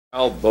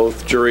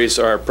Both juries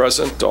are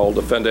present. Both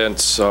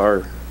defendants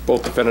are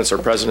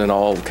present, and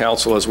all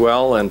counsel as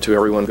well. And to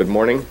everyone, good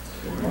morning.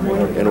 Good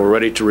morning. And we're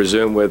ready to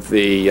resume with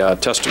the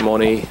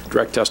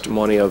direct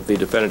testimony of the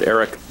defendant,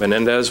 Erik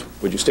Menendez.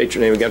 Would you state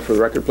your name again for the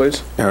record,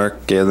 please?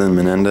 Erik Galen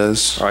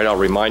Menendez. All right, I'll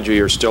remind you,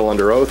 you're still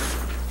under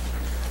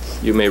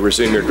oath. You may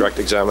resume your direct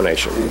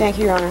examination. Thank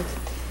you, Your Honor.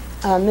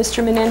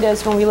 Mr.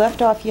 Menendez, when we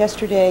left off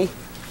yesterday,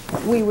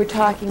 we were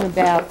talking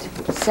about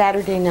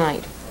Saturday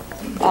night,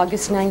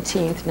 August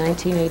 19th,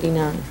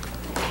 1989.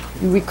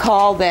 You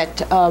recall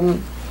that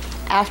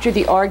after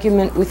the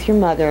argument with your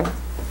mother,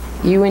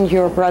 you and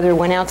your brother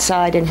went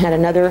outside and had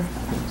another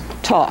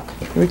talk.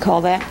 You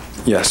recall that?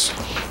 Yes.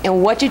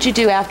 And what did you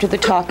do after the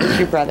talk with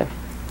your brother?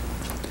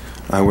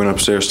 I went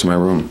upstairs to my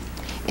room.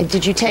 And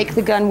did you take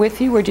the gun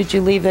with you, or did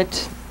you leave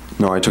it?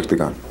 No, I took the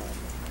gun.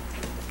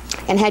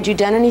 And had you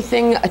done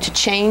anything to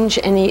change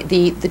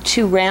the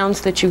 2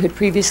 rounds that you had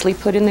previously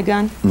put in the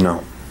gun?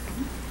 No.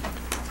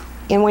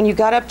 And when you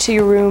got up to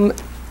your room,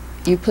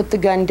 you put the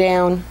gun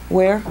down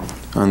where?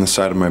 On the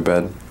side of my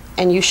bed.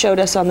 And you showed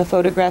us on the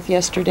photograph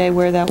yesterday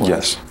where that was?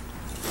 Yes.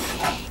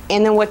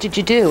 And then what did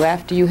you do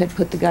after you had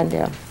put the gun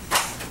down?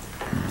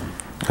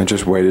 I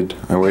just waited.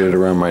 I waited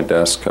around my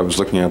desk. I was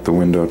looking out the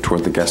window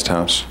toward the guest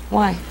house.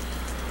 Why?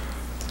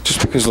 Just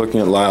because looking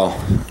at Lyle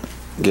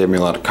gave me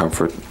a lot of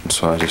comfort,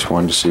 so I just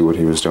wanted to see what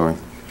he was doing.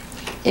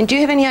 And do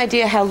you have any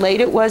idea how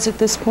late it was at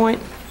this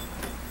point?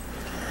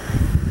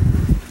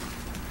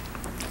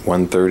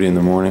 1:30 in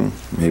the morning,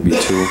 maybe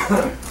 2.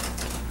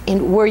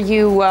 And were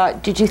you,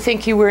 did you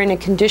think you were in a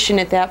condition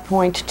at that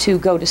point to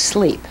go to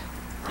sleep?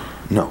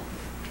 No.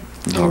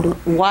 And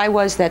why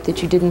was that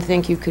you didn't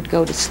think you could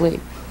go to sleep?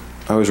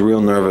 I was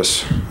real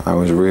nervous. I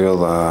was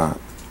real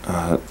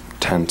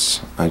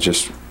tense. I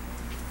was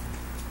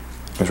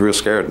real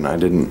scared, and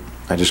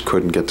I just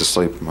couldn't get to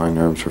sleep. My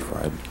nerves were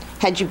fried.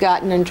 Had you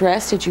gotten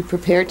undressed? Had you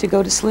prepared to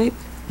go to sleep?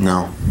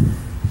 No.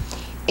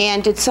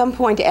 And at some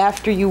point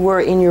after you were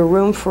in your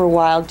room for a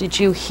while, did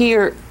you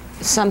hear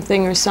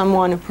something or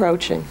someone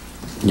approaching?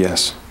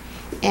 Yes.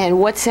 And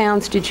what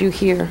sounds did you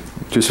hear?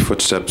 Just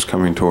footsteps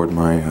coming toward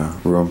my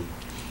room.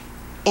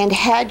 And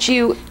had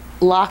you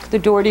locked the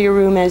door to your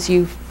room as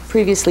you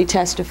previously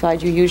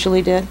testified you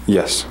usually did?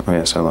 Yes. Oh,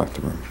 yes, I locked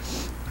the room.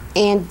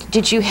 And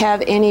did you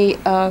have any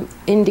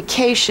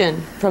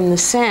indication from the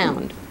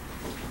sound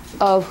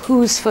of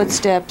whose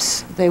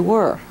footsteps they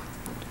were?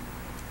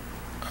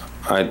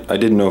 I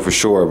didn't know for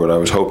sure, but I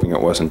was hoping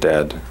it wasn't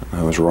Dad.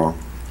 I was wrong.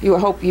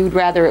 You'd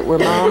rather it were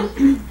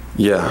Mom?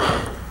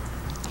 Yeah.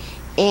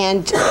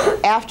 And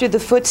after the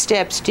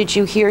footsteps, did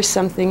you hear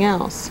something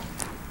else?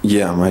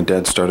 Yeah, my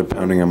dad started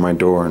pounding on my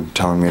door and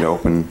telling me to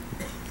open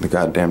the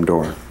goddamn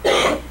door.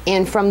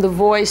 And from the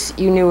voice,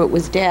 you knew it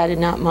was Dad and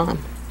not Mom?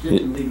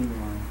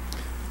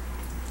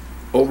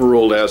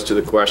 Overruled as to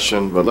the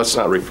question, but let's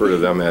not refer to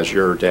them as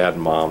your dad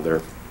and mom.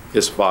 They're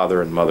his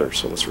father and mother,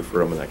 so let's refer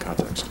to them in that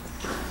context.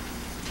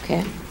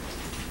 Okay.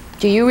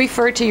 Do you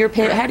refer to your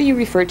parents? How do you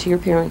refer to your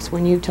parents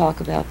when you talk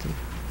about them?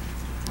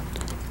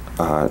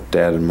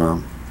 Dad and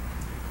Mom.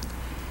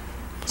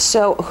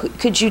 So,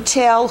 could you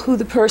tell who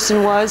the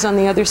person was on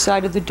the other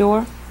side of the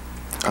door?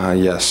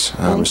 Yes,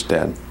 it was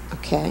Dad.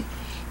 Okay.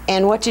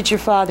 And what did your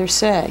father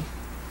say?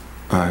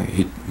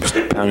 He was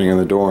pounding on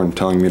the door and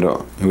telling me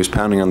to. He was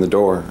pounding on the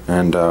door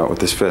and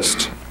with his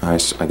fist, I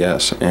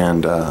guess,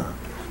 and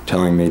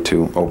telling me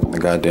to open the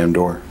goddamn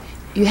door.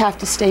 You have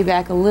to stay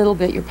back a little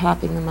bit. You're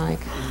popping the mic.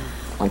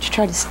 Why don't you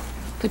try to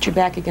put your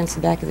back against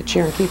the back of the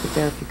chair and keep it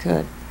there if you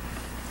could.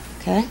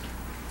 Okay?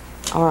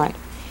 All right.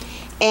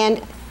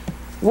 And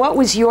what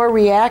was your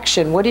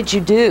reaction? What did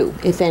you do,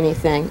 if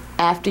anything,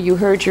 after you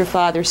heard your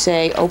father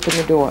say, open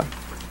the door?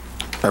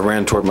 I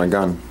ran toward my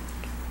gun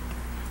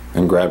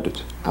and grabbed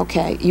it.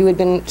 Okay. You had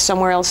been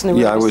somewhere else in the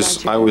room? Yeah,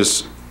 I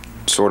was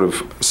sort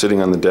of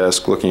sitting on the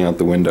desk looking out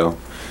the window,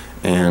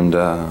 and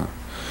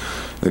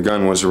the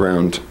gun was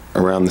around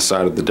the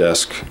side of the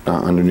desk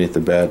underneath the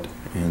bed,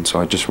 and so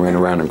I just ran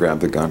around and grabbed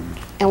the gun.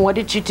 And what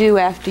did you do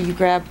after you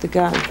grabbed the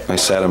gun? I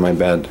sat on my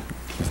bed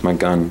with my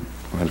gun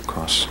right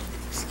across.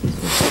 Excuse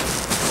me.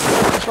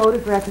 A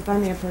photograph, if I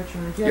may approach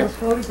you. Do you have a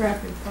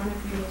photograph in front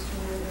of you, Mr.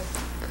 Menendez?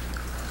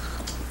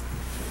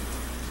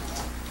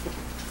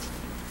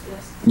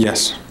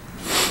 Yes.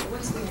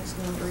 What's the next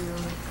number you're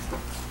on?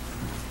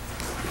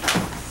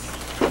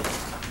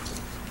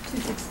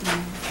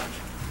 269.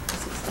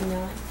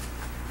 69?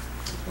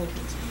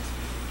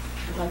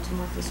 I'd like to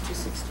mark this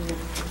 269.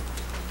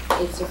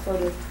 It's a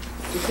photo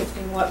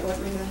depicting what room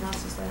of the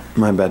house is that?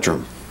 My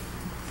bedroom.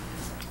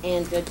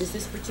 And does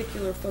this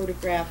particular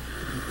photograph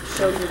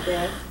show your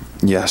bed?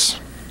 Yes.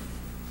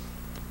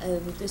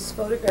 This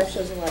photograph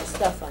shows a lot of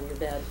stuff on your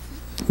bed.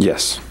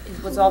 Yes.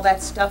 Was all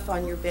that stuff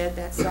on your bed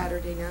that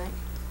Saturday night?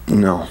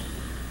 No.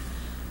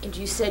 And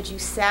you said you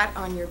sat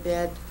on your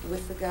bed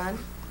with the gun?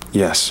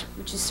 Yes.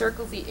 Would you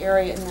circle the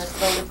area in that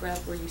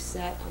photograph where you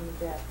sat on the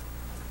bed?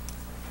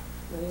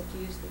 No, you have to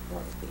use the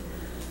part of the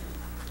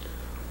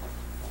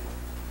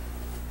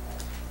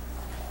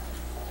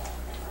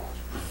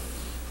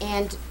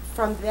And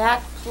from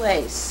that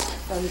place,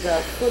 from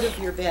the foot of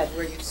your bed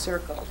where you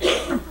circled,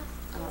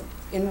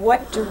 in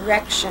what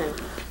direction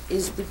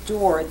is the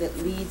door that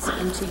leads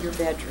into your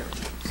bedroom?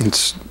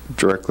 It's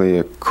directly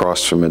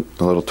across from it,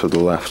 a little to the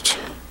left.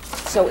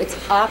 So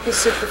it's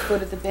opposite the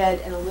foot of the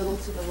bed and a little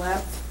to the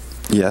left?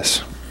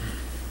 Yes.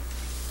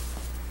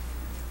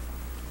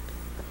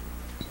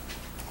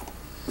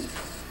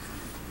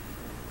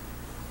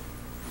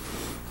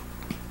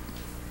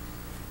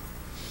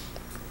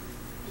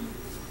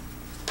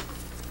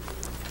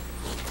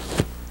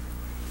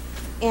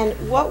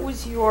 And what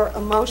was your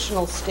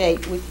emotional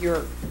state with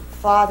your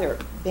father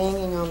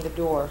banging on the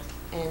door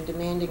and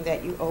demanding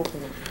that you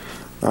open it?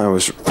 I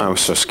was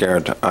so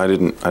scared. I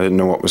didn't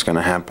know what was going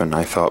to happen.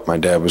 I thought my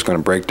dad was going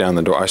to break down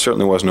the door. I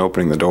certainly wasn't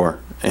opening the door,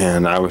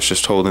 and I was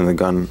just holding the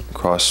gun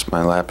across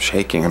my lap,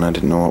 shaking, and I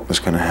didn't know what was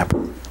going to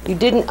happen. You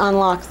didn't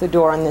unlock the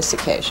door on this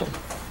occasion?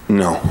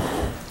 No.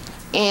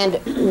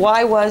 And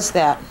why was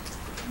that?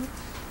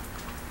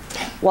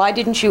 Why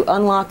didn't you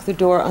unlock the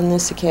door on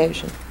this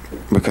occasion?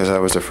 Because I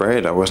was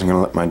afraid I wasn't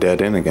going to let my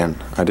dad in again.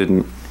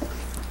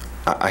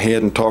 He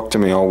hadn't talked to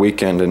me all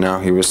weekend, and now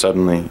he was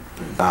suddenly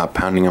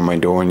pounding on my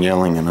door and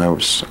yelling, and I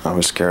was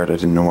scared. I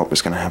didn't know what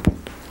was going to happen.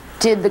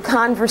 Did the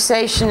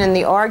conversation and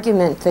the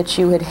argument that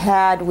you had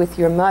had with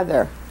your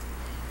mother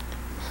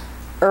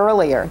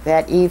earlier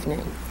that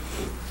evening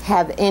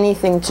have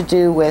anything to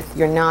do with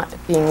your not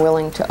being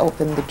willing to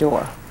open the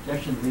door?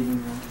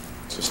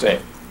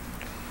 Sustained.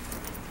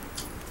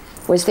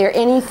 Was there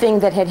anything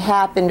that had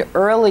happened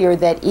earlier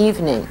that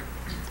evening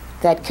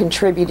that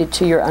contributed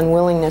to your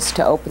unwillingness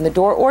to open the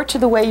door, or to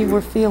the way you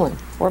were feeling,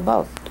 or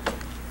both?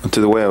 To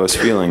the way I was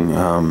feeling,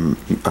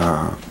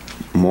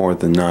 more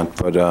than not,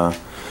 but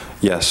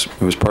yes,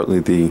 it was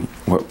partly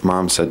what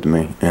Mom said to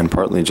me, and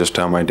partly just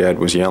how my dad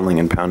was yelling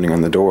and pounding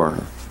on the door,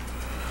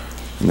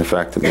 and the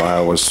fact that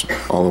Lyle was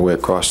all the way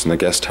across in the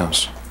guest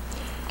house.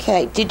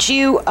 Okay, did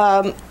you,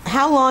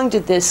 how long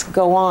did this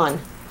go on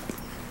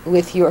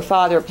with your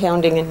father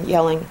pounding and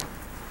yelling?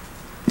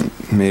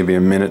 Maybe a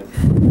minute.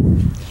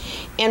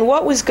 And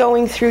what was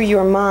going through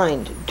your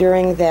mind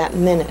during that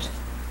minute?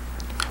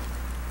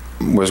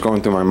 What was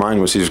going through my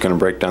mind was he was going to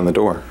break down the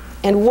door.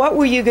 And what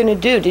were you going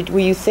to do? Were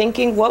you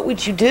thinking, what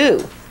would you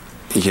do?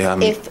 Yeah.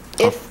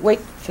 Wait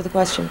for the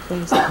question,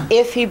 please.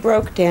 If he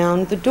broke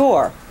down the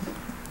door?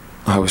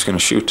 I was going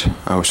to shoot.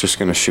 I was just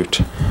going to shoot.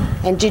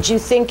 And did you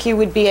think you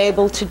would be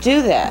able to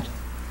do that?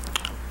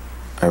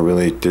 I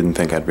really didn't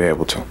think I'd be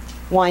able to.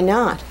 Why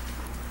not?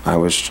 I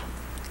was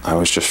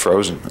just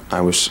frozen.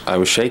 I was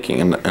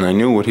shaking, and I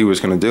knew what he was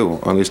going to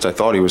do. Or at least I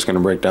thought he was going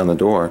to break down the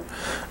door.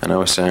 And I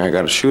was saying, I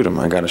got to shoot him.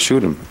 I got to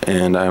shoot him.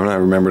 And I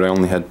remembered I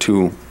only had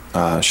 2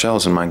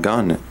 shells in my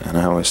gun, and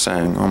I was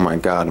saying, oh my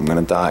God, I'm going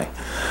to die.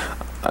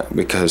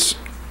 Because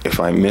if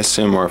I miss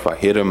him or if I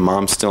hit him,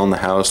 Mom's still in the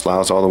house,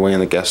 Lyle's all the way in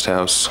the guest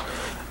house,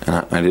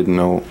 and I didn't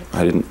know.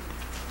 I didn't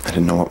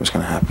know what was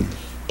going to happen.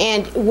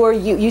 And were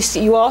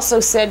you also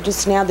said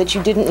just now that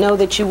you didn't know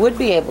that you would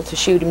be able to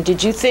shoot him.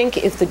 Did you think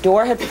if the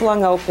door had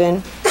flung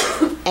open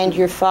and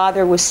your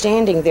father was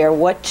standing there,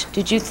 what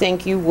did you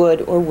think you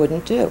would or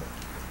wouldn't do?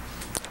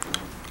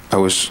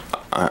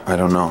 I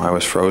don't know. I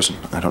was frozen.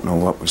 I don't know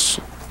what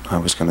I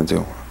was going to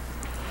do.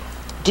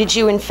 Did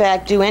you in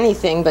fact do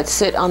anything but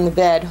sit on the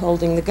bed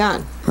holding the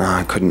gun? No,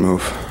 I couldn't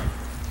move.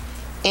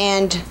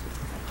 And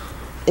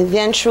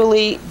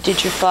eventually,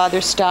 did your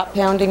father stop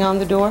pounding on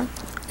the door?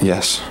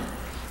 Yes.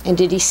 And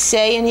did he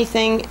say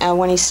anything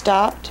when he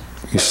stopped?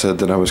 He said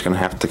that I was going to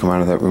have to come out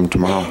of that room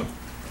tomorrow.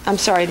 I'm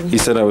sorry. He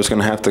said I was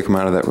going to have to come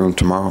out of that room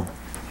tomorrow.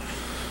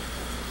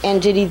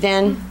 And did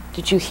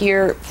you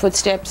hear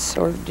footsteps,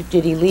 or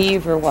did he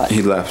leave, or what?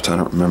 He left. I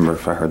don't remember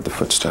if I heard the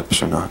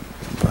footsteps or not,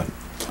 but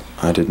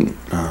I didn't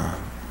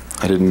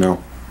know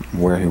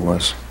where he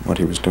was, what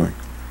he was doing.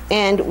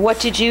 And what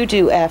did you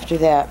do after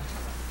that?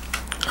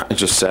 I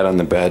just sat on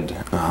the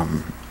bed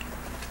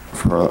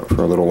for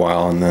a little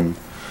while, and then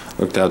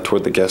looked out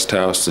toward the guest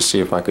house to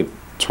see if I could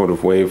sort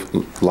of wave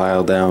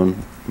Lyle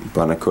down,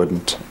 but I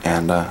couldn't,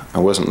 and I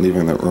wasn't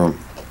leaving that room,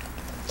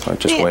 so I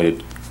just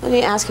waited. Let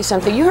me ask you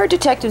something. You heard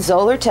Detective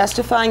Zoller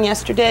testifying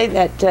yesterday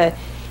that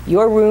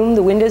your room,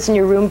 the windows in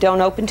your room, don't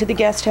open to the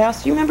guest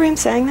house. Do you remember him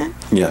saying that?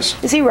 Yes.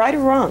 Is he right or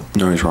wrong?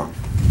 No, he's wrong.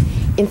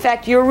 In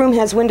fact, your room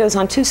has windows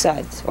on 2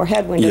 sides, or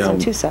had windows on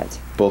 2 sides.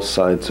 Both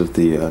sides of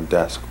the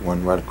desk,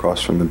 one right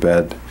across from the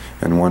bed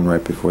and one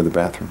right before the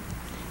bathroom.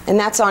 And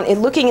that's on,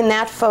 looking in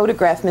that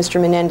photograph, Mr.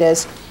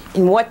 Menendez,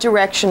 in what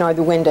direction are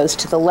the windows?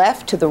 To the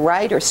left, to the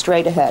right, or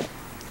straight ahead?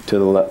 To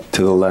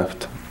the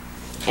left.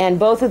 And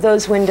both of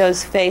those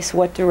windows face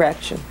what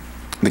direction?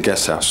 The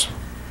guest house.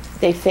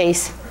 They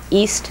face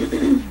east,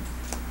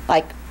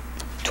 like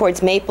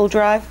towards Maple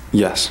Drive?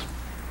 Yes.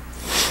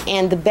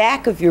 And the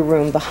back of your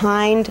room,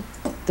 behind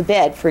the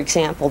bed, for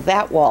example,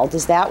 that wall,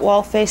 does that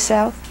wall face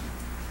south?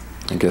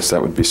 I guess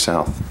that would be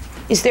south.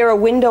 Is there a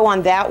window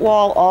on that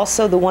wall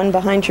also, the one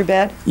behind your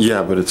bed?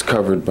 Yeah, but it's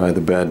covered by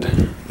the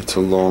bed. It's a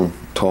long,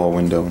 tall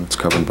window, and it's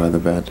covered by the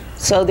bed.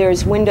 So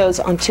there's windows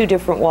on 2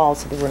 different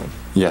walls of the room?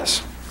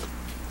 Yes.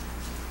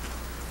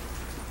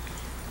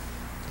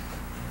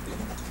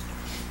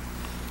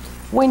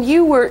 When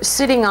you were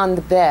sitting on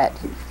the bed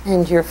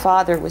and your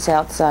father was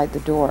outside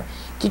the door,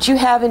 did you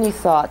have any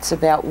thoughts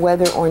about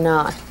whether or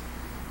not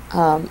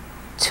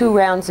 2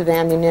 rounds of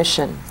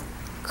ammunition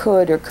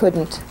could or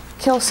couldn't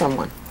kill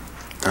someone?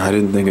 I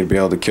didn't think it'd be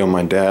able to kill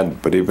my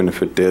dad, but even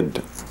if it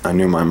did, I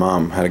knew my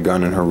mom had a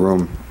gun in her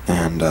room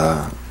and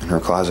in her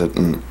closet,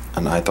 and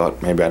I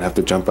thought maybe I'd have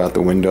to jump out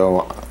the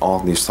window. All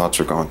these thoughts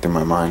were going through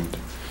my mind.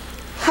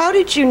 How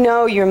did you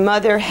know your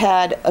mother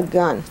had a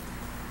gun?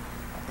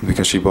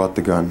 Because she bought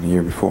the gun the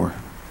year before.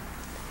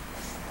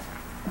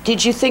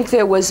 Did you think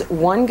there was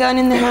one gun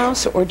in the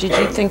house, or did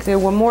you think there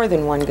were more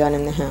than one gun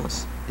in the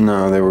house?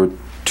 No, there were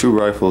 2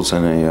 rifles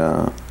and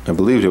I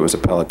believed it was a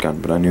pellet gun,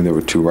 but I knew there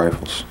were 2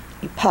 rifles.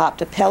 You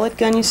popped a pellet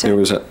gun, you said? There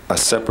was a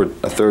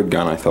 3rd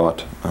gun, I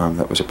thought,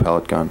 that was a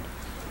pellet gun.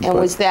 And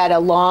was that a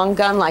long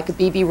gun, like a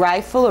BB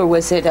rifle, or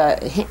was it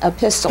a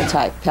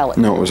pistol-type pellet?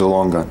 No, it was a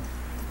long gun.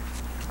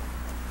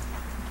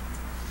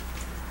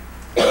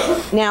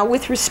 Now,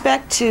 with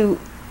respect to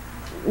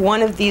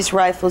one of these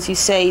rifles, you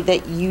say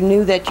that you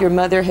knew that your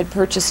mother had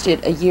purchased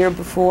it a year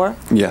before?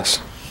 Yes.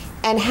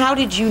 And how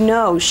did you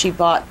know she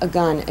bought a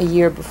gun a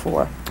year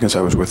before? Because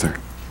I was with her.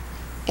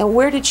 And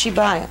where did she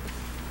buy it?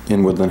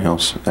 In Woodland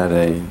Hills,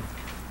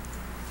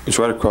 it's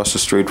right across the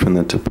street from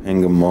the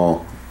Topanga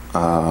Mall.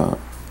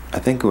 I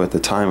think at the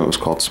time it was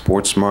called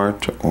Sports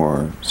Mart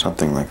or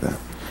something like that.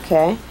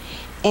 Okay.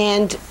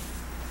 And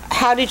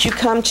how did you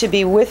come to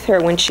be with her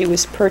when she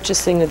was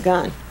purchasing a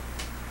gun?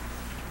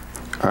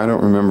 I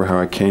don't remember how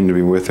I came to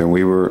be with her.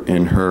 We were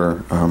in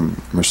her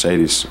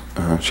Mercedes.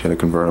 She had a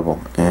convertible,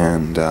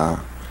 and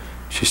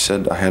she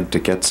said I had to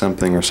get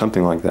something or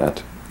something like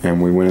that. And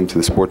we went into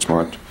the Sports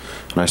Mart,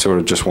 and I sort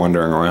of just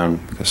wandering around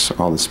because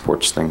all the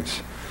sports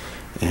things.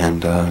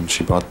 And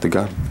she bought the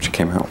gun. She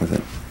came out with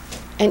it.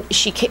 And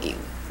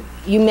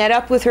you met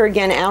up with her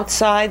again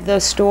outside the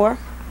store?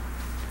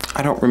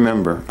 I don't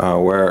remember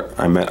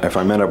if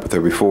I met up with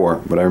her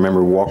before, but I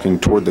remember walking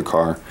toward the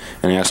car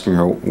and asking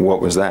her what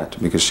was that,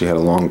 because she had a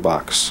long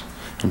box,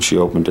 and she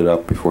opened it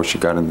up before she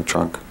got in the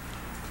trunk.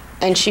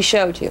 And she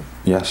showed you?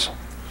 Yes.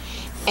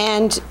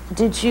 And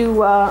did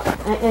you,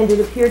 and it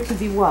appeared to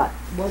be what?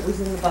 What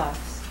was in the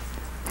box?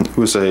 It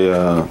was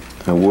a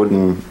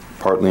wooden,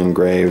 partly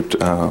engraved,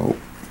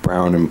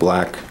 brown and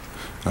black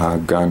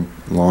gun,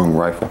 long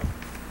rifle.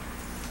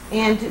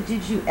 And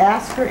did you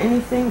ask her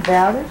anything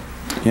about it?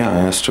 Yeah, I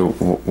asked her,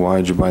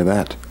 why'd you buy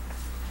that?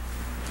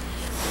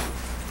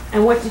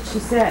 And what did she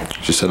say?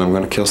 She said, I'm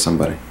going to kill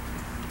somebody.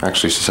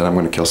 Actually, she said, I'm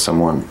going to kill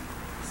someone.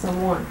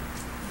 Someone.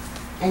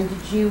 And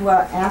did you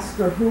ask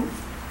her who?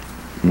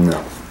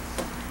 No.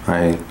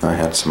 I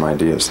had some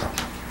ideas, though.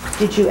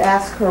 Did you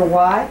ask her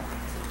why?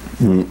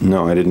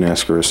 No, I didn't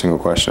ask her a single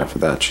question after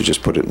that. She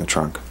just put it in the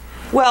trunk.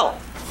 Well,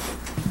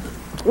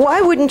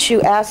 why wouldn't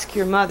you ask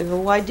your mother, or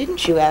why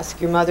didn't you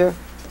ask your mother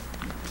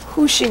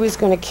who she was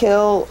going to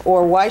kill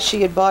or why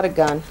she had bought a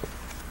gun?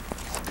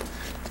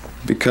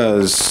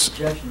 Because...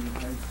 Objection,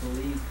 I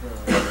believe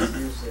it's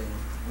hearsay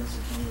unless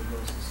it only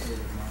goes to state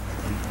of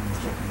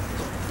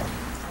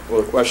mind.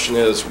 Well, the question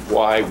is,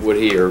 why would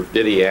he or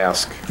did he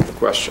ask the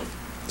question?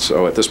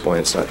 So at this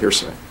point, it's not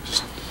hearsay. It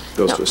just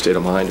goes to a state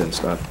of mind, and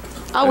it's not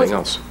anything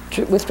else.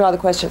 I'll withdraw the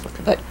question.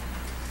 But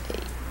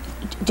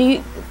do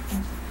you...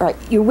 All right,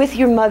 you're with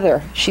your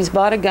mother. She's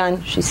bought a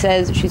gun. She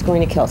says she's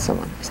going to kill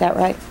someone. Is that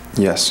right?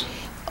 Yes.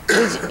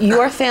 Is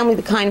your family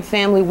the kind of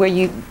family where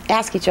you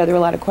ask each other a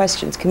lot of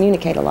questions,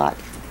 communicate a lot?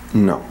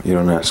 No, you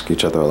don't ask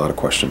each other a lot of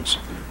questions,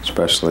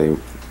 especially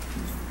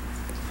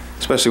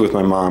with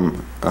my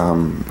mom,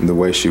 the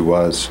way she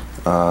was.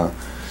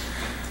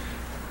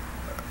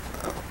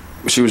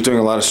 She was doing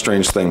a lot of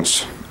strange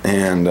things,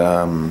 and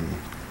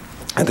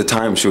at the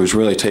time she was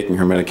really taking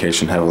her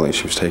medication heavily.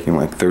 She was taking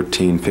like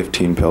 13,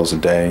 15 pills a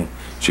day.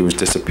 She was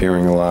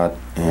disappearing a lot,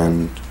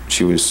 and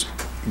she was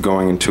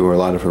going into a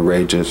lot of her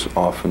rages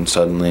often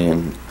suddenly,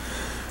 and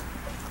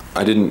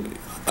I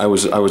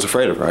was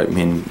afraid of her. I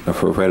mean,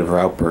 afraid of her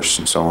outbursts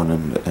and so on,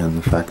 and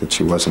the fact that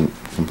she wasn't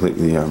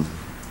completely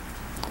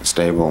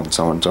stable and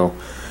so on. So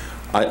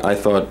I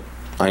thought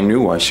I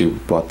knew why she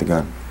bought the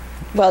gun.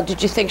 Well,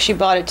 did you think she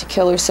bought it to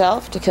kill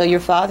herself, to kill your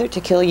father, to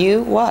kill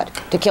you? What?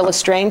 To kill a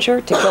stranger?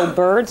 To kill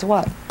birds?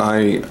 What?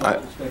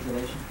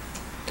 Speculation.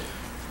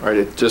 All right,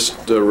 it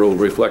just will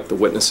reflect the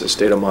witness's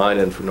state of mind,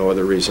 and for no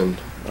other reason.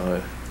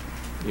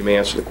 You may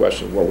answer the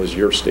question, what was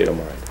your state of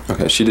mind?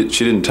 Okay, she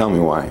didn't tell me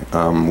why.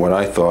 What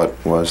I thought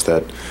was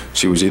that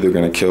she was either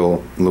going to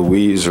kill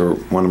Louise or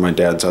one of my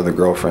dad's other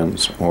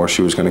girlfriends, or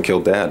she was going to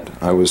kill Dad.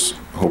 I was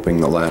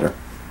hoping the latter.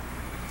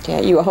 Yeah,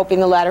 you were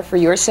hoping the latter for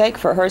your sake,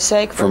 for her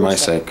sake? For my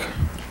sake,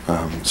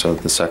 so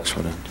the sex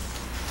would end.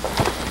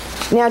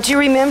 Now, do you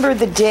remember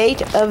the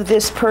date of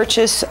this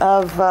purchase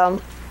of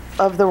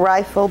the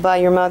rifle by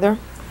your mother?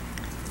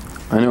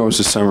 I know it was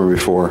the summer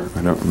before.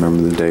 I don't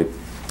remember the date.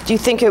 Do you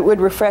think it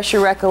would refresh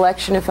your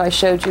recollection if I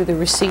showed you the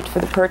receipt for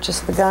the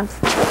purchase of the gun?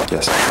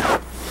 Yes.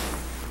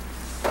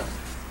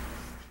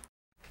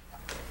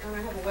 And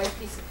I have a white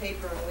piece of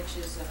paper on which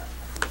is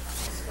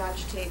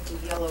scotch taped a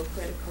yellow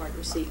credit card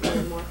receipt. Will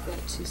you mark that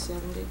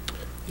 270?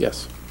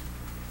 Yes.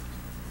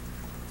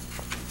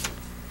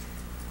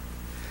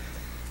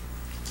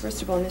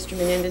 First of all, Mr.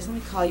 Menendez, let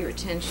me call your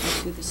attention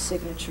to the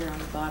signature on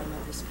the bottom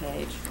of this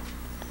page.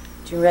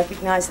 Do you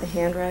recognize the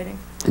handwriting?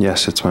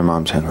 Yes, it's my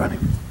mom's handwriting.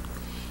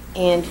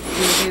 And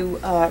do you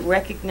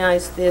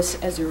recognize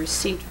this as a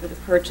receipt for the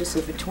purchase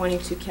of a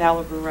 .22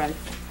 caliber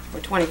rifle or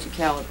 .22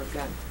 caliber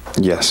gun?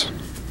 Yes.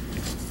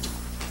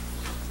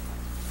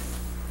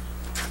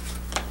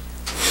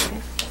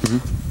 Okay.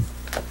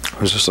 I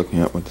was just looking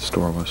at what the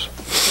store was.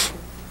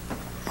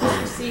 The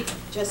receipt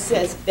just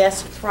says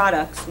Best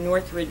Products,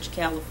 Northridge,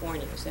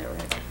 California. Is that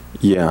right?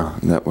 Yeah,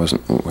 that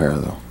wasn't where,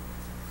 though.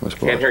 It was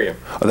bought. Can't hear you.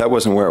 Oh, that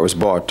wasn't where it was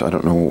bought. I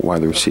don't know why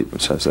the receipt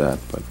says that,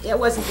 but It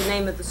wasn't the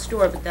name of the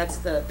store, but that's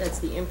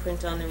the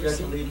imprint on the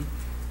Judge receipt. Alidi?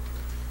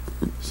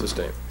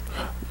 Sustained.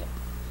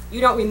 You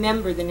don't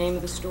remember the name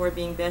of the store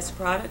being Best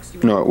Products?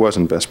 You no, it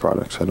wasn't Best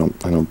Products. I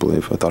don't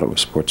believe. I thought it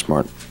was Sport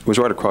Smart. It was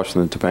right across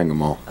from the Topanga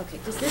Mall. Okay.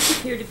 Does this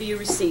appear to be a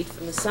receipt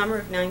from the summer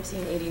of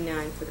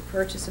 1989 for the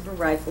purchase of a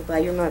rifle by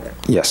your mother?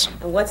 Yes.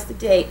 And what's the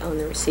date on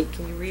the receipt?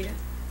 Can you read it?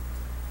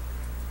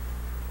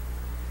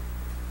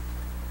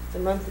 The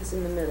month is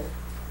in the middle.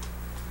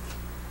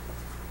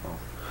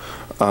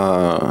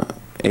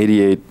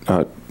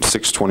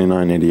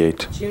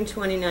 6/29/88. June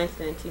 29th,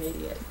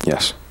 1988.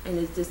 Yes.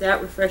 And does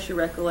that refresh your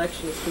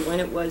recollection as to when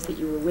it was that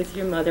you were with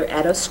your mother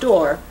at a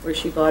store where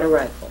she bought a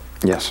rifle?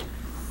 Yes.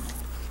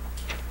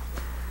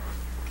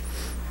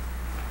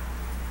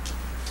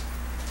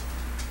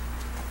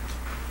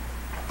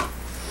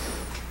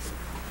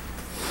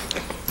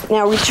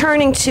 Now,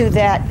 returning to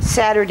that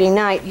Saturday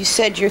night, you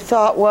said your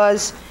thought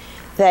was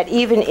that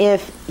even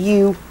if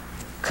you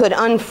could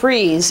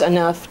unfreeze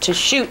enough to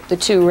shoot the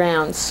 2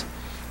 rounds,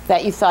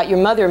 that you thought your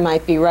mother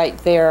might be right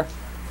there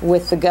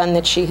with the gun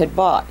that she had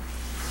bought.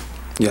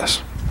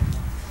 Yes.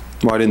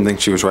 Well, I didn't think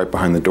she was right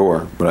behind the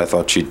door, but I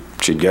thought she'd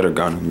get her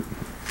gun.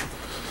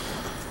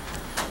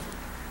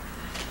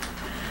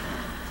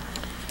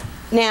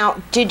 Now,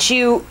 did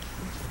you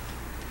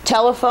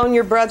telephone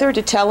your brother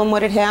to tell him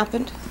what had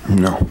happened?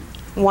 No,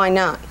 Why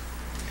not?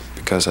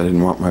 because I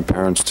didn't want my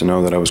parents to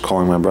know that I was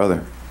calling my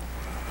brother.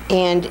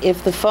 And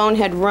if the phone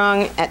had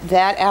rung at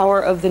that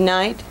hour of the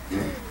night,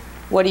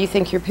 what do you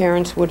think your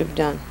parents would have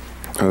done?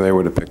 Or they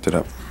would have picked it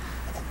up.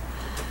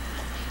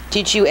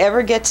 Did you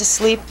ever get to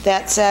sleep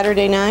that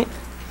Saturday night?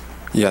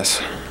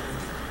 Yes.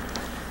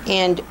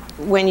 And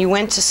when you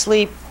went to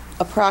sleep,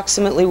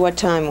 approximately what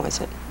time was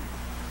it?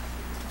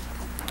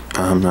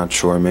 I'm not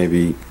sure.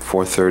 Maybe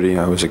 4:30.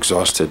 I was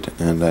exhausted,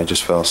 and I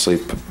just fell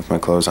asleep with my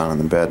clothes on in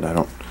the bed.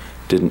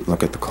 Didn't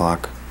look at the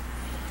clock.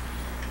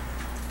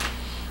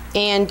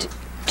 And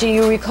do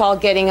you recall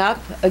getting up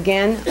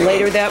again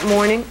later that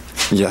morning?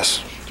 Yes.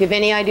 Do you have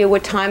any idea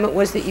what time it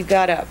was that you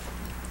got up?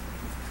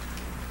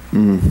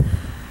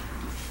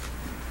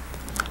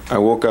 I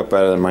woke up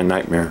out of my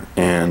nightmare,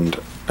 and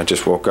I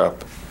just woke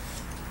up,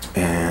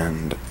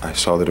 and I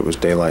saw that it was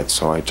daylight,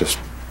 so I just,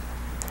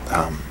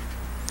 I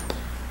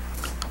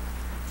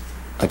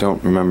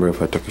don't remember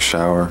if I took a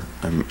shower.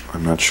 I'm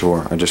not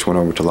sure. I just went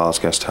over to Lyle's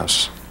guest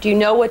house. Do you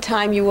know what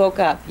time you woke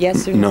up?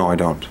 Yes or no? No, I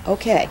don't.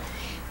 Okay.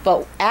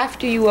 But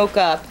after you woke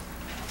up,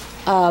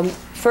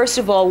 first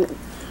of all,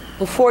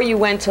 before you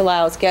went to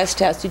Lyle's guest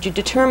house, did you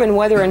determine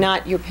whether or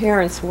not your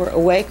parents were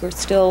awake or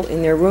still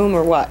in their room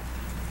or what?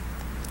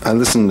 I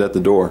listened at the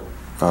door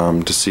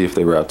to see if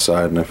they were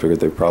outside, and I figured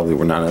they probably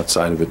were not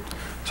outside of it.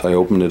 So I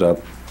opened it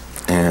up,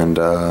 and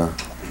I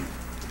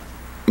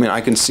mean,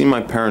 I can see my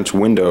parents'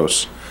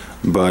 windows,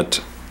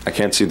 but I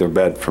can't see their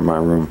bed from my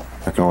room.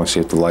 I can only see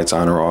if the light's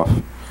on or off.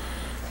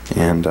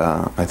 And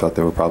I thought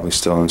they were probably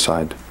still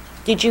inside.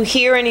 Did you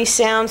hear any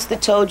sounds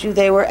that told you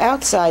they were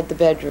outside the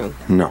bedroom?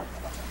 No.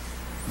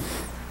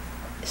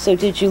 So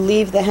did you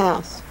leave the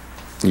house?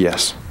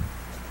 Yes.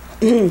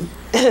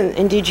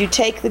 And did you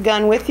take the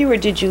gun with you, or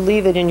did you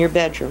leave it in your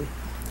bedroom?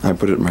 I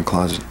put it in my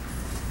closet.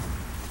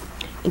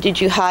 And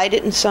did you hide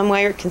it in some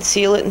way or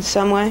conceal it in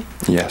some way?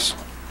 Yes.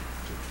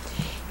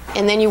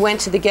 And then you went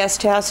to the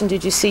guest house, and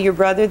did you see your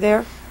brother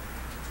there?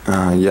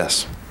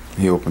 Yes.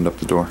 He opened up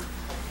the door.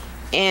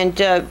 And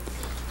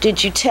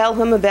did you tell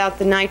him about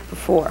the night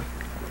before?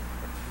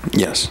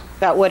 Yes.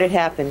 About what had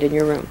happened in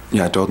your room?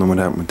 Yeah, I told him what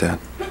happened with Dad.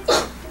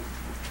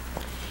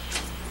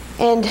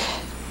 And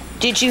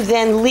did you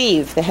then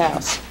leave the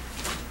house?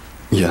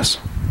 Yes.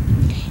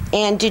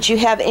 And did you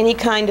have any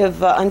kind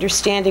of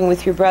understanding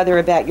with your brother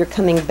about your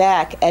coming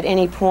back at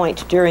any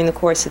point during the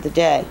course of the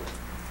day?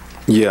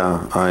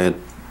 Yeah, I had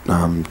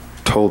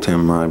told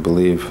him, I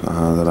believe,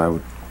 that I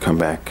would come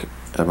back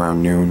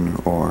around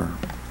noon or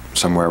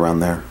somewhere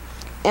around there.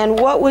 And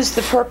what was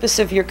the purpose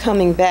of your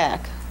coming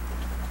back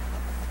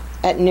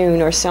at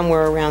noon or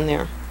somewhere around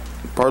there?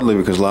 Partly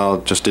because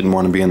Lyle just didn't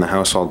want to be in the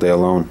house all day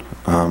alone,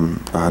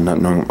 not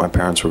knowing what my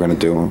parents were going to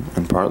do,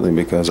 and partly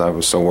because I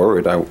was so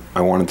worried. I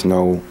wanted to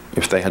know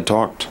if they had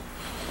talked.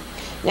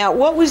 Now,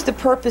 what was the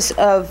purpose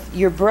of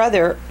your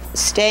brother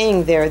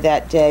staying there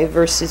that day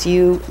versus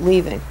you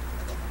leaving?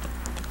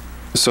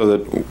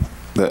 So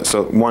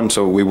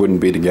so we wouldn't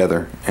be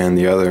together, and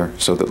the other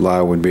so that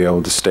Lyle would be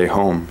able to stay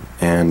home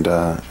and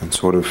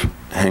sort of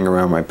hang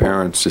around my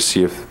parents to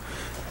see if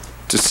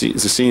to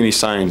see any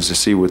signs, to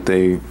see what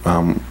they,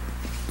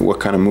 what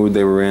kind of mood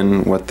they were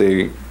in,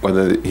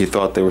 whether he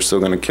thought they were still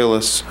going to kill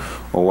us,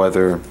 or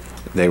whether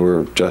they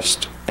were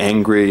just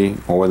angry,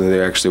 or whether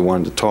they actually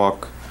wanted to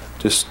talk.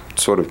 Just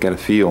sort of get a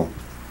feel,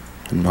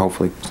 and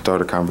hopefully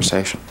start a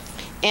conversation.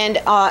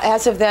 And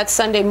as of that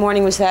Sunday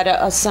morning, was that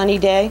a sunny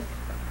day?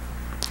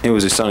 It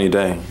was a sunny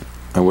day.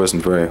 I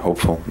wasn't very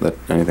hopeful that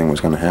anything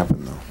was going to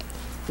happen, though.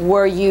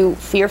 Were you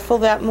fearful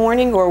that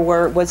morning, or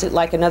was it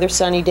like another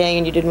sunny day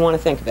and you didn't want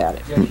to think about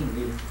it?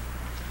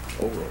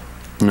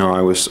 No,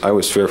 I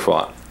was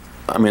fearful.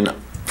 I mean,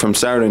 from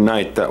Saturday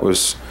night, that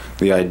was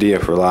the idea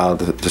for Lyle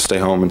to stay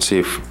home and see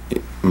if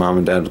Mom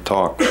and Dad would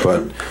talk.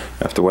 But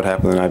after what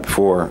happened the night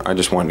before, I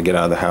just wanted to get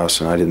out of the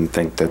house, and I didn't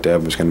think that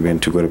Dad was going to be in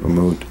too good of a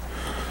mood.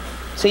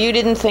 So you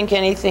didn't think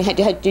anything,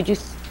 did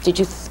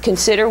you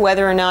consider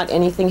whether or not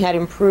anything had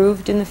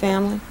improved in the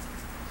family?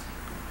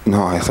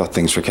 No, I thought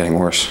things were getting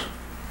worse.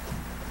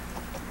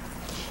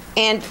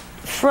 And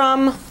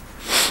let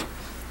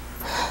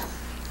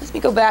me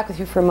go back with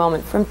you for a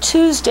moment. From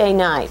Tuesday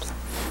night,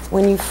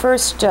 when you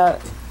first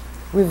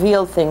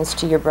revealed things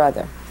to your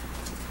brother,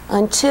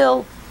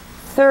 until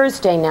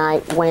Thursday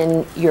night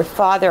when your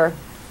father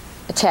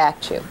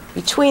attacked you,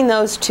 between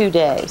those 2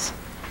 days,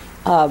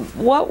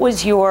 what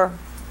was your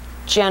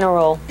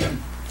general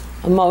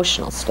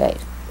emotional state?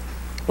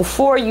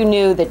 Before you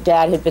knew that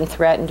Dad had been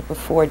threatened,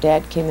 before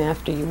Dad came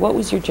after you, what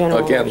was your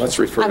general Again, emotional let's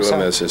refer to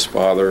him as his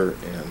father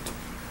and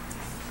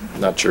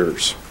not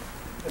yours.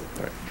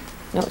 Right.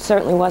 No, it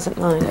certainly wasn't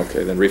mine.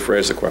 Okay, then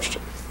rephrase the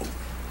question.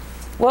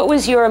 What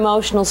was your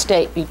emotional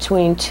state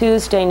between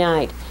Tuesday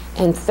night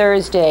and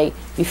Thursday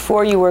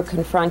before you were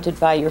confronted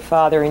by your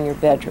father in your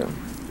bedroom?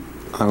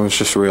 I was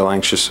just real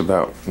anxious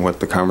about what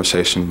the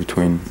conversation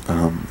between,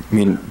 I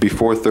mean,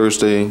 before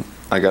Thursday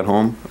I got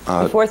home.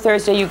 Before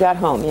Thursday you got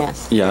home,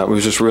 yes. Yeah, I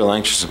was just real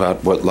anxious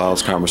about what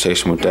Lyle's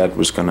conversation with Dad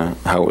was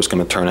how it was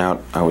gonna turn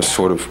out. I was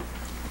sort of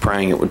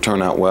praying it would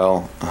turn out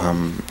well,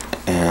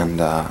 and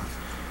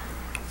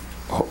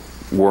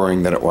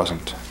worrying that it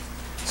wasn't.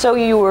 So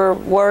you were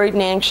worried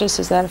and anxious,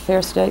 is that a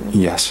fair statement?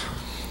 Yes.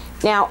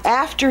 Now,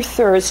 after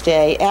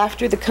Thursday,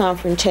 after the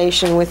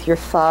confrontation with your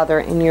father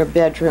in your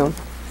bedroom,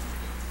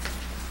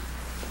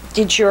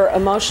 did your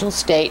emotional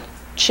state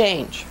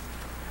change?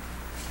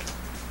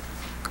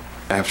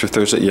 After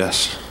Thursday,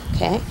 yes.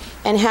 Okay.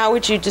 And how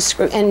would you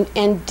describe,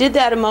 and did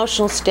that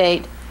emotional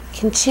state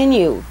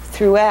continue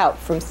throughout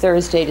from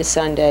Thursday to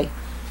Sunday?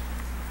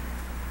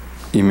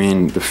 You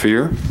mean the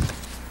fear?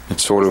 It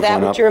sort of Is that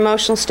went what up. your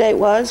emotional state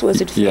was?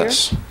 Was it fear?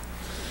 Yes.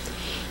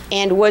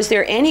 And was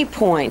there any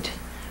point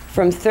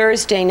from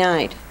Thursday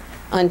night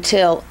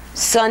until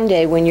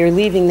Sunday when you're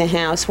leaving the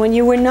house when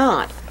you were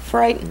not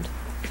frightened?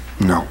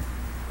 No.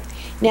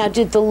 Now,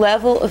 did the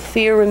level of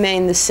fear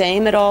remain the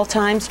same at all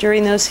times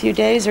during those few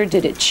days, or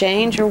did it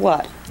change, or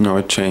what? No,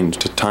 it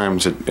changed. At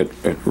times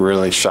it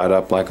really shot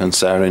up, like on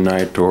Saturday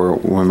night, or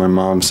when my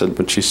mom said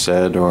what she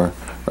said, or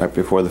right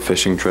before the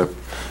fishing trip.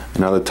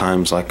 And other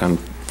times, like on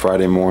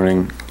Friday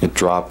morning, it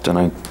dropped, and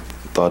I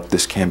thought,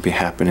 this can't be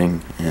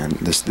happening, and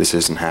this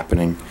isn't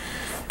happening,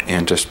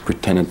 and just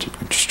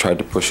tried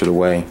to push it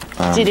away.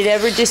 Did it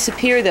ever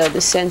disappear, though, the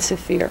sense of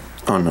fear?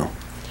 Oh, no.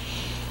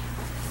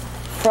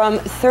 From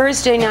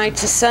Thursday night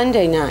to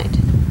Sunday night,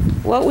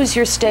 what was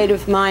your state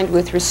of mind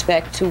with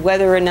respect to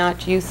whether or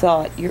not you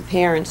thought your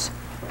parents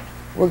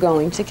were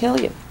going to kill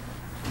you?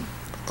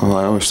 Well,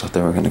 I always thought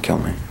they were going to kill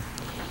me.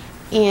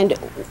 And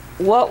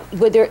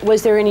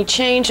was there any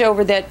change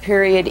over that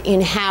period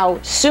in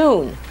how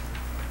soon,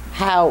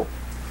 how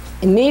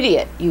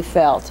immediate you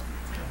felt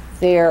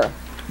their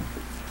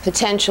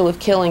potential of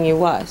killing you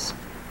was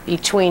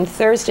between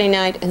Thursday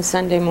night and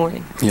Sunday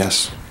morning?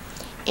 Yes.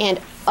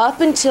 And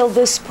up until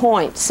this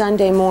point,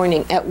 Sunday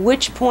morning, at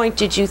which point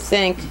did you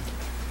think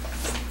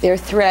their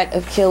threat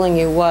of killing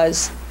you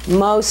was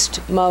most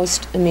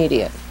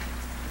immediate?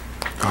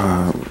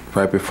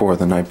 Right before,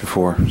 the night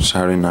before,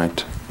 Saturday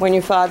night. When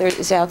your father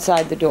is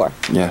outside the door?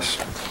 Yes.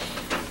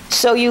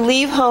 So you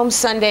leave home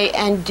Sunday,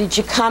 and did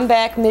you come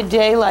back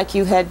midday like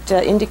you had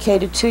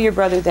indicated to your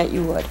brother that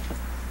you would?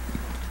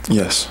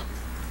 Yes.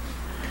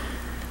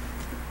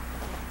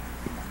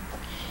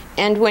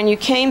 And when you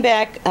came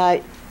back,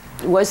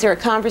 was there a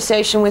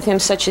conversation with him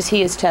such as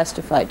he has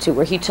testified to,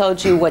 where he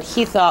told you what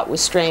he thought was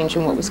strange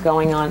and what was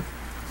going on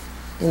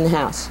in the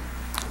house?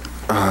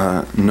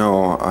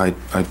 No,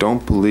 I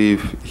don't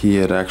believe he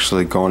had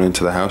actually gone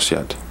into the house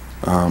yet.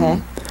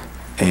 Okay.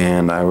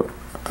 And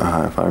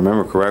if I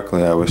remember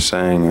correctly, I was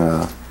saying,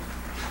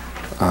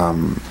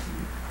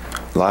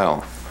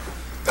 Lyle,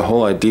 the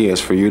whole idea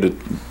is for you to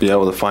be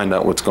able to find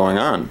out what's going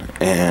on.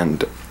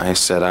 And I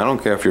said, I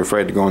don't care if you're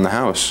afraid to go in the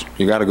house.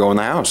 You got to go in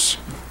the house.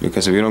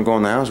 Because if you don't go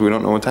in the house, we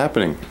don't know what's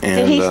happening.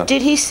 And,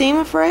 did he seem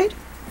afraid?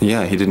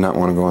 Yeah, he did not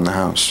want to go in the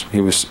house. He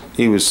was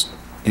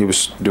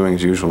doing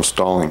his usual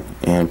stalling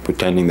and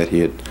pretending that he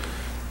had,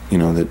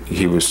 that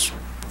he was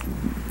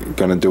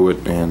gonna do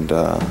it, and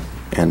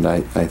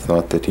I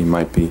thought that he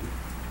might be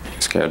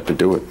scared to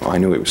do it. Well, I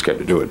knew he was scared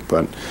to do it,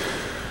 but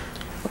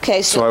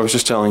okay. So I was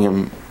just telling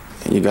him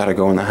you got to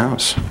go in the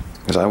house,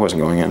 because I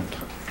wasn't going in.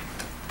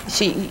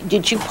 See,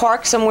 did you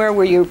park somewhere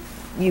where you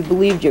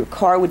believed your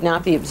car would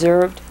not be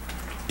observed?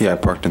 Yeah, I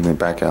parked in the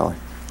back alley.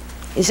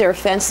 Is there a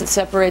fence that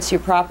separates your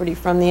property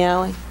from the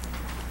alley?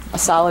 A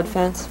solid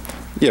fence?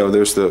 Yeah, well,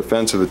 there's the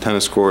fence of the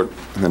tennis court,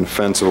 and then the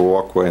fence of a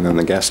walkway, and then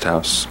the guest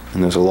house.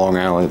 And there's a long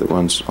alley that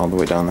runs all the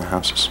way down the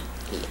houses.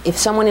 If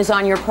someone is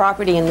on your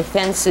property and the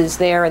fence is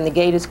there and the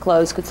gate is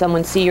closed, could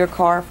someone see your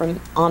car from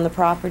on the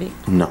property?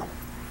 No.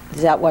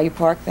 Is that why you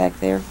parked back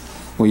there?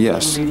 Well,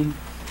 yes. Objection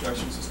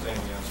sustained.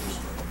 The answer is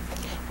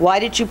stricken. Why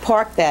did you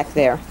park back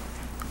there?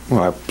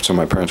 Well, so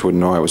my parents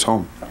wouldn't know I was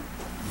home.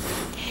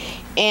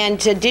 And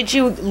did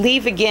you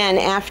leave again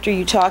after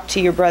you talked to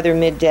your brother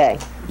midday?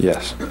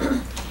 Yes.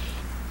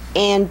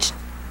 And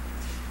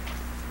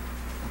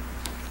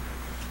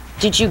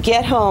did you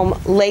get home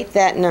late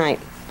that night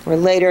or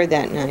later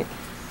that night?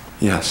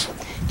 Yes.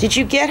 Did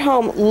you get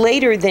home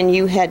later than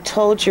you had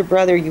told your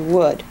brother you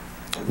would?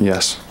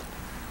 Yes.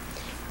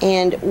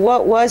 And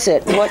what was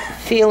it, what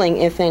feeling,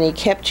 if any,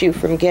 kept you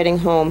from getting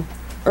home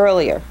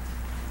earlier?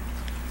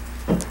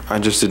 I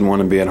just didn't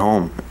want to be at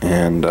home,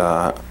 and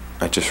I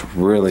just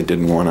really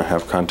didn't want to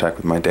have contact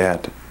with my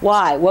dad.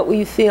 Why? What were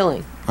you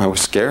feeling? I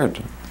was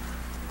scared,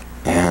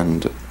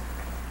 and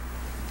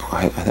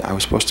I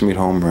was supposed to meet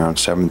home around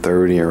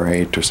 7:30 or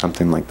 8 or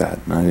something like that,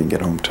 and I didn't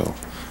get home till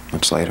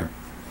much later.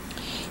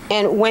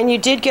 And when you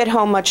did get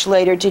home much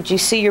later, did you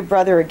see your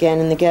brother again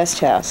in the guest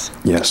house?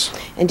 Yes.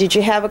 And did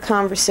you have a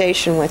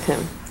conversation with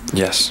him?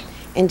 Yes.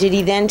 And did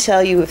he then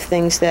tell you of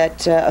things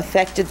that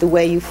affected the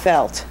way you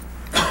felt?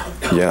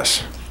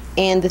 Yes.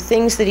 And the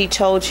things that he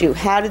told you,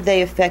 how did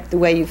they affect the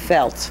way you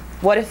felt?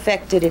 What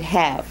effect did it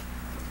have?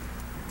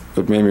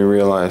 It made me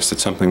realize that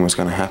something was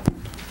going to happen.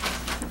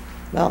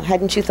 Well,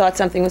 hadn't you thought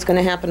something was going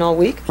to happen all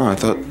week? Oh, I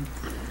thought,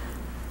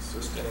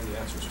 Sustained. The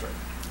answer is stricken.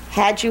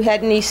 Had you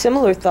had any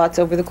similar thoughts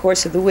over the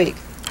course of the week?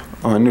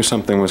 oh, I knew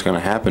something was going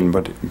to happen,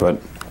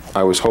 but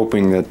I was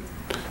hoping that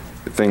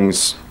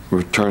things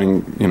were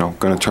turning,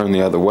 going to turn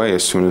the other way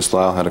as soon as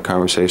Lyle had a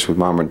conversation with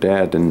Mom or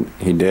Dad, and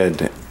he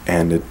did,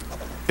 and it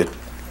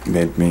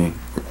made me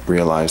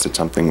realize that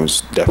something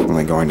was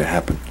definitely going to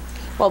happen.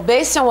 Well,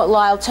 based on what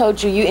Lyle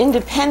told you, you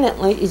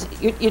independently,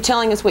 you're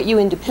telling us what you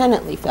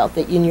independently felt,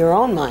 that in your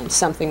own mind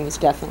something was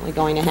definitely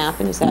going to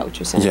happen. Is that what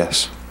you're saying?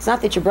 Yes. It's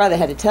not that your brother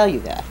had to tell you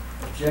that.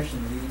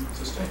 Objection, leading.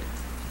 Sustained.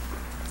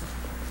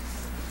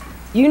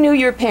 You knew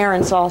your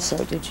parents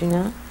also, did you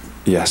not?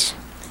 Yes.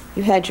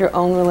 You had your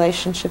own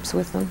relationships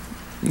with them?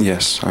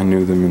 Yes, I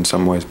knew them in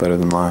some ways better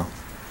than Lyle.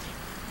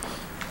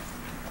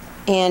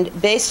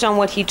 And based on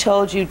what he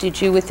told you,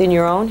 did you, within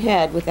your own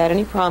head, without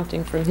any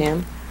prompting from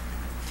him,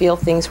 feel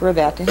things were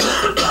about to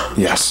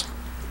happen? Yes.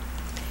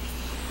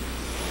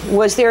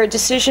 Was there a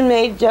decision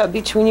made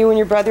between you and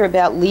your brother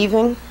about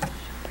leaving?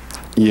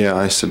 Yeah,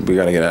 I said, we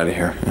got to get out of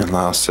here. And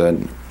Lyle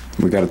said,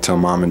 we got to tell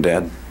Mom and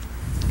Dad.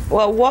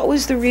 Well, what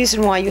was the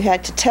reason why you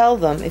had to tell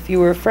them? If you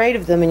were afraid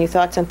of them and you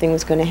thought something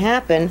was going to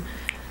happen,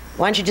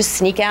 why don't you just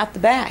sneak out the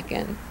back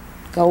and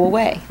go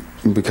away?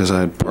 Because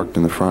I had parked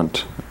in the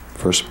front,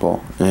 first of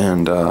all.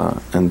 And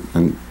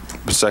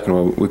second of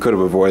all, we could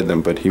have avoided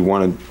them, but he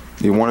wanted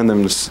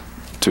them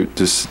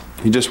to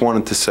he just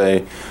wanted to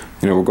say,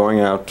 we're going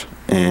out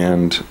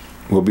and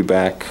we'll be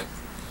back,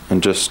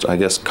 and just, I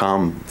guess,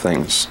 calm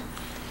things.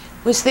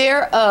 Was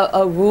there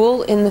a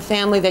rule in the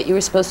family that you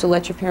were supposed to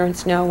let your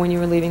parents know when you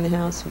were leaving the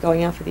house,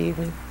 going out for the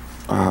evening?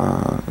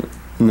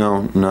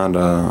 No, not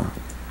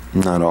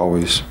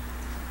always.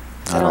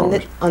 Not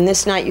always. On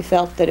this night you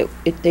felt that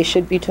they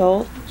should be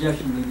told?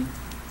 Objection, leading.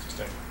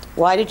 Sustained.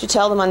 Why did you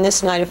tell them on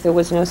this night if there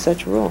was no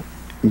such rule?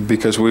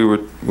 Because we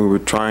were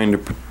trying to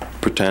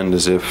pretend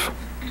as if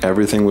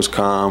everything was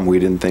calm, we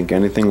didn't think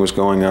anything was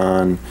going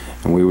on,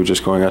 and we were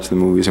just going out to the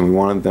movies, and we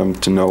wanted them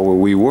to know where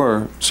we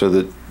were so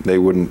that they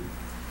wouldn't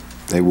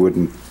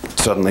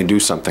suddenly do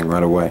something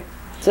right away.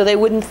 So they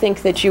wouldn't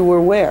think that you were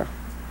where?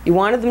 You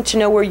wanted them to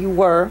know where you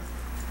were,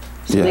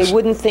 so Yes. they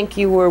wouldn't think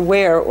you were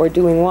where or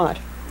doing what?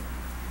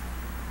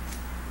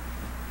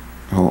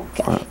 Oh,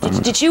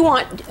 Did you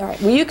want, all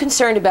right, were you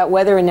concerned about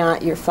whether or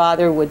not your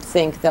father would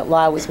think that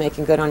Lyle was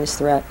making good on his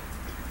threat?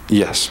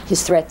 yes,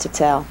 His threat to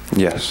tell?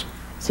 yes.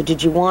 So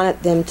did you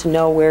want them to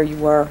know where you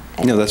were?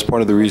 No, that's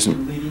part of the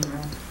reason. Leading, Your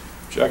Honor.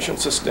 Objection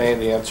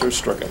sustained. The answer is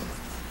stricken.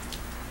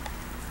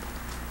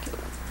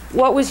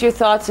 What was your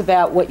thoughts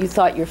about what you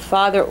thought your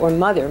father or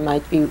mother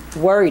might be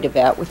worried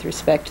about with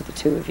respect to the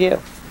two of you?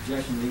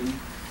 Objection, leading.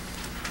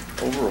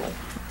 Overall.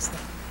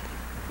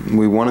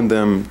 We wanted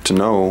them to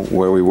know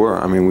where we were.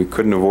 I mean, we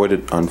couldn't avoid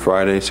it on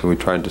Friday, so we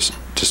tried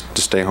to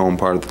stay home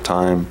part of the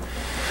time.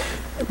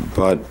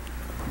 But,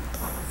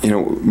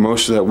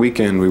 most of that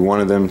weekend, we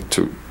wanted them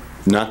to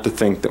not to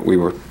think that we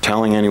were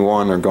telling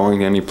anyone or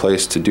going any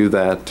place to do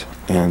that.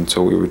 And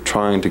so we were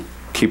trying to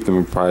keep them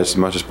apprised as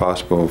much as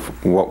possible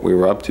of what we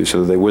were up to so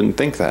that they wouldn't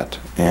think that.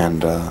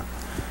 And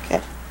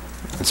Okay.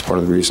 that's part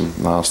of the reason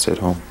Lyle stayed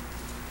home.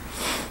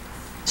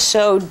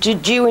 So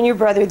did you and your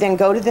brother then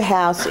go to the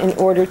house in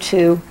order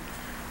to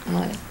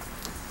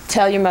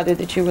tell your mother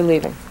that you were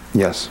leaving?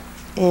 Yes.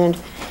 And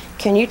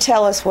Can you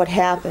tell us what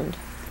happened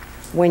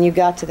when you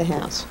got to the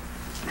house?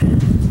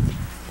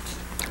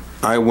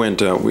 I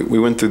went, we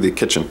went through the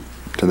kitchen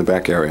to the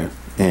back area,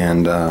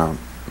 and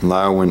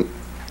Lyle went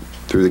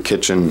through the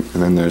kitchen,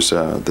 and then there's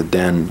the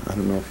den. I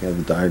don't know if you have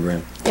the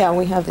diagram. Yeah,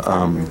 we have the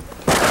diagram.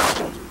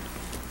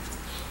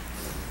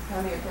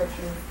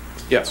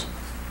 Yes.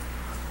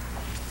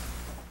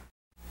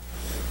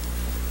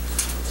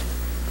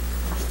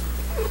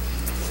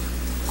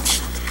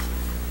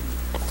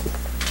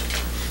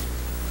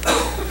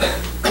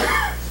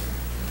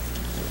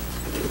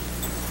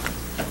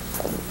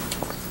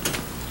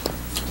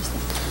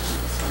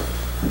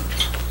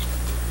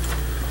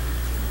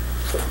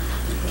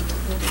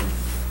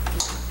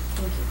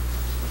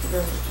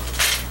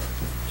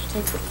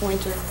 Take the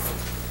pointer,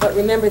 but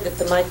remember that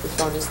the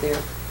microphone is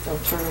there.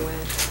 Don't turn away.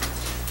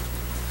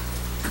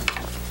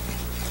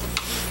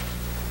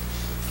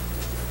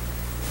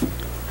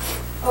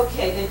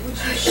 Okay, then would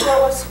you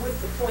show us with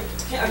the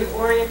pointer? Are you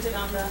oriented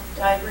on the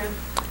diagram?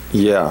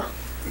 Yeah.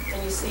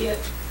 Can you see it?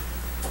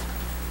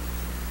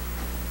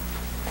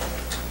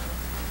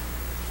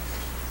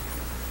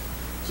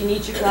 Do you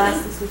need your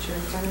glasses, which are in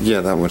front of you?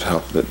 Yeah, that would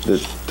help.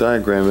 The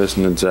diagram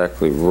isn't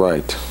exactly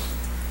right.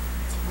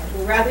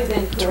 Well, rather than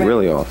correct It's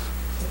really off.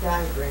 the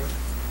diagram.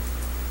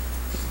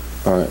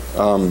 All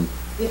right.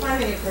 If I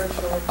may approach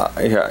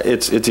forward, Yeah,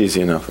 it's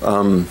easy enough.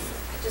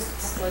 just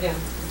slow down.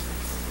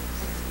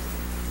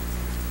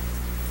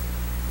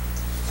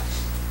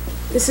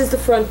 This is the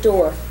front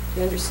door.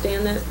 Do you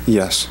understand that?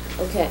 Yes.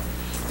 Okay.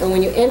 And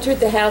when you entered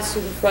the house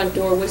through the front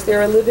door, was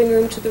there a living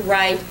room to the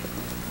right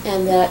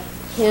and that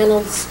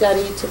paneled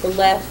study to the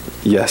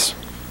left? Yes.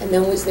 And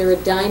then was there a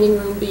dining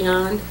room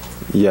beyond?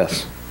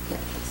 Yes.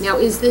 Now,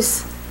 is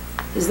this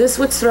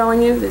what's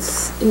throwing you,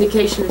 this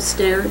indication of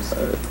stairs?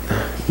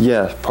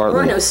 Yeah, There partly.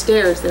 are no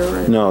stairs, there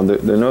are. No,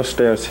 there are no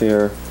stairs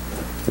here.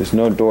 There's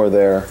no door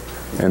there,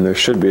 and there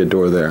should be a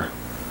door there.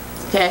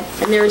 Okay,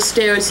 and there are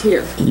stairs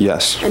here.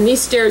 Yes. And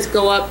these stairs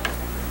go up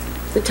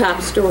the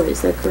top story,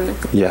 is that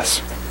correct?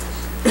 Yes.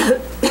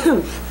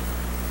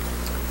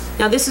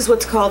 Now, this is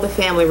what's called the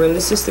family room.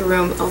 This is the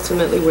room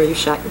ultimately where you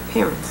shot your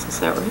parents, is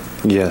that right?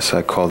 Yes,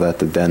 I call that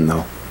the den,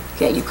 though.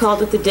 Okay, you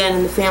called it the den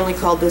and the family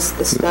called this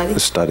the study? The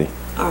study.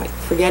 All right,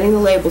 forgetting the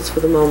labels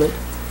for the moment.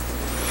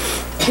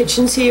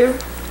 Kitchen's here.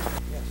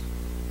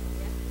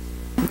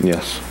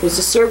 Yes. There's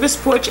a service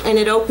porch and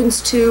it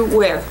opens to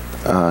where?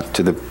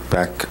 To the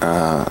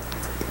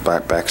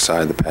back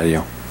side of the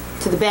patio.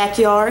 To the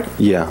backyard?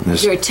 Yeah.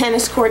 Is there a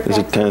tennis court There's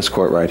a back there? tennis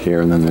court right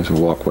here, and then there's a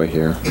walkway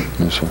here.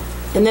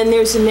 And then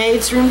there's a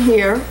maid's room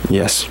here,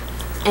 Yes.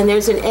 and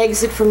there's an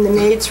exit from the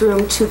maid's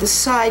room to the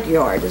side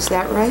yard, is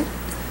that right?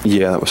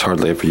 Yeah, that was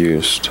hardly ever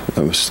used. It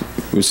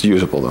was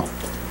usable, though.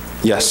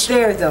 Yes.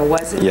 There, though,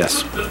 was it?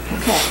 Yes.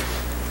 Okay.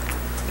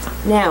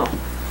 Now,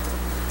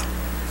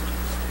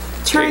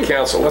 turn... Okay,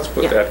 counsel, let's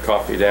put Yeah. that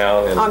coffee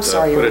down and I'm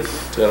sorry, put Erik.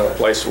 it in a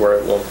place where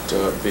it won't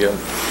be an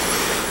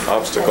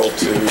obstacle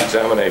to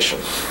examination.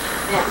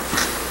 Now,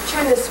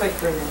 turn this way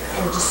for a minute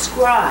and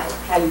describe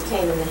how you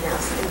came in the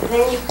house, and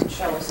then you can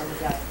show us on the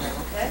diagram,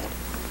 okay?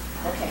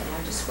 Okay,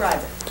 now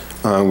describe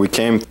it. We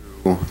came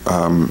through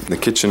the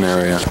kitchen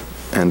area,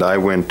 and I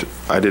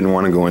didn't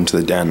want to go into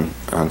the den,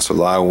 so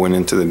Lyle went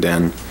into the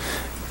den,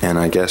 and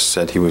I guess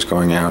said he was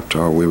going out,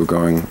 or we were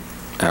going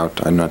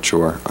out, I'm not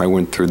sure. I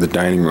went through the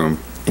dining room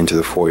into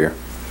the foyer.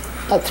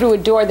 Through a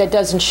door that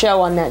doesn't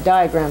show on that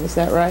diagram, is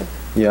that right?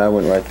 Yeah, I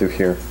went right through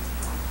here.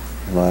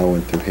 Lyle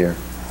went through here.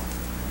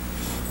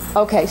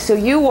 Okay, so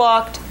you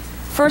walked,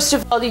 first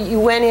of all, you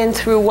went in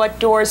through what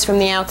doors from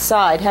the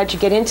outside? How'd you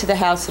get into the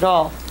house at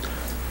all?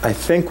 I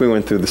think we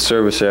went through the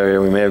service area.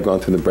 We may have gone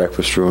through the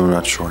breakfast room, I'm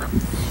not sure.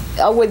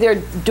 Were there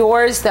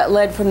doors that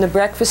led from the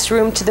breakfast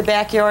room to the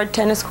backyard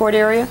tennis court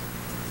area?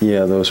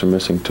 Yeah, those are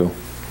missing too.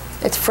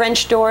 It's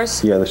French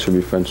doors? Yeah, there should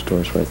be French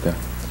doors right there.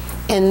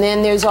 And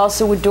then there's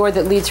also a door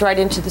that leads right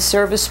into the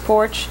service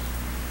porch?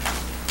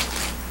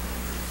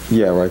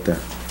 Yeah, right there.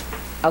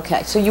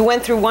 Okay, so you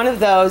went through one of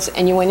those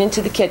and you went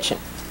into the kitchen,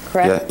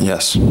 correct? Yeah,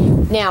 yes.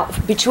 Now,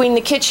 between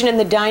the kitchen and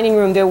the dining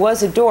room, there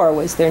was a door,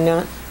 was there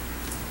not?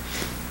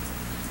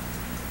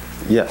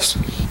 Yes.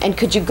 And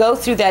could you go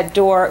through that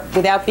door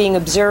without being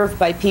observed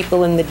by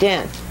people in the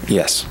den?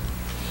 Yes.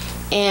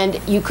 And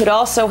you could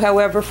also,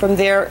 however, from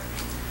there,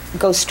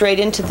 go straight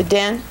into the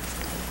den?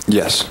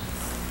 Yes.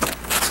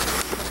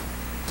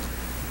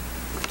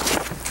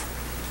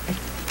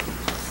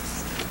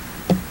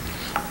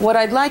 What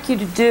I'd like you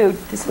to do,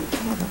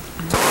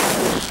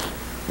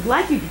 I'd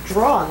like you to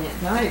draw on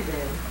that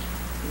diagram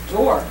the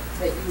door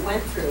that you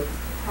went through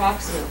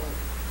approximately,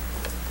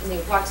 in the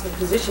approximate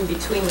position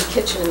between the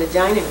kitchen and the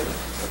dining room.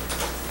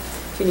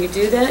 Can you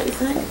do that, you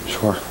think?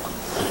 Sure.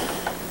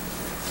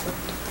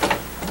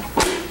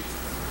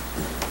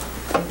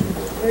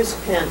 Here's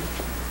a pen.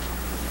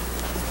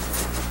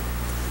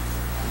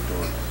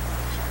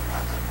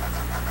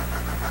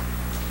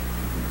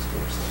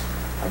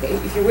 Okay,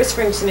 if you're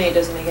whispering to me, it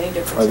doesn't make any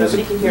difference.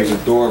 Nobody can hear there's you.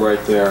 a door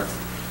right there.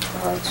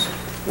 It's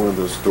one of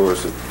those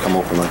doors that come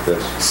open like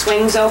this.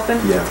 Swings open?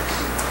 Yeah.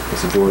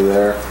 There's a door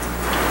there.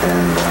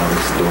 and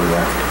there's the door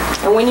there.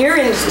 And when you're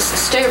in,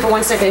 stay here for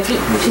 1 second. If you,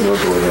 There's no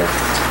door there.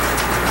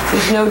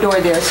 there's no door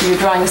there, so you're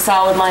drawing a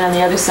solid line on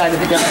the other side of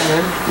the dining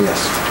room.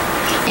 Yes.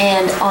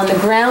 And on the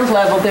ground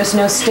level, there's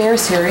no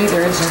stairs here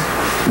either, is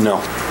there? No.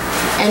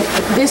 And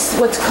this,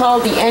 what's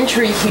called the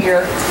entry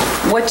here,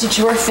 what did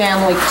your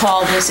family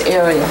call this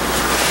area?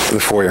 The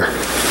foyer.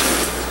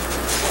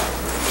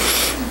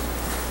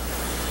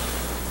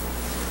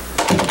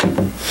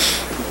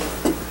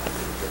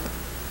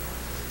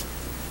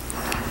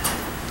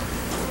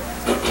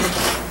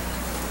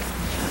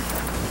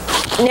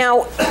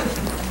 Now,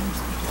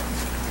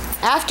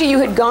 after you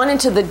had gone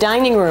into the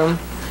dining room,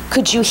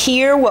 could you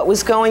hear what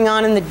was going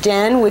on in the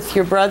den with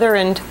your brother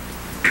and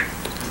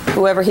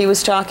whoever he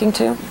was talking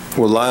to?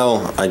 Well,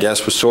 Lyle, I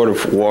guess, was sort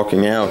of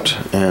walking out,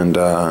 and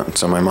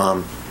so my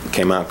mom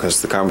came out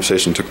because the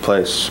conversation took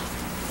place.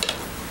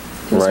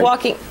 He was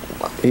walking.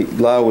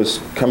 Lyle was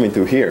coming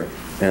through here,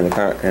 and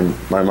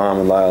my mom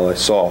and Lyle I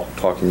saw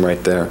talking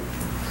right there.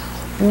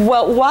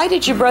 Well, why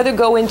did your brother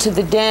go into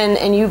the den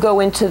and you go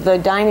into the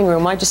dining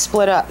room? Why'd you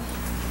split up?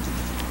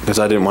 Because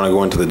I didn't want to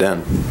go into the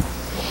den.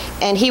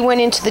 And he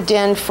went into the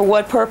den for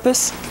what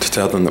purpose? To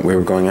tell them that we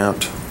were going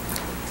out.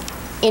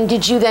 And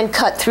did you then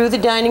cut through the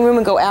dining room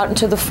and go out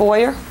into the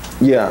foyer?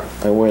 Yeah,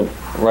 I went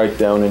right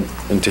down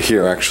into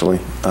here, actually.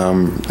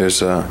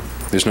 There's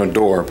no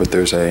door, but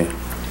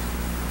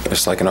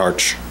it's like an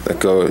arch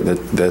that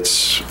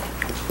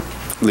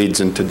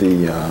leads into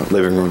the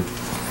living room.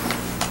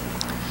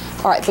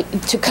 All right,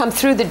 but to come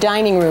through the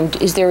dining room,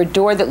 is there a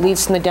door that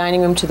leads from the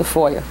dining room to the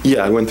foyer?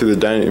 Yeah, I went through the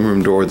dining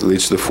room door that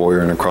leads to the foyer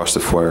and across the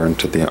foyer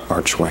into the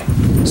archway.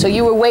 So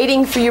you were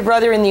waiting for your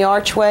brother in the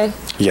archway?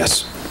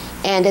 Yes.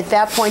 And at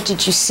that point,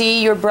 did you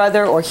see your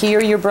brother or hear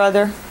your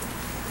brother?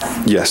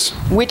 Yes.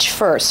 Which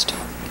first?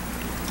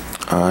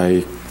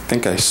 I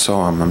think I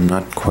saw him. I'm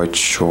not quite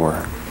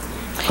sure.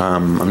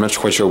 I'm not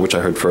quite sure which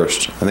I heard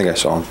first. I think I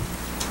saw him.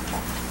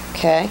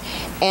 Okay.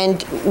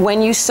 And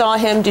when you saw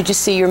him, did you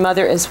see your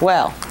mother as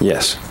well?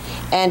 Yes.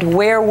 And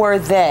where were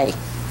they?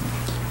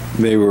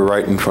 They were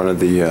right in front of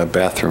the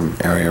bathroom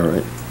area,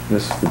 right?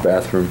 This is the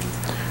bathroom.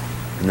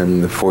 And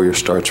then the foyer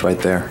starts right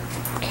there.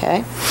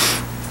 Okay.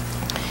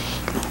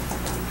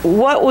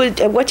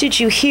 What did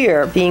you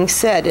hear being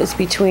said as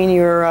between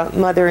your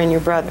mother and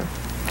your brother?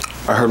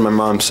 I heard my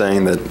mom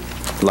saying that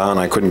Lyle and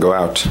I couldn't go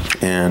out,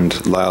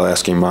 and Lyle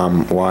asking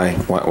Mom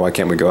why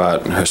can't we go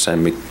out, and her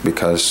saying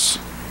because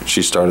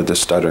she started to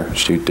stutter.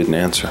 She didn't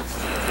answer.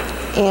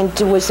 And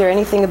was there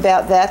anything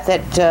about that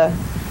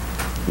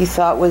you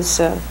thought was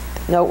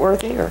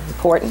noteworthy or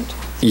important?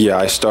 Yeah,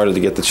 I started to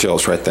get the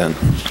chills right then.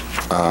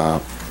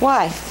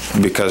 Why?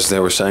 Because they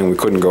were saying we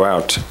couldn't go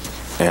out,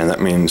 and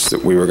that means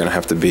that we were going to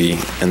have to be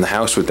in the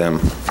house with them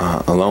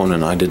alone,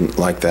 and I didn't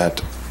like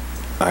that.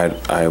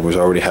 I was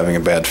already having a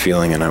bad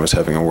feeling, and I was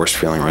having a worse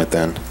feeling right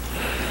then.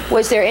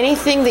 Was there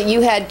anything that you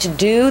had to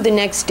do the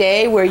next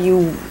day where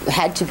you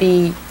had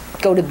to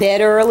go to bed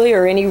early,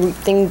 or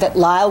anything that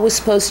Lyle was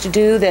supposed to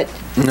do that?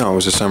 No, it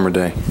was a summer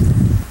day.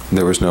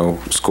 There was no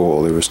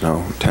school. There was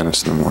no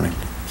tennis in the morning.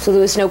 So there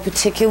was no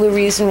particular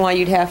reason why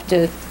you'd have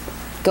to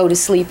go to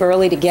sleep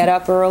early to get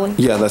up early?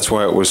 Yeah, that's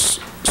why it was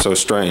so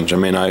strange. I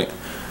mean, I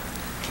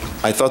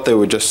thought they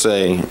would just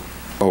say,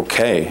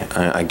 okay,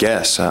 I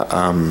guess.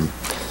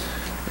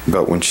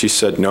 But when she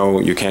said, no,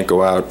 you can't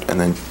go out, and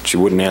then she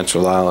wouldn't answer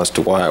Lyle as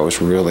to why, I was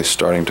really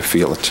starting to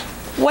feel it.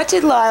 What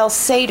did Lyle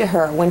say to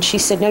her when she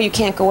said, no, you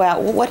can't go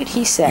out? What did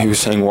he say? He was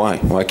saying, why?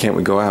 Why can't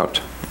we go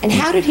out? And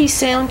how did he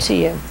sound to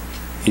you?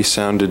 He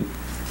sounded,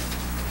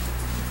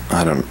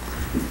 I don't.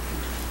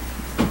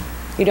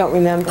 You don't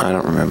remember? I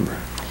don't remember.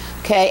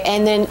 Okay,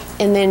 and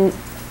then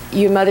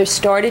your mother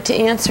started to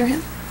answer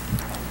him?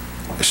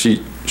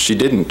 She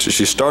didn't.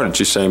 She started.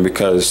 She's saying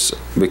because,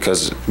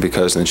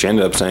 and she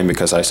ended up saying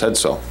because I said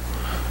so,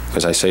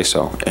 because I say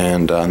so,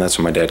 and that's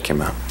when my dad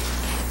came out.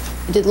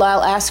 Did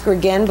Lyle ask her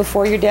again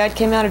before your dad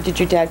came out, or did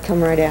your dad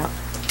come right out?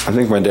 I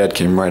think my dad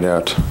came right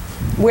out.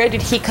 Where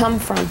did he come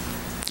from?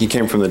 He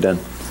came from the den.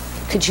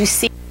 Could you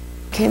see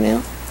he came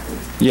out?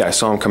 Yeah, I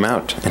saw him come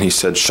out, and he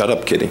said, "Shut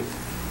up, kitty."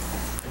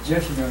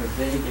 Objection are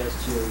vague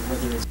as to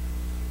whether it's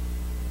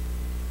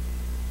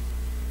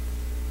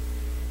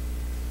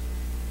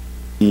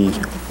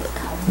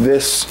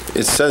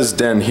It says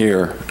den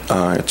here.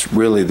 It's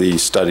really the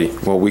study.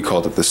 Well, we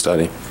called it the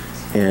study.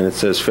 And it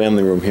says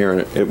family room here,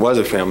 and it was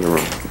a family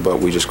room, but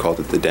we just called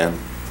it the den.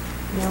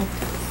 No.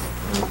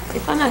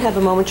 If I might have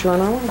a moment, Your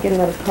Honor, I want to get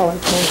another color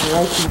pen and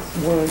write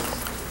these words.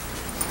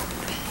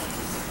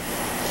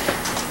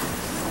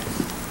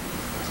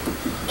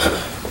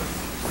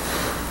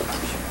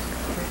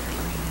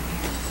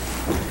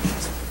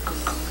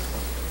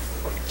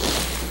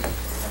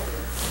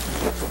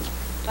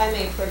 If I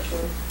may approach you.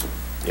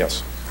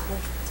 Yes.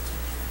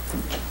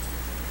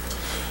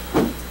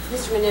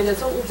 Mr.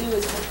 Menendez, what we'll do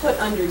is we'll put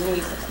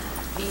underneath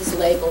these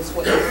labels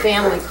what your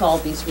family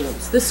called these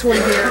rooms. This one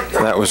here,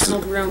 That was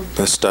paneled room.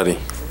 the study.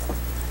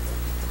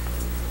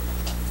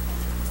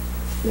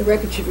 The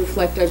record should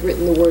reflect I've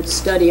written the word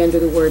study under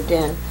the word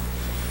den.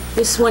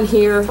 This one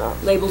here,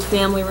 labeled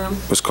family room.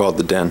 It was called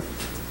the den.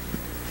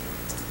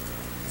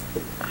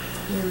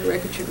 And the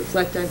record should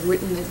reflect I've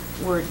written the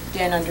word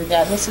den under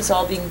that. This is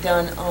all being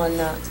done on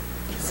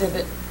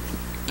Exhibit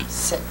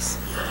 6.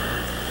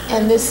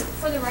 And this,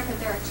 For the record,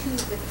 there are 2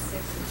 with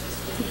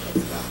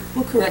 6 inches.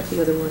 we'll correct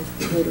the other one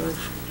later on.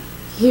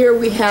 Here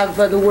we have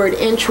the word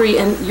entry,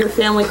 and your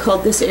family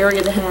called this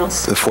area the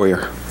house. The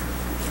foyer.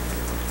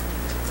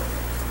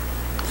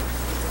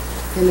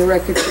 And the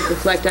record should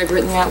reflect I've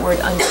written that word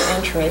under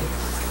entry.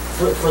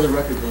 For the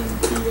record, the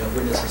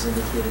witness has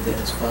indicated that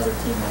his father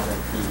came out of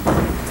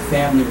the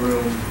family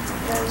room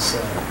as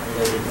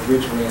laid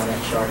originally on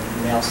that chart.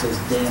 It now says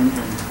den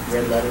in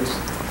red letters.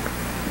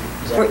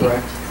 Is that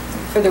correct?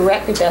 For the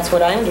record, that's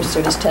what I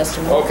understood his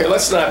testimony. Okay,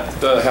 let's not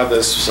have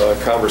this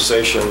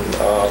conversation.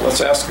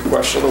 Let's ask a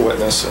question of the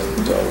witness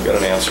and we'll get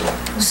an answer.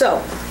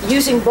 So,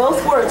 using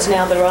both words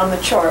now that are on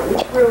the chart,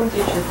 which room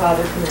did your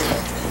father come in?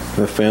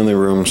 The family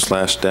room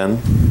 /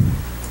 den.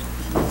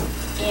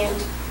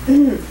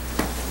 And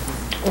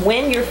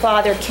when your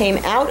father came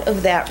out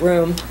of that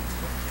room,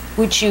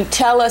 would you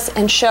tell us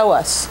and show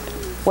us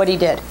what he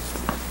did?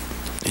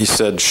 He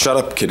said, "Shut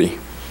up, kitty."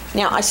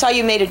 Now, I saw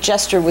you made a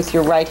gesture with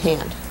your right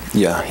hand.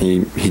 Yeah,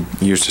 he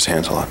used his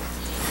hands a lot.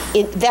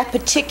 In that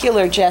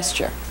particular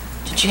gesture,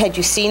 had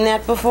you seen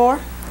that before?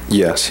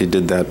 Yes, he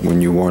did that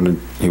when he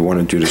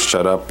wanted you to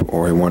shut up,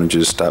 or he wanted you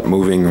to stop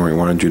moving, or he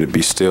wanted you to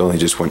be still. He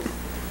just went.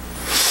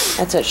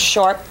 That's a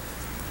sharp,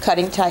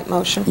 cutting type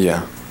motion?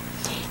 Yeah.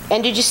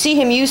 And did you see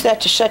him use that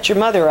to shut your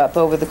mother up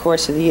over the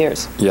course of the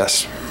years?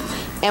 Yes.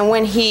 And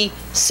when he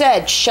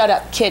said, "Shut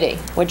up, kitty,"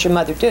 what'd your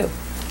mother do?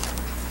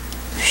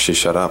 She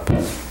shut up.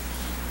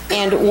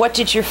 And what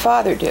did your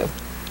father do?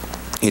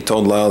 He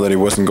told Lyle that he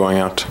wasn't going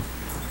out.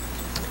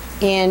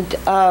 And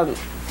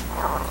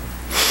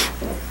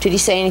did he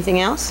say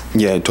anything else?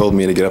 Yeah, he told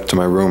me to get up to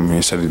my room.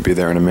 He said he'd be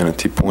there in a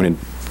minute. He pointed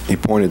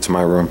to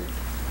my room.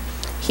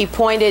 He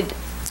pointed.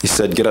 He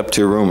said, "Get up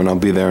to your room and I'll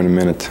be there in a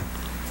minute."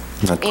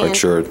 I'm not quite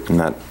sure in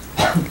that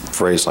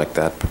phrase like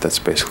that, but that's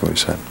basically what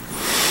he said.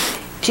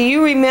 Do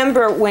you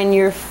remember when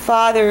your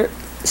father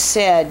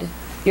said,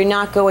 "You're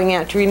not going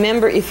out"? Do you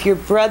remember if your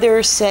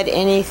brother said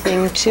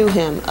anything to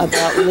him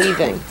about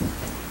leaving?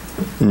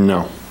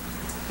 No.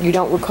 You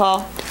don't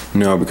recall?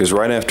 No, because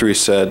right after he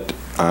said,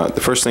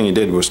 the first thing he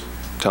did was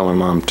tell my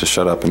mom to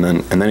shut up, and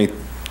then he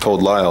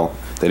told Lyle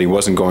that he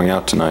wasn't going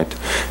out tonight.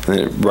 And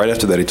then right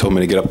after that, he told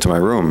me to get up to my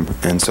room,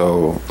 and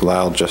so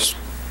Lyle just,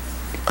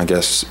 I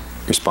guess,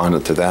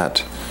 responded to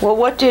that. Well,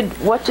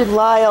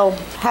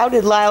 how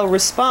did Lyle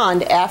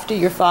respond after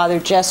your father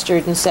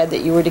gestured and said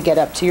that you were to get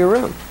up to your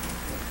room?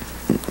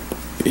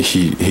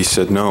 He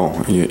said,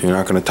 "No, you're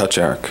not going to touch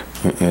Eric."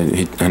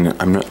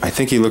 I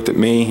think he looked at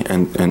me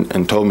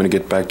and told me to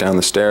get back down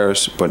the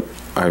stairs, but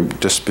I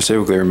just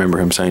specifically remember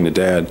him saying to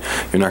Dad,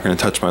 "You're not going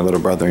to touch my little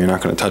brother. You're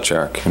not going to touch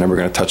Eric. You're never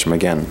going to touch him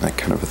again," that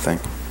kind of a thing.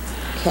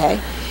 Okay.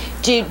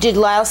 Did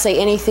Lyle say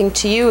anything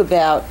to you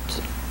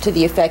to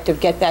the effect of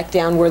 "get back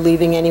down, we're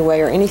leaving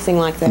anyway," or anything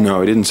like that? No,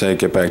 he didn't say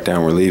 "get back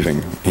down, we're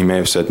leaving." He may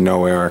have said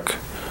 "no, Eric,"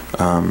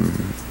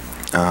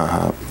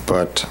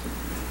 but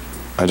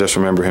I just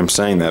remember him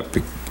saying that,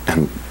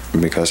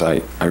 because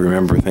I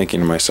remember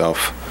thinking to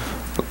myself,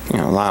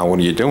 "Lyle, what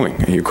are you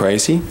doing? Are you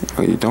crazy?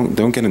 You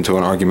don't get into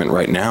an argument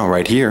right now,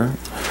 right here."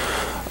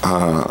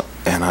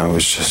 And I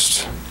was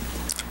just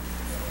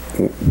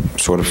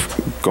sort of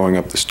going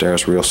up the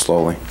stairs real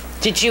slowly.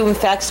 Did you, in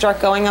fact, start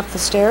going up the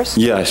stairs?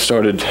 Yeah,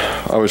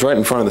 I was right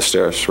in front of the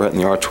stairs, right in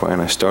the archway,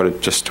 and I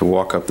started just to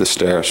walk up the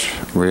stairs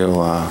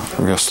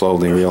real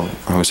slowly,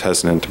 I was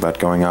hesitant about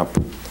going up.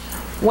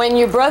 When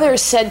your brother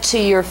said to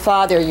your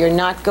father, "You're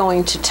not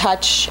going to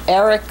touch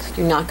Eric,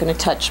 you're not going to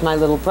touch my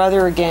little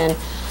brother again,"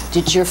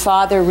 did your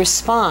father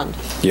respond?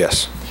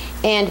 Yes.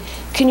 And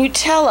can you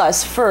tell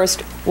us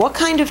first, what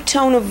kind of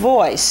tone of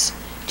voice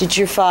did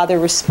your father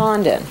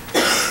respond in?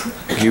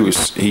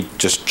 He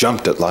just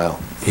jumped at Lyle.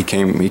 He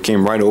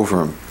came right over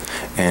him,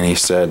 and he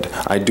said,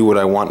 "I do what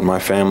I want in my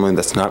family.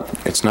 It's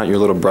not your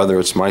little brother.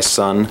 It's my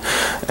son."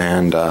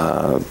 And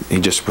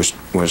he just was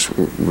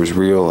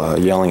real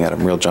yelling at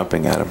him, real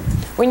jumping at him.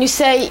 When you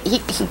say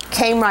he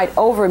came right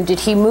over him,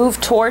 did he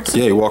move towards him?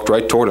 Yeah, he walked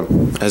right toward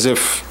him, as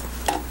if,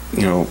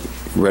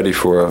 ready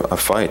for a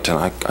fight. And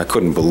I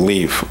could not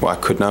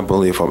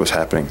believe what was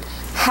happening.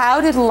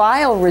 How did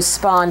Lyle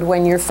respond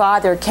when your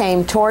father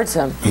came towards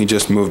him? He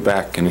just moved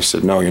back and he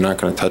said, "No, you're not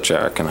going to touch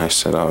Eric." And I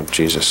said, "Oh,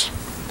 Jesus."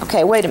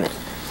 Okay, wait a minute.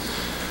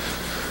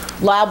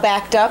 Lyle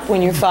backed up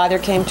when your father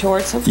came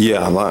towards him?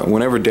 Yeah,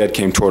 whenever Dad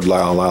came toward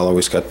Lyle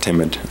always got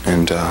timid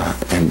and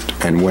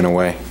went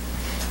away.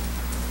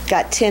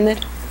 Got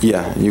timid?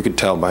 Yeah, you could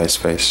tell by his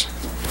face.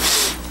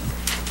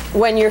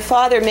 When your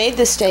father made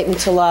this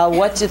statement to Lyle,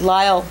 what did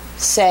Lyle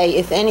say,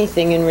 if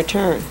anything, in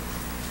return?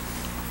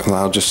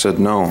 Lyle just said,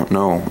 "No,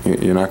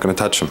 you're not going to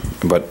touch him."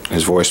 But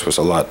his voice was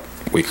a lot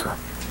weaker.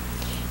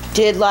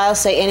 Did Lyle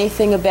say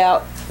anything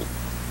about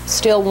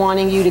still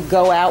wanting you to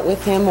go out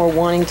with him or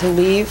wanting to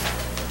leave?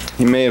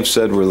 He may have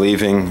said we're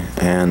leaving,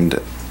 and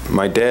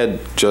my dad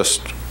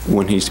just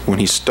when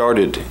he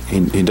started,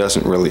 he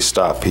doesn't really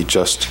stop.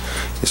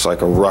 It's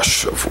like a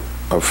rush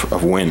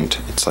of wind.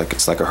 It's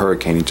like a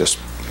hurricane. He just,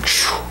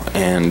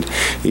 and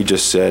he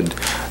just said,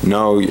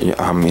 no,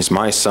 he's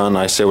my son.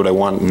 I say what I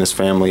want in this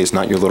family. He's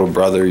not your little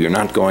brother. You're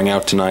not going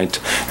out tonight.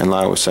 And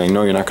Lyle was saying,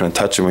 no, you're not going to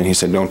touch him. And he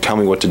said, don't tell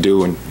me what to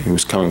do. And he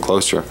was coming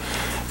closer.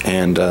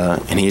 And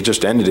he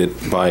just ended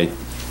it by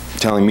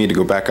telling me to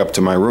go back up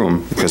to my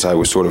room because I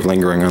was sort of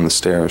lingering on the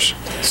stairs.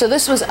 So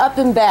this was up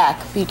and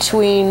back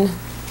between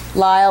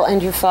Lyle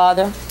and your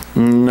father?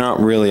 Not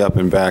really up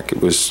and back.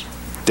 It was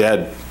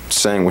Dad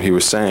saying what he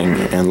was saying,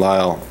 and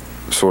Lyle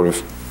sort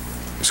of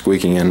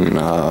squeaking in,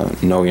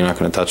 no, you're not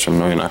going to touch him,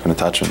 no, you're not going to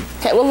touch him.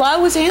 Okay, well,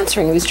 Lyle was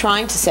answering. He was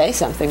trying to say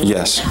something.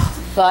 Yes.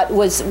 But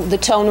was the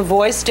tone of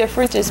voice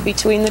different as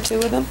between the two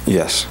of them?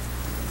 Yes.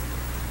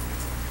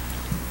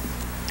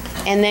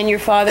 And then your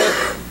father,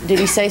 did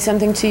he say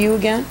something to you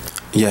again?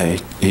 Yeah,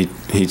 I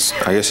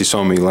guess he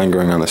saw me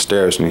lingering on the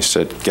stairs, and he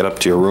said, get up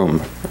to your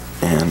room.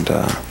 And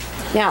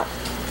Now,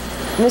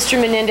 Mr.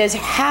 Menendez,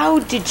 how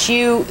did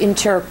you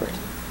interpret?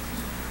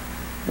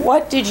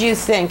 What did you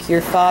think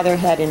your father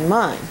had in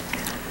mind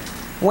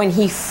when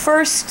he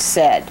first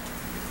said,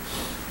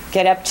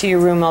 get up to your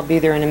room, I'll be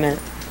there in a minute?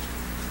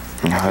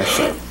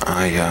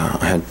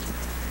 I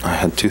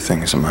had two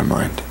things in my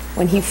mind.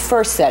 When he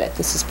first said it,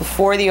 this is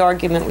before the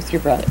argument with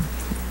your brother.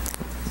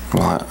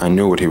 Well, I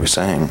knew what he was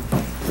saying.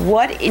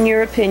 What, in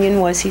your opinion,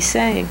 was he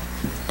saying?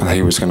 That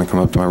he was going to come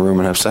up to my room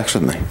and have sex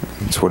with me.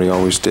 It's what he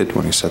always did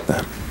when he said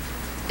that.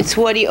 It's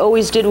what he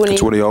always did when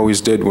It's what he always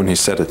did when he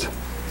said it.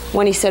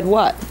 When he said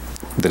what?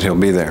 That he'll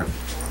be there.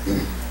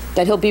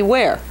 That he'll be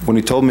where? When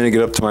he told me to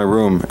get up to my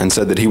room and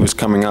said that he was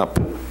coming up,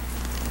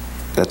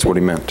 that's what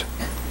he meant.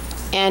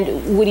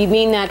 And would he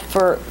mean that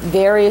for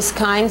various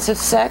kinds of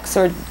sex,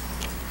 or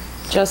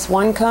just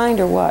one kind,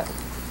 or what?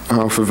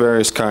 For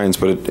various kinds,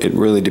 but it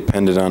really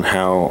depended on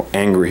how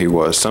angry he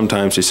was.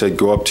 Sometimes he said,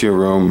 go up to your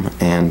room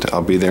and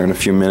I'll be there in a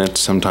few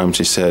minutes. Sometimes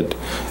he said,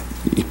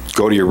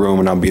 go to your room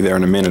and I'll be there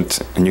in a minute.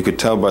 And you could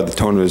tell by the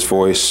tone of his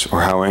voice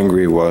or how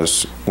angry he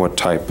was what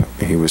type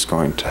he was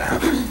going to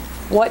have.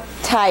 What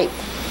type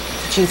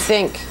did you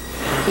think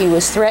he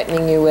was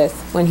threatening you with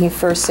when he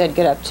first said,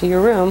 get up to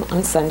your room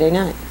on Sunday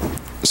night?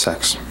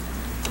 Sex.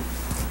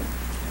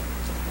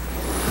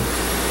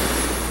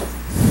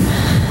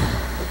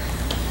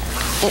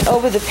 And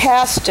over the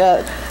past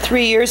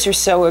 3 years or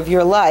so of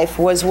your life,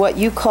 was what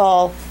you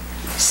call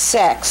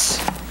sex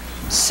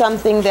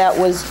something that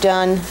was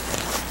done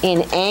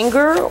in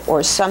anger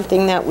or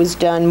something that was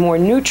done more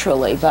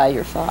neutrally by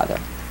your father?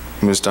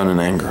 It was done in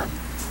anger.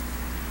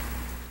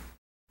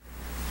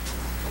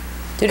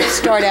 Did it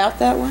start out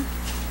that way?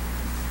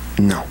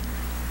 No.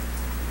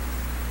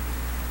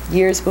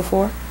 Years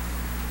before?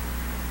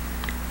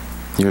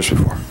 Years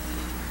before.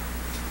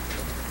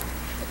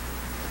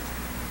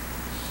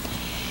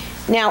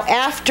 Now,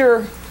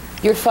 after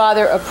your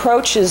father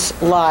approaches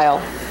Lyle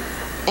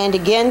and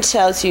again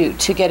tells you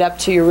to get up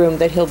to your room,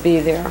 that he'll be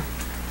there,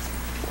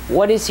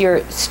 what is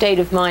your state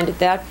of mind at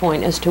that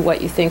point as to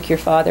what you think your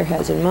father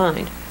has in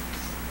mind?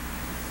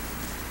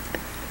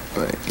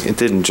 It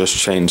didn't just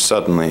change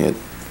suddenly.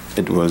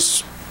 It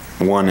was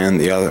one and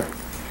the other.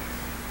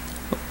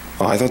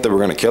 Well, I thought they were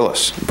going to kill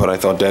us, but I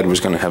thought Dad was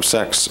going to have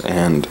sex,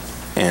 and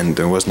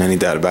there wasn't any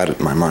doubt about it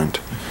in my mind.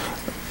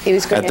 He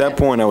was going At that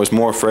point, I was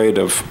more afraid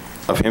of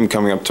him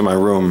coming up to my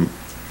room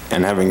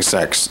and having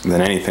sex than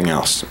anything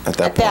else at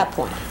that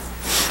point.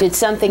 Did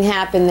something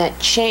happen that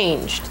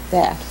changed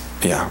that?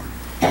 Yeah.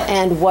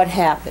 And what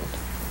happened?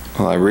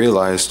 Well, I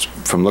realized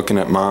from looking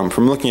at Mom,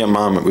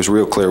 it was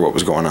real clear what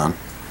was going on.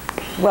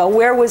 Well,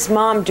 where was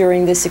Mom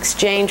during this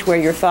exchange where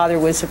your father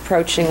was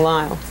approaching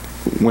Lyle?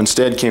 When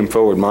Dad came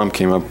forward, Mom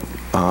came up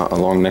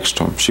along next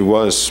to him. She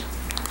was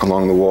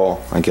along the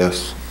wall, I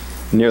guess,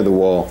 near the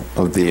wall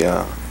of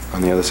the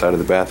on the other side of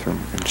the bathroom,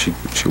 and she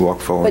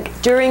walked forward.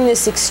 But during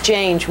this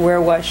exchange, where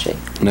was she?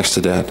 Next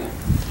to Dad.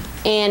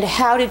 And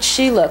how did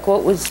she look?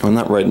 What was... Well,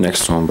 not right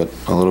next to him, but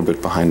a little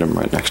bit behind him,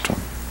 right next to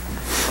him.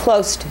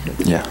 Close to him?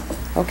 Yeah.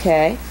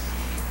 Okay.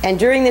 And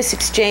during this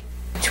exchange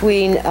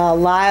between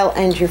Lyle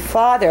and your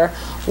father,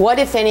 what,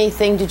 if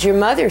anything, did your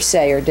mother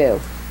say or do?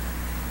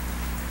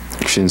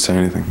 She didn't say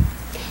anything.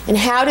 And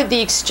how did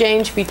the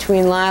exchange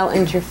between Lyle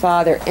and your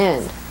father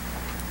end?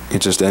 It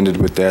just ended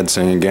with Dad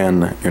saying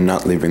again, you're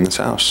not leaving this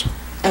house.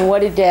 And what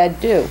did Dad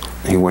do?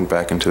 He went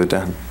back into the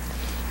den.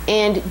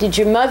 And did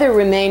your mother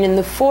remain in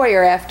the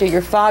foyer after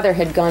your father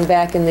had gone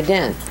back in the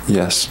den?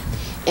 Yes.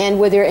 And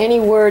were there any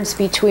words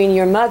between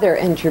your mother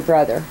and your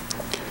brother?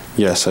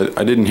 Yes,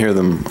 I didn't hear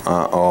them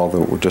all.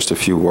 There were just a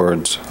few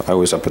words. I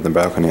was up at the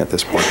balcony at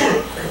this point.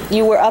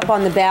 You were up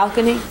on the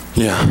balcony?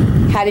 Yeah.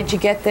 How did you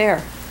get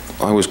there?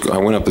 I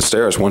went up the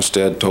stairs. Once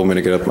Dad told me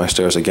to get up my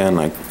stairs again,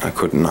 I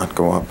could not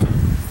go up.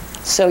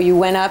 So you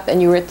went up and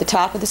you were at the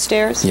top of the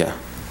stairs? Yeah.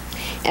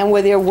 And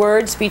were there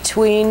words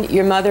between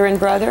your mother and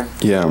brother?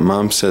 Yeah,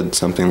 Mom said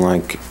something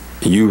like,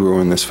 you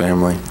ruined this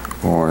family,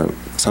 or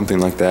something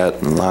like that.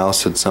 And Lyle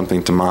said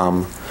something to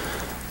Mom,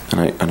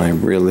 and I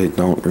really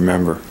don't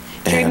remember.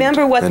 Do you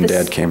remember what then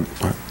Dad came.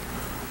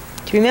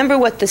 Do Do you remember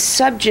what the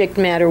subject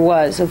matter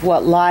was of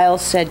what Lyle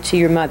said to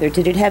your mother?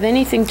 Did it have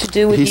anything to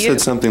do with you? He said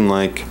something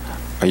like,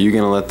 "Are you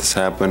going to let this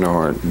happen?"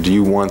 or "Do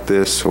you want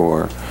this?"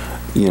 or,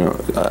 you know,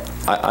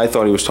 I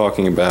thought he was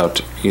talking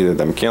about either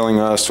them killing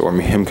us or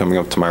him coming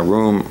up to my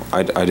room.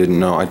 I didn't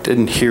know. I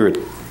didn't hear it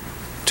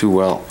too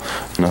well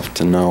enough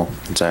to know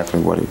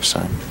exactly what he was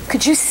saying.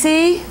 Could you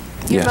see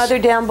your Yes. mother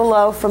down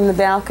below from the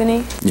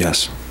balcony?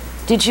 Yes.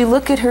 Did you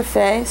look at her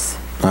face?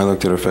 I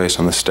looked at her face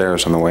on the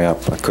stairs on the way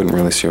up. I couldn't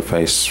really see her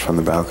face from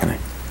the balcony.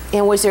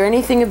 And was there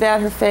anything about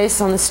her face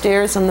on the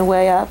stairs on the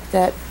way up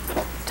that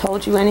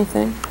told you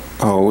anything?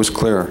 Oh, it was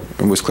clear.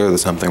 It was clear that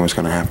something was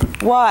going to happen.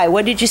 Why?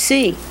 What did you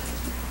see?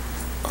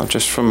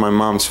 Just from my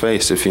mom's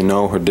face, if you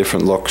know her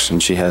different looks,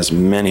 and she has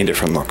many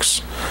different looks.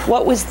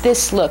 What was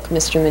this look,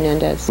 Mr.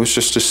 Menendez? It was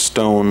just a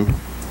stone,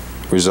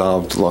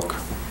 resolved look.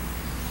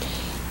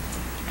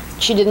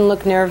 She didn't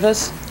look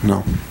nervous?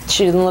 No,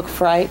 She didn't look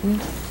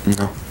frightened?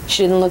 no,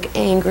 She didn't look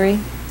angry?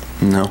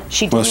 no.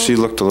 She Well, didn't? she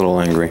looked a little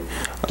angry.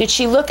 Did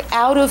she look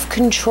out of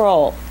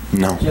control?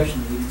 No.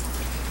 Objection, leading.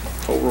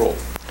 Overruled.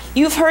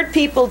 You've heard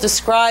people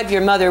describe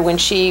your mother when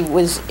she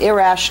was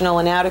irrational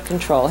and out of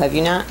control, have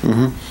you not?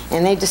 Mm-hmm.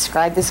 And they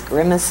describe this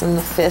grimace and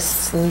the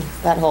fists and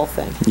that whole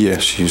thing. Yeah,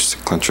 she used to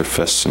clench her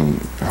fists and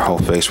her whole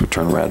face would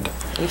turn red.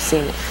 You've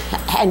seen it.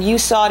 And you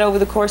saw it over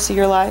the course of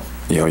your life?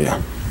 Oh,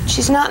 yeah.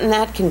 She's not in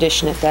that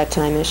condition at that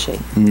time, is she?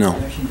 No.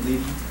 Objection,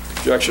 leading.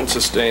 Objection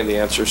sustained. The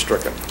answer is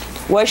stricken.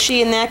 Was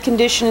she in that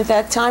condition at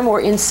that time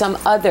or in some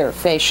other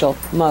facial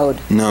mode?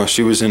 No,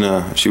 she was in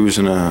a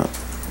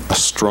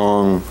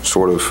strong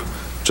sort of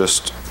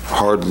just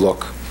hard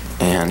look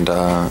and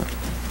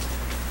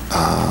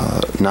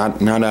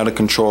not out of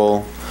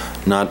control,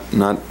 not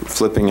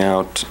flipping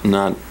out,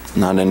 not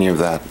any of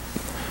that.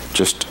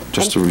 Just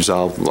a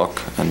resolved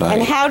look, and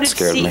how it did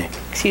scared me.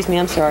 Excuse me,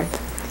 I'm sorry.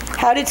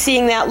 How did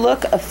seeing that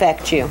look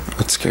affect you?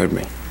 It scared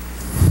me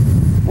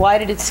Why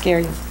did it scare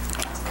you?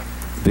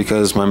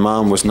 because my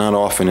mom was not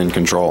often in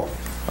control.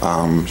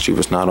 She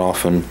was not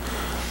often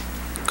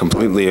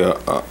completely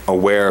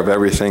aware of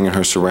everything in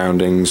her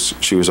surroundings.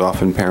 She was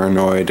often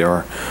paranoid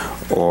or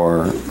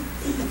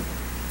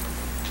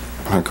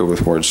not good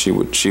with words. She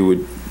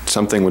would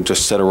something would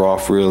just set her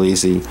off real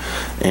easy,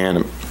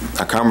 and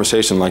a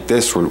conversation like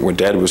this where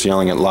Dad was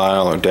yelling at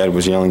Lyle or Dad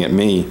was yelling at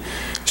me,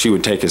 she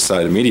would take his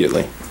side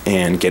immediately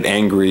and get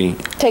angry.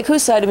 Take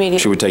whose side immediately?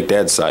 She would take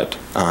Dad's side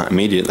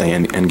immediately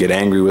and get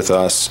angry with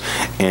us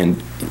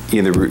and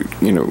either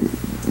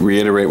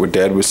reiterate what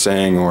Dad was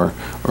saying or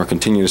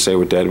continue to say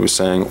what Dad was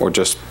saying or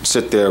just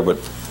sit there, but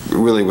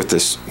really with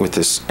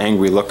this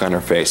angry look on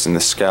her face and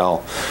this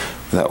scowl.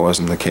 That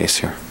wasn't the case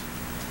here.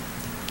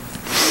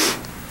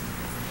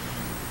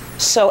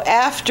 So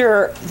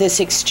after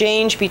this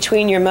exchange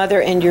between your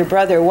mother and your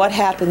brother, what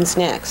happens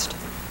next?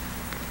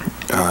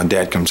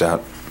 Dad comes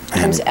out.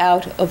 Comes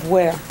out of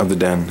where? Of the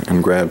den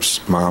and grabs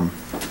Mom.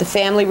 The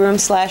family room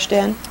 /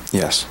 den?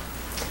 Yes.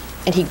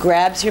 And he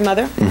grabs your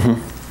mother?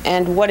 Mm-hmm.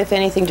 And what, if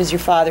anything, does your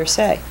father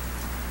say?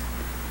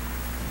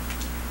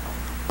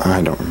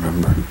 I don't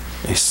remember.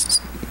 He's,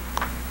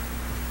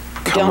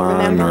 come Don't on,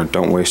 remember? or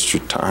don't waste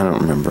your time. I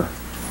don't remember.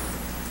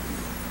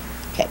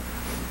 Okay.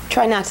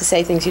 Try not to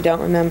say things you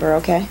don't remember,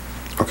 okay?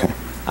 Okay.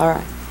 All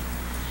right.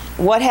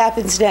 What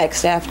happens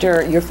next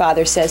after your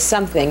father says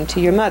something to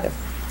your mother?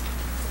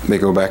 They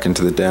go back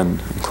into the den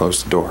and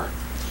close the door.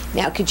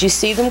 Now, could you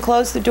see them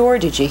close the door?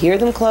 Did you hear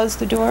them close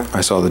the door?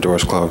 I saw the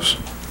doors close,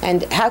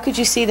 And how could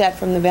you see that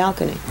from the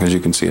balcony? as you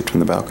can see it from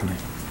the balcony.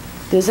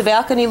 Does the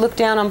balcony look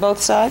down on both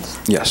sides?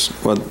 Yes.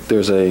 Well,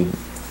 there's the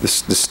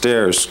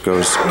stairs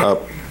goes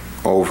up,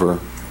 over,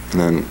 and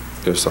then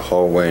there's the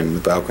hallway and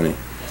the balcony.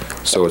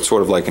 So it's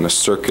sort of like in a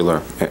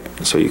circular,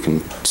 so you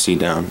can see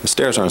down. The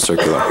stairs aren't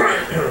circular,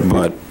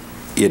 but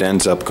it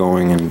ends up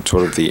going in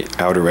sort of the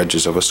outer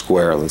edges of a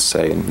square, let's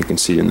say, and you can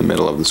see in the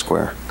middle of the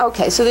square.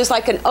 Okay, so there's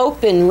like an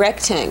open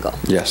rectangle.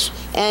 Yes.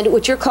 And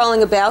what you're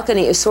calling a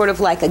balcony is sort of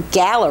like a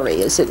gallery,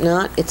 is it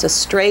not? It's a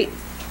straight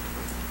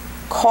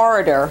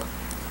corridor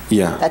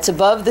Yeah. that's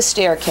above the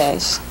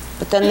staircase,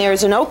 but then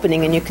there's an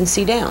opening and you can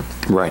see down.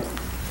 Right.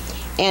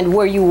 And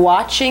were you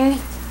watching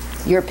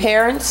your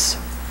parents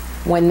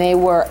when they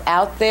were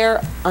out there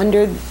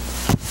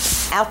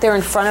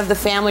in front of the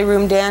family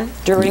room den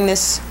during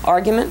this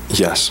argument?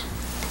 Yes.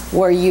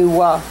 Were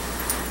you,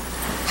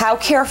 how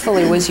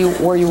carefully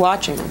were you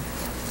watching them?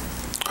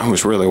 I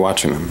was really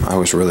watching them. I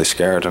was really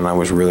scared, and I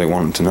was really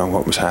wanting to know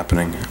what was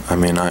happening. I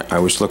mean, I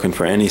was looking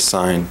for any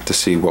sign to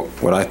see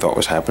what I thought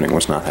was happening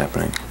was not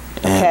happening.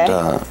 And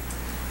Okay.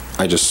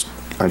 I just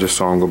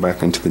saw him go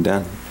back into the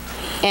den.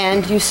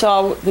 And you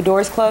saw the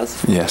doors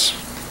close? Yes.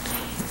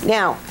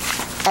 Now,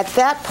 at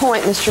that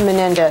point, Mr.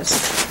 Menendez,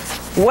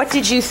 what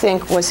did you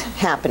think was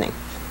happening?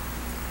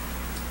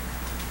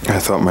 I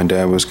thought my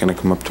dad was going to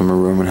come up to my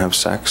room and have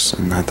sex,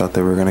 and I thought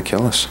they were going to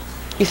kill us.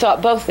 You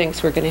thought both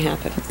things were going to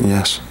happen.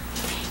 Yes.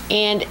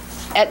 And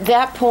at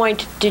that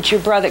point, did your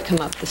brother come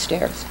up the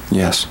stairs?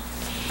 Yes.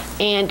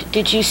 And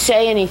did you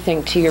say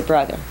anything to your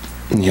brother?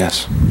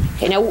 Yes.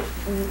 Okay, now,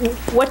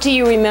 what do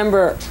you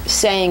remember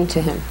saying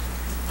to him?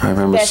 I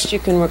remember. Best you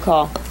can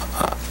recall.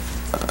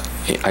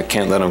 I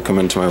can't let him come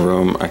into my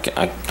room. I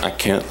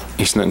can't.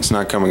 It's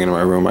not coming into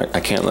my room. I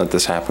can't let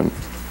this happen.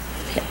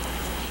 Okay.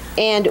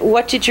 And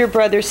what did your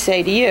brother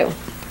say to you?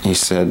 He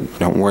said,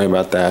 "Don't worry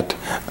about that."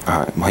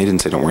 Well, he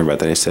didn't say, "Don't worry about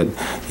that." He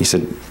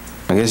said,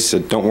 I guess he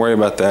said, "Don't worry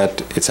about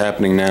that. It's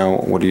happening now.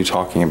 What are you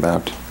talking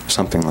about?"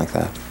 Something like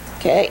that.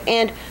 Okay.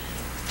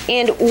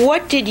 And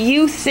what did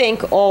you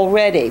think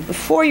already,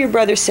 before your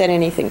brother said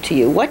anything to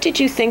you, what did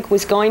you think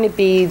was going to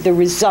be the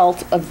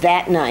result of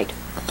that night?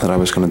 That I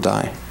was going to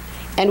die.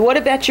 And what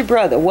about your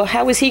brother? Well,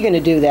 how was he going to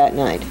do that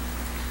night?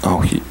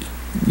 Oh,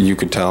 you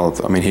could tell.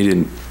 I mean, he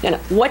didn't. No.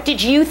 What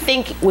did you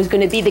think was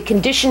going to be the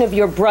condition of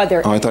your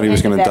brother? Oh, I thought he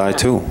was going to die night?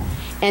 too.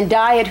 And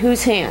die at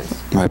whose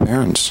hands? My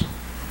parents.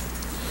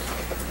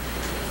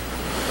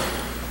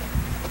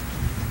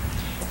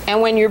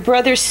 And when your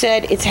brother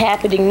said, "It's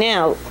happening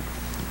now,"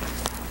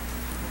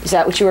 is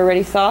that what you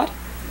already thought?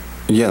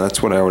 Yeah,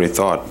 that's what I already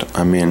thought.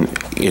 I mean,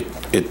 it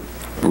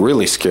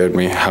really scared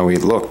me how he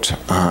looked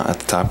at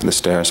the top of the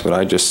stairs, but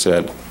I just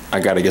said,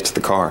 I got to get to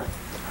the car.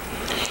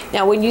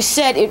 Now, when you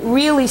said it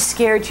really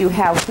scared you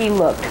how he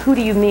looked, who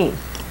do you mean?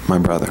 My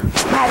brother.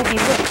 How did he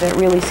look that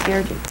really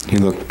scared you? He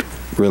looked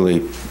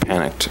really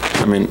panicked.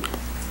 I mean,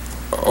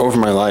 over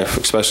my life,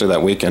 especially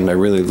that weekend, I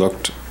really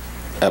looked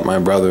at my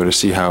brother to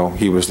see how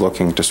he was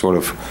looking, to sort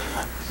of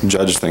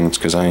judge things,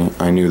 because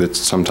I knew that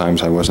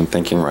sometimes I wasn't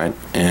thinking right.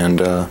 And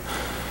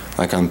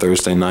like on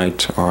Thursday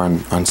night or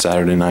on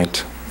Saturday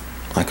night,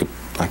 I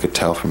could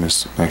tell from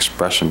his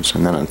expressions,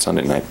 and then on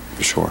Sunday night,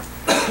 for sure.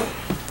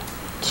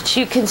 Did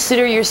you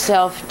consider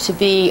yourself to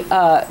be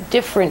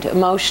different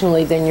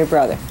emotionally than your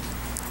brother?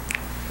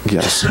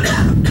 Yes.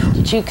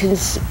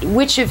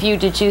 Which of you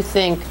did you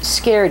think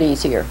scared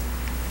easier?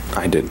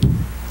 I did.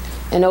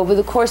 And over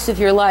the course of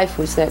your life,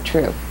 was that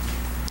true?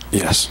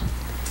 Yes.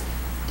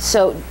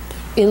 So,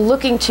 in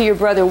looking to your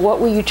brother, what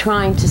were you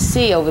trying to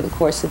see over the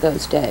course of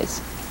those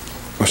days?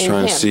 I was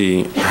trying to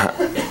see,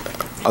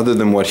 other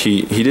than what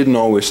he didn't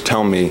always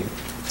tell me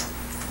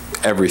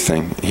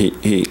everything.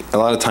 He a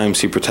lot of times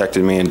he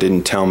protected me and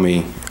didn't tell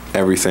me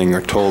everything,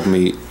 or told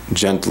me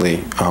gently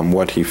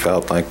what he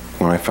felt like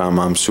when I found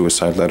Mom's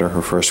suicide letter,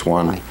 her first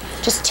one. Right.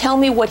 Just tell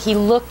me what he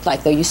looked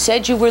like, though. You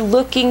said you were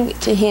looking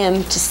to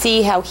him to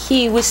see how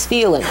he was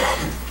feeling.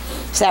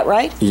 Is that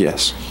right?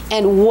 Yes.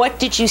 And what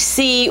did you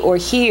see or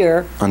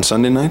hear On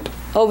Sunday night?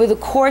 over the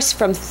course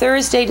from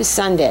Thursday to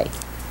Sunday?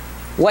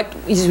 What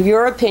is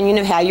your opinion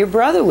of how your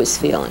brother was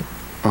feeling?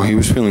 Oh, he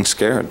was feeling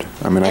scared.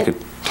 I mean, I could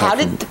tell. How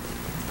did...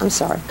 I'm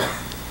sorry.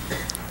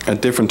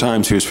 At different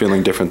times, he was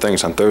feeling different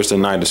things. On Thursday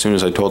night, as soon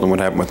as I told him what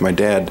happened with my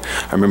dad,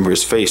 I remember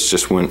his face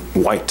just went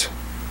white,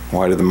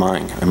 whiter than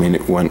mine. I mean,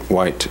 it went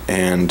white.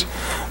 And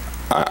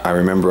I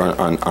remember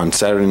on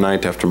Saturday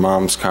night, after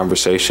Mom's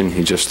conversation,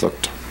 he just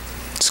looked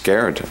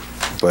scared,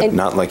 but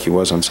not like he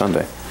was on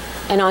Sunday.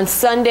 And on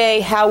Sunday,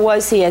 how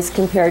was he as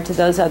compared to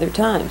those other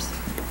times?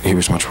 He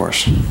was much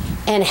worse.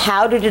 And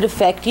how did it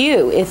affect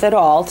you, if at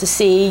all, to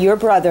see your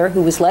brother,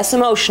 who was less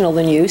emotional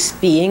than you,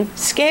 being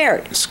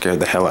scared? It scared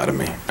the hell out of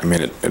me. I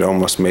mean, it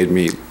almost made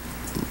me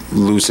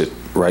lose it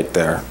right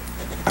there,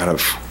 out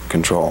of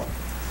control.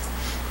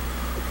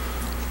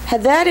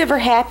 Had that ever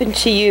happened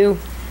to you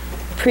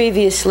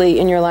previously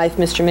in your life,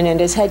 Mr.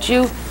 Menendez? Had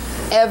you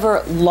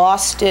ever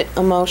lost it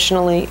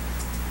emotionally?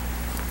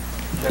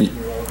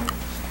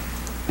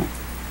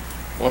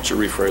 Why don't you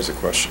rephrase the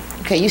question?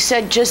 Okay, you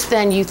said just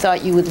then you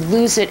thought you would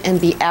lose it and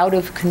be out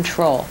of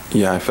control.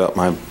 Yeah, I felt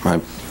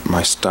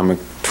my stomach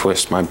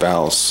twist, my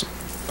bowels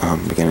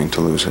beginning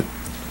to lose it.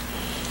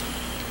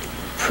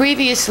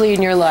 Previously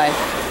in your life,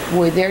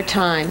 were there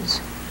times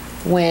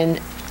when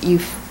you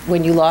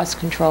lost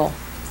control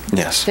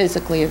Yes.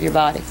 physically of your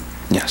body?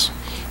 Yes.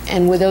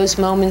 And were those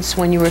moments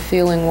when you were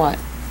feeling what?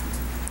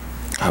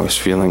 I was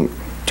feeling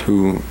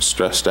too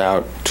stressed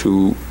out,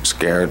 too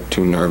scared,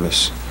 too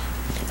nervous.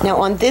 Now,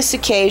 on this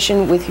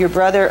occasion, with your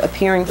brother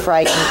appearing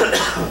frightened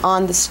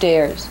on the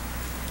stairs,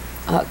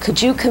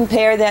 could you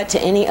compare that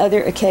to any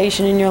other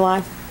occasion in your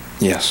life?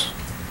 Yes.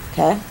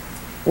 Okay.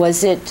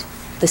 Was it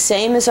the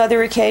same as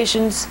other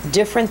occasions,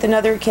 different than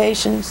other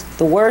occasions,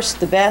 the worst,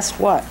 the best,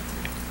 what?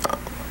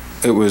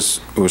 It was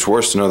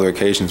worse than other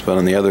occasions, but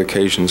on the other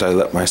occasions I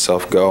let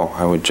myself go.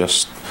 I would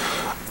just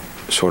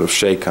sort of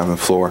shake on the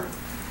floor,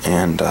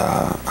 and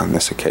on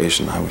this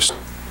occasion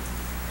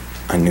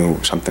I knew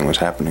something was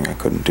happening. I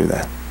couldn't do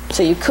that.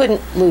 So you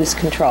couldn't lose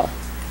control?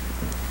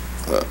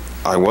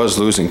 I was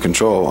losing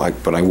control,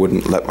 but I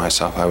wouldn't let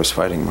myself. I was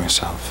fighting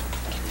myself.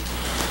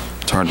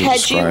 It's hard to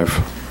describe.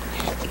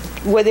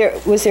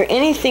 Was there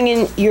anything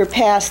in your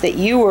past that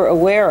you were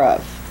aware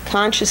of,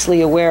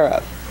 consciously aware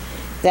of,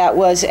 that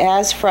was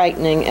as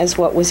frightening as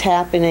what was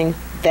happening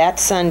that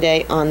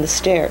Sunday on the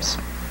stairs?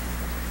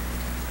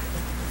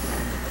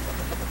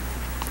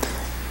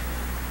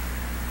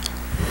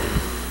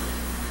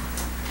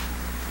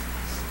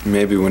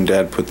 Maybe when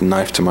Dad put the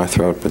knife to my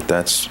throat, but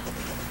that's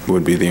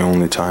would be the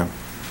only time.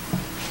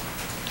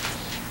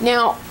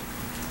 Now,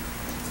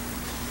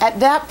 at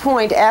that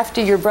point,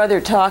 after your brother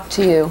talked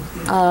to you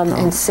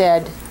and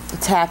said,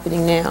 that's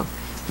happening now.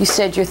 You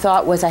said your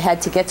thought was, I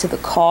had to get to the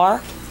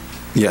car?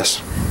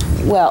 Yes.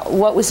 Well,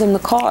 what was in the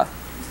car?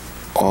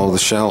 All the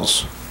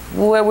shells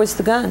Where was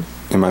the gun?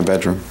 in my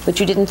bedroom. But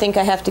you didn't think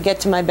I have to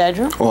get to my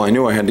bedroom? Well, I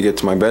knew I had to get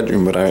to my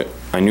bedroom, but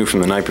I knew from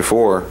the night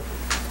before,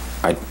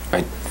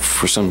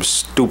 for some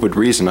stupid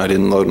reason, I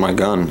didn't load my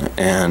gun,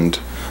 and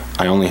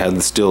I only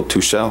had still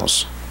 2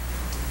 shells,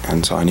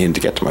 and so I needed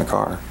to get to my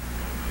car.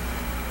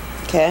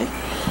 Okay.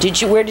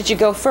 Where did you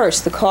go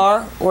first, the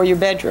car or your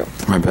bedroom?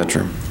 My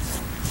bedroom.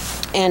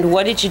 And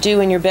what did you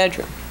do in your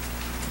bedroom?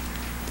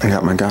 I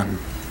got my gun.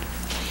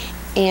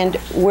 And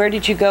where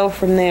did you go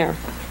from there?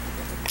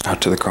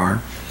 Out to the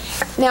car.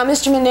 Now,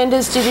 Mr.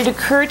 Menendez, did it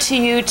occur to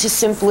you to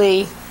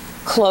simply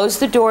close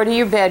the door to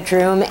your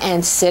bedroom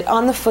and sit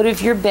on the foot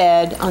of your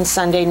bed on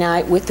Sunday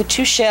night with the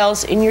 2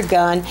 shells in your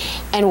gun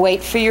and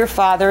wait for your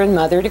father and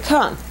mother to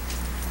come?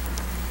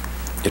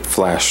 It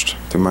flashed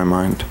through my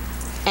mind.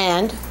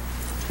 And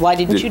why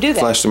didn't you do It that?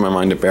 flashed through my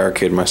mind to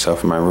barricade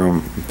myself in my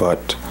room,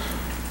 but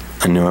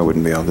I knew I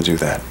wouldn't be able to do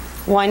that.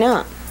 Why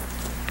not?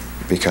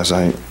 Because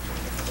I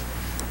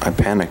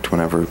panicked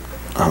whenever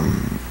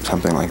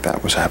something like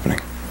that was happening.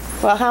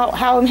 Well,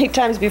 how many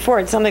times before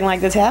had something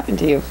like this happened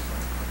to you?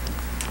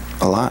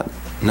 A lot.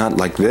 Not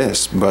like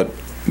this, but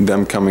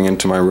them coming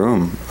into my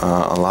room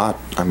a lot.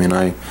 I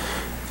mean,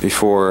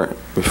 before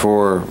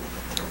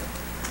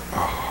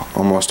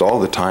almost all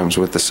the times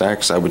with the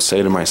sex, I would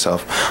say to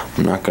myself,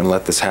 I'm not going to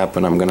let this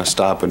happen. I'm going to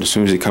stop it. As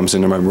soon as he comes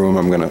into my room,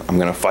 I'm going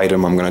to fight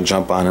him. I'm going to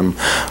jump on him.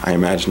 I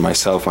imagine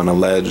myself on a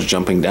ledge,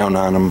 jumping down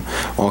on him,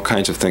 all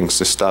kinds of things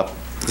to stop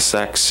the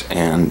sex.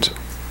 And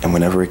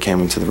whenever he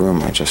came into the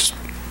room, I just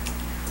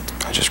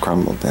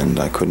crumbled, and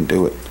I couldn't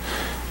do it.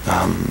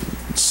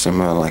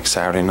 Similar like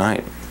Saturday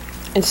night.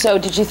 And so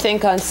did you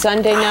think on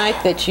Sunday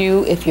night that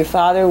if your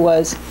father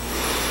was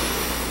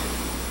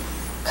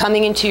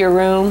coming into your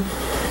room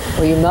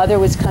or your mother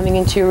was coming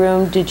into your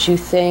room, did you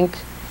think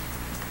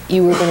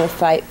you were going to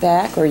fight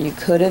back, or you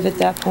could have at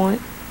that point?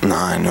 No,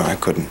 I knew I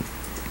couldn't.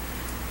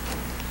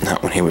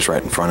 Not when he was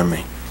right in front of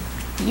me.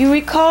 You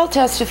recall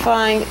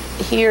testifying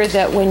here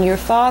that when your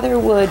father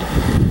would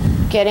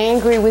get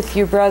angry with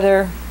your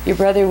brother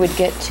would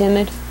get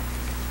timid?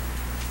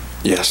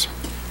 Yes.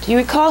 Do you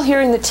recall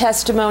hearing the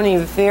testimony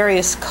of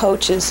various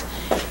coaches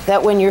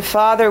that when your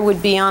father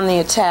would be on the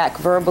attack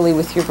verbally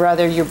with your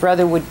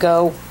brother would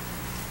go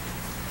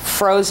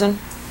frozen?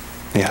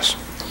 Yes.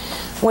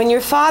 When your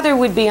father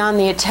would be on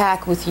the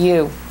attack with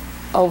you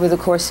over the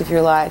course of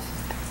your life,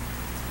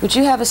 would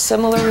you have a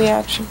similar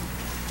reaction?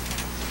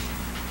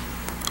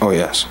 Oh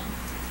yes.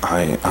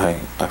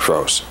 I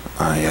froze.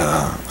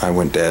 I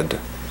went dead.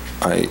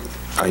 I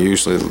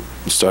usually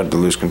started to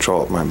lose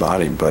control of my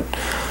body, but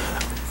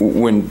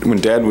when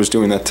Dad was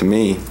doing that to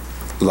me,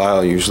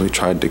 Lyle usually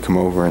tried to come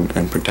over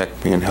and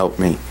protect me and help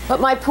me. But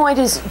my point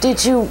is,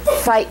 did you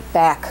fight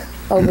back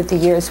over the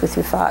years with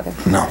your father?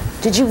 No.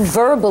 Did you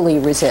verbally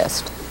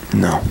resist?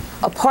 No.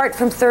 Apart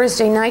from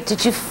Thursday night,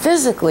 did you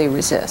physically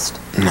resist?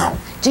 No.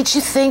 Did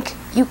you think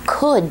you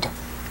could?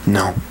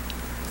 No.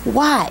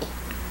 Why?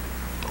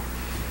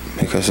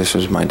 Because this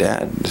was my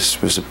dad.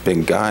 This was a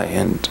big guy,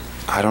 and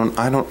I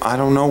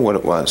don't know what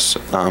it was.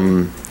 I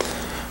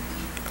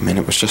mean,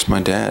 it was just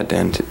my dad,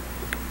 and it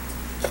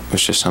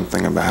was just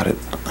something about it.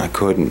 I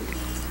couldn't.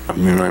 I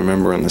mean, I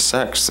remember in the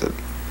sex that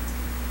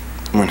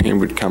when he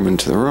would come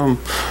into the room,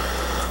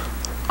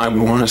 I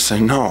would want to say,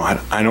 no,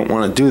 I don't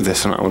want to do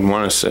this, and I would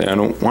want to say, I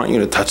don't want you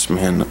to touch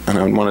me, and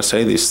I would want to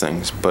say these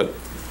things, but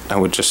I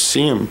would just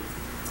see him.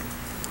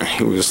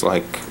 He was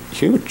like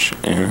huge,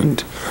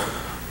 and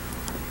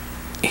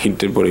he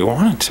did what he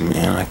wanted to me,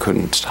 and I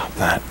couldn't stop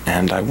that.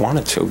 And I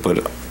wanted to,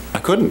 but I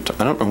couldn't.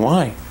 I don't know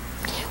why.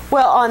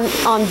 Well,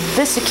 on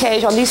this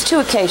occasion, on these 2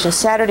 occasions,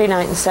 Saturday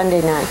night and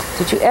Sunday night,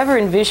 did you ever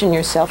envision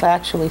yourself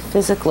actually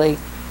physically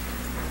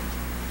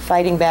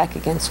fighting back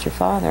against your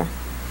father?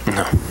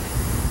 No.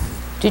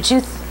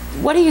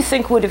 What do you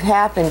think would have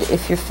happened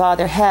if your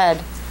father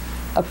had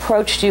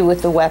approached you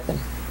with a weapon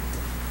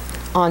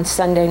on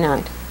Sunday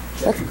night?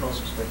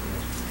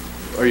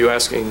 Are you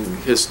asking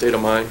his state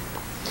of mind?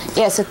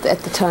 Yes, at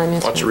the time.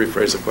 Yes. Why don't you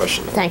rephrase the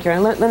question? Thank you.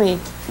 And let me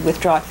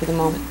withdraw it for the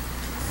moment.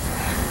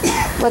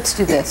 Let's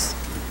do this.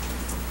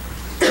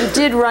 You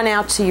did run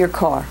out to your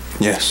car.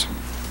 Yes.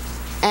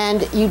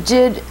 And you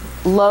did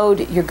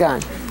load your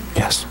gun.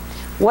 Yes.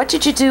 What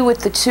did you do with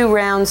the 2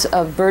 rounds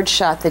of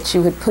birdshot that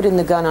you had put in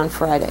the gun on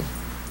Friday?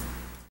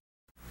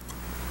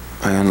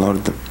 I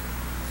unloaded them.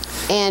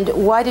 And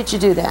why did you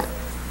do that?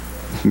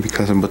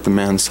 Because of what the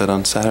man said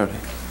on Saturday.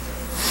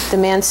 The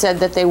man said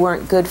that they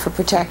weren't good for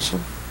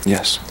protection.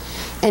 Yes.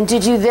 And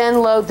did you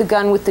then load the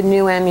gun with the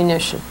new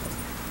ammunition?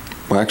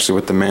 Well, actually,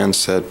 what the man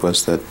said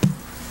was that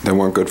they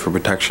weren't good for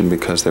protection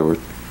because they were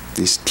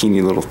these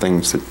teeny little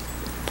things that...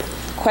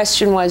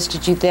 Question was,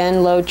 did you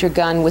then load your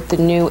gun with the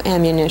new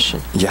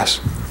ammunition? Yes.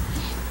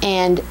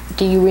 And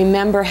do you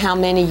remember how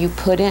many you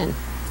put in?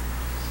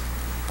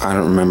 I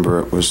don't remember.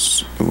 It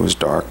was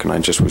dark, and I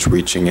just was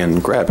reaching in,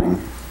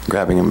 grabbing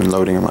them and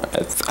loading them.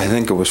 I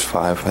think it was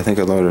 5. I think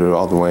I loaded it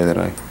all the way that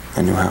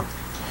I knew how.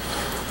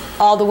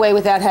 All the way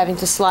without having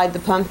to slide the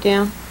pump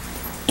down?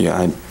 Yeah,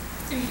 I'd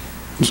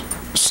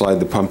slide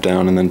the pump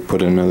down and then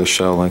put in another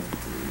shell like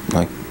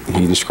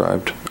he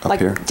described up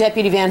here. Like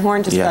Deputy Van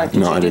Horn described?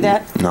 Yeah, Did you do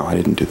that? No, I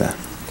didn't do that.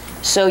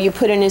 So you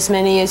put in as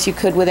many as you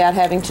could without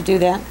having to do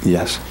that?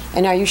 Yes.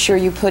 And are you sure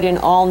you put in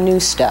all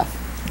new stuff?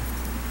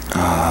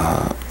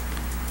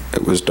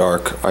 It was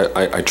dark.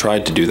 I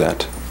tried to do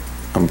that.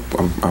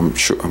 I'm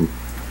sure. I'm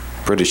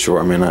pretty sure.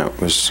 I mean,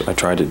 I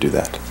tried to do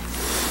that.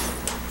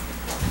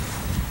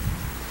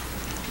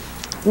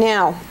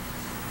 Now,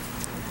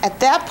 at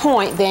that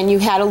point, then, you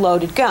had a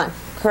loaded gun,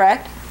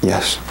 correct?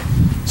 Yes.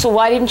 So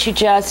why didn't you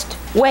just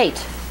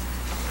wait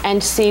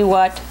and see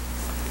what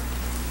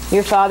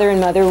your father and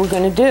mother were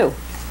going to do?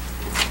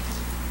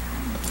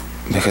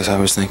 Because I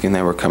was thinking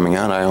they were coming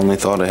out. I only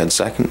thought I had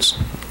seconds.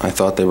 I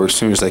thought they were, as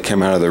soon as they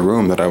came out of the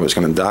room, that I was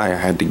going to die. I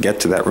had to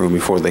get to that room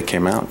before they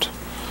came out.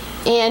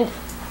 And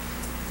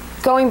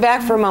going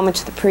back for a moment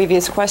to the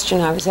previous question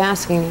I was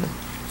asking you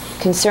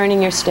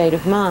concerning your state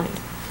of mind,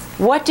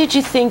 what did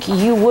you think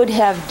you would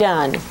have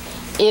done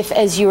if,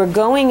 as you were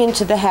going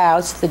into the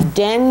house, the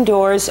den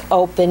doors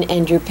open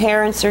and your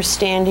parents are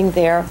standing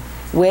there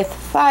with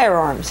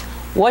firearms?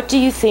 What do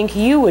you think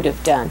you would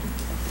have done?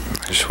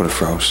 I just would have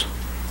froze.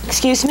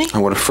 Excuse me? I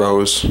would have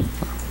froze.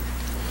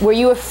 Were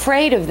you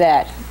afraid of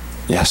that?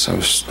 Yes, I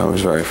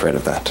was very afraid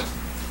of that.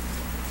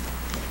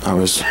 I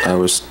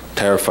was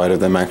terrified of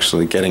them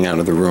actually getting out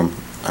of the room.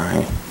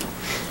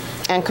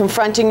 And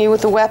confronting you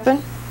with a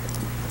weapon?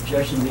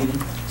 Objection, meeting.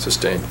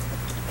 Sustained.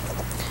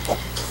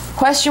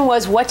 Question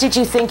was, what did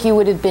you think you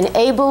would have been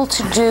able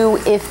to do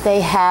if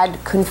they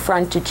had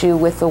confronted you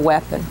with a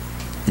weapon?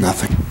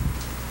 Nothing.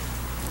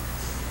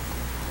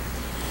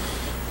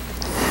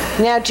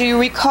 Now, do you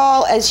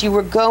recall as you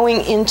were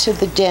going into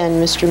the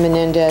den, Mr.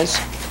 Menendez,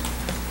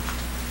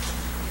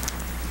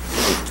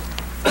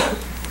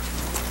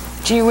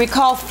 do you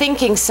recall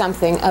thinking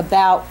something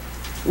about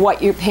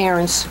what your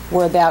parents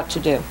were about to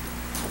do?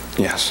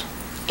 Yes.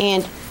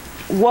 And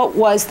what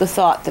was the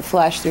thought that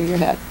flashed through your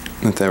head?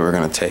 That they were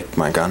going to take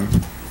my gun.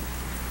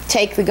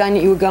 Take the gun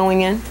that you were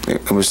going in?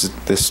 It was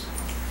this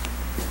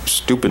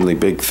stupidly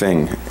big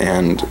thing,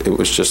 and it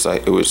was just I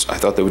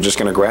thought they were just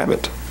going to grab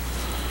it.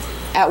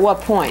 At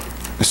what point?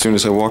 As soon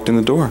as I walked in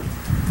the door.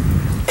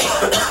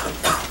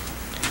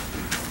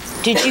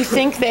 Did you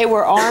think they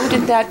were armed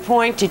at that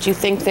point? Did you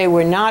think they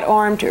were not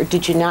armed, or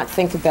did you not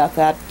think about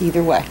that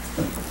either way?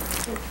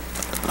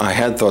 I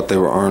had thought they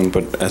were armed,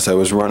 but as I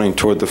was running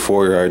toward the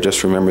foyer, I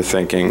just remember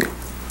thinking,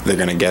 they're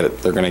going to get it.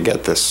 They're going to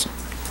get this.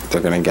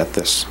 They're going to get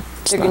this.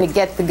 They're going to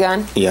get the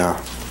gun? Yeah.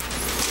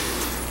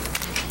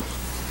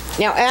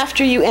 Now,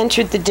 after you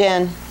entered the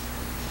den,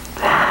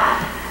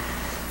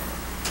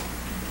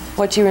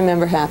 what do you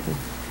remember happened?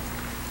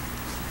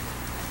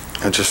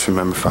 I just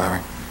remember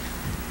firing.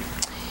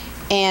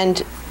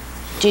 And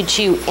did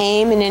you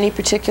aim in any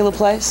particular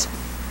place?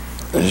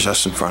 It was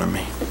just in front of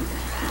me.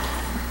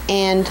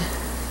 And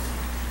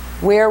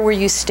where were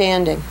you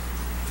standing?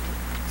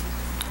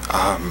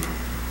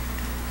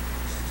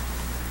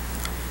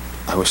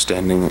 I was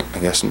standing, I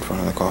guess, in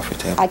front of the coffee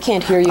table. I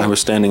can't hear you. I was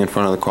standing in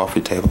front of the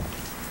coffee table.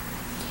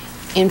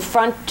 In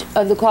front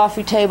of the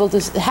coffee table,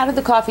 how did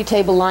the coffee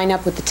table line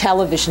up with the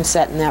television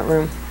set in that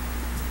room?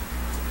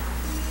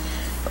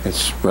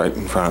 It's right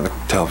in front of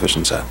the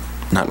television set.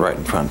 Not right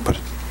in front, but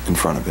in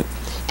front of it.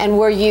 And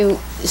were you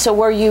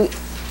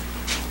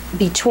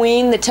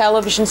between the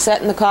television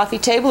set and the coffee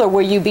table, or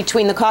were you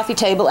between the coffee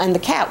table and the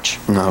couch?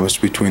 No, I was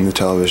between the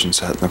television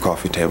set and the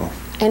coffee table.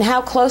 And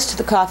how close to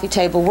the coffee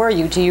table were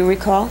you? Do you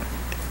recall?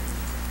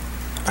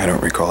 I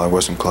don't recall. I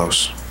wasn't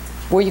close.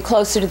 Were you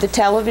closer to the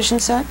television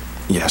set?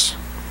 Yes.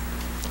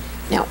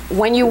 Now,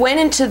 when you went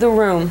into the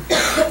room,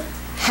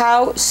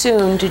 how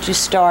soon did you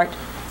start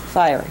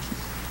firing?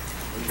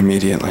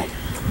 Immediately.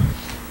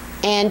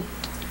 And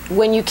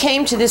when you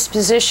came to this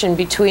position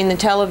between the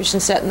television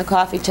set and the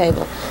coffee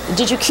table,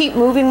 did you keep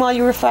moving while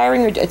you were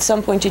firing, or at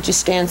some point did you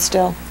stand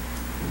still?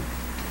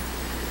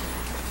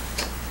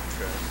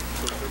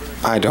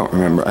 I don't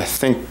remember.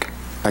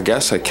 I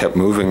guess I kept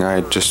moving. I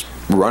had just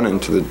run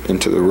into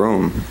the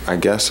room. I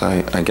guess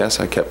I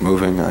kept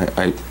moving.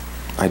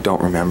 I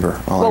don't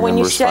remember. All I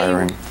remember is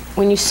firing.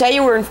 When you say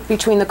you were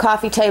between the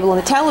coffee table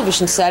and the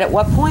television set, at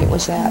what point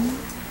was that?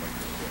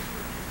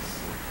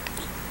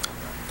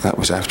 That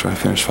was after I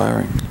finished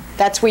firing.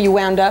 That's where you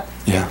wound up?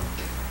 Yeah.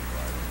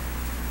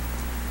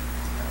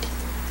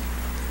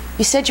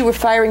 You said you were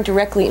firing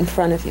directly in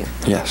front of you.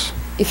 Yes.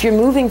 If you're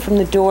moving from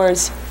the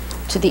doors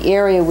to the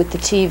area with the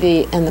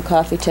TV and the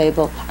coffee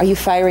table, are you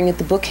firing at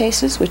the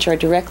bookcases, which are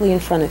directly in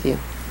front of you?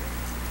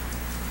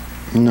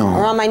 No.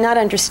 Or am I not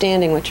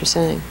understanding what you're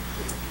saying?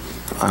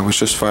 I was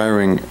just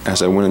firing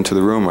as I went into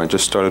the room. I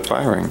just started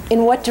firing.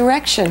 In what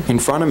direction? In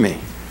front of me.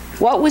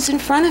 What was in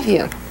front of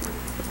you?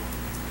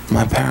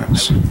 My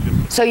parents.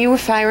 So you were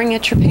firing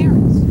at your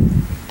parents?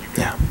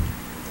 Yeah.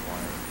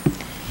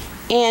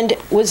 And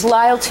was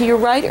Lyle to your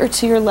right or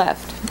to your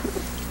left?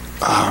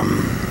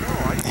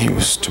 He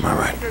was to my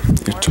right.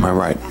 To my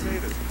right.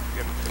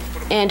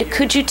 And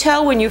could you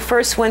tell when you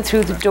first went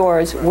through the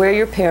doors where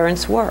your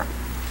parents were?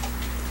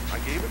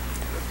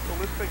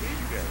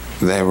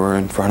 They were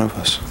in front of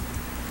us.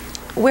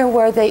 Where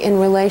were they in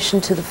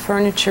relation to the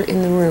furniture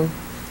in the room?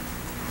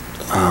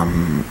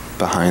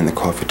 Behind the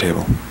coffee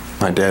table.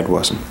 My dad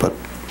wasn't, but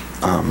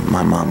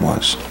my mom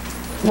was.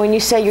 When you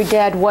say your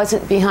dad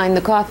wasn't behind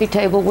the coffee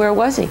table, where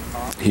was he?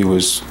 He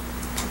was,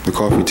 the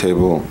coffee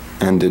table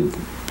ended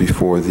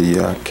before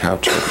the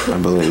couch, I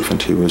believe, and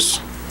he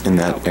was in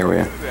that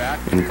area,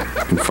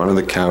 in front of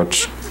the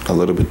couch, a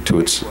little bit to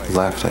its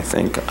left, I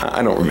think.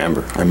 I don't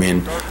remember. I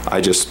mean,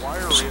 I just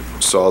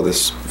saw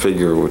this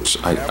figure,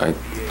 which I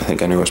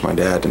think I knew was my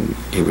dad, and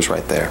he was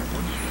right there.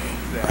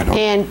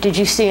 And did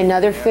you see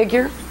another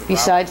figure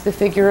besides the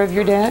figure of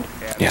your dad?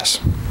 Yes.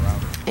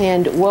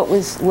 And what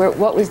was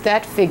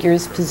that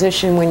figure's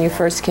position when you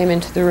first came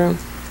into the room?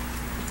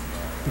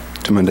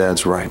 To my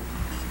dad's right.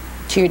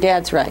 To your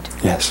dad's right?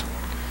 Yes.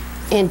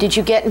 And did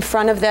you get in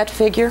front of that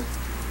figure?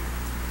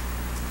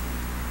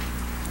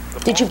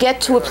 Did you get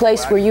to a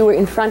place where you were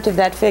in front of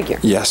that figure?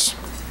 Yes.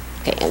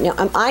 Okay, and now,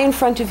 am I in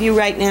front of you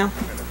right now?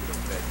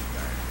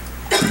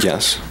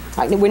 Yes.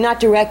 Right, we're not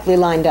directly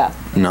lined up.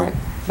 No.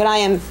 But I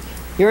am,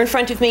 you're in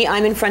front of me,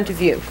 I'm in front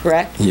of you,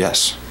 correct?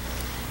 Yes.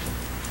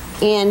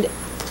 And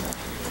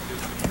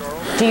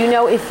do you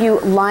know if you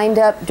lined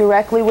up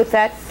directly with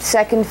that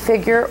second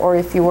figure or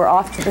if you were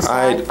off to the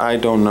side? I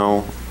don't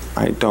know.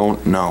 I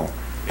don't know.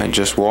 I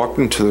just walked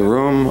into the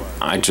room,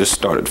 I just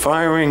started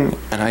firing,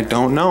 and I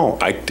don't know.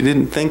 I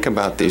didn't think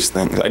about these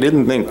things. I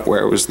didn't think,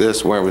 where was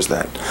this, where was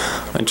that?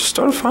 I just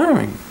started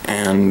firing,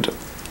 and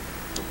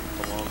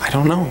I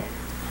don't know.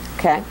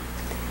 Okay.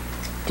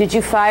 Did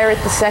you fire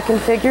at the second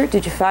figure?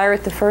 Did you fire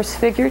at the first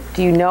figure?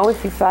 Do you know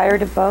if you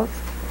fired at both?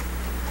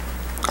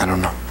 I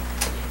don't know.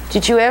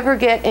 Did you ever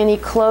get any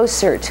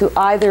closer to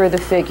either of the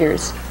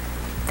figures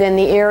than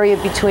the area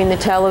between the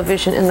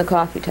television and the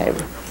coffee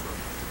table?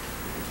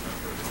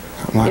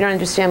 What? You don't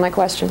understand my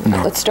question?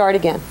 No. Let's start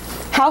again.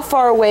 How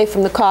far away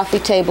from the coffee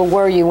table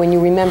were you when you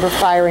remember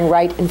firing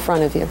right in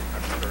front of you?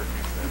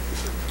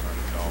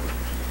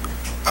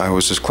 I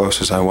was as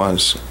close as I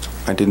was.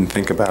 I didn't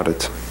think about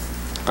it.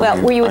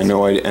 Well, were you? I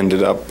know I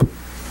ended up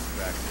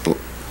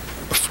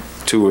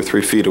 2 or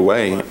 3 feet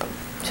away.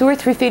 2 or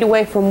 3 feet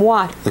away from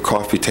what? The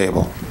coffee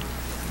table.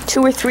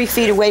 2 or 3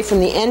 feet away from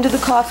the end of the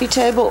coffee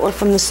table or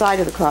from the side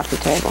of the coffee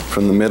table?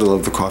 From the middle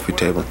of the coffee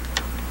table.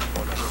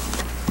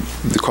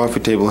 The coffee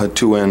table had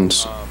 2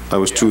 ends. I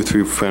was 2 or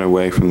 3 feet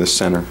away from the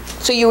center.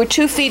 So you were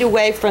 2 feet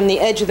away from the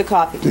edge of the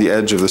coffee table? The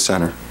edge of the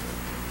center.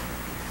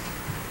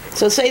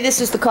 So say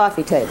this is the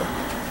coffee table.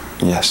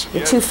 Yes.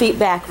 You're 2 feet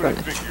back from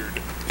it.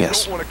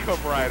 Yes. You don't want to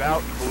come right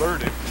out and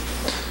blurt it.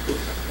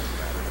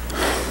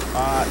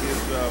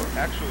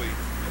 Actually.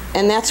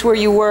 And that's where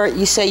you were,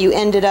 you say you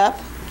ended up?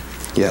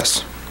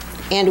 Yes.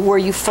 And were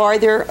you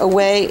farther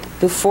away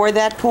before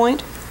that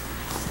point?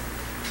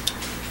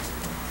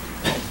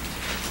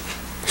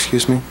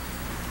 Excuse me?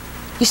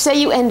 You say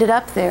you ended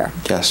up there.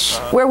 Yes.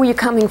 Where were you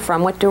coming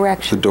from? What The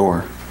direction?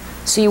 door.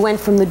 So you went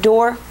from the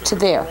door to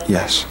there,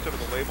 Yes.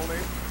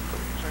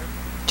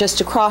 just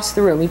across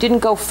the room. You didn't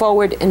go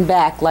forward and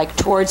back, like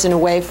towards and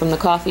away from the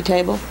coffee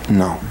table?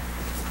 No.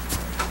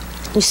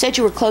 You said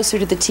you were closer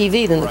to the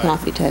TV than the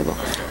coffee table.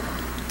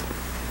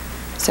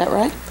 Is that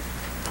right?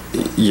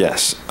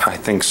 Yes, I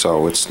think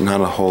so. It's not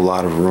a whole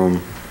lot of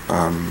room.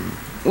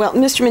 Well,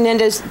 Mr.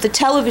 Menendez, the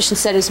television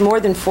set is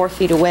more than 4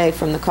 feet away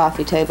from the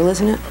coffee table,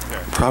 isn't it?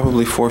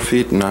 Probably 4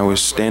 feet, and I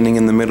was standing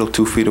in the middle,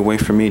 2 feet away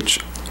from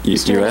each.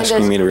 You're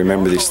asking me to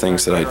remember these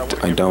things that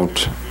I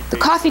don't. The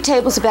coffee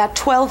table's about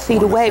 12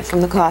 feet away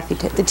from the coffee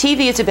table. The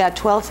TV is about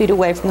 12 feet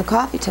away from the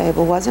coffee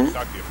table, wasn't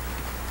it?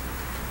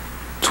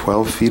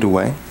 12 feet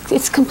away?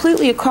 It's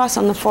completely across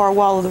on the far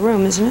wall of the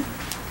room, isn't it?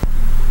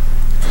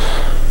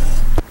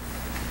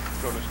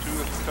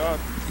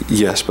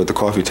 Yes, but the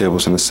coffee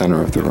table's in the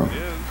center of the room.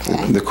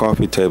 Okay. The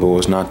coffee table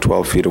was not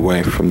 12 feet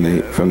away from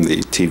the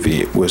TV.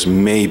 It was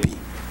maybe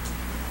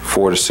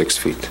 4 to 6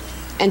 feet.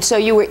 And so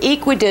you were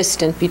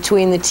equidistant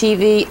between the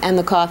TV and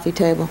the coffee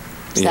table.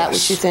 Is that what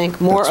Yes, you think?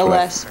 More that's or what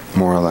less?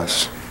 More or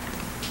less.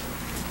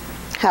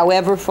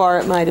 However far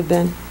it might have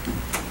been.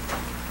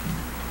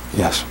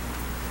 Yes.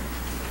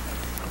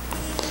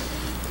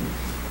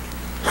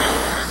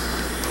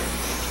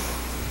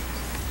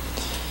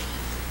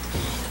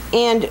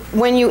 And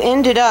when you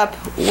ended up,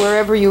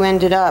 wherever you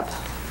ended up,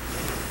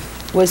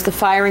 was the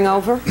firing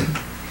over?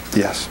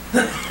 Yes.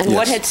 And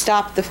what Yes. had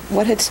stopped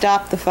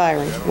the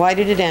firing? Why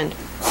did it end?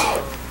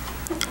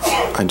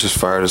 I just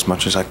fired as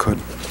much as I could.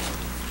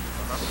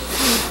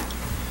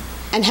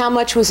 And how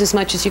much was as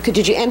much as you could?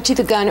 Did you empty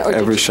the gun or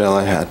Every did shell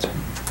I had.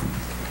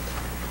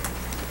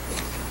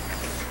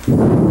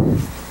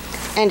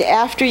 And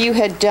after you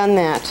had done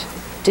that,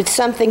 did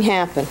something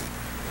happen?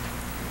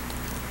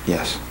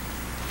 Yes.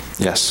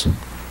 Yes.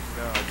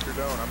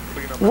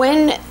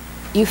 When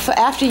you,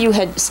 after you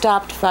had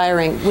stopped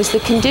firing, was the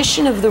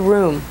condition of the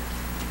room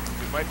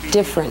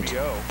different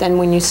than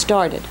when you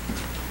started?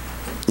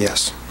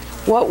 Yes.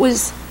 What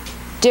was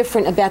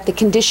different about the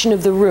condition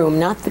of the room,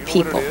 not the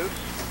people?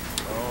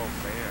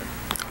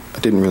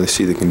 didn't really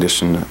see the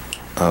condition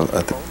of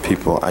the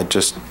people. I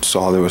just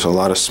saw there was a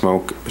lot of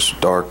smoke. It was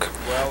dark.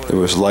 There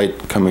was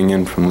light coming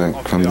in from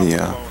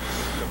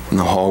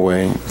the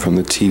hallway, from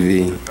the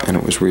TV, and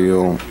it was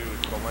real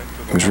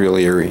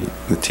eerie.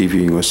 The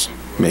TV was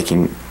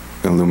making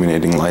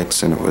illuminating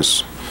lights, and it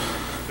was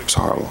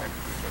horrible.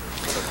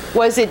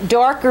 Was it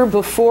darker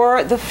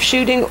before the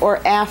shooting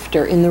or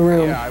after in the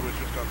room? Yeah, I was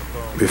just on the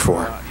phone.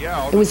 Before.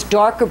 It was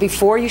darker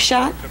before you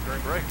shot?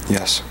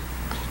 Yes.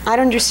 I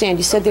don't understand.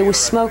 You said there was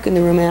smoke in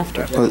the room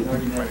after.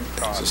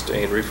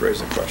 Sustained, rephrase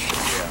the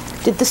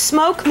question. Did the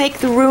smoke make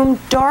the room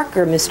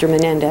darker, Mr.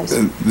 Menendez?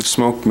 The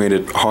smoke made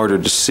it harder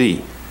to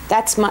see,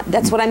 That's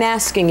what I'm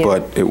asking you.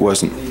 but it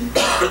wasn't.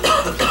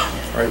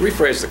 All right,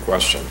 rephrase the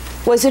question.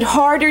 Was it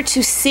harder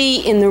to see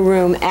in the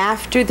room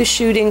after the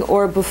shooting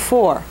or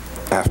before?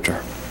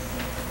 After.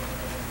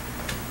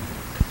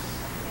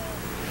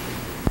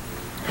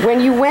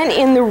 When you went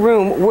in the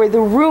room, were the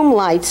room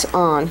lights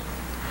on?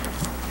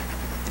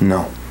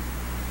 No.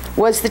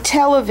 Was the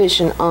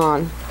television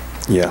on?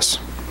 Yes.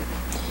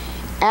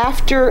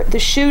 After the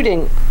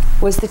shooting,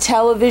 was the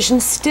television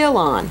still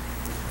on?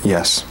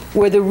 Yes.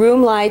 Were the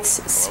room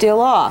lights still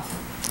off?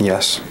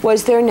 Yes.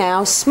 Was there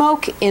now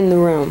smoke in the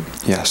room?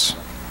 Yes.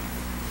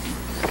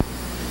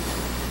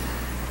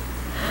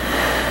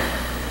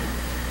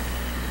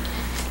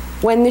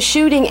 When the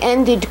shooting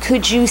ended,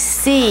 could you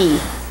see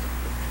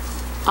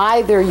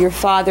either your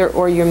father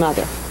or your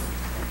mother?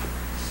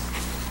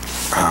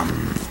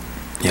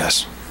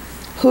 Yes.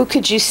 Who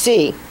could you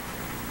see?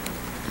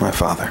 My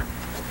father.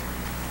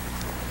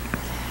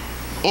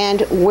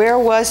 And where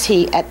was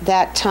he at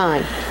that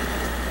time?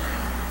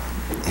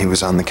 He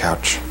was on the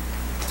couch.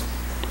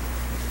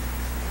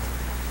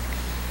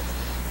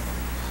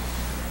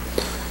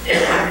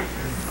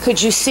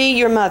 Could you see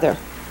your mother?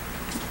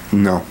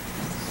 No.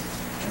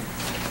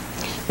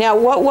 Now,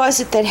 what was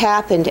it that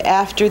happened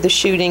after the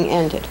shooting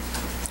ended?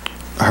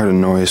 I heard a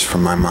noise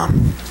from my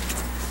mom.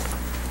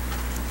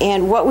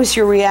 And what was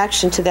your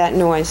reaction to that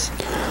noise?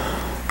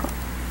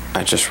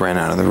 I just ran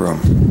out of the room.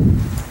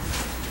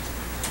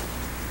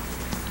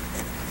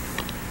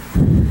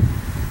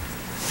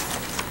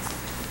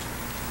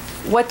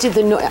 What did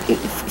the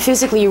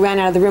physically you ran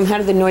out of the room? How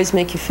did the noise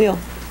make you feel?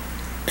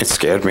 It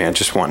scared me. I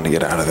just wanted to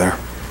get out of there.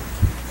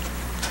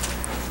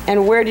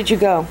 And where did you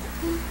go?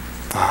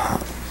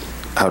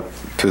 Out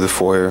through the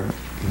foyer,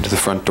 to the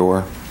front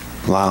door.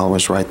 Lyle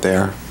was right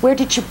there. Where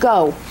did you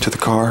go? To the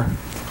car.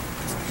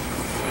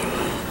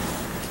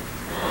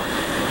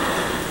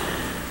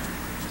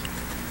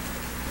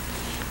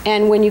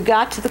 And when you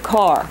got to the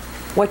car,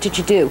 what did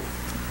you do?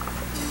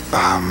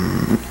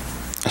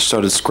 I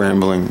started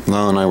scrambling.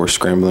 Lyle and I were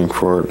scrambling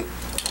for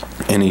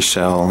any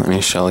shell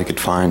he could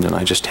find, and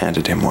I just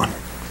handed him one.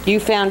 You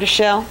found a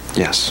shell?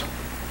 Yes.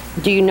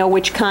 Do you know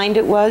which kind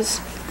it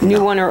was? New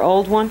No. one or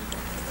old one?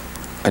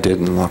 I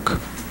didn't look.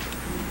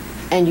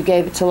 And you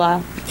gave it to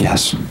Lyle?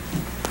 Yes.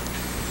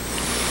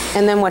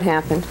 And then what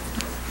happened?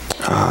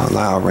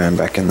 Lyle ran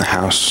back in the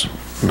house,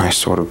 and I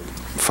sort of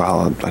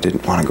followed. I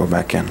didn't want to go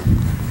back in.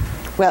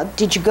 Well,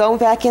 did you go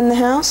back in the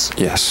house?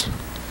 Yes.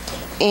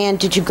 And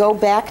did you go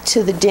back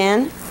to the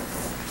den?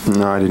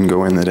 No, I didn't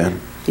go in the den.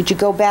 Did you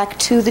go back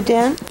to the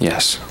den?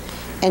 Yes.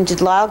 And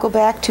did Lyle go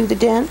back to the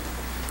den?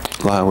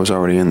 Lyle was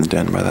already in the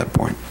den by that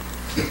point.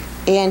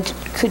 And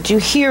could you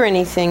hear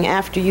anything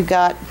after you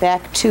got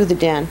back to the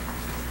den?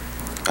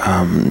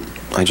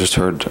 I just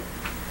heard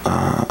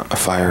a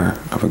fire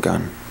of a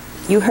gun.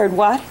 You heard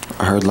what?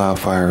 I heard Lyle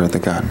fire the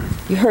gun.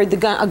 You heard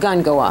a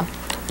gun go off.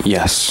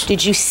 Yes.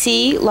 Did you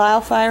see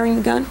Lyle firing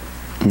the gun?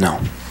 No.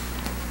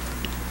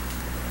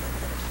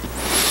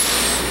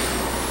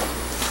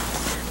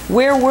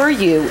 Where were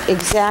you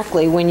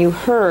exactly when you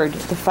heard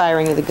the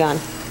firing of the gun?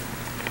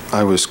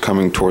 I was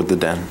coming toward the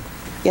den.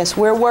 Yes,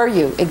 where were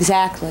you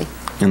exactly?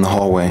 In the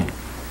hallway.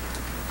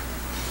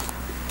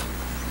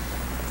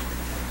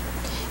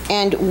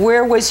 And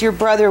where was your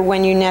brother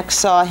when you next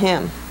saw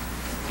him?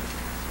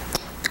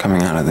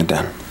 Coming out of the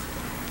den.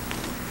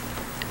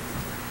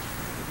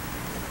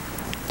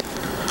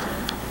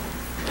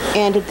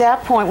 And at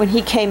that point, when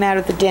he came out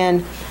of the den,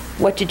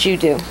 what did you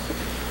do?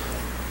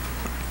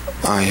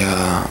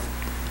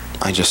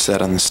 I just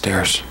sat on the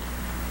stairs.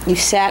 You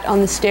sat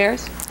on the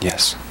stairs?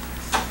 Yes.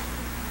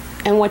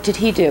 And what did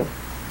he do?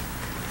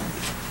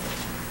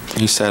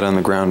 He sat on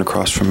the ground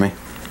across from me.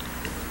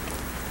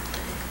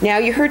 Now,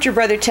 you heard your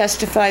brother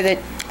testify that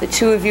the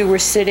two of you were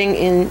sitting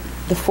in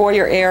the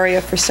foyer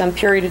area for some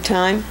period of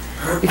time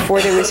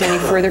before there was any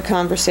further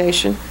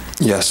conversation.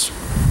 Yes.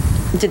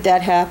 Did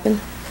that happen?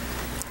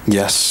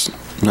 Yes.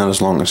 Not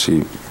as long as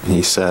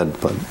he said,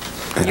 but...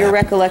 Your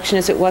recollection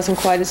is it wasn't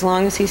quite as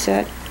long as he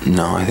said?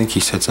 No, I think he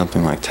said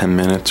something like 10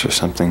 minutes or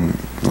something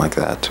like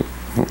that.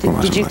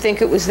 Did you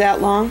think it was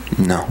that long?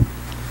 No.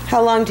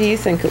 How long do you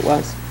think it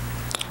was?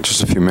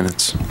 Just a few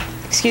minutes.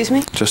 Excuse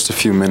me? Just a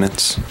few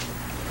minutes.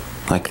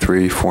 Like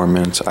 3-4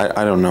 minutes.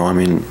 I don't know. I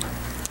mean,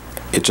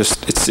 it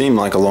seemed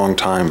like a long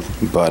time,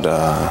 but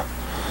I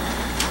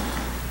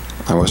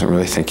wasn't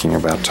really thinking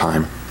about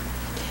time.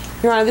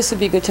 Your Honor, this would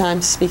be a good time,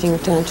 speaking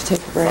of time, to take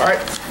a break. All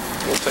right,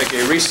 we'll take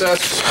a recess.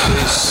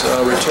 Please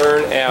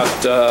return at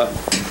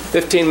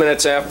 15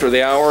 minutes after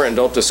the hour, and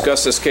don't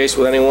discuss this case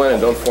with anyone,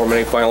 and don't form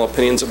any final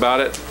opinions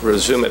about it.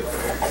 Resume at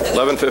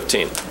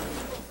 11:15.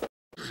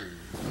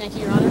 Thank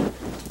you, Your Honor.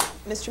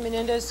 Mr.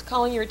 Menendez,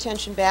 calling your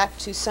attention back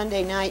to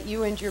Sunday night,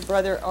 you and your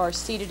brother are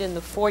seated in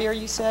the foyer,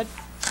 you said?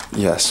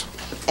 Yes.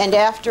 And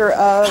after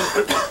a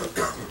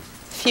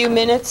few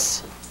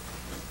minutes,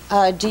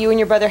 do you and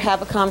your brother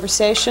have a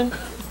conversation?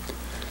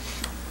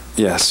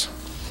 Yes.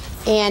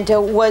 And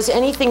was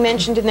anything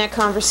mentioned in that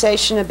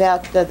conversation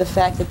about the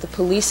fact that the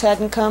police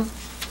hadn't come?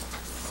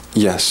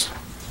 Yes.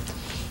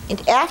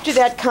 And after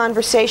that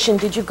conversation,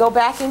 did you go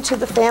back into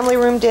the family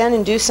room den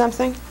and do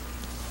something?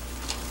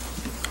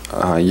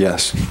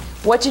 Yes.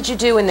 What did you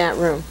do in that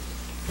room?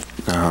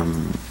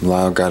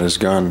 Lyle got his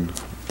gun,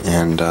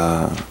 and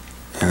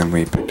then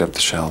we picked up the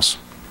shells.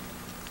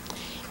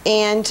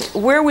 And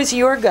where was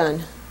your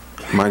gun?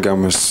 My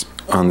gun was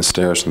on the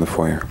stairs in the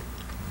foyer.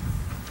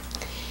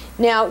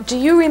 Now, do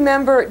you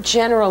remember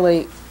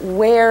generally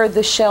where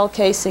the shell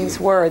casings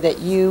were that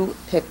you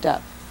picked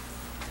up?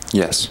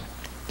 Yes.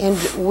 And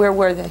where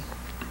were they?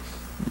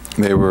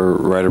 They were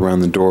right around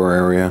the door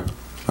area.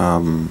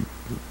 Well,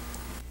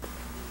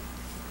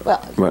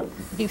 What?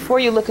 before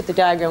you look at the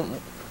diagram,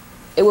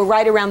 they were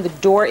right around the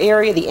door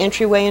area, the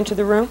entryway into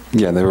the room?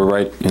 Yeah, they were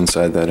right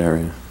inside that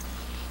area.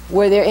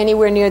 Were there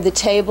anywhere near the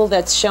table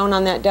that's shown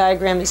on that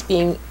diagram as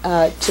being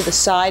to the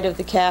side of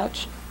the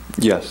couch?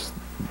 Yes.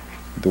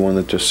 The one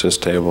that just says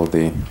table,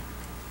 the Can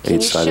you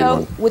eight-sided show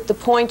one. with the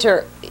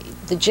pointer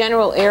the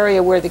general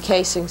area where the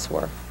casings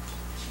were?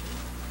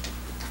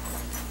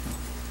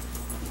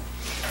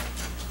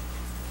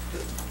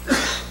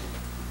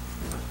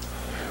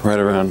 Right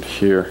around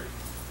here.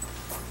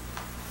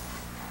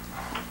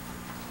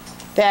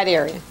 That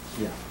area?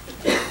 Yeah.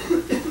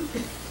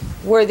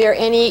 Were there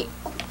any,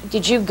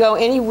 did you go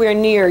anywhere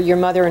near your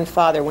mother and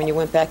father when you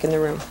went back in the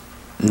room?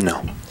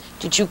 No.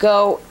 Did you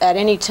go at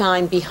any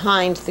time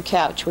behind the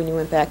couch when you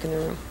went back in the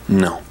room?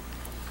 No.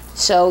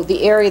 So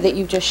the area that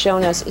you've just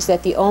shown us, is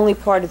that the only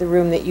part of the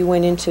room that you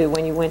went into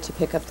when you went to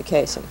pick up the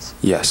casings?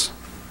 Yes.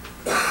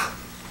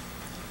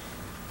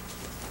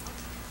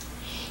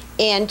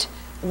 And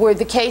were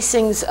the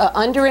casings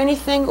under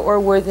anything, or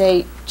were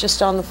they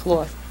just on the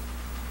floor?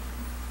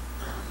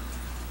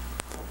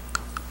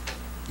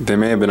 They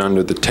may have been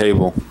under the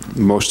table.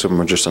 Most of them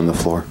were just on the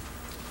floor.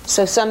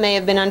 So some may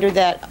have been under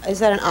that, is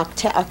that an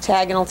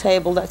octagonal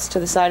table that's to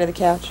the side of the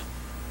couch?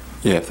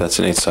 Yeah, if that's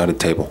an eight-sided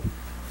table.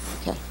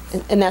 Okay.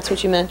 And that's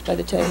what you meant by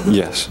the table?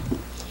 Yes.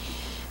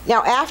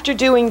 Now, after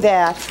doing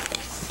that,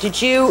 did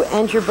you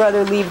and your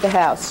brother leave the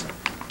house?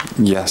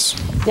 Yes.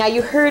 Now,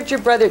 you heard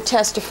your brother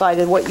testify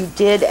to what you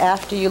did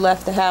after you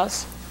left the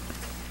house?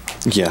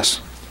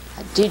 Yes.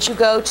 Did you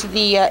go to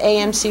the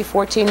AMC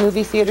 14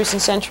 movie theaters in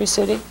Century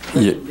City?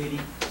 Yeah.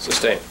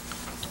 Sustained.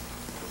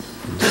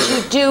 Did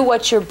you do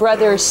what your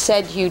brother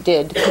said you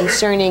did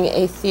concerning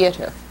a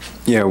theater?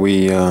 Yeah,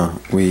 we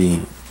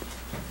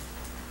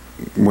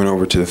went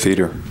over to the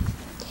theater.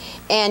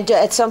 And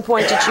at some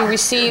point, did you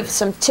receive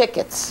some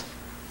tickets?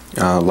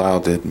 Lyle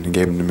did, and he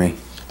gave them to me.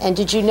 And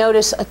did you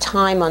notice a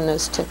time on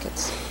those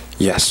tickets?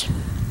 Yes.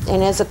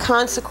 And as a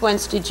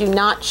consequence, did you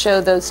not show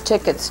those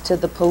tickets to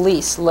the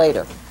police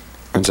later?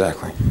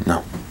 Exactly.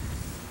 No.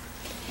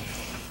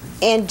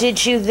 And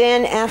did you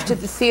then, after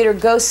the theater,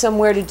 go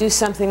somewhere to do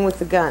something with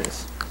the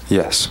guns?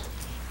 Yes.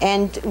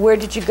 And where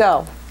did you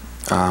go?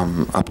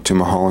 Up to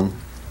Mulholland.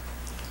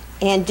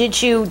 And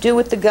did you do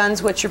with the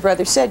guns what your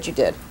brother said you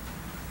did?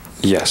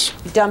 Yes.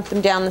 You dumped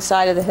them down the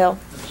side of the hill?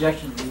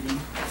 Objection, leading.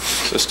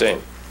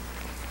 Sustained.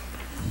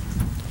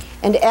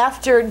 And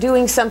after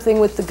doing something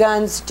with the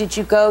guns, did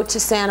you go to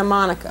Santa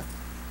Monica?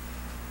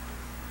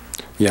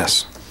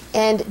 Yes.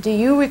 And do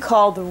you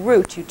recall the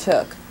route you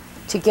took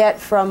to get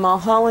from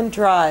Mulholland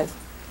Drive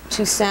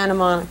to Santa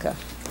Monica?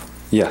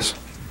 Yes.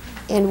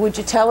 And would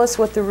you tell us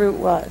what the route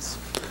was?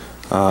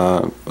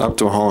 Up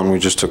to Mulholland, we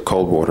just took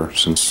Coldwater,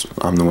 since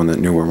I'm the one that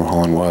knew where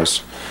Mulholland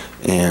was.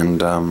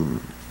 And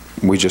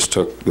we just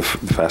took the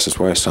fastest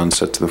way,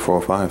 Sunset, to the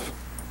 405.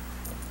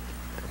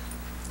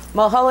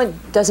 Mulholland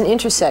doesn't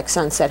intersect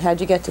Sunset. How'd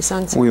you get to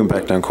Sunset? We went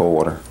back down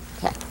Coldwater.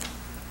 Okay.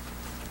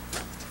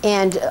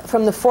 And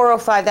from the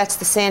 405, that's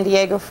the San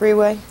Diego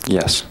Freeway?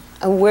 Yes.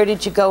 And where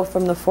did you go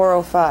from the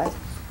 405?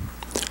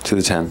 To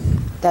the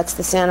 10. That's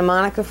the Santa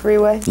Monica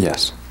Freeway?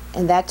 Yes.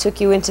 And that took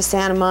you into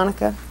Santa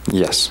Monica?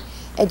 Yes.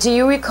 And do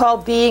you recall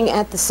being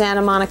at the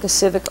Santa Monica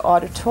Civic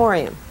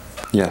Auditorium?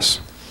 Yes.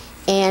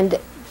 And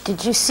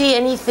did you see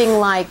anything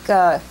like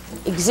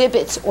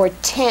exhibits or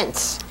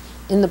tents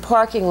in the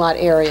parking lot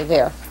area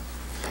there?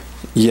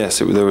 Yes,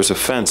 there was a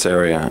fence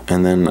area,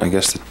 and then I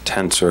guess the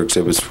tents or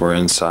exhibits were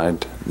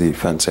inside the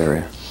fence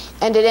area.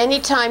 And at any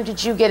time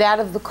did you get out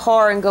of the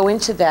car and go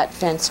into that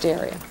fenced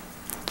area?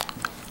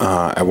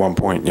 At one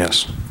point,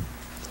 yes.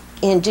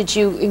 And did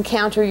you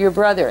encounter your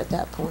brother at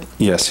that point?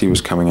 Yes, he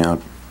was coming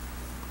out.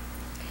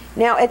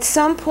 Now, at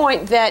some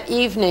point that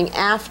evening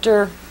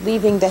after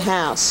leaving the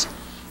house,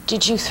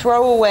 did you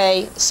throw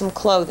away some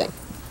clothing?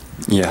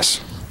 Yes.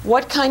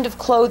 What kind of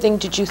clothing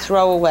did you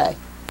throw away?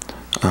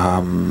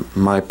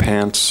 My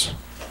pants,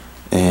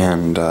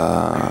 and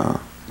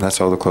that's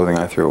all the clothing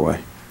I threw away.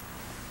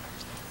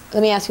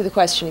 Let me ask you the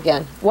question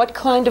again. What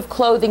kind of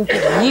clothing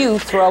did you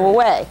throw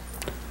away?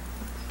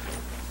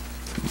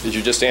 Did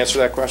you just answer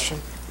that question?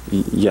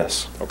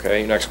 Yes.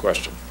 Okay, next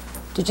question.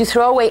 Did you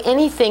throw away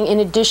anything in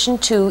addition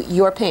to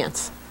your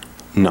pants?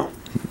 No.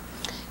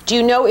 Do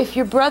you know if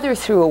your brother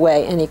threw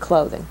away any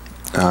clothing?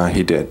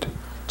 He did.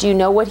 Do you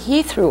know what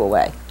he threw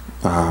away?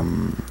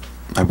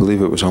 I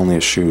believe it was only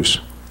his shoes.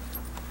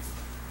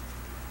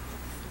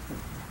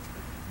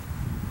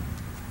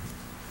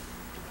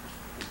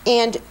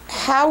 And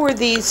how were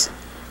these,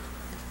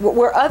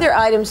 were other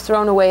items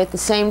thrown away at the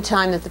same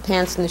time that the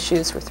pants and the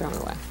shoes were thrown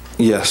away?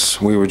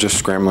 Yes, we were just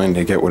scrambling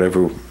to get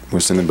whatever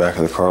was in the back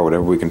of the car,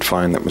 whatever we could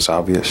find that was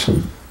obvious.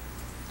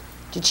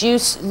 Did you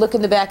look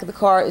in the back of the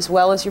car as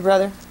well as your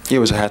brother? It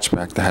was a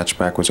hatchback. The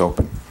hatchback was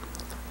open.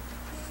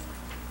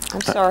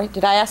 I'm sorry,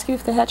 did I ask you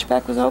if the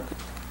hatchback was open?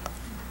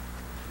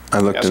 I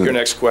looked Ask in. your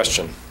next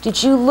question.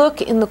 Did you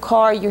look in the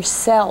car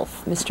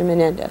yourself, Mr.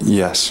 Menendez?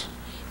 Yes.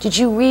 Did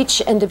you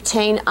reach and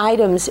obtain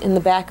items in the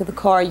back of the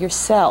car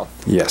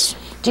yourself? Yes.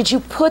 Did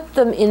you put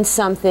them in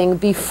something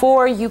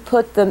before you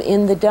put them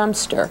in the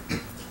dumpster?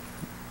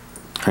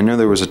 I knew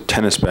there was a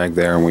tennis bag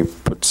there, and we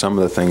put some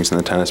of the things in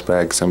the tennis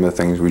bag, some of the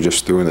things we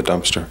just threw in the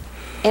dumpster.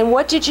 And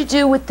what did you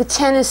do with the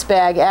tennis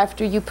bag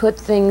after you put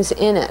things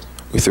in it?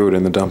 We threw it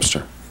in the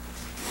dumpster.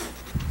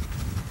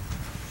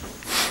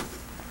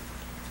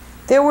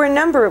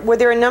 Were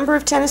there a number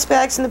of tennis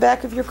bags in the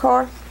back of your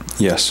car?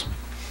 Yes.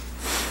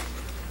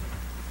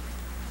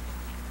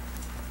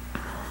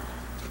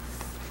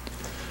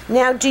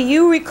 Now, do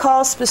you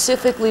recall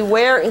specifically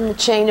where in the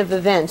chain of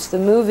events, the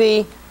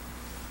movie,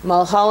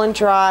 Mulholland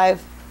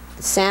Drive,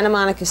 the Santa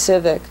Monica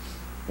Civic,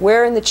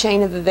 where in the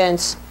chain of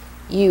events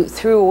you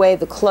threw away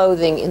the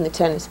clothing in the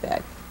tennis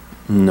bag?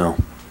 No.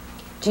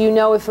 Do you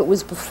know if it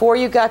was before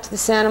you got to the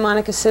Santa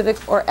Monica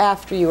Civic or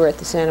after you were at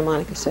the Santa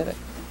Monica Civic?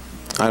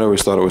 I'd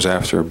always thought it was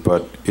after,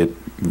 but it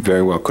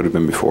very well could have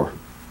been before.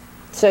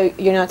 So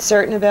you're not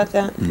certain about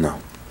that? No.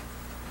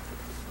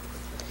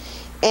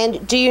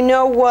 And do you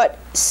know what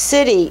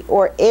city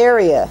or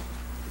area,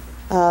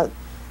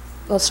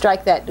 we'll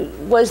strike that,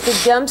 was the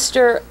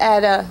dumpster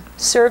at a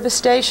service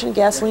station,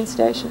 gasoline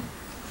station?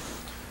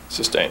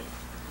 Sustained.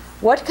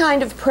 What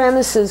kind of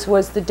premises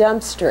was the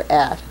dumpster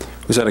at?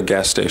 It was at a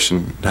gas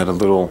station. It had a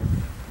little,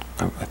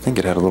 I think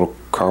it had a little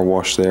car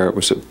wash there. It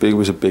was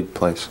a big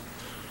place.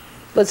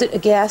 Was it a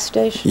gas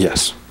station?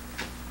 Yes.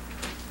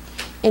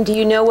 And do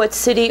you know what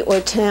city or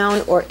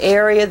town or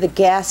area the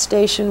gas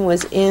station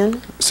was in?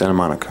 Santa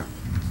Monica.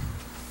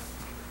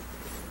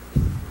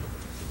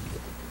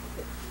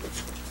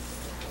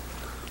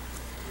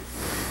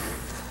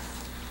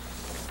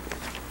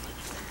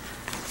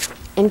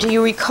 And do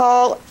you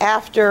recall,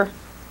 after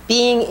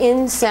being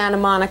in Santa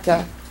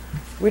Monica,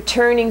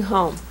 returning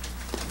home?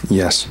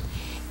 Yes.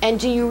 And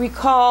do you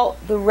recall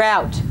the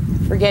route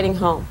for getting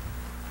home?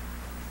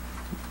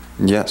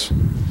 Yes.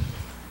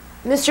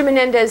 Mr.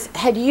 Menendez,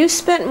 had you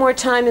spent more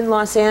time in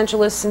Los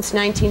Angeles since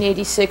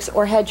 1986,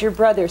 or had your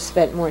brother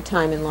spent more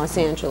time in Los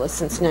Angeles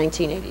since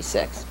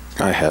 1986?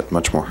 I had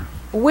much more.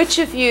 Which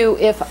of you,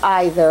 if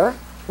either,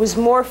 was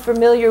more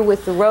familiar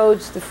with the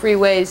roads, the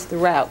freeways, the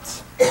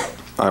routes?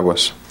 I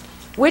was.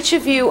 Which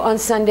of you on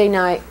Sunday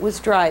night was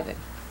driving?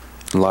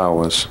 Lyle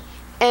was.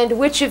 And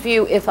which of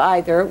you, if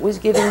either, was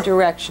giving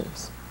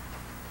directions?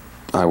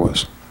 I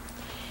was.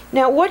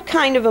 Now, what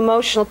kind of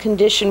emotional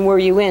condition were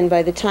you in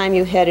by the time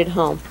you headed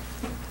home?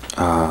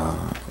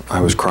 I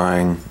was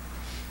crying.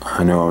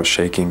 I know I was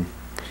shaking.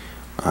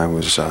 I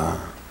was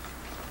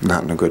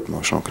not in a good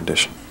emotional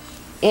condition.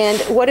 And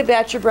what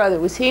about your brother?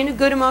 Was he in a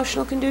good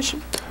emotional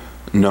condition?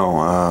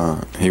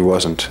 No, he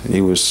wasn't. He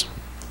was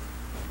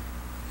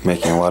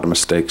making a lot of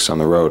mistakes on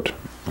the road.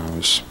 I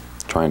was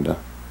trying to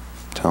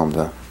tell him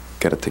to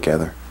get it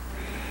together.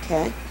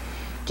 Okay.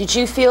 Did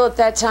you feel at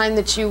that time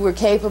that you were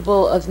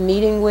capable of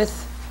meeting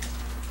with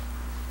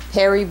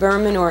Harry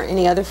Berman or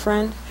any other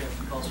friend?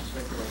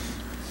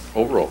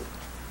 Overall.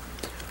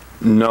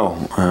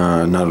 No,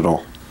 not at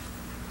all.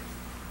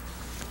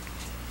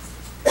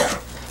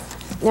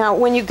 Now,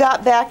 when you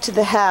got back to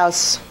the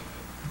house,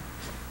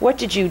 what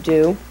did you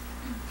do?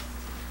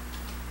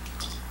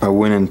 I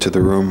went into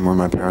the room where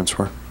my parents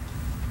were.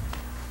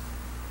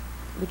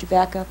 Would you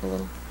back up a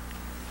little?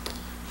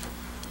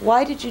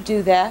 Why did you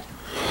do that?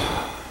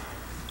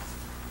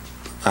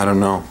 I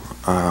don't know.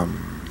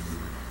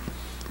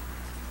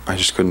 I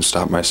just couldn't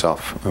stop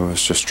myself. I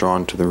was just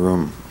drawn to the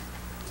room.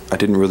 I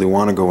didn't really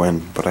want to go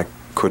in, but I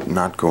could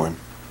not go in.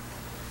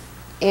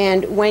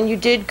 And when you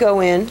did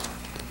go in,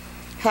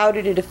 how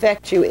did it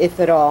affect you, if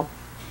at all?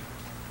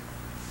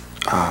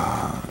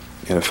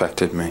 It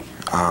affected me.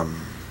 I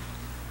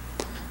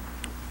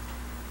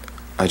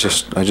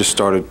just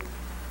started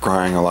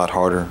crying a lot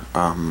harder.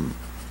 At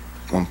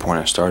one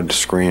point I started to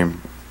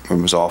scream. It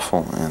was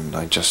awful, and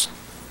I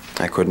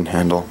couldn't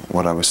handle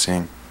what I was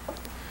seeing.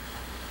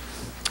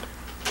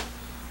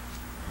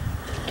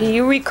 Do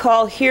you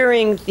recall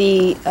hearing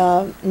the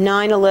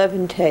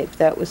 9/11 tape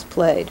that was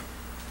played?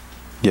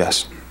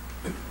 Yes.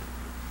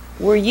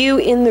 Were you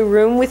in the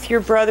room with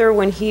your brother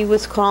when he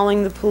was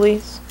calling the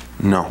police?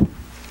 No.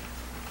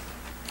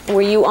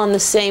 Were you on the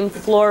same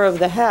floor of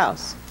the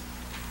house?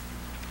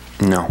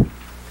 No.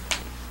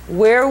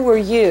 Where were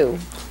you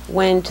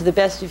when, to the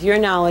best of your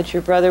knowledge,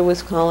 your brother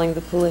was calling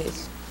the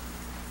police?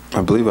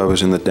 I believe I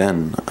was in the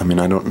den. I mean,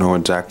 I don't know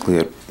exactly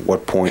at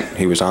what point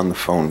he was on the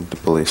phone with the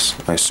police.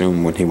 I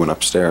assume when he went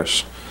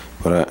upstairs.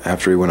 But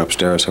after he went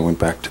upstairs, I went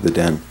back to the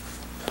den.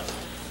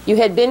 You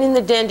had been in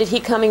the den. Did he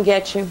come and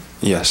get you?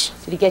 Yes.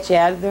 Did he get you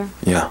out of there?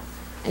 Yeah.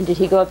 And did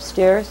he go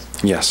upstairs?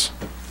 Yes.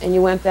 And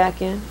you went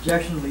back in?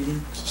 Objection,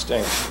 leading.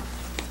 Sustained.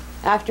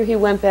 After he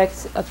went back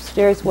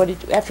upstairs,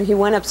 after he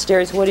went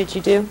upstairs, what did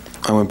you do?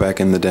 I went back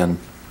in the den.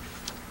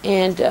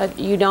 And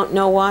you don't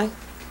know why?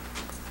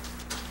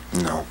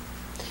 No.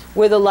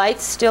 Were the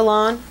lights still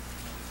on?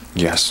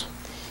 Yes.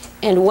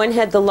 And when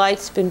had the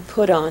lights been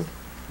put on?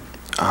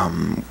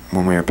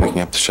 When we were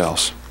picking up the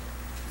shells.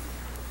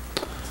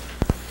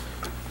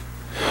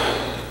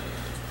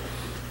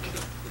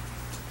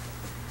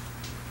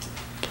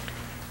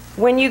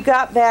 When you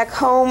got back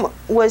home,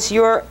 what was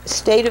your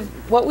state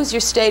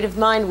of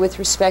mind with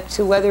respect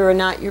to whether or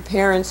not your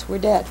parents were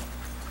dead?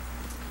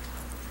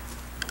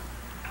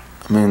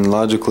 I mean,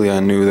 logically I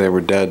knew they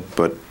were dead,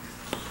 but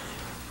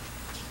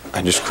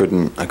I just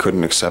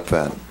couldn't accept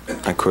that.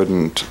 I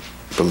couldn't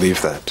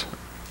believe that.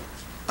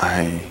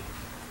 I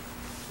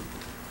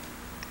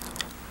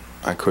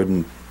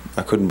couldn't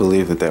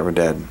believe that they were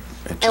dead.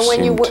 It And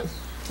when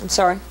I'm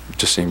sorry. It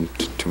just seemed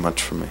too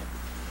much for me.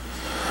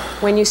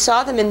 When you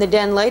saw them in the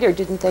den later,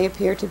 didn't they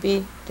appear to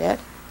be dead?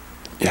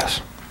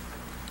 Yes.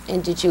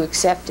 And did you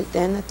accept it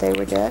then that they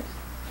were dead?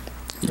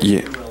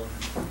 Yeah.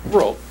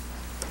 Roll.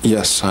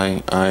 Yes,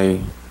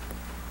 I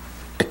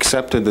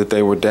accepted that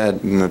they were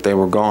dead and that they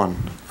were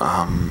gone,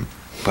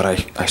 but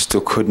I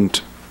still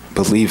couldn't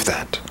believe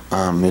that.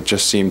 It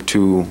just seemed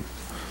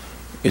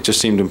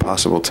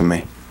impossible to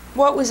me.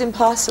 What was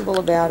impossible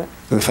about it?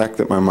 The fact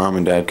that my mom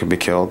and dad could be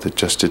killed, it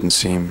just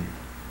seemed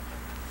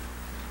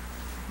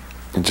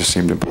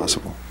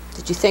impossible.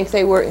 Did you think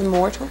they were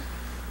immortal?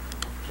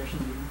 Objection,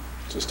 leading.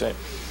 Sustained.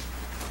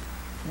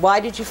 Why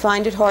did you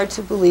find it hard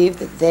to believe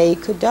that they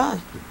could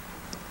die?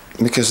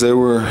 Because they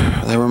were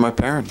my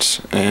parents,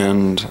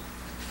 and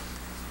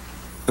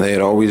they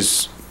had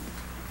always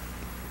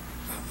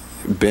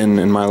been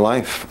in my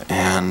life,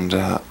 and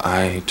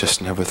I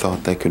just never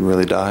thought they could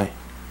really die.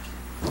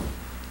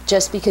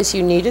 Just because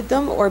you needed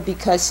them, or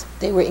because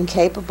they were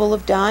incapable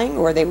of dying,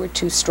 or they were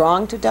too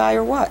strong to die,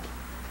 or what?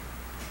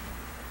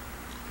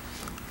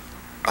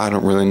 I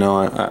don't really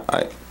know.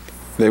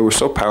 They were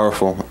so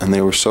powerful, and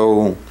they were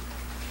so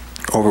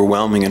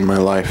overwhelming in my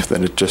life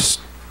that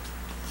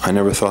I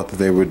never thought that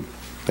they would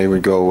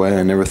go away.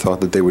 I never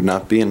thought that they would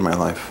not be in my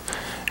life,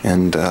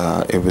 and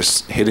it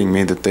was hitting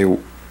me that they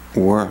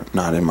were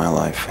not in my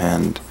life,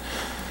 and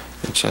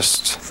it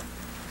just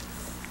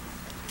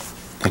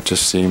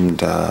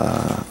seemed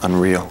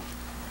unreal.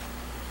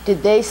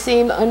 Did they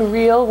seem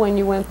unreal when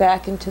you went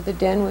back into the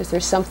den? Was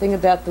there something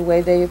about the way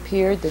they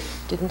appeared that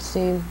didn't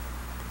seem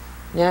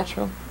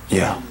natural?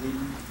 Yeah.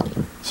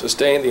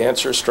 Sustained. The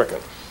answer is stricken.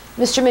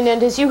 Mr.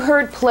 Menendez, you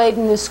heard played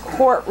in this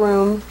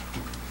courtroom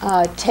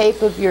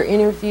tape of your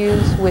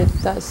interviews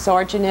with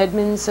Sergeant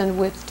Edmonds and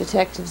with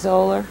Detective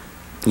Zoller.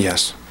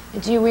 Yes.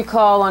 Do you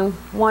recall on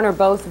one or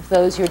both of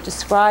those you're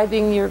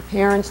describing your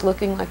parents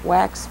looking like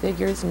wax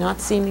figures, not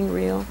seeming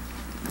real?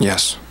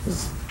 Yes.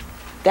 Is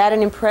that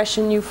an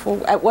impression you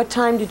at what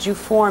time did you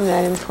form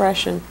that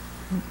impression?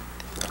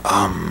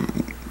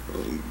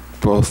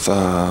 Both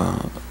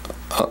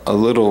a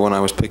little when I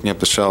was picking up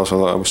the shells,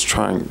 although I was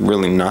trying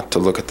really not to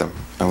look at them.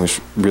 I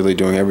was really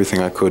doing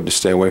everything I could to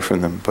stay away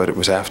from them, but it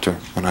was after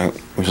when I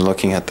was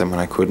looking at them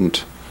and I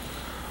couldn't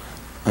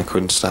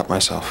stop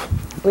myself.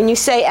 When you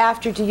say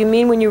after, do you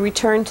mean when you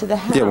returned to the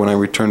house? Yeah, when I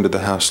returned to the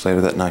house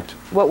later that night.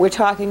 What we're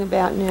talking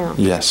about now?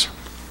 Yes.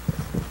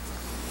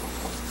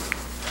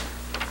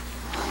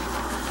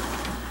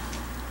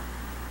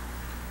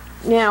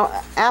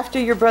 Now, after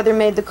your brother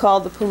made the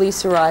call, the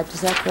police arrived,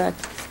 is that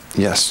correct?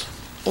 Yes.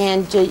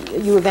 And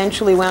you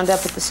eventually wound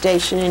up at the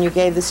station and you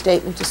gave the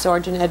statement to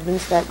Sergeant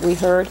Edmonds that we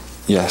heard?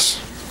 Yes.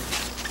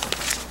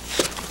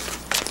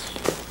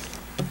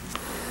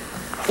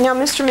 Now,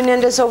 Mr.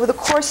 Menendez, over the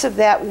course of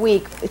that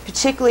week,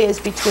 particularly as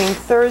between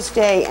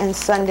Thursday and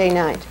Sunday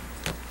night,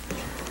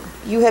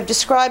 you have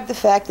described the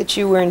fact that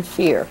you were in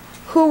fear.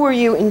 Who were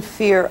you in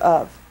fear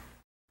of?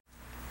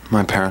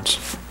 My parents.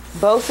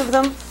 Both of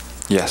them?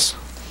 Yes.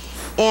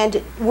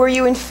 And were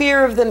you in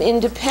fear of them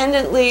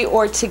independently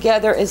or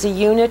together as a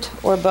unit,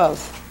 or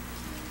both?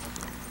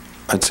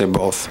 I'd say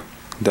both.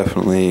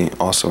 Definitely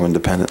also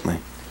independently.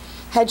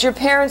 Had your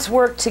parents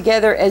worked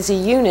together as a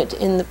unit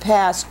in the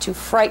past to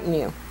frighten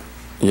you?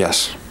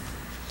 Yes.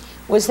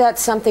 Was that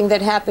something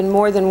that happened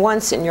more than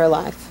once in your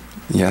life?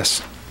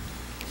 Yes.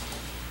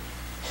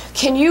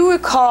 Can you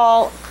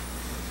recall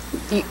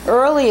the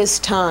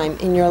earliest time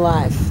in your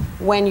life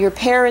when your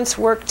parents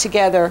worked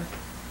together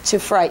to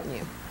frighten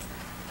you?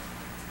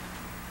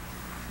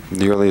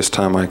 The earliest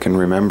time I can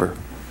remember.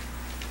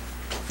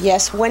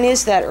 Yes, when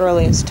is that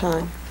earliest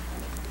time?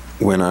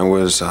 When I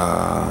was,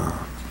 Where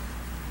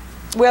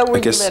were I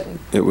you guess living?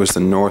 it was the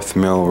North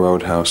Mill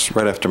Roadhouse,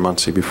 right after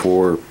Muncie,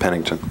 before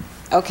Pennington.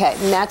 Okay,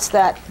 and that's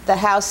the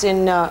house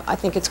in, I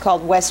think it's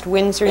called West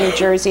Windsor, New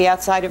Jersey,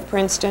 outside of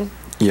Princeton?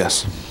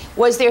 Yes.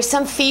 Was there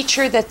some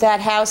feature that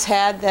that house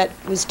had that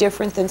was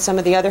different than some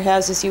of the other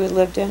houses you had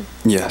lived in?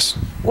 Yes.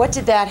 What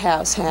did that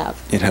house have?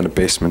 It had a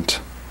basement.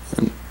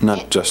 And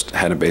not just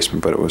had a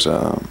basement, but it was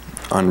a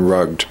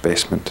unrugged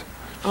basement.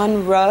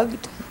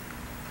 Unrugged?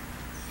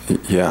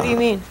 Yeah. What do you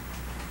mean?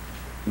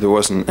 There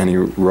wasn't any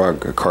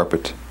rug or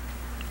carpet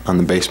on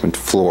the basement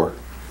floor.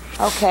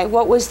 Okay,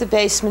 what was the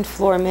basement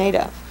floor made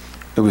of?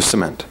 It was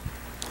cement.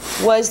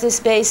 Was this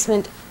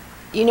basement,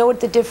 you know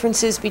what the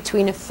difference is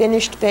between a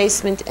finished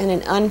basement and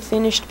an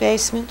unfinished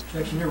basement?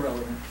 Objection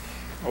irrelevant.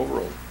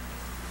 Overruled.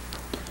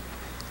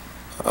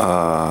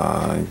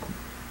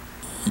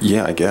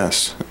 Yeah, I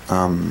guess.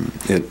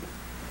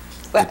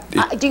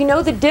 Do you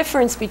know the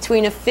difference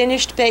between a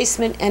finished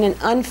basement and an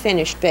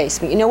unfinished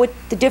basement? You know what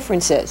the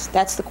difference is?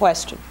 That's the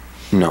question.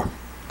 No.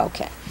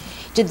 Okay.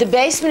 Did the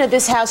basement of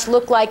this house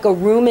look like a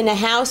room in a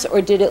house,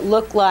 or did it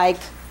look like...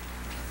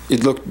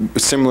 It looked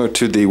similar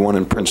to the one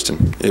in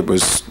Princeton. It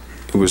was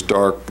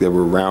dark. There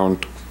were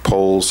round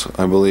poles,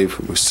 I believe.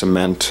 It was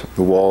cement.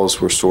 The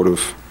walls were sort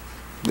of...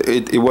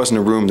 It wasn't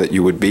a room that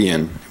you would be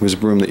in. It was a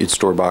room that you'd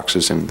store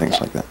boxes in and things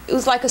like that. It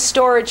was like a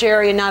storage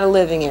area, not a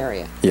living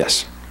area.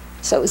 Yes.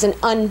 So it was an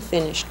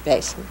unfinished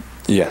basement.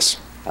 Yes.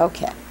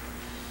 Okay.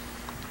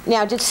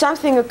 Now, did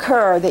something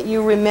occur that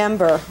you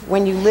remember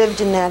when you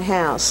lived in that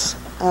house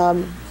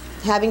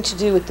having to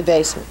do with the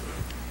basement?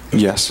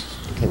 Yes.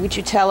 Okay, would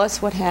you tell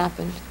us what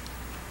happened?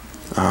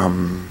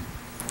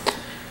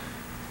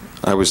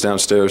 I was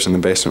downstairs in the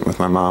basement with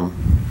my mom,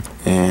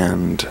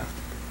 and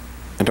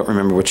I don't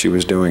remember what she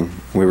was doing.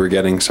 We were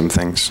getting some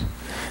things,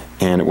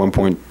 and at one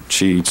point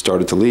she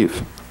started to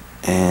leave,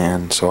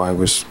 and so I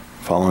was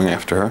following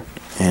after her,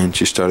 and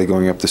she started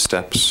going up the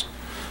steps,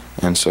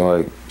 and so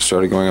I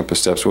started going up the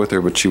steps with her,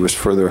 but she was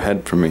further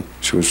ahead from me.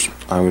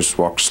 I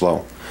walked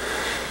slow,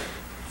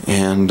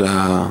 and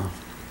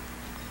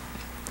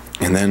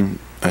then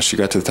as she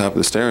got to the top of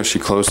the stairs, she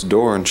closed the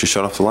door and she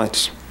shut off the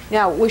lights.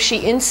 Now, was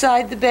she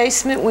inside the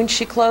basement when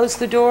she closed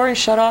the door and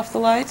shut off the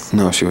lights?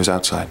 No, she was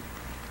outside.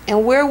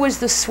 And where was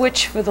the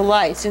switch for the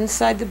lights,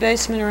 inside the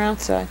basement or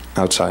outside?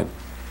 Outside.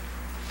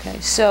 Okay,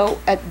 so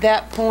at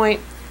that point,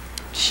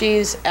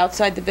 she's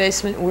outside the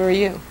basement. Where are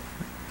you?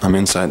 I'm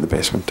inside the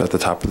basement at the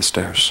top of the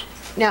stairs.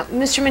 Now,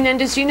 Mr.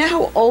 Menendez, do you know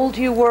how old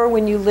you were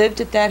when you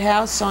lived at that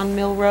house on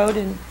Mill Road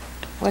in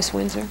West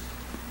Windsor?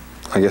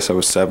 I guess I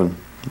was 7.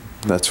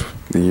 That's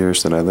the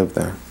years that I lived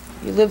there.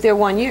 You lived there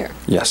 1 year.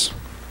 Yes.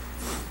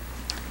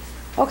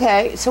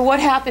 Okay, so what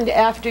happened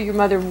after your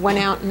mother went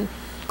out and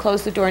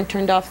closed the door and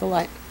turned off the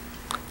light?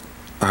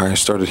 I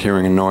started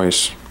hearing a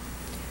noise.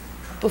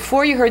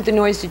 Before you heard the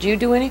noise, did you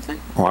do anything?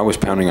 Oh, I was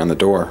pounding on the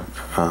door,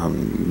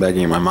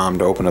 begging my mom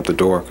to open up the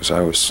door because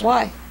I was...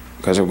 Why?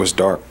 Because it was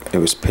dark. It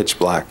was pitch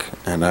black,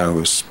 and I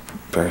was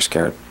very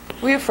scared.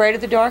 Were you afraid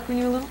of the dark when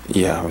you were little?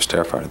 Yeah, I was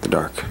terrified of the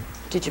dark.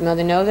 Did your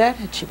mother know that?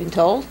 Had she been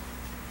told?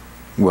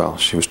 Well,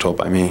 she was told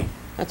by me.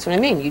 That's what I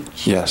mean.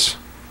 Yes.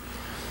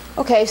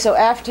 Okay, so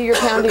after you're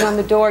pounding on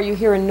the door, you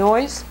hear a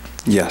noise?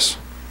 Yes.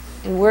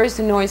 And where's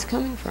the noise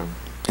coming from?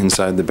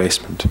 Inside the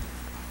basement.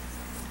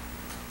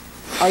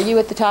 Are you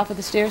at the top of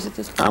the stairs at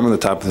this point? I'm at the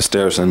top of the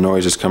stairs, and the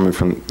noise is coming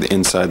from the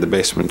inside the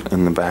basement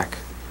in the back.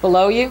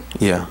 Below you?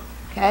 Yeah.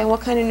 Okay, what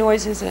kind of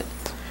noise is it?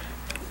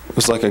 It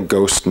was like a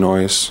ghost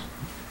noise.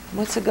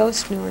 What's a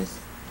ghost noise?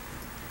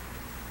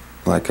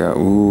 Like a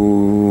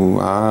ooh,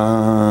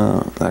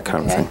 ah, that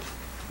kind of Okay. thing.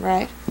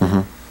 Right.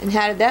 Mm-hmm. And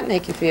how did that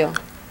make you feel?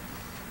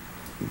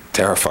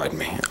 Terrified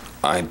me.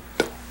 I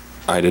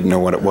didn't know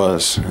what it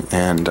was,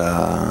 and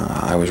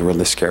I was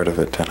really scared of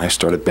it, and I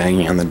started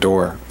banging on the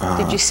door.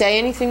 Did you say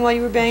anything while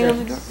you were banging on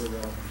the door?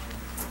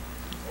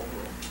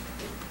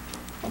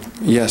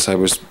 Yes, I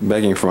was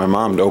begging for my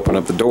mom to open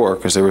up the door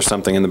because there was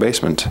something in the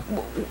basement.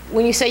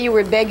 When you say you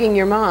were begging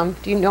your mom,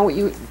 do you know what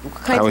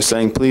kind I was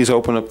saying, please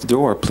open up the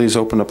door, please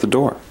open up the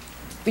door.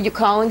 Were you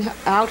calling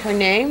out her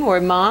name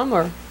or mom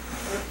or?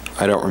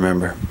 I don't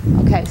remember.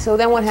 Okay, so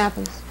then what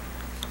happens?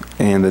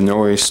 And the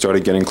noise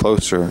started getting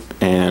closer,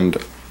 and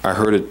I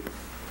heard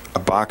a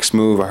box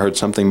move, I heard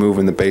something move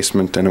in the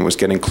basement, and it was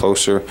getting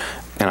closer,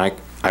 and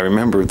I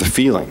remember the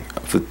feeling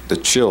of the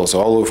chills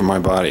all over my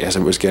body as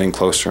it was getting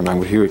closer, and I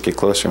would hear it get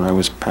closer, and I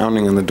was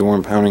pounding on the door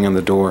and pounding on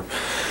the door,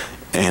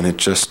 and it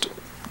just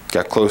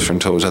got closer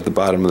until it was at the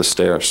bottom of the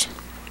stairs.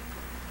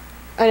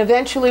 And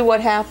eventually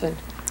what happened?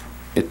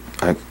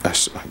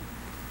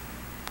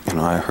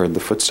 I heard the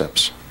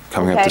footsteps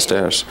coming up Okay. the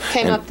stairs.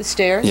 Came And- up the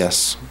stairs?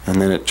 Yes,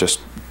 and then it just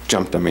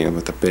jumped on me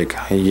with a big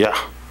yeah.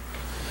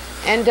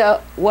 And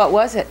what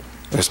was it?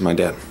 It was my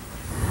dad.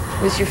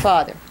 It was your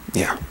father.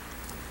 Yeah.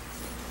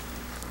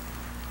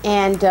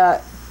 And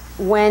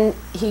when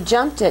he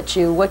jumped at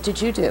you, what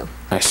did you do?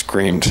 I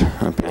screamed.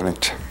 I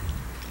panicked.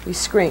 You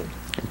screamed.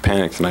 I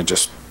panicked, and I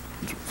just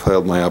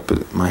flailed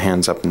my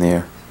hands up in the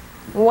air.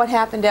 And what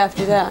happened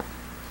after that?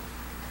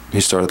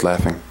 He started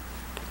laughing.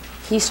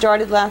 He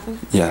started laughing?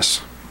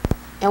 Yes.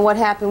 And what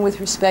happened with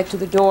respect to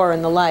the door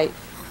and the light?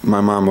 My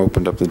mom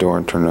opened up the door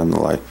and turned on the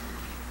light.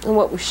 And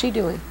what was she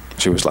doing?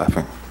 She was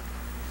laughing.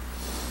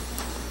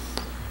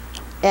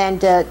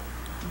 And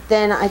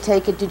then I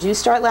take it, did you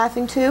start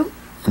laughing too?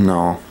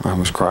 No, I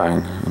was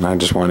crying, and I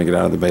just wanted to get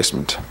out of the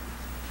basement.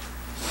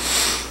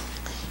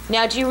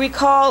 Now, do you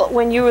recall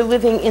when you were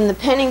living in the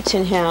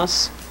Pennington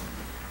house,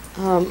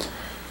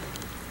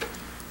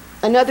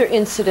 another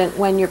incident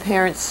when your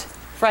parents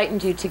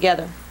frightened you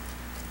together?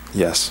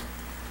 Yes.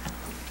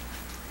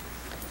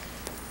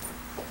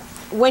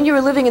 When you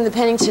were living in the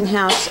Pennington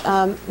house,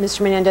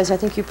 Mr. Menendez, I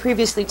think you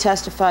previously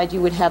testified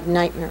you would have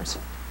nightmares.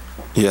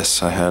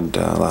 Yes, I had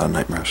a lot of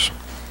nightmares.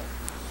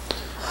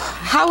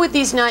 How would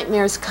these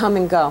nightmares come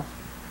and go?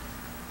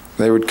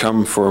 They would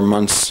come for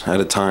months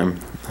at a time.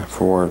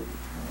 For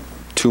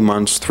 2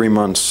 months, 3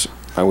 months,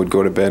 I would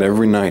go to bed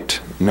every night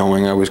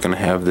knowing I was going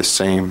to have this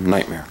same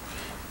nightmare.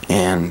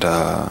 And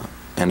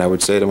I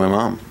would say to my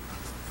mom,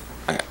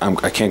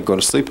 I can't go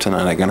to sleep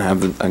tonight. I'm gonna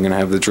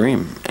have the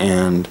dream.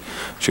 And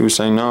she was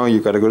saying, no,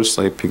 you got to go to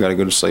sleep. You got to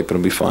go to sleep.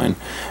 It'll be fine.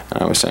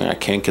 And I was saying, I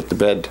can't get to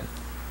bed.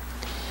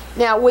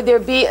 Now, would there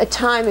be a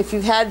time, if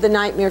you had the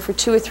nightmare for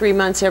 2 or 3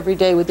 months every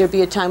day, would there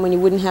be a time when you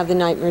wouldn't have the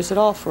nightmares at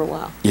all for a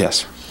while?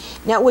 Yes.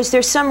 Now, was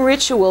there some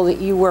ritual that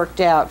you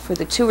worked out for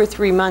the 2 or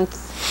 3 month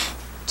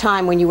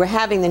time when you were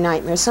having the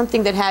nightmares,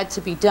 something that had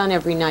to be done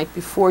every night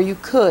before you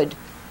could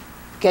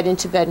get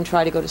into bed and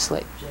try to go to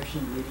sleep?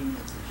 Objection, leading and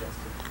suggested.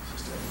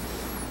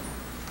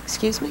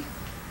 Excuse me?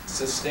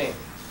 Sustained.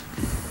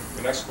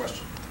 The next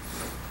question.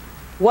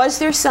 Was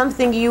there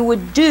something you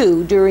would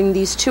do during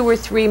these 2 or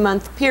 3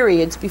 month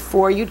periods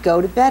before you'd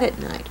go to bed at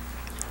night?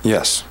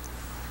 Yes.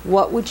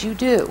 What would you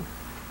do?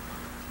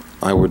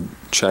 I would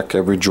check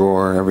every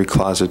drawer, every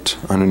closet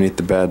underneath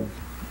the bed.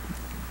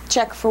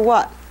 Check for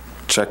what?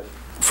 Check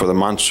for the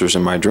monsters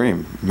in my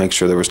dream. Make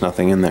sure there was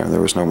nothing in there.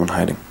 There was no one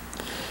hiding.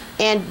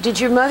 And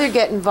did your mother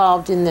get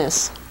involved in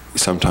this?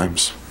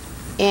 Sometimes.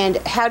 And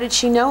how did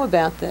she know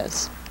about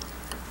this?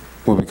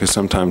 Well, because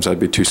sometimes I'd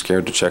be too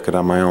scared to check it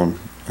on my own,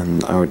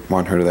 and I would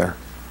want her there.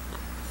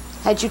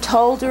 Had you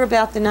told her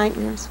about the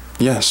nightmares?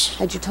 Yes.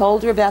 Had you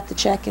told her about the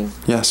checking?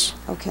 Yes.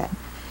 Okay.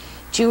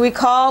 Do you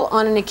recall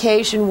on an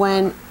occasion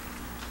when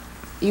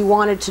you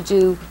wanted to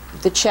do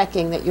the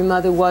checking that your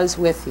mother was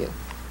with you?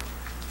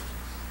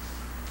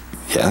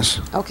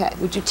 Yes. Okay.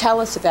 Would you tell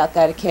us about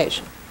that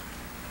occasion?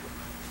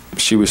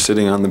 She was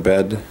sitting on the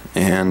bed,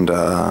 and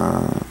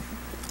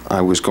I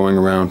was going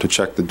around to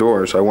check the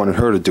doors. I wanted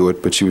her to do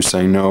it, but she was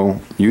saying,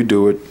 no, you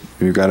do it.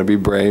 You got to be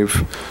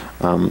brave.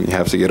 You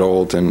have to get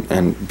old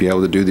and be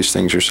able to do these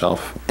things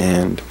yourself.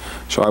 And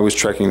so I was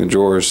checking the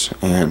drawers,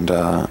 and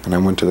I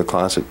went to the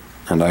closet,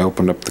 and I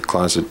opened up the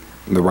closet,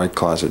 the right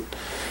closet,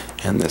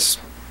 and this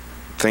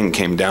thing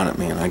came down at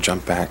me, and I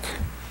jumped back.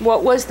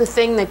 What was the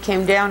thing that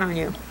came down on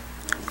you?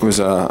 It was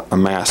a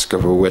mask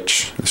of a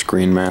witch, this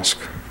green mask.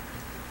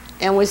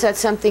 And was that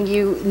something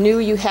you knew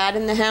you had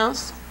in the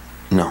house?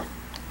 No.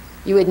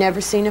 You had never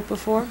seen it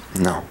before?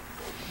 No.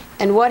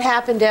 And what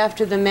happened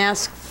after the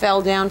mask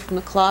fell down from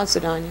the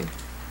closet on you?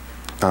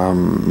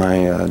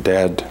 My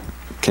dad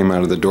came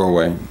out of the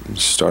doorway and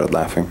started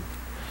laughing.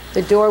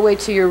 The doorway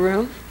to your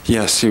room?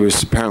 Yes, he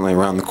was apparently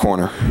around the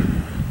corner.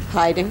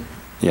 Hiding?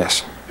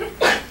 Yes.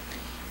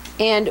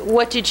 And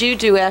what did you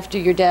do after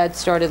your dad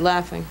started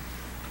laughing?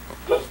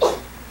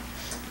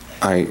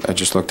 I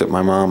just looked at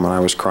my mom, and I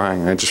was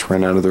crying. I just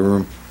ran out of the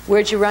room.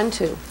 Where'd you run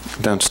to?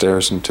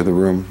 Downstairs into the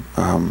room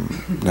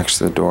next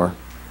to the door.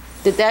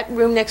 Did that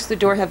room next to the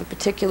door have a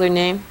particular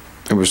name?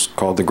 It was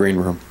called the green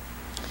room.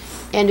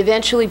 And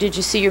eventually, did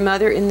you see your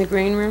mother in the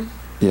green room?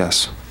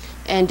 Yes.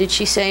 And did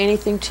she say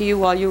anything to you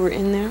while you were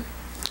in there?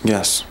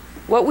 Yes.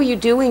 What were you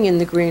doing in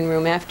the green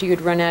room after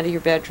you'd run out of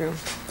your bedroom?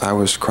 I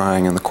was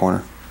crying in the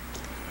corner.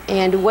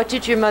 And what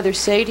did your mother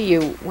say to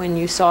you when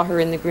you saw her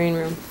in the green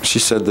room? She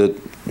said that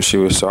she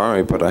was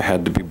sorry, but I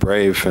had to be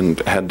brave and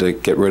had to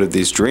get rid of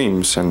these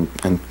dreams and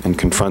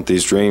confront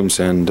these dreams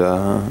and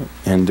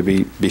to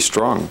be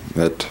strong,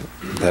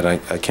 that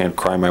I can't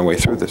cry my way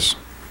through this.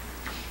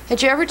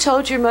 Had you ever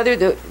told your mother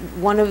that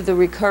one of the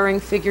recurring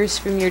figures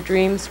from your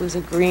dreams was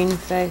a green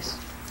face?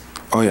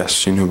 Oh yes,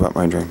 she knew about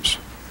my dreams.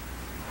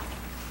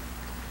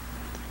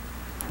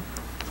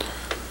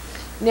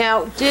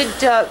 Now, did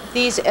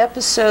these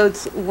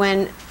episodes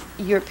when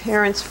your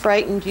parents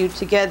frightened you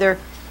together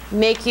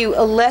make you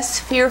a less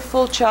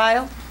fearful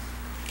child?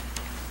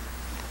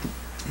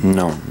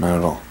 No, not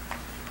at all.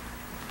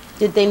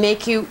 Did they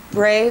make you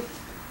brave?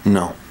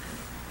 No.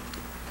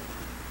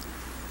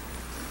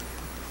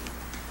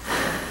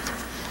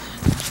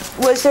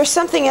 Was there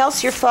something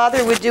else your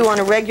father would do on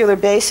a regular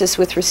basis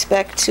with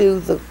respect to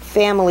the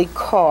family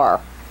car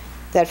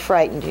that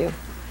frightened you?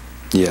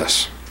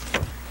 Yes.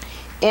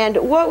 And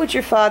what would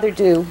your father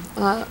do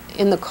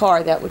in the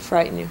car that would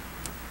frighten you?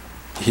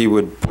 He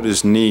would put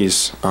his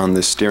knees on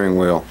the steering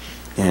wheel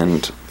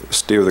and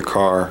steer the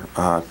car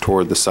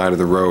toward the side of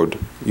the road,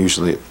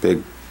 usually a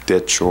big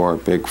ditch or a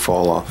big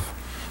fall-off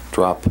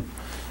drop,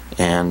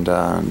 and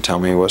tell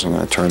me he wasn't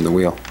going to turn the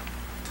wheel.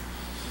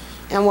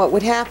 And what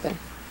would happen?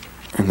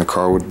 And the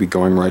car would be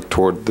going right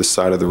toward the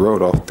side of the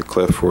road off the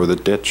cliff or the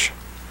ditch.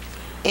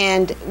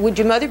 And would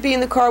your mother be in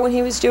the car when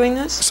he was doing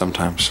this?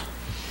 Sometimes.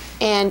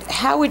 And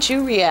how would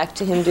you react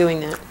to him doing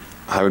that?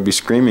 I would be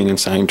screaming and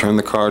saying, turn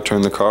the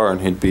car,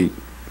 and he'd be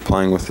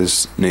playing with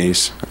his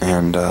knees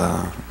and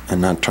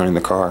not turning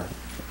the car.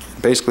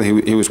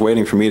 Basically, he was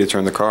waiting for me to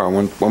turn the car at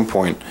one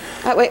point.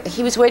 Wait,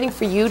 he was waiting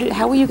for you to,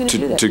 how were you going to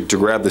do that? To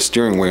grab the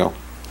steering wheel.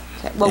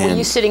 Okay. Well, were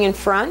you sitting in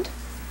front?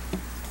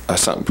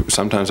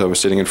 Sometimes I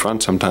was sitting in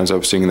front, sometimes I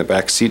was sitting in the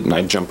back seat, and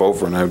I'd jump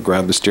over and I would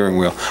grab the steering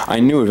wheel.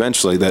 I knew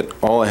eventually that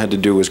all I had to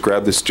do was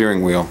grab the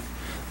steering wheel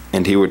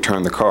and he would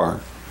turn the car,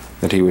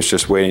 that he was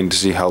just waiting to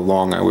see how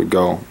long I would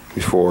go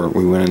before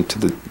we went into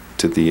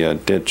the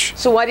ditch.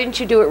 So why didn't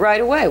you do it right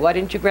away? Why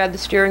didn't you grab the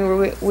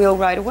steering wheel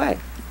right away?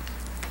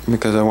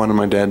 Because I wanted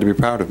my dad to be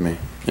proud of me,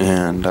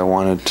 and I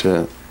wanted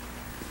to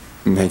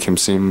make him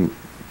seem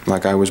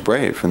like I was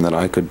brave and that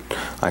I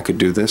could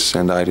do this,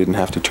 and I didn't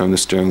have to turn the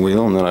steering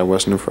wheel, and that I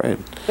wasn't afraid.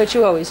 But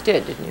you always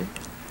did, didn't you?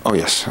 Oh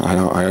yes,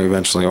 I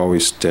eventually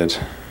always did.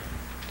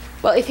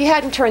 Well, if you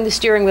hadn't turned the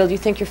steering wheel, do you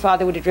think your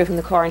father would have driven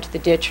the car into the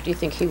ditch, or do you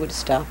think he would have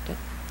stopped it?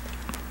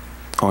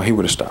 Oh, he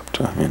would have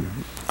stopped. I mean,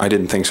 I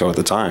didn't think so at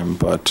the time,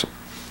 but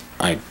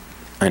I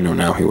know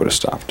now he would have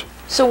stopped.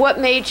 So what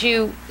made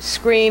you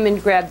scream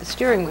and grab the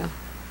steering wheel?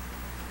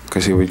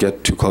 Because he would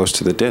get too close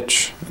to the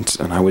ditch,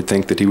 and I would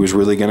think that he was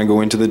really going to go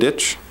into the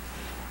ditch.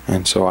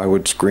 And so I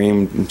would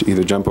scream,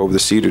 either jump over the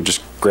seat or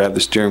just grab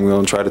the steering wheel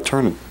and try to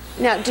turn it.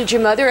 Now, did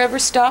your mother ever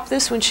stop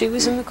this when she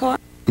was in the car?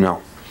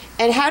 No.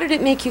 And how did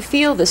it make you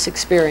feel, this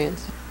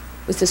experience?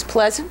 Was this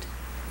pleasant?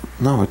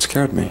 No, it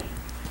scared me.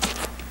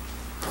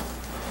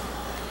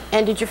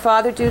 And did your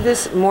father do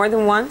this more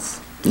than once?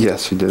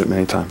 Yes, he did it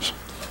many times.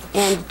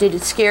 And did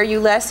it scare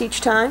you less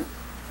each time?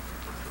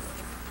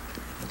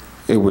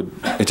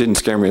 It didn't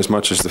scare me as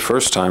much as the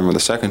first time or the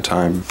second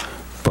time,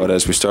 but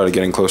as we started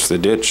getting close to the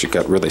ditch, it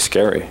got really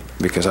scary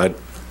because I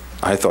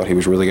thought he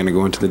was really going to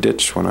go into the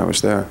ditch when I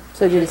was there.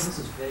 So did This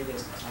is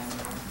Vegas, the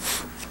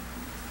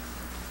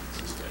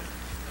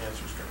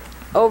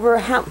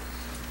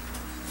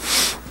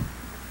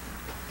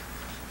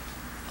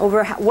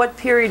timeline. What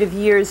period of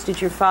years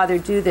did your father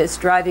do this,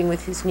 driving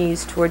with his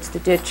knees towards the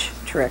ditch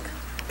trick?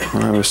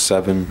 When I was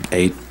 7,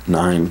 8,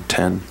 9,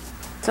 10.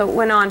 So it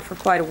went on for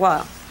quite a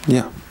while.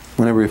 Yeah,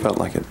 whenever he felt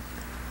like it.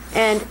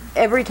 And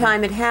every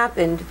time it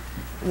happened,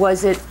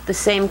 was it the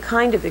same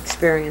kind of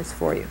experience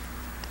for you?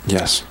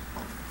 Yes.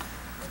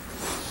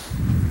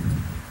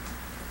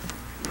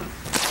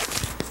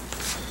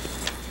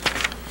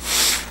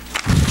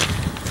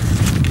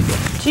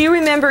 Do you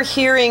remember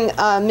hearing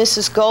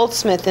Mrs.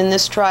 Goldsmith in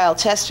this trial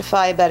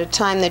testify about a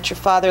time that your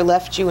father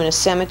left you in a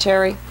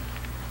cemetery?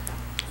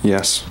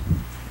 Yes.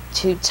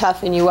 To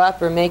toughen you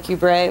up or make you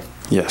brave?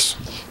 Yes.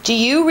 Do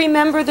you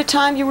remember the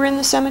time you were in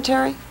the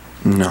cemetery?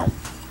 No.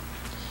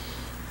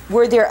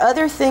 Were there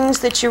other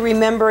things that you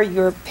remember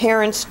your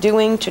parents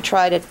doing to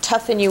try to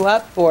toughen you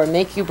up or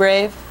make you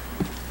brave?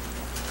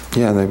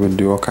 Yeah, they would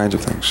do all kinds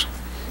of things.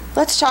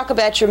 Let's talk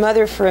about your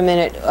mother for a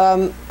minute.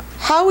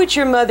 How would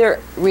your mother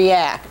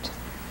react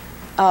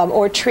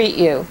or treat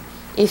you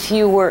if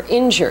you were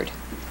injured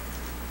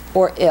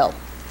or ill?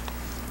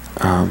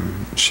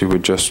 She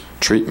would just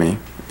treat me,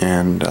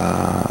 and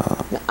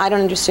I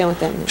don't understand what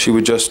that means. she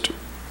would just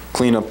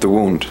clean up the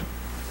wound.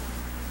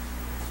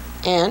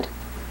 And?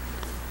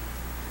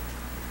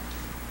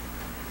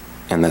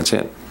 And that's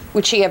it.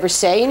 Would she ever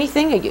say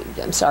anything?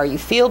 I'm sorry, you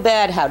feel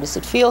bad. How does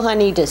it feel,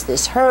 honey? Does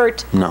this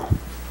hurt? No.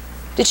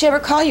 Did she ever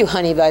call you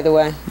honey, by the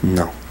way?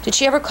 No. Did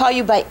she ever call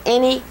you by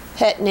any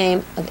pet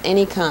name of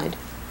any kind?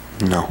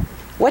 No.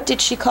 What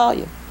did she call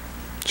you?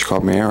 She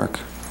called me Erik.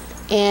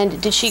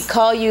 And did she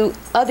call you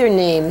other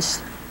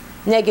names,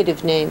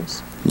 negative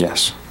names?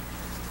 Yes.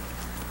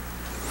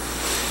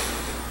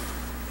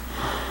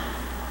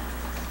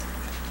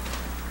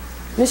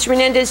 Mr.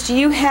 Menendez, do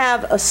you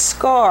have a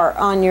scar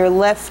on your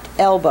left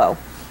elbow?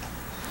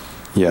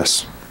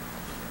 Yes.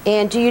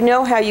 And do you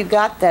know how you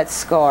got that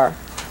scar?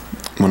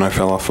 When I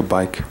fell off a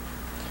bike.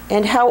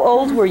 And how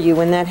old were you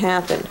when that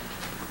happened?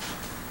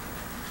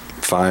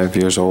 5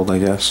 years old, I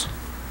guess.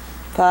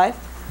 5?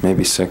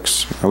 Maybe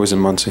 6. I was in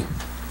Muncie.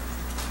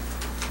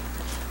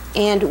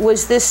 And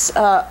was this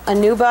a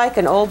new bike,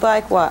 an old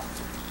bike, what?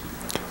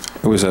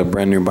 It was a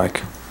brand new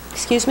bike.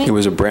 Excuse me? It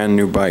was a brand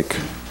new bike.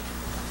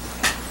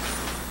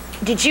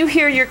 Did you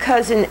hear your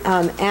cousin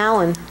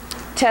Alan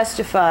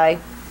testify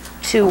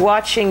to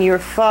watching your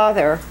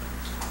father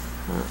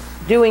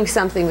doing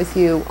something with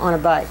you on a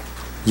bike?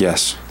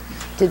 Yes.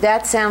 Did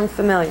that sound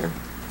familiar?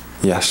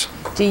 Yes.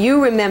 Do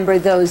you remember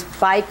those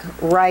bike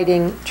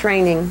riding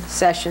training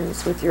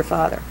sessions with your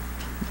father?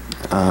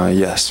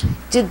 Yes.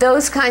 Did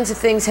those kinds of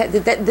things,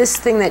 this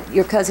thing that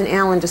your cousin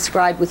Alan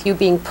described with you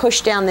being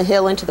pushed down the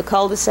hill into the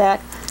cul-de-sac,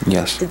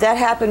 Yes. did that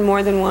happen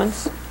more than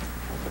once?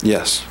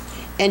 Yes.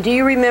 And do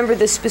you remember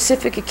the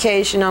specific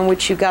occasion on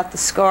which you got the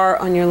scar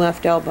on your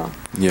left elbow?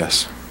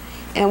 Yes.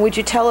 And would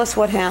you tell us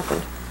what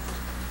happened?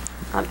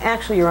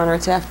 Actually, Your Honor,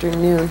 it's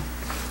afternoon.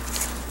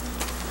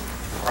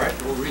 All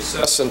right, we'll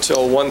recess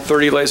until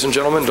 1:30, ladies and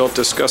gentlemen. Don't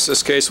discuss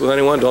this case with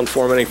anyone. Don't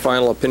form any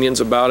final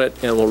opinions about it,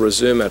 and we'll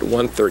resume at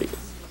 1:30.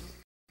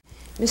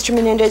 Mr.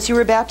 Menendez, you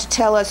were about to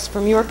tell us,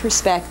 from your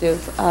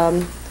perspective,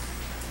 an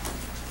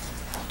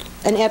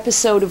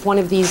episode of one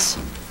of these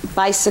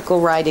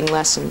bicycle riding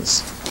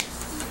lessons.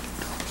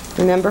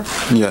 Remember?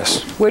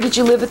 Yes. Where did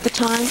you live at the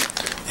time?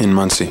 In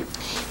Muncie.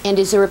 And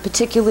is there a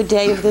particular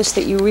day of this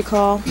that you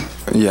recall?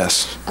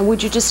 Yes. And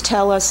would you just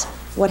tell us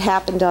what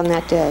happened on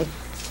that day?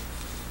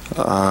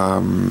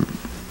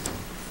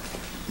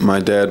 My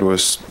dad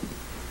was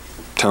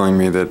telling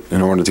me that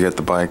in order to get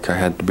the bike, I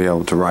had to be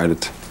able to ride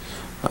it.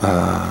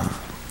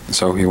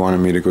 So he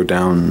wanted me to go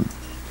down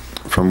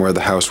from where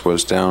the house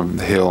was, down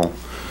the hill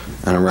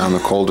and around the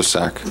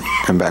cul-de-sac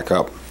and back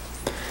up.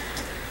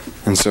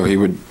 And so he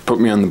would put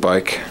me on the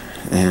bike,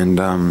 and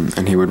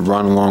he would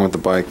run along with the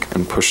bike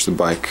and push the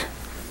bike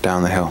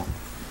down the hill.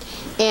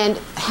 And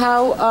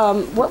how,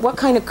 what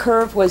kind of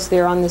curve was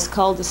there on this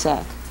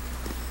cul-de-sac?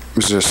 It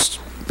was just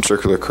a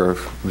circular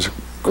curve. It was a Was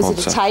it a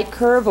cul-de-sac. tight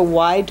curve, a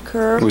wide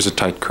curve? It was a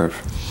tight curve.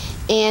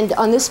 And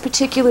on this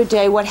particular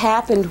day, what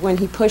happened when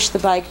he pushed the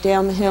bike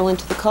down the hill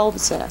into the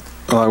cul-de-sac?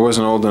 Well, I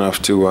wasn't old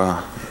enough to,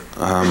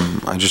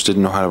 I just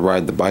didn't know how to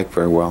ride the bike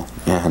very well.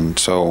 And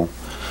so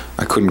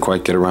I couldn't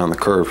quite get around the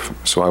curve.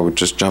 So I would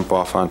just jump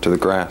off onto the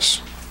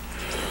grass.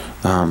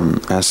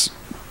 As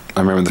I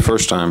remember the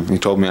first time, he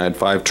told me I had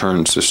 5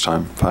 turns this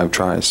time, 5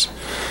 tries.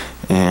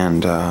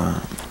 And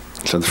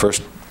so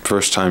the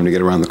first time to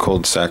get around the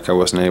cul-de-sac, I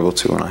wasn't able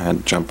to, and I had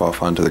to jump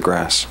off onto the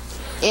grass.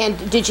 And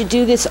did you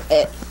do this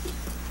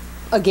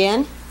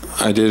again?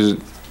 I did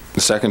it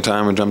the second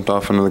time. I jumped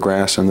off into the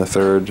grass, and the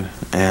third,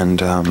 and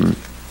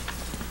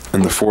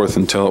the fourth,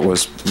 until it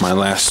was my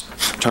last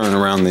turn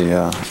around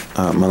the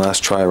my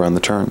last try around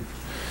the turn.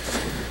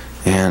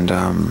 And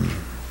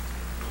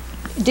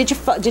did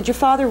your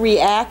father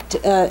react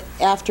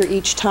after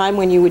each time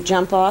when you would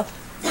jump off?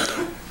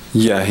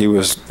 yeah, he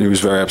was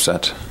very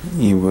upset.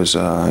 He was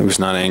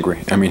not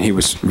angry. I mean, he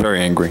was very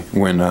angry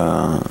when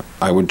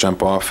I would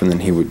jump off, and then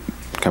he would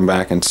come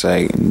back and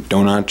say,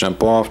 "Do not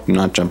jump off. Do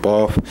not jump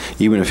off.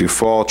 Even if you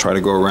fall, try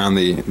to go around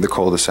the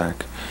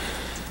cul-de-sac."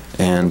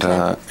 And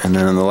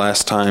then the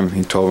last time,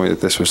 he told me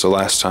that this was the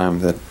last time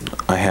that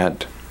I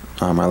had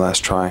my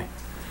last try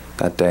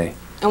that day.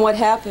 And what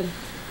happened?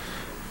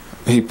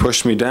 He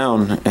pushed me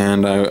down,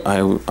 and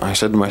I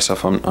said to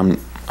myself, I'm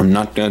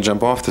not going to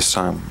jump off this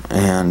time.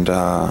 And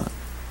I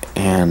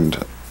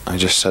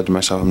just said to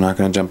myself, I'm not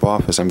going to jump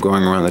off as I'm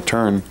going around the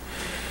turn.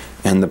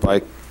 And the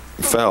bike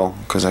fell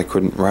because I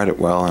couldn't ride it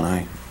well, and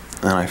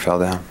I fell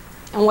down.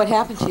 And what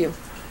happened to you?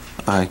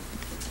 I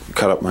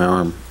cut up my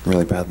arm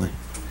really badly.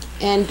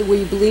 And were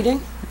you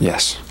bleeding?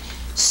 Yes.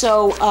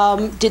 So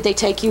did they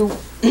take you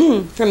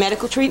for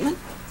medical treatment?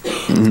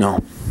 No.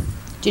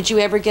 Did you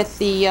ever get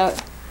the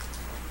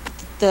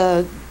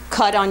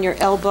cut on your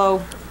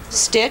elbow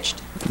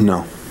stitched?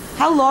 No.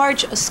 How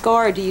large a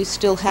scar do you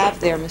still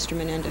have there, Mr.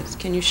 Menendez?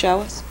 Can you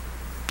show us?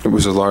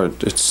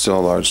 It's still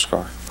a large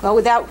scar. Well,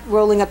 without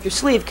rolling up your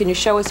sleeve, can you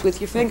show us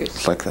with your fingers?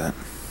 It's like that.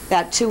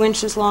 About 2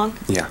 inches long?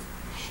 Yeah.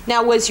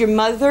 Now, was your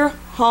mother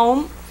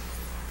home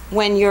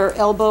when your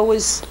elbow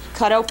was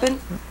cut open?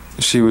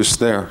 She was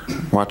there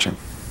watching.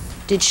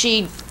 Did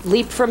she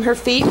leap from her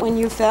feet when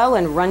you fell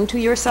and run to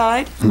your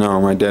side?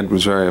 No, my dad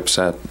was very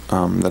upset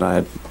that I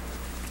had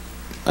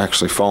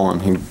actually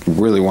fallen. He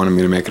really wanted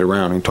me to make it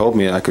around. He told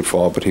me I could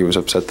fall, but he was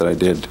upset that I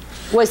did.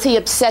 Was he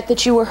upset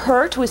that you were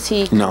hurt? Was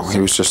he... No, he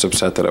was just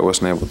upset that I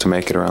wasn't able to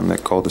make it around the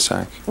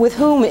cul-de-sac. With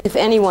whom, if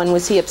anyone,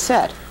 was he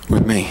upset?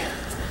 With me.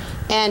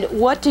 And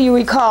what do you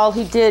recall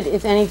he did,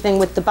 if anything,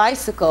 with the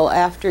bicycle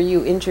after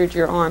you injured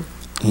your arm?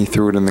 He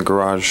threw it in the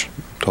garage,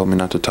 told me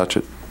not to touch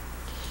it.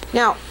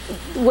 Now,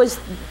 was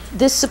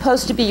this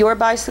supposed to be your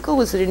bicycle?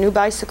 Was it a new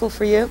bicycle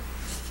for you?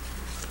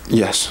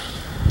 Yes.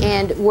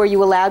 And were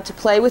you allowed to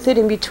play with it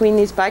in between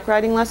these bike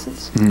riding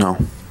lessons? No.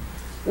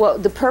 Well,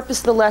 the purpose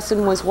of the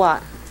lesson was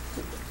what?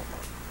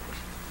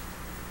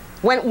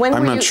 When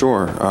I'm not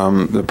sure.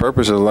 The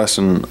purpose of the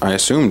lesson, I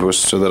assumed, was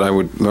so that I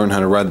would learn how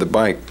to ride the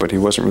bike, but he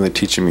wasn't really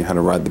teaching me how to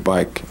ride the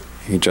bike.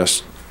 He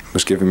just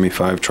was giving me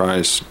 5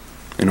 tries.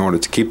 In order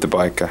to keep the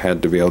bike, I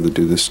had to be able to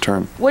do this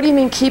turn. What do you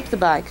mean, keep the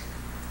bike?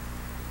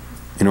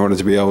 In order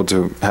to be able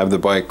to have the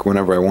bike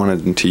whenever I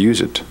wanted and to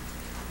use it,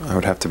 I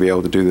would have to be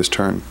able to do this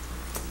turn.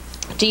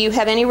 Do you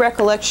have any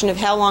recollection of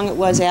how long it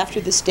was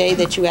after this day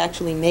that you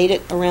actually made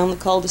it around the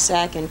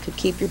cul-de-sac and could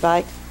keep your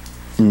bike?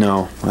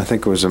 No, I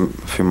think it was a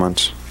few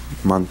months.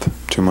 Month,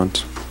 2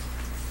 months.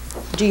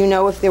 Do you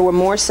know if there were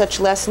more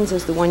such lessons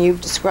as the one you've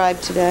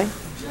described today?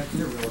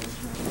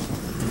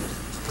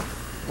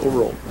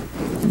 Overall.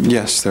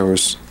 Yes, there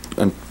was.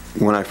 And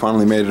when I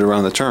finally made it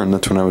around the turn,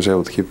 that's when I was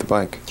able to keep the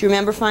bike. Do you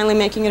remember finally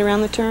making it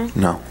around the turn?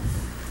 No.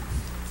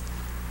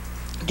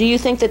 Do you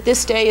think that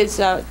this day is...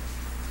 oh,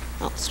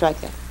 strike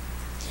that.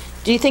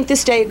 Do you think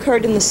this day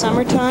occurred in the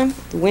summertime,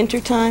 the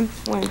wintertime?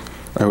 When?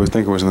 I would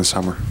think it was in the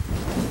summer.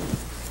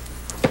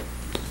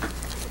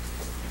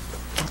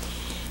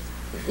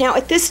 Now,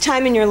 at this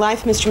time in your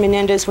life, Mr.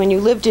 Menendez, when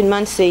you lived in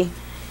Muncie,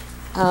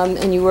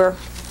 and you were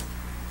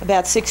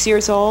about 6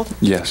 years old,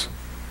 Yes.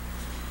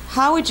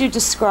 how would you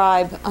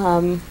describe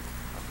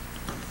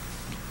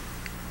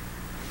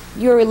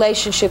your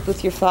relationship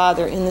with your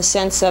father in the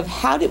sense of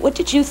what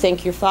did you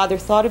think your father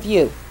thought of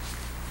you?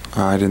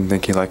 I didn't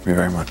think he liked me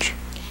very much.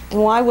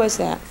 And why was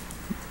that?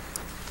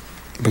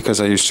 Because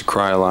I used to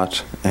cry a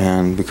lot,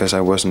 and because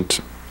I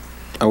wasn't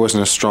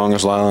as strong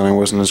as Lyle, and I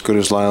wasn't as good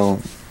as Lyle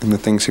in the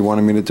things he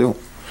wanted me to do.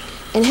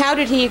 And how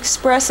did he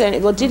express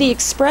it? Well, did he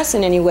express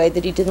in any way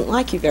that he didn't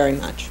like you very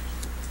much?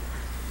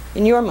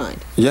 In your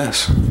mind?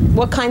 Yes.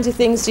 What kinds of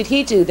things did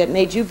he do that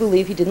made you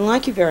believe he didn't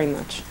like you very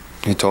much?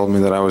 He told me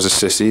that I was a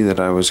sissy, that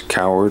I was a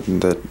coward,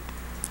 and that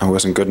I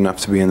wasn't good enough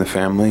to be in the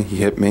family. He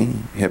hit me.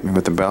 He hit me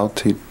with the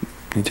belt.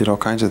 He did all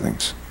kinds of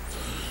things.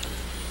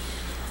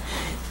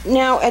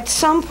 Now, at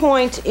some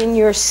point in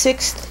your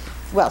strike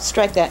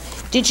that.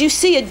 Did you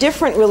see a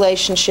different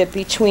relationship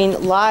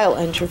between Lyle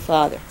and your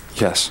father?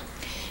 Yes.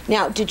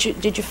 Now, did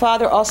your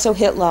father also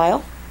hit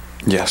Lyle?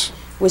 Yes.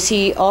 Was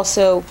he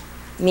also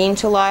mean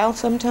to Lyle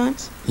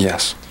sometimes?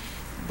 Yes.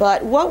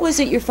 But what was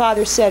it your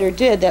father said or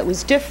did that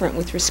was different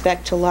with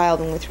respect to Lyle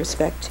than with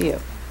respect to you?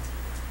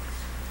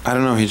 I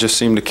don't know. He just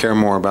seemed to care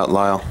more about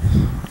Lyle.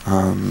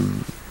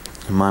 In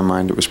my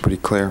mind, it was pretty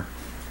clear.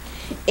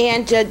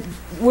 And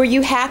were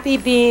you happy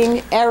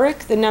being Erik,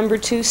 the number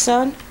 2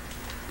 son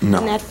No.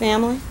 in that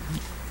family?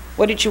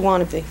 What did you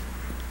want to be?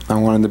 I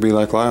wanted to be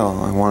like Lyle.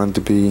 I wanted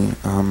to be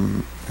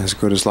as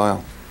good as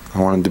Lyle. I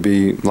wanted to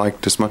be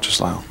liked as much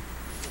as Lyle.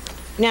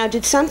 Now,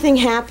 did something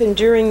happen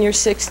during your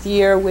 6th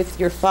year with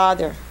your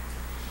father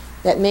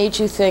that made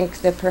you think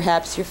that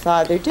perhaps your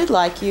father did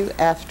like you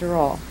after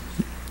all?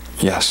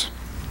 Yes.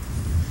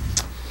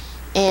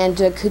 And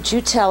could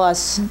you tell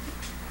us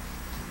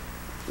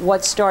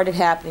what started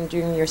happening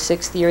during your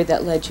 6th year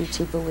that led you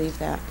to believe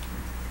that?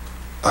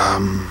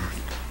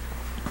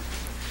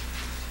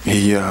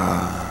 He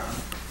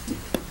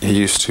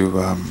used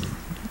to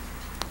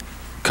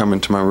come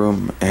into my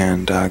room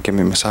and give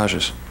me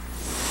massages.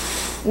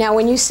 Now,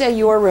 when you say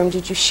your room,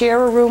 did you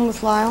share a room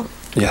with Lyle?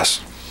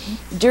 Yes.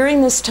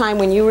 During this time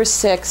when you were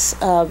 6,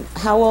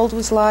 how old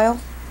was Lyle?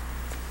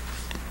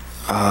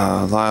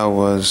 Lyle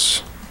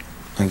was,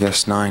 I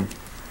guess, 9.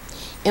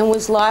 And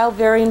was Lyle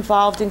very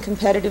involved in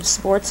competitive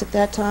sports at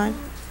that time?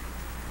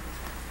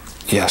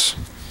 Yes.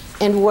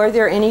 And were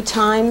there any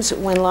times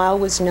when Lyle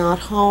was not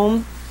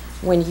home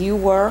when you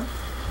were?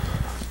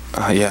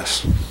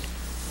 Yes.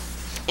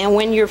 And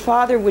when your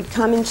father would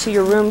come into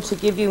your room to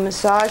give you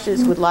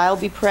massages, would Lyle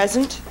be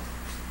present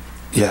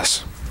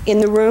Yes. in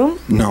the room?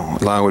 No,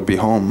 Lyle would be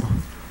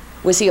home.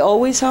 Was he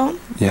always home?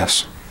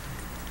 Yes.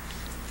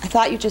 I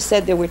thought you just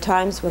said there were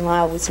times when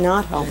Lyle was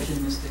not home.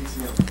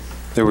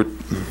 There were...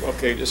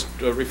 Okay, just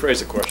rephrase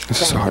the question.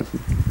 This is hard.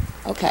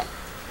 Okay.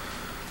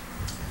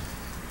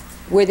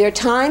 Were there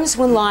times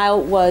when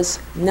Lyle was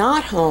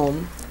not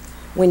home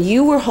when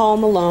you were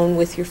home alone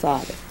with your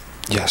father?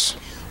 Yes.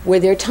 Were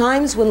there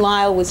times when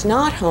Lyle was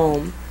not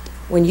home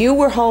when you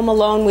were home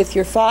alone with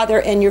your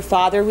father and your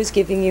father was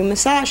giving you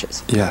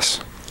massages?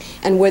 Yes.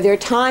 And were there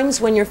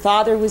times when your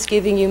father was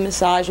giving you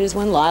massages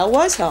when Lyle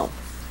was home?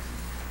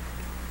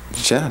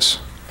 Yes.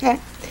 Okay.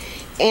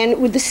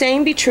 And would the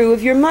same be true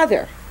of your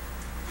mother?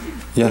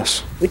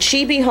 Yes. Would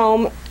she be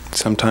home?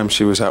 Sometimes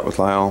she was out with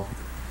Lyle.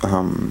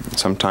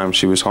 Sometimes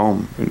she was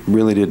home. It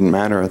really didn't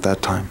matter at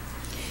that time.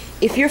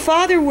 If your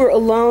father were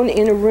alone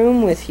in a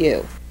room with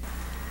you,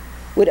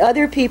 would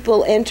other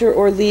people enter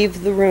or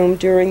leave the room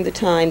during the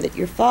time that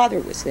your father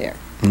was there?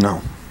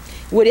 No.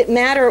 Would it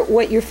matter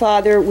what your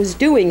father was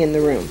doing in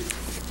the room?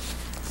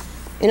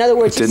 In other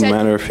words, It didn't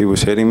matter if he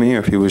was hitting me, or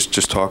if he was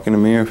just talking to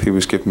me, or if he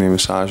was giving me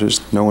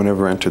massages. No one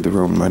ever entered the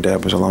room. My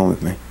dad was alone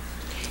with me.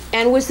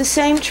 And was the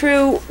same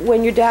true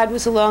when your dad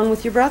was alone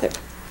with your brother,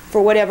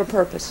 for whatever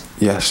purpose?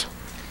 Yes.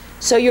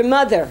 So your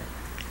mother,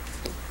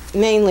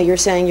 mainly you're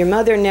saying your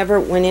mother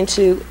never went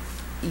into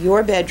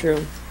your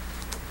bedroom,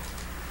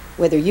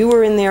 whether you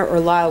were in there or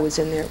Lyle was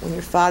in there, when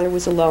your father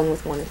was alone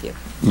with one of you?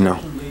 No.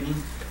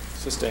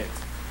 Sustained.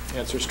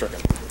 Answer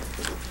stricken.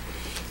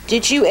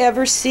 Did you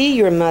ever see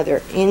your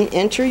mother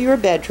enter your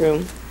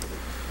bedroom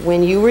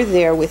when you were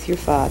there with your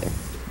father?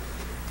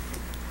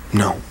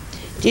 No.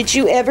 Did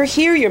you ever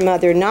hear your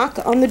mother knock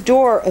on the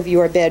door of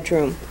your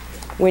bedroom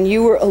when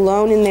you were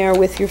alone in there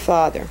with your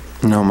father?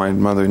 No, my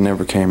mother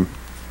never came.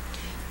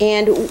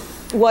 And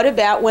what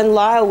about when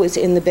Lyle was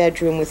in the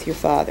bedroom with your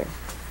father?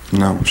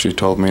 No, she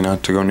told me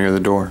not to go near the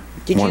door.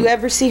 Did you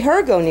ever see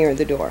her go near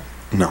the door?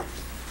 No.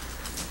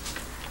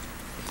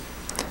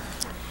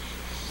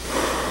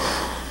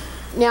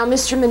 Now,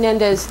 Mr.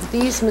 Menendez,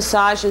 these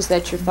massages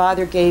that your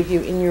father gave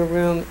you in your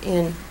room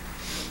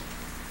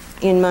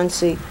in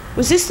Muncie,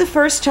 was this the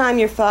first time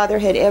your father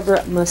had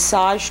ever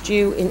massaged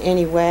you in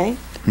any way?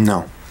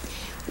 No.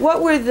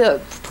 What were the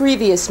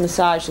previous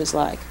massages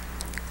like?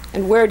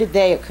 And where did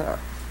they occur?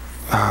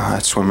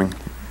 At swimming.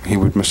 he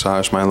would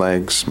massage my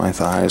legs, my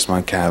thighs,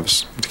 my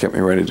calves to get me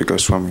ready to go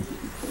swimming.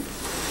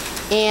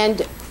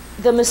 And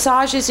the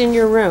massages in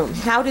your room,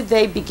 how did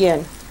they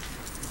begin?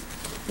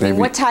 I mean,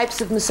 what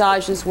types of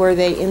massages were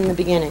they in the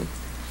beginning?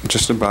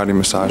 Just the body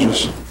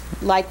massages.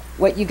 Like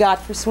what you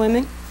got for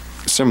swimming?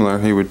 Similar,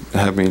 he would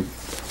have me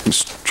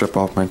strip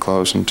off my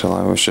clothes until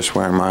I was just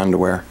wearing my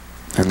underwear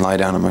and lie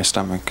down on my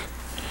stomach.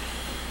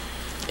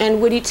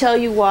 And would he tell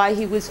you why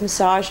he was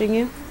massaging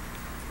you?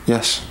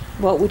 Yes.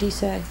 What would he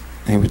say?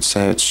 He would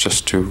say it's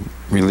just to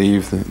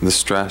relieve the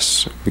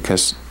stress,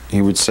 because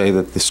he would say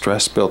that the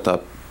stress built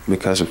up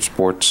because of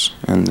sports,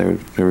 and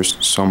there was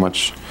so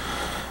much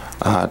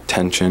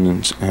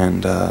tension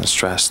and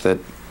stress that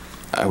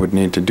I would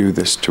need to do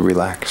this to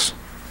relax.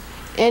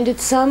 And at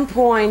some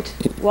point,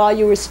 while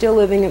you were still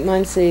living at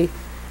Muncie,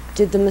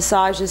 did the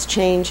massages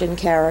change in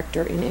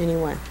character in any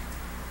way?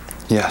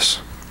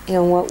 Yes.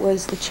 And what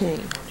was the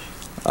change?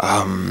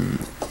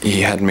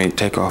 He had me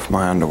take off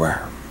my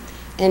underwear.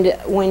 And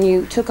when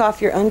you took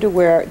off your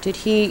underwear, did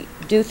he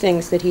do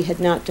things that he had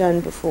not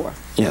done before?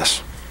 Yes.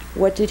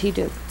 What did he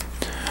do?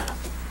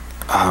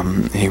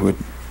 He would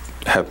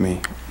have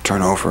me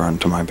turn over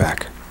onto my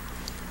back.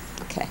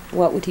 Okay.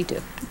 What would he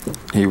do?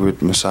 He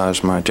would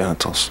massage my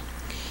genitals.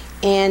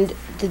 And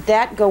did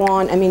that go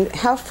on? I mean,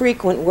 how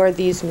frequent were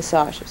these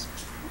massages?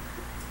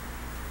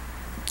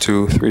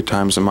 2-3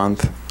 times a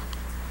month.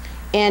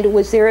 And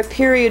was there a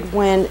period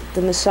when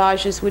the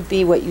massages would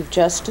be what you've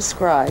just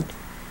described,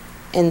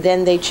 and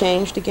then they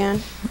changed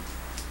again?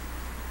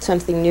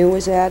 Something new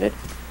was added?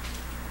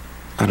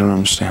 I don't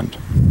understand.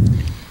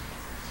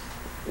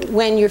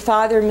 When your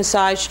father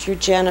massaged your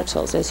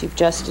genitals, as you've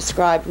just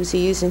described, was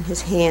he using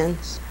his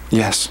hands?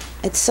 Yes.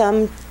 At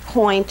some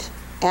point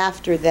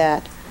after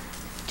that,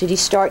 did he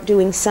start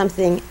doing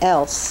something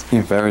else?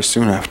 Yeah, very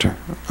soon after.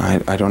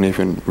 I don't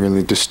even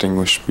really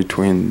distinguish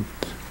between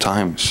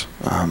times.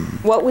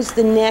 What was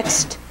the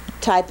next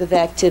type of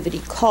activity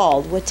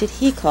called? What did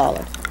he call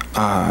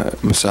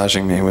it?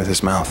 Massaging me with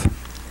his mouth.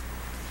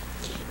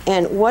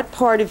 And what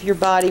part of your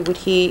body would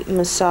he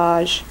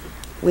massage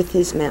with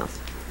his mouth?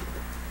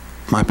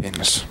 My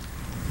penis.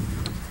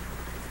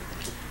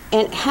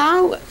 And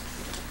how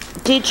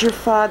did your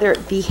father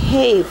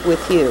behave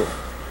with you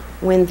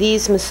when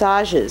these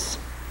massages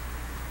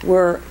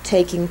were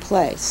taking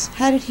place?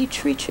 How did he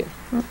treat you?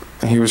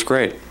 He was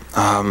great.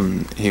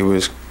 He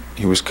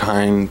was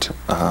kind.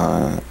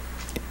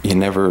 He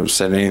never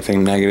said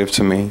anything negative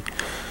to me.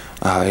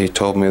 He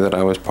told me that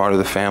I was part of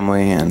the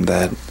family and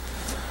that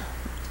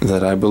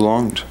I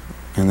belonged,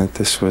 and that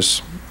this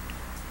was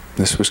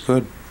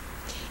good.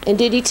 And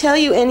did he tell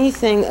you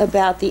anything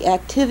about the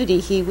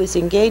activity he was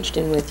engaged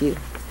in with you?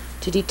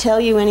 Did he tell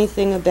you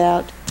anything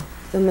about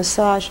the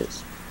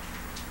massages?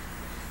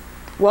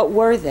 What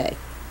were they?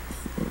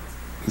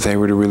 They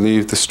were to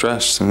relieve the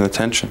stress and the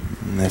tension,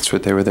 and that's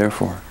what they were there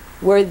for.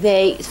 Were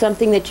they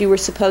something that you were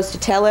supposed to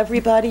tell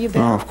everybody about?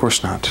 No, of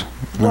course not.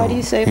 Why No. do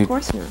you say of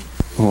course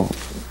not?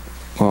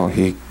 Well,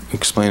 he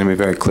explained to me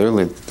very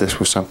clearly that this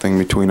was something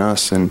between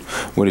us, and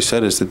what he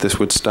said is that this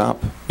would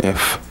stop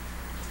if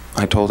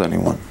I told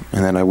anyone,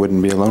 and then I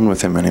wouldn't be alone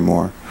with him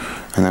anymore,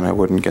 and then I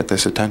wouldn't get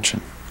this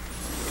attention.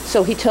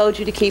 So he told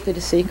you to keep it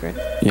a secret?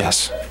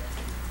 Yes.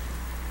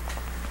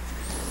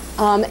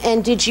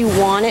 And did you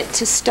want it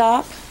to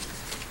stop?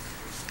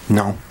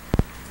 No.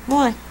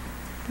 Why?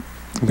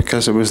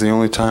 Because it was the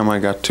only time I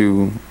got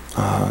to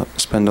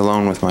spend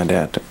alone with my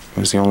dad. It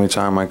was the only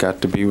time I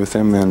got to be with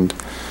him, and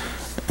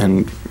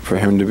for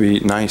him to be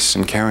nice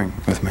and caring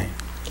with me.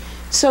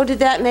 So did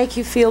that make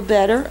you feel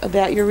better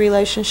about your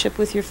relationship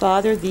with your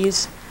father,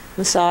 these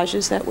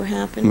massages that were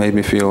happening? Made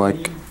me feel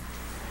like...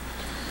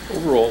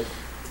 Overall,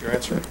 your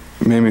answer?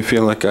 Made me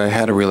feel like I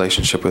had a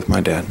relationship with my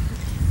dad.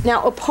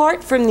 Now,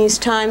 apart from these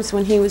times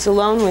when he was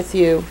alone with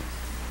you,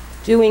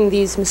 doing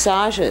these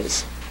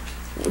massages,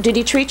 did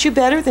he treat you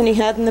better than he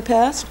had in the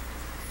past?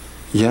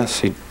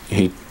 Yes, he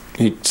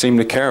seemed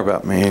to care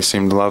about me. He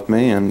seemed to love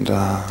me, and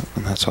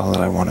that's all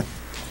that I wanted.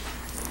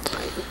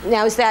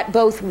 Now, is that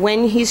both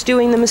when he's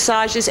doing the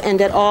massages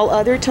and at all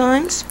other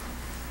times?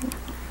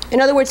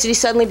 In other words, did he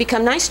suddenly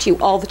become nice to you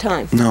all the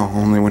time? No,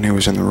 only when he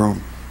was in the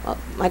room. Well,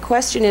 my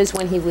question is,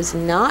 when he was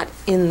not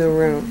in the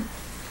room,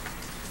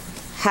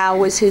 how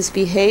was his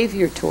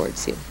behavior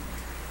towards you?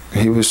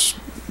 He was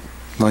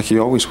like he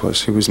always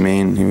was. He was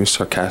mean. He was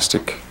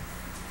sarcastic.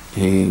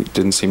 He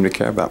didn't seem to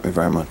care about me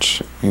very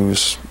much. He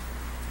was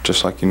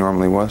just like he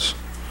normally was.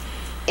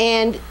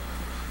 And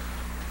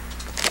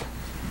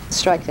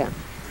strike that.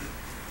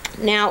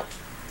 Now,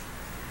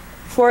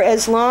 for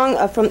as long,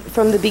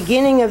 from the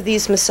beginning of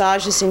these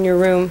massages in your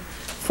room,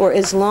 for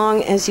as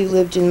long as you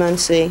lived in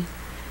Muncie,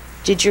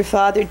 did your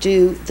father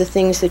do the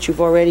things that you've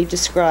already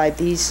described,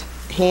 these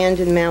hand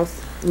and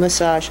mouth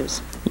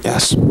massages?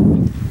 Yes.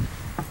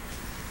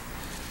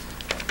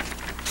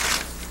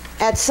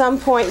 At some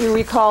point, you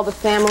recall the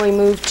family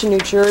moved to New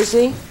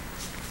Jersey?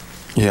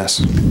 Yes.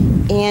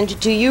 And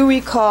do you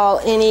recall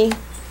any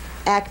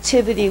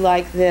activity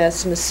like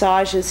this,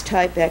 massages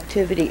type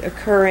activity,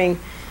 occurring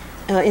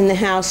in the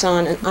house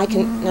on, and I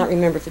can not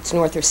remember if it's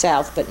north or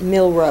south, but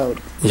Mill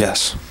Road.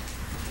 Yes.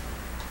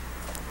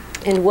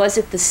 And was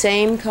it the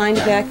same kind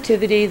of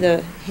activity,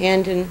 the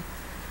hand and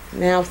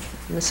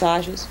mouth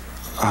massages?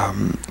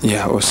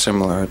 Yeah, it was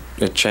similar.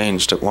 It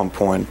changed at one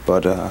point,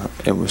 but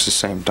it was the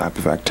same type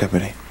of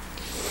activity.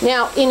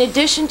 Now, in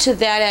addition to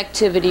that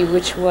activity,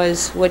 which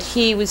was what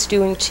he was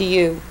doing to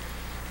you,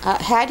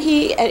 had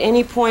he at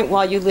any point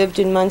while you lived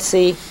in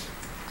Muncie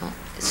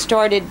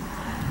started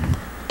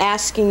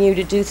asking you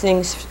to do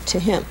things to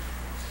him?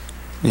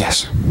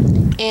 Yes.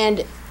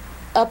 And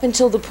up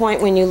until the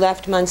point when you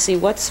left Muncie,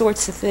 what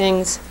sorts of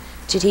things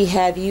did he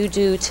have you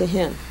do to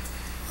him?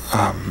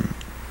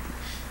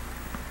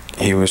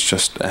 He was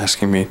just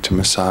asking me to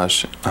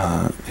massage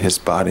his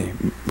body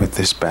with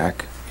his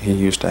back. He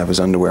used to have his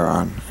underwear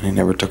on, and he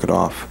never took it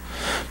off.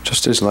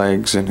 Just his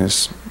legs and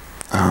his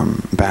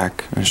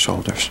back and his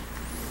shoulders.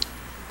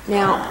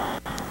 Now,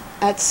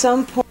 at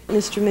some point,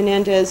 Mr.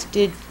 Menendez,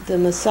 did the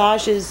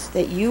massages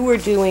that you were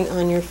doing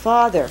on your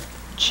father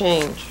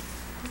change?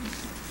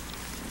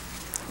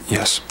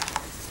 Yes.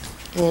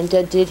 And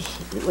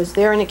was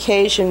there an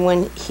occasion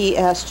when he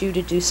asked you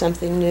to do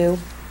something new?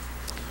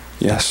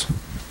 Yes.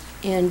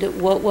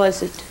 And what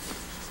was it?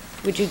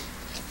 Would you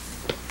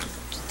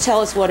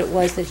tell us what it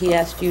was that he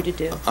asked you to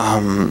do?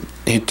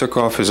 He took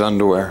off his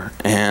underwear,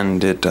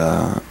 and he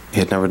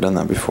had never done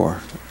that before.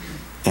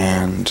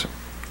 And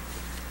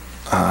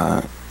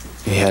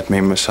he had me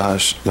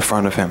massage the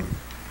front of him.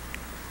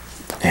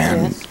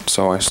 And Yes.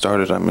 so I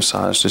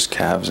massaged his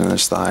calves and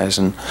his thighs,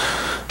 and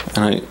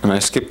I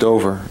skipped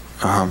over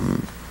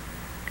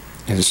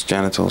his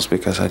genitals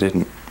because I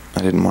didn't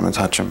want to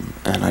touch him,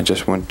 and I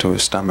just went to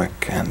his stomach,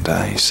 and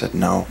he said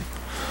no.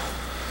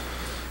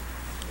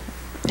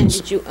 And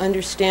did you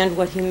understand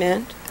what he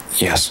meant?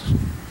 Yes.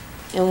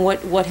 And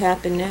what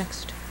happened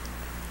next?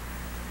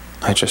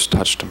 I just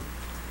touched him.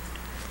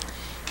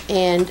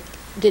 And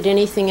did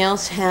anything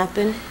else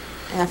happen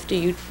after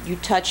you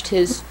touched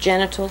his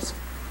genitals?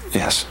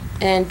 Yes.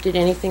 And did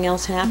anything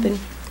else happen?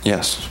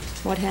 Yes.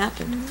 What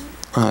happened?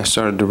 I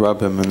started to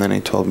rub him, and then he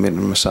told me to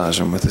massage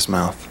him with his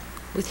mouth.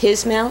 With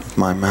his mouth?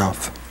 My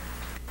mouth.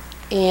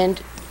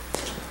 And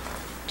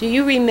do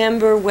you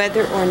remember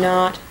whether or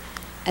not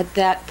at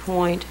that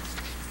point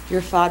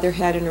your father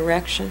had an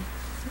erection?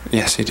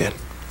 Yes, he did.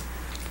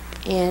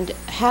 And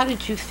how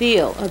did you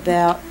feel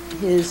about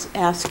his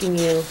asking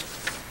you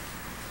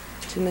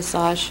to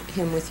massage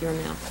him with your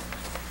mouth?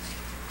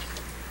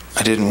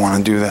 I didn't want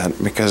to do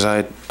that because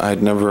I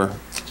had never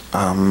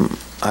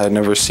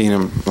seen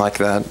him like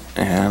that,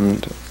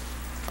 and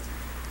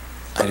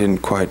I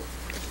didn't want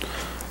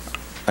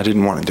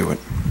to do it.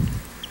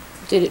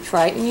 Did it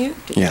frighten you?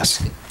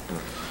 Yes.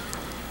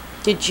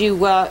 Did you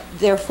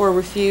therefore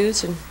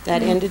refuse, and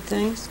that ended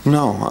things?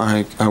 No,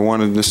 I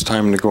wanted this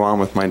time to go on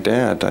with my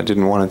dad. I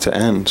didn't want it to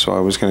end, so I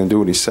was going to do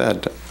what he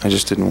said. I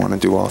just didn't want to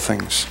do all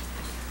things.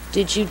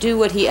 Did you do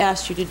what he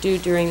asked you to do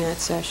during that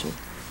session?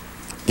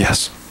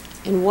 Yes.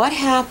 And what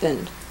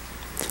happened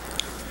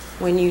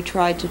when you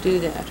tried to do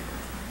that?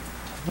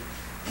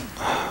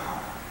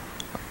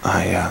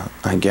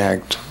 I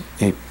gagged.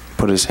 He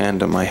put his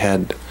hand on my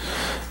head,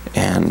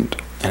 and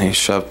he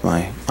shoved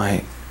my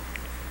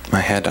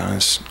head on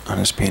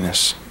his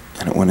penis,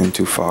 and it went in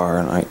too far,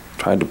 and I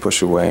tried to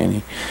push away,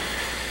 and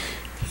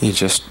he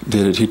just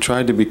did it. He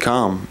tried to be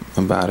calm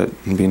about it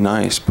and be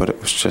nice, but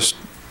it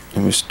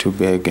was too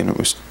big, and it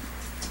was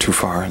too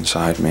far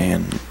inside me,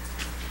 and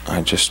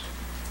I just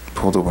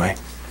pulled away.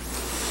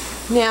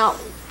 Now,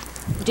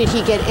 did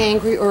he get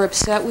angry or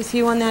upset with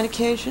you on that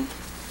occasion?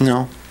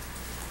 No.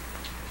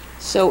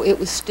 So it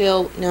was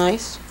still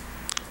nice?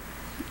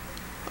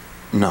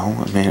 No,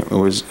 I mean it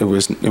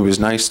was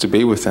nice to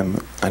be with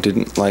him. I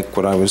didn't like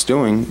what I was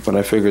doing, but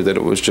I figured that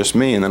it was just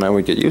me, and then I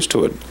would get used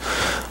to it.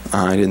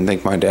 I didn't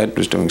think my dad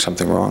was doing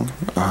something wrong.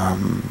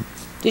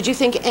 Did you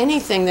think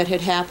anything that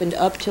had happened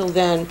up till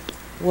then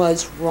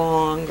was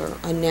wrong or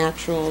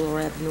unnatural or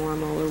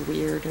abnormal or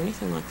weird or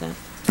anything like that?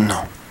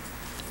 No.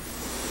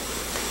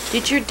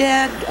 Did your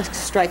dad,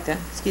 strike that,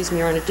 excuse me,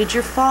 Your Honor, did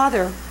your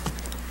father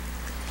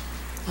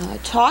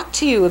talk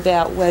to you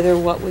about whether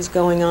what was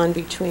going on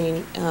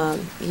between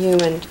you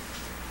and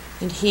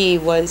he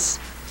was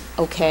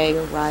okay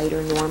or right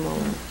or normal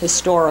or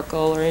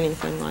historical or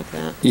anything like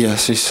that?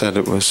 Yes, he said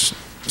it was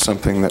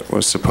something that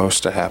was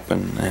supposed to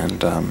happen,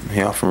 and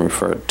he often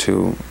referred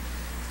to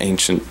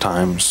ancient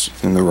times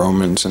in the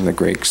Romans and the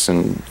Greeks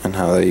and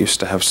how they used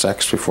to have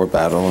sex before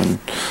battle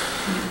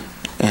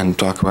and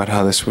talk about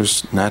how this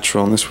was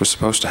natural and this was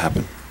supposed to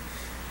happen.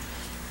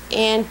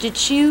 And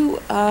did you,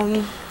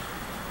 now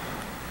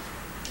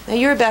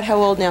you're about how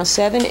old now,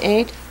 7,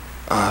 8?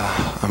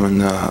 I'm in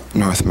the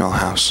North Mill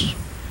house.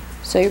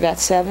 So you're about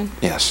 7?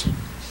 Yes. Do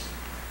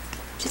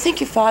you think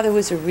your father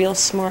was a real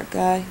smart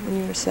guy when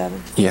you were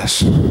 7? Yes.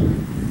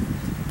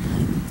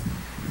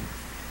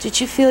 Did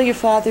you feel your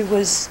father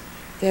was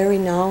very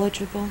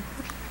knowledgeable?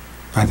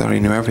 I thought he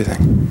knew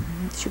everything.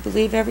 Did you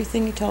believe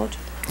everything he told you?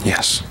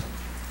 Yes.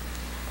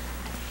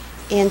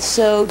 And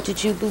so,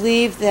 did you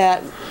believe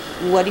that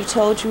what he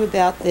told you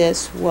about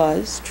this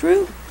was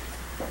true?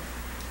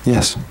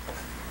 Yes.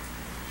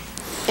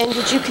 And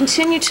did you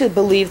continue to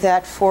believe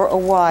that for a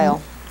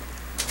while?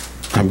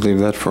 I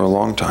believed that for a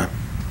long time.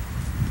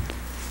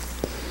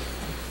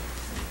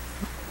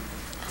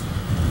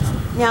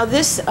 Now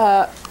this,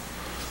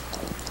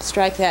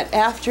 strike that,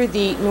 after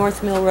the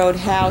North Mill Road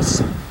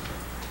house,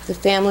 the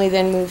family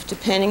then moved to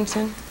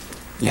Pennington?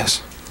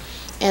 Yes.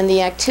 And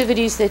the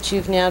activities that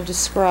you've now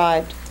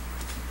described,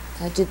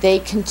 did they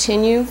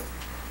continue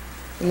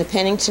in the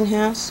Pennington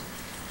house?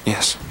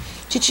 Yes.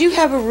 Did you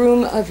have a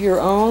room of your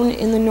own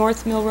in the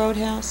North Mill Road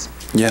house?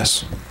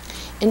 Yes.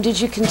 And did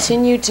you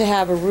continue to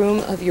have a room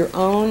of your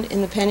own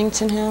in the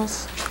Pennington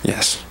house?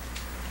 Yes.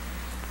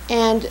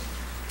 And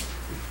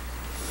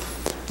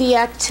the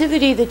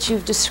activity that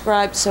you've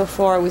described so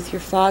far with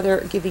your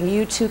father giving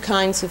you 2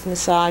 kinds of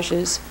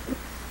massages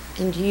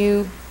and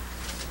you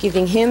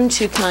giving him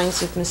 2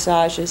 kinds of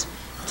massages,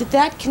 did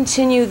that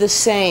continue the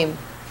same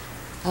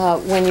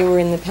when you were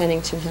in the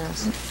Pennington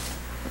house?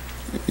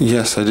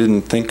 Yes, I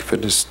didn't think of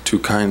it as 2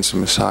 kinds of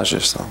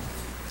massages, though.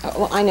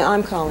 Well, I know,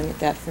 I'm calling it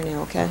that for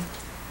now, okay?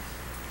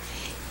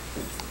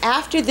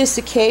 After this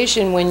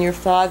occasion when your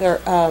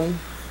father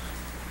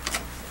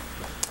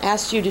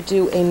asked you to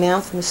do a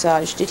mouth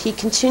massage, did he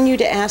continue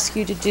to ask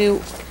you to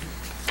do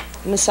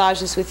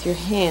massages with your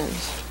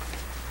hands?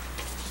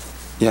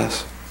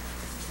 Yes.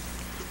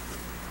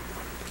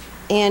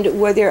 And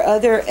were there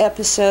other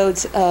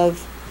episodes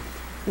of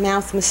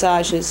mouth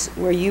massages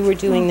where you were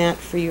doing that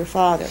for your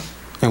father?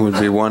 It would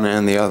be one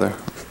and the other,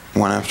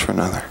 one after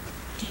another.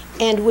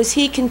 And was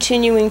he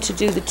continuing to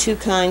do the 2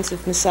 kinds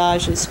of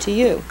massages to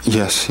you?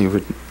 Yes, he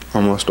would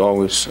almost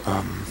always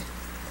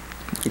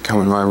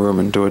come in my room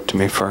and do it to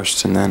me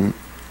first, and then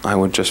I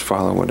would just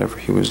follow whatever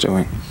he was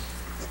doing.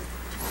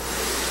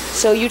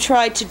 So you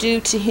tried to do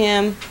to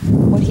him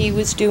what he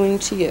was doing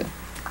to you?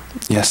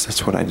 Yes,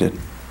 that's what I did.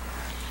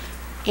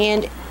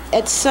 And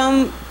at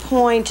some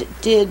point,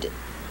 did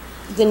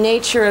the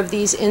nature of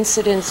these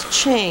incidents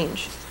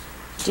change?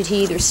 Did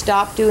he either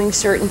stop doing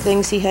certain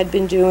things he had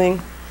been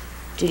doing?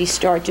 Did he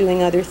start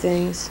doing other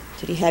things?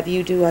 Did he have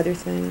you do other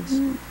things?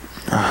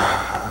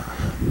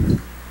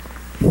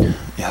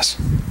 Yes.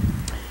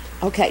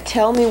 Okay,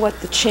 tell me what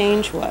the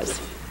change was.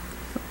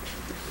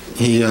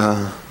 He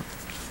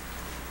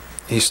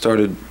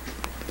started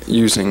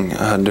using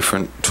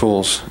different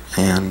tools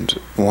and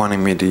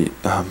wanting me to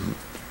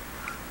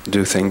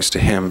do things to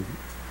him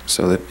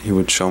so that he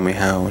would show me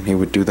how, and he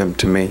would do them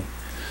to me,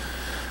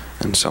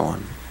 and so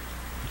on.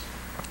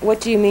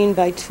 What do you mean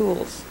by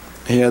tools?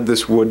 He had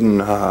this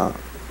wooden, it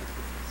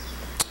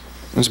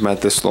was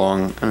about this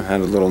long, and it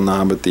had a little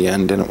knob at the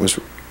end, and it was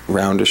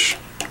roundish.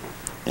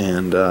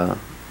 And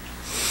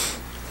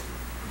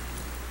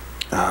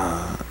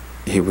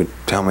he would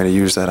tell me to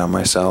use that on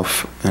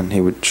myself, and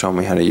he would show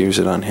me how to use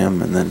it on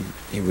him, and then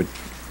he would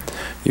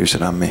use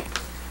it on me.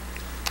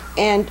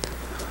 And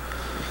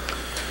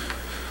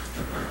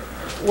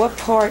what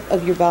part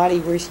of your body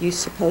were you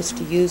supposed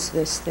to use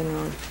this thing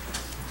on?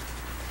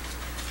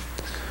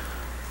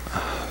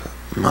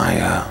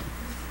 My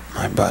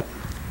butt.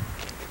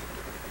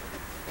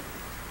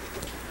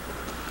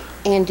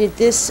 And did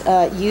this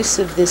use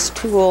of this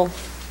tool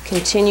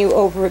continue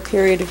over a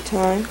period of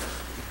time?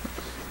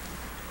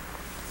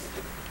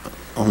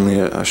 Only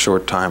a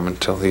short time,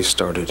 until he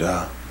started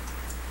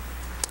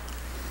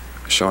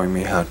showing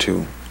me how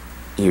to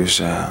use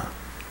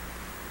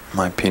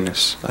my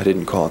penis. I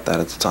didn't call it that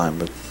at the time,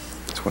 but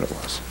that's what it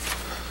was.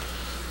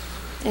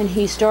 And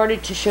he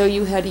started to show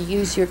you how to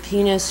use your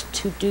penis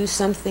to do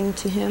something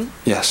to him?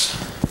 Yes.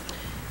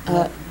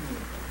 All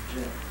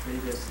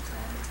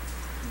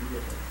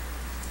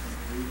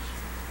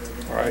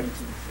right.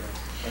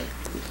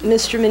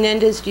 Mr.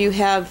 Menendez, do you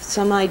have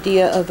some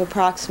idea of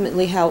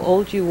approximately how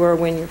old you were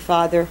when your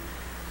father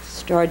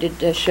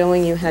started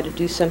showing you how to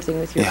do something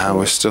with your Yeah, I penis?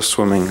 was still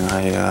swimming.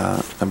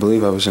 I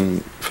believe I was in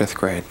 5th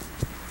grade.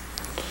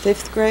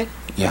 5th grade?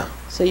 Yeah.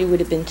 So you would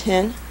have been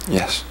 10?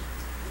 Yes.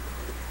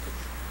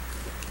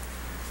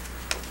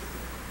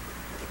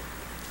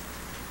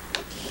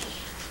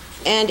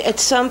 And at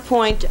some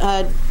point,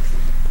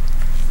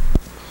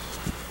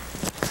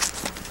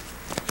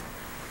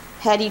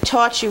 had he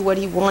taught you what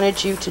he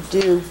wanted you to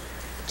do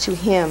to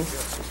him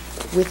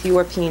with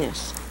your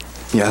penis?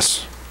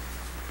 Yes.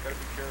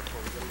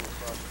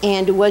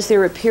 And was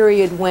there a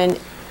period when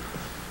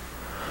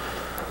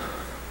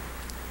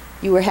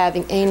you were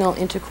having anal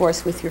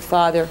intercourse with your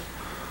father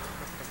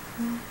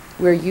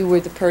where you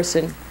were the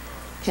person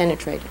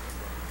penetrated?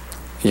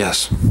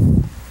 Yes.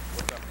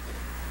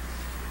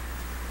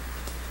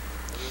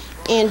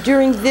 And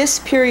during this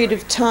period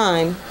of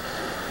time,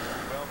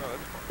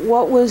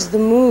 what was the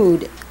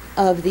mood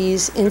of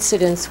these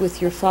incidents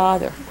with your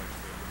father?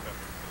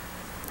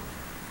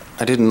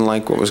 I didn't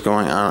like what was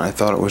going on. I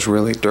thought it was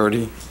really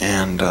dirty,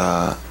 and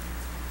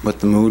but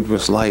the mood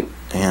was light,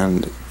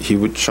 and he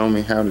would show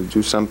me how to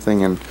do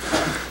something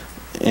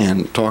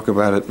and talk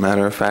about it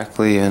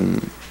matter-of-factly,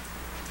 and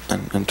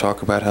and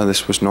talk about how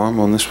this was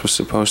normal and this was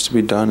supposed to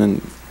be done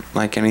and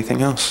like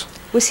anything else.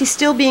 Was he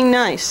still being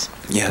nice?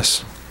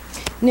 Yes.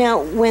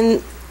 Now,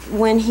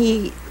 when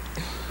he...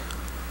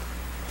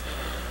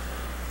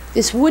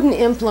 This wooden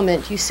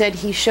implement, you said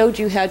he showed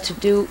you how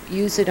to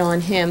use it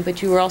on him,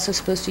 but you were also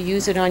supposed to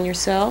use it on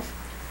yourself?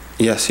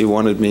 Yes,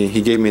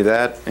 he gave me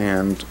that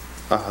and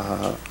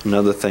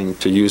another thing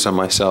to use on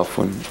myself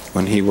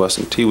when he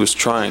wasn't. He was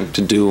trying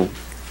to do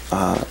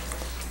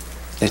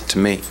it to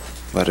me,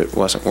 but it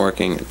wasn't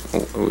working.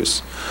 It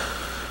was...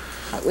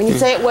 When you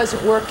say it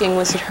wasn't working,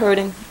 was it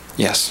hurting?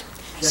 Yes.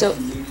 So,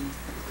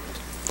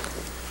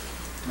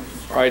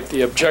 All right,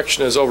 the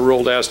objection is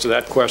overruled as to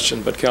that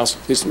question, but counsel,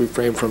 please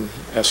refrain from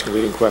asking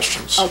leading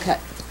questions. okay.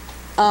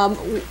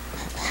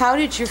 How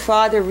did your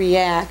father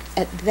react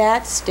at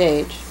that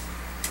stage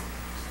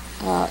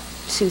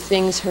to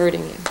things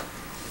hurting you?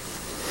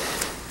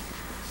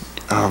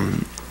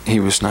 He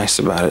was nice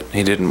about it.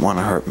 He didn't want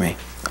to hurt me.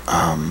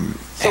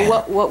 So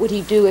what would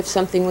he do if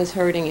something was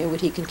hurting you?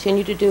 Would he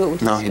continue to do it? Would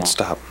he No, he'd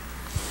stop.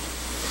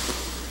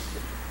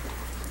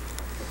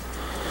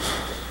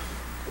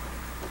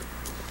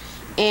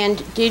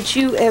 And did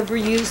you ever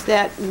use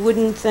that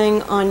wooden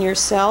thing on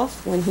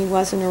yourself when he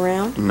wasn't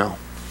around? No.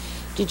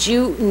 Did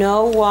you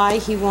know why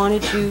he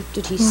wanted you,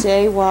 did he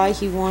say why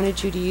he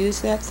wanted you to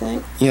use that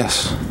thing?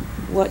 Yes.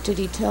 What did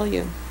he tell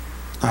you?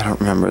 I don't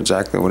remember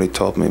exactly what he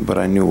told me, but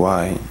I knew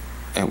why.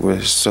 It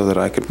was so that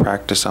I could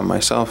practice on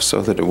myself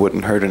so that it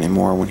wouldn't hurt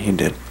anymore when he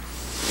did.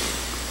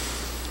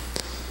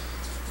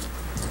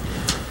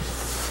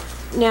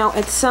 Now,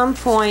 at some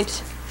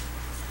point,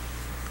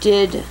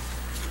 did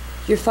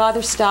your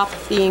father stop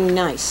being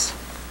nice?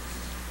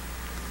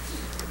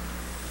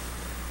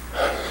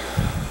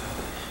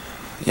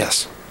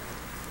 Yes.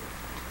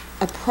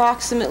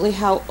 Approximately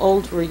how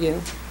old were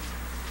you?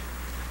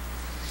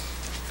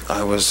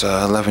 I was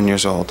 11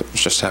 years old. It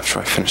was just after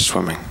I finished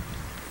swimming.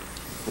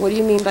 What do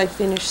you mean by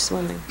finish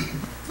swimming?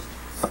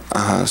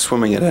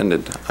 Swimming had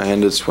ended. I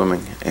ended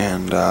swimming,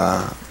 and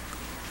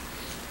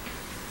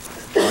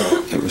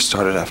it was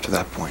started after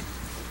that point.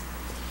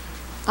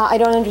 I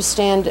don't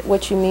understand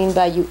what you mean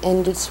by you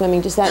ended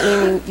swimming. Does that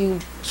mean you...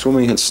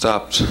 Swimming had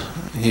stopped.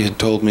 He had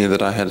told me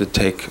that I had to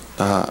take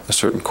a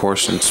certain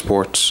course in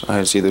sports. I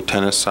was either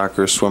tennis,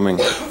 soccer, or swimming,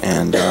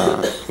 and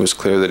it was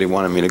clear that he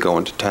wanted me to go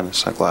into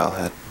tennis like Lyle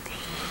had.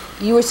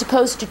 You were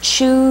supposed to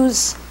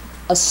choose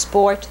a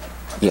sport?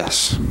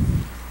 Yes.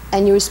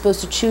 And you were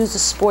supposed to choose a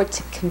sport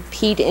to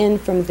compete in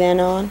from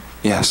then on?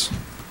 Yes.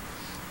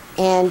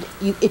 And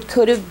it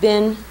could have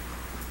been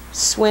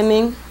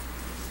swimming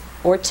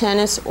or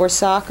tennis or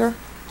soccer?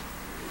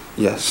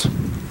 Yes.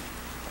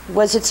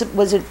 Was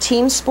it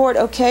team sport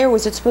okay, or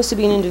was it supposed to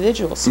be an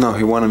individual sport? No,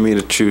 he wanted me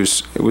to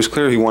choose. It was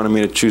clear he wanted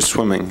me to choose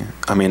swimming.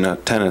 I mean,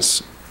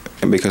 tennis,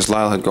 and because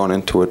Lyle had gone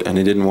into it and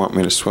he didn't want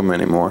me to swim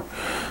anymore.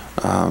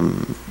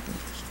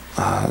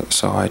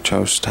 So I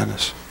chose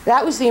tennis.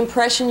 That was the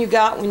impression you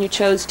got when you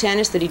chose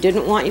tennis, that he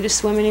didn't want you to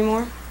swim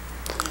anymore?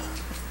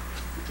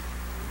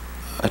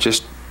 I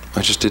just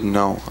didn't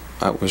know.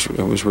 It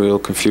was real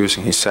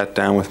confusing. He sat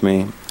down with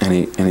me and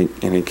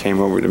he came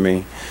over to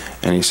me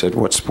and he said,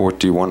 "What sport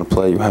do you want to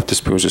play? You have to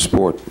choose a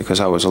sport." Because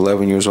I was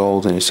 11 years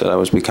old and he said I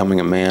was becoming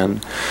a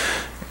man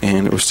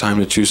and it was time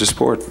to choose a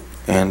sport.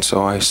 And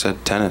so I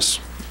said tennis.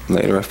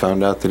 Later I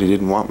found out that he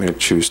didn't want me to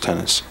choose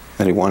tennis,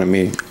 that he wanted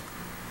me.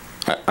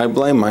 I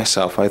blame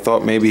myself. I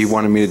thought maybe he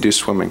wanted me to do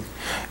swimming.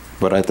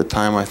 But at the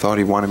time I thought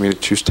he wanted me to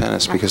choose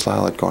tennis because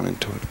Lyle had gone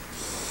into it.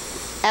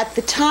 At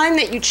the time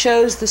that you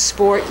chose the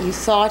sport, you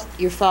thought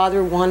your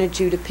father wanted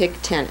you to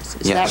pick tennis.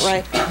 Is Yes. that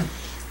right?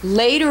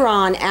 Later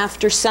on,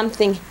 after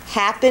something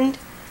happened,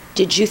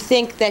 did you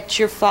think that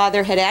your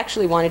father had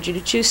actually wanted you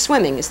to choose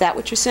swimming? Is that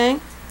what you're saying?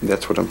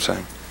 That's what I'm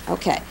saying.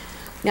 Okay.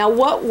 Now,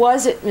 what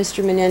was it,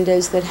 Mr.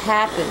 Menendez, that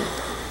happened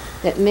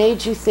that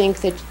made you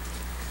think that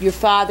your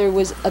father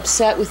was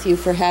upset with you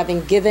for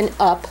having given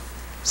up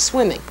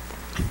swimming?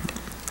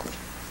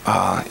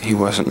 He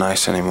wasn't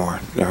nice anymore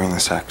during the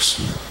sex.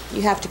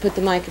 You have to put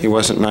the mic in. He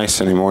wasn't nice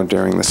anymore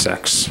during the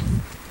sex.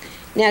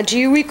 Now, do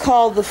you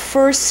recall the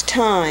first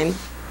time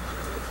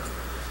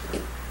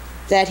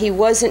that he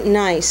wasn't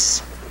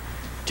nice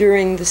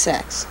during the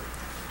sex?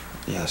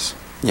 Yes.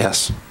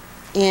 Yes.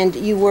 And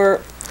you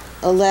were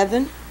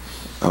 11?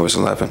 I was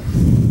 11.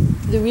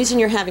 The reason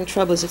you're having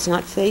trouble is it's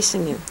not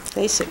facing you.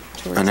 Face it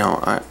towards I know.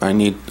 I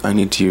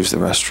need to use the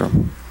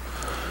restroom.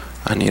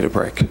 I need a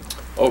break.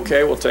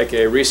 Okay, we'll take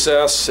a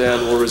recess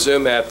and we'll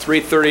resume at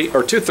 3:30,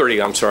 or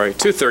 2:30, I'm sorry,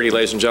 2:30,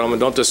 ladies and gentlemen.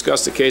 Don't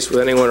discuss the case with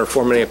anyone or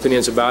form any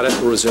opinions about it.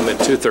 We'll resume at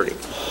 2:30.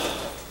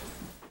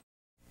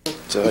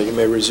 So you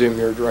may resume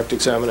your direct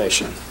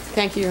examination.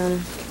 Thank you, Your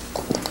Honor.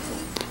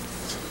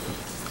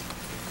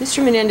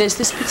 Mr. Menendez,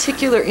 this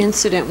particular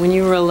incident when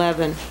you were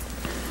 11,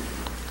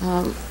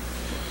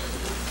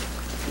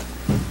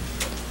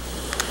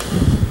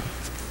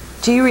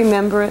 do you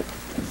remember it?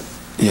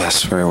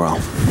 Yes, very well.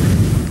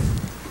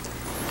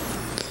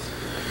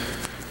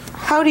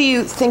 How do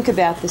you think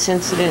about this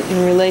incident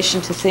in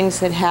relation to things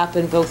that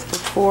happened both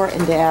before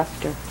and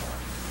after?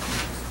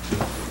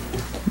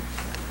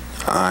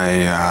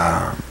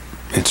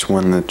 It's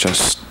one that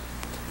just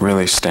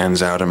really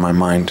stands out in my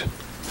mind.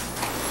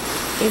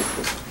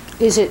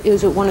 Is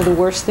it one of the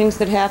worst things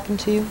that happened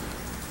to you?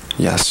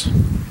 Yes.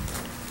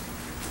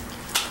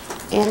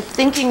 And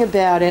thinking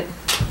about it,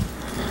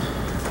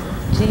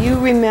 do you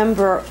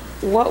remember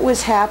what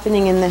was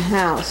happening in the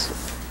house?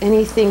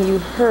 Anything you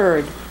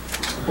heard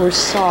or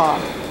saw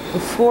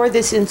before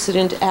this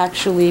incident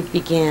actually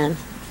began?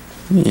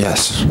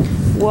 Yes.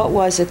 What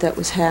was it that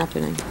was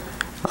happening?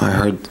 I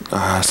heard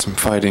some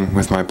fighting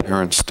with my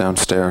parents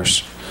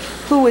downstairs.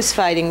 Who was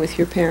fighting with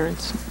your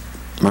parents?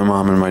 My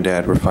mom and my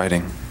dad were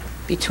fighting.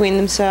 Between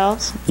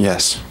themselves?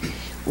 Yes.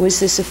 Was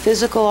this a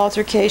physical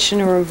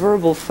altercation or a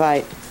verbal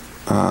fight?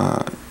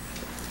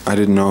 I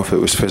didn't know if it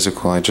was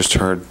physical. I just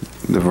heard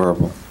the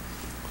verbal.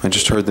 I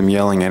just heard them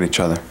yelling at each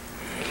other.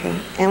 Okay.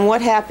 And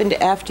what happened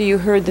after you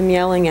heard them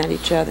yelling at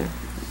each other?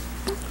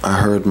 I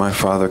heard my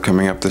father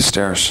coming up the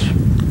stairs.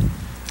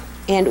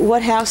 And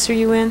what house are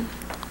you in?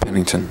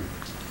 Pennington.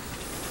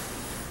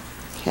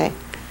 Okay.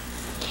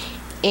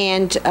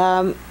 And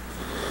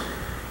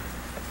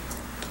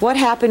what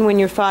happened when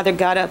your father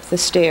got up the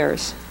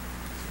stairs?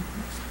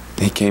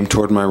 He came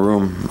toward my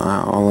room.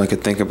 All I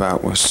could think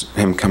about was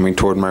him coming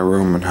toward my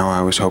room and how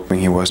I was hoping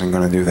he wasn't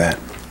going to do that.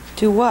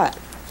 Do what?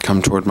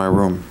 Come toward my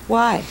room.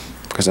 Why?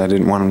 Because I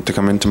didn't want him to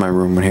come into my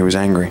room when he was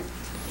angry.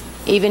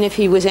 Even if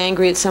he was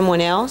angry at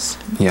someone else?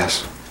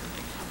 Yes.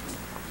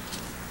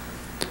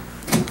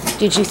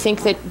 Did you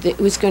think that it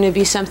was going to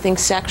be something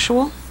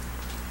sexual?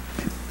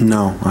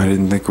 No, I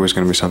didn't think it was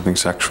going to be something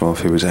sexual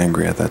if he was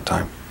angry at that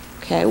time.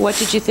 Okay, what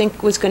did you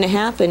think was going to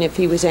happen if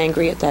he was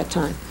angry at that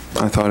time?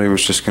 I thought he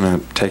was just going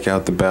to take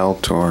out the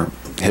belt or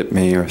hit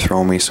me or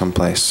throw me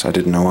someplace. I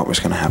didn't know what was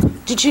going to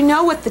happen. Did you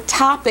know what the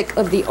topic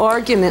of the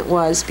argument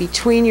was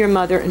between your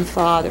mother and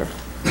father?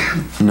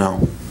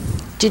 No.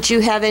 Did you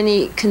have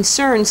any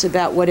concerns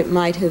about what it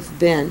might have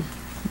been?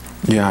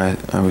 Yeah,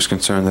 I was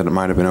concerned that it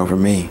might have been over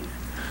me.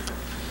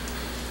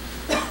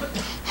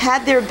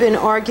 Had there been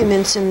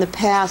arguments in the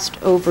past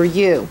over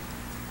you?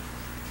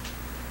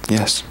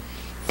 Yes.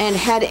 And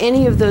had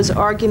any of those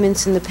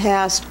arguments in the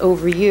past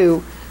over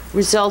you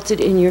resulted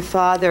in your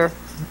father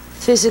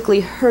physically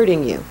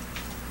hurting you?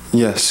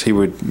 Yes, he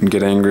would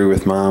get angry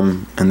with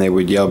Mom, and they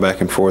would yell back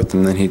and forth,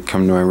 and then he'd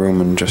come to my room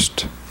and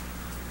just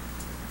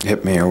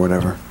hit me or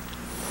whatever.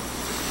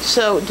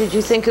 So, did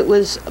you think it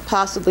was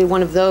possibly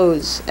one of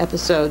those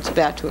episodes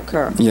about to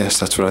occur? Yes,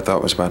 that's what I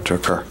thought was about to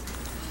occur.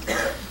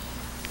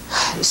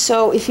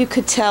 So, if you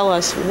could tell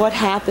us what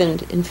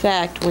happened, in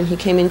fact, when he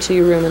came into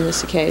your room on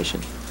this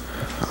occasion.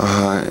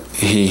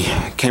 He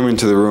came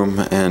into the room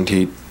and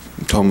he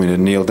told me to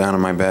kneel down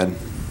on my bed.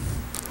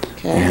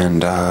 Okay.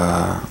 And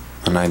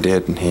I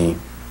did, and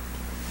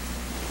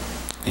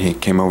he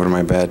came over to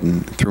my bed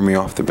and threw me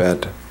off the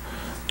bed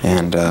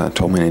and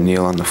told me to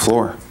kneel on the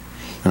floor.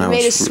 And You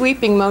made a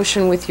sweeping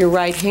motion with your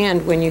right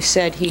hand when you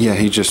said he... Yeah,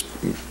 he just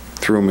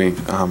threw me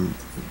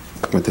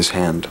with his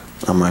hand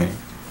on my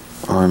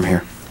arm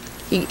here.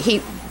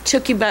 He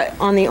took you back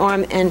on the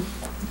arm and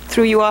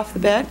threw you off the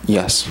bed?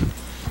 Yes.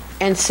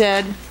 And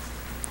said?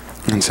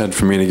 And said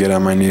for me to get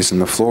on my knees on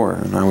the floor.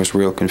 And I was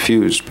real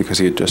confused because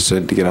he had just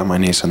said to get on my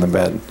knees on the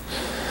bed.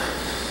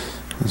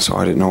 And so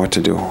I didn't know what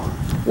to do.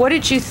 What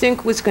did you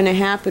think was going to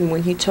happen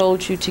when he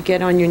told you to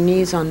get on your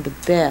knees on the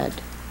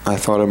bed? I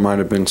thought it might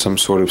have been some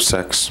sort of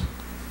sex.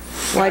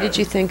 Why did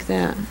you think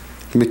that?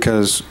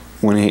 Because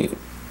when he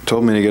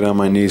told me to get on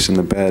my knees in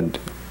the bed,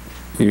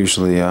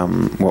 usually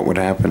what would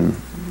happen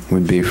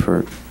would be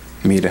for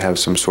me to have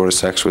some sort of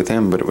sex with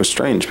him, but it was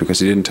strange because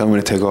he didn't tell me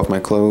to take off my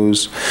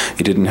clothes.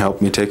 He didn't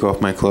help me take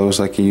off my clothes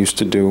like he used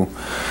to do.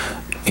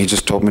 He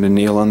just told me to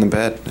kneel on the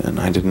bed, and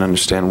I didn't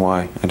understand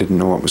why. I didn't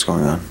know what was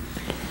going on.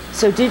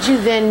 So did you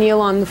then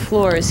kneel on the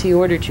floor as he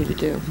ordered you to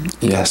do?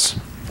 Yes.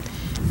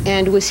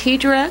 And was he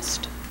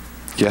dressed?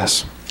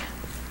 Yes.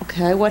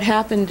 Okay, what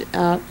happened?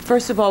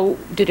 First of all,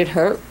 did it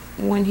hurt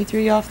when he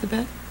threw you off the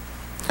bed?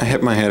 I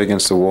hit my head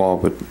against the wall,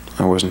 but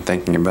I wasn't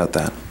thinking about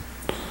that.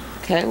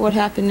 Okay, what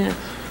happened next?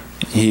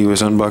 He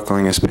was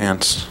unbuckling his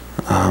pants,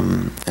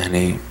 and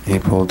he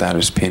pulled out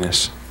his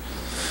penis.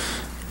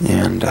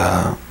 And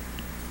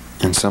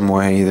in some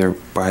way, either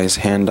by his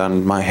hand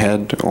on my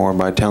head or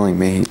by telling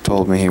me, he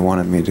told me he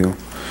wanted me to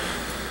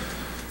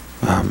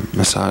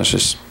massage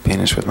his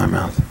penis with my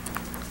mouth.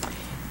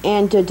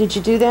 And did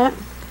you do that?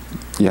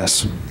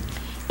 Yes.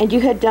 And you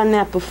had done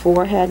that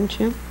before, hadn't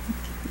you?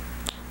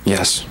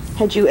 Yes.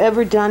 Had you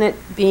ever done it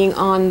being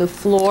on the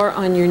floor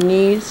on your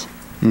knees?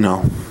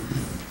 No.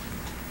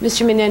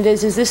 Mr.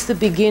 Menendez, is this the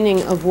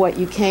beginning of what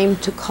you came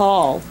to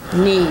call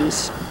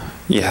knees?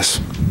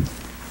 Yes.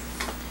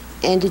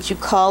 And did you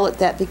call it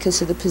that because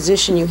of the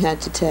position you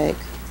had to take?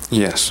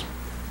 Yes.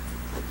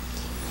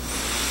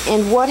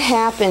 And what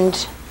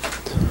happened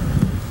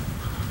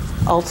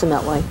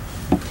ultimately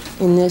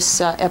in this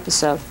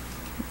episode?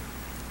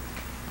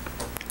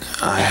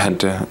 I had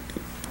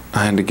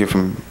to give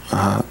him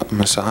a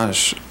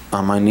massage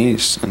on my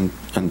knees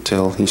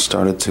until he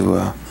started to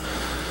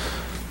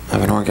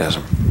have an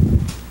orgasm.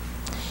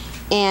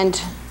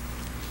 And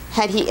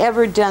Had he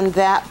ever done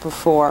that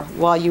before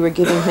while you were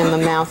giving him a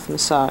mouth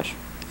massage?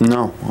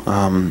 No,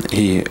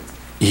 he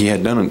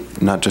had done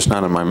it, not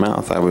in my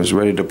mouth. I was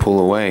ready to pull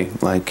away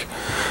like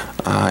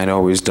I'd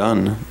always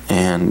done,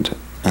 and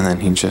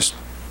then he just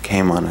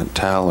came on a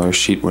towel or a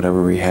sheet,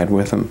 whatever he had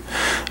with him.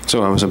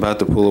 So I was about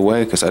to pull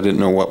away because I didn't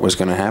know what was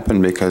going to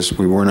happen because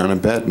we weren't on a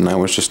bed and I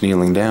was just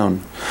kneeling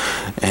down.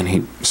 And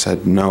he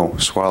said, "No,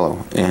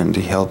 swallow," and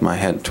he held my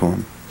head to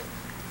him.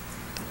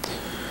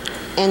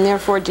 And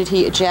therefore, did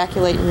he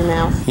ejaculate in your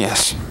mouth?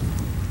 Yes.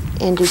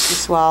 And did you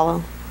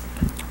swallow?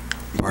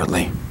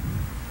 Partly.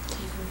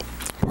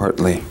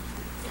 Partly.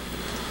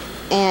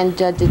 And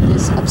did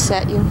this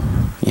upset you?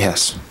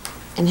 Yes.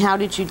 And how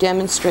did you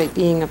demonstrate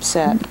being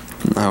upset?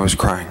 I was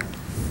crying.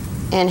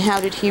 And how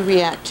did he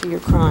react to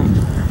your crying?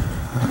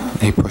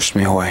 He pushed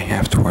me away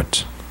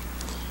afterwards.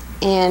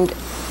 And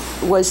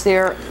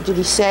did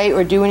he say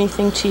or do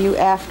anything to you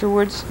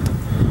afterwards?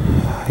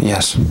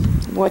 Yes.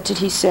 What did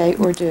he say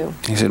or do?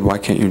 He said, "Why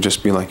can't you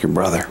just be like your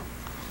brother?"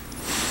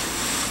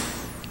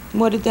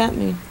 What did that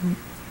mean?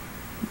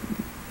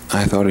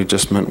 I thought he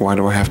just meant, why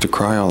do I have to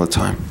cry all the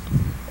time?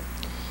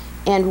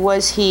 And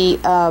was he,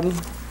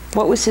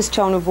 what was his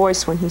tone of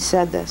voice when he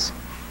said this?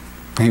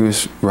 He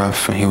was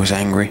rough and he was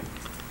angry.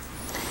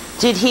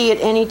 Did he at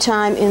any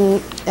time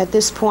at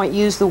this point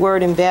use the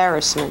word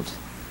embarrassment?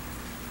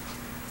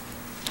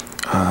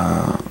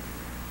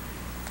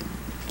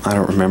 I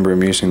don't remember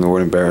him using the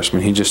word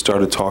embarrassment. He just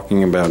started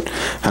talking about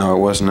how I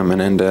wasn't a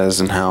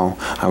Menendez and how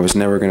I was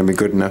never going to be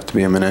good enough to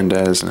be a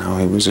Menendez and how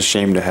he was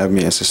ashamed to have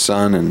me as his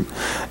son, and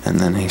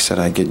then he said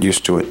I'd get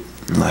used to it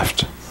and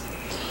left.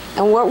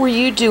 And what were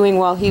you doing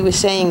while he was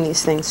saying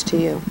these things to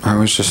you? I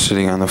was just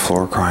sitting on the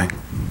floor crying.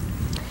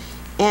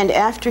 And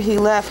after he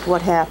left,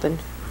 what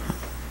happened?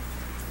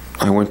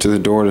 I went to the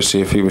door to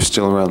see if he was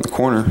still around the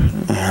corner,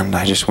 and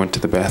I just went to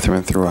the bathroom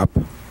and threw up.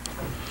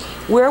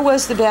 Where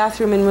was the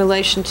bathroom in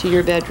relation to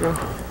your bedroom?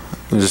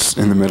 It was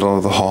in the middle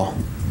of the hall.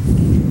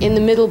 In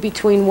the middle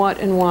between what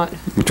and what?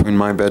 Between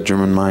my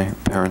bedroom and my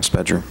parents'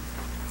 bedroom.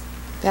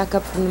 Back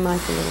up from the mic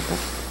a little bit.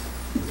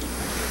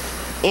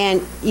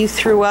 And you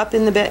threw up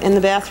in the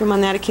bathroom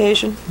on that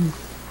occasion?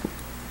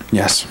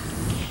 Yes.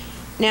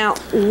 Now,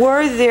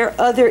 were there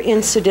other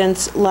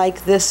incidents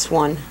like this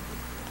one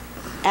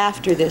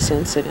after this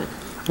incident?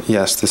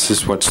 Yes, this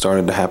is what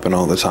started to happen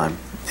all the time.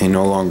 He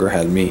no longer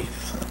had me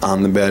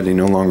on the bed. He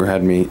no longer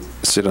had me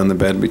sit on the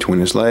bed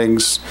between his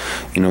legs.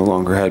 He no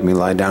longer had me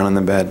lie down on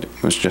the bed.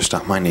 It was just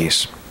on my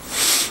knees.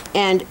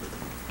 And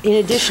in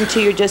addition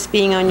to your just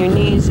being on your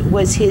knees,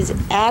 was his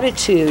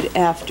attitude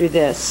after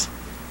this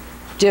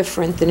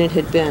different than it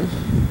had been?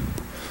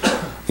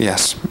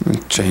 Yes,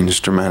 it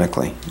changed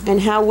dramatically.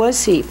 And how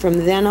was he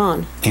from then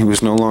on? He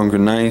was no longer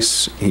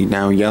nice. He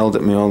now yelled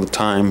at me all the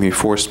time. He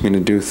forced me to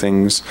do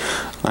things.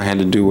 I had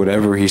to do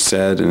whatever he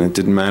said, and it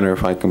didn't matter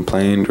if I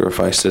complained or if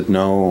I said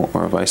no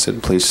or if I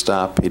said, "Please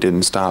stop." He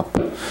didn't stop.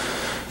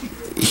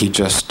 He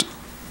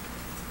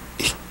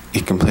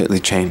completely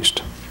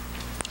changed.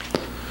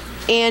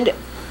 And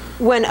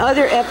when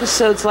other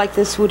episodes like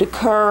this would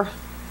occur,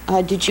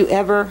 did you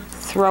ever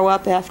throw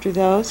up after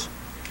those?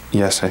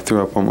 Yes, I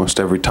threw up almost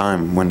every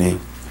time when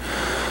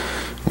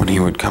he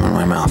would come in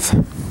my mouth.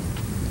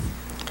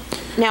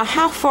 Now,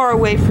 how far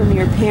away from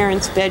your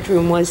parents'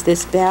 bedroom was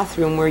this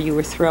bathroom where you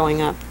were throwing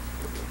up?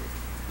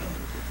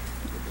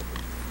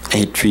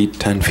 8 feet,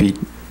 10 feet.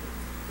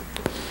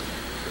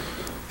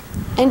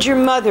 And your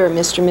mother,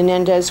 Mr.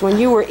 Menendez, when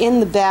you were in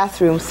the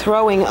bathroom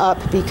throwing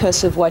up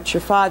because of what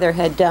your father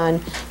had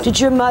done, did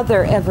your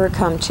mother ever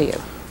come to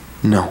you?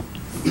 No.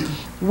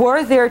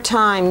 Were there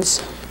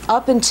times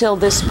up until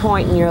this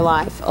point in your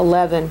life,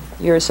 11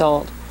 years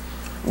old,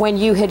 when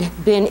you had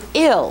been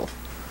ill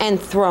and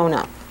thrown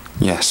up?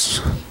 Yes.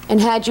 And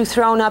had you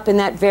thrown up in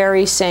that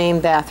very same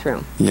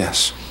bathroom?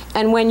 Yes.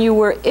 And when you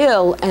were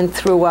ill and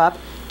threw up,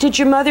 did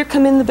your mother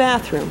come in the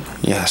bathroom?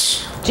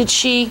 Yes. Did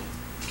she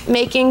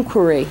make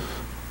inquiry?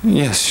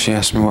 Yes, she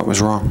asked me what was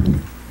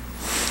wrong.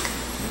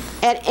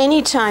 At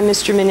any time,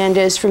 Mr.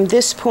 Menendez, from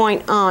this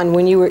point on,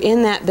 when you were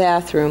in that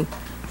bathroom,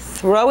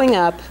 throwing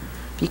up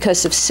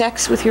because of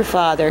sex with your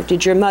father,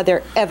 did your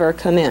mother ever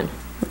come in?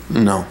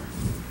 No.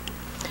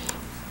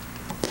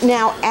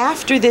 Now,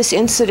 after this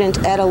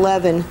incident at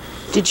 11,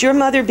 did your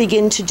mother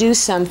begin to do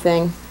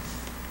something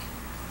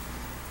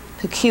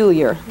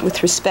peculiar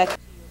with respect to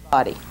your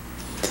body?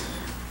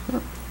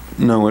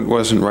 No, it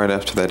wasn't right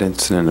after that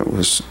incident. It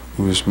was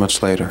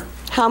much later.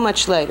 How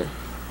much later?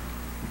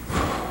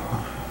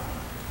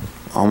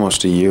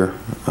 Almost a year.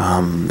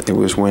 It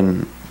was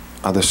when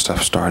other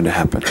stuff started to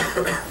happen.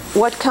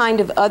 What kind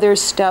of other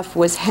stuff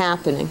was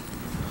happening?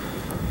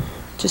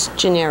 Just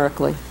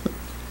generically.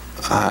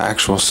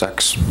 Actual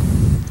sex.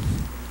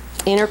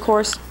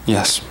 Intercourse?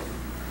 Yes.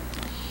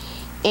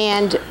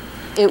 And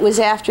it was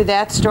after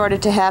that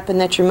started to happen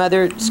that your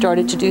mother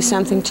started to do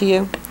something to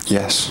you?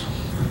 Yes.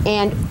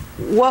 And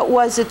what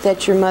was it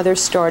that your mother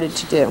started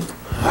to do?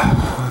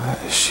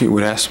 She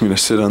would ask me to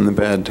sit on the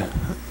bed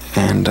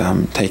and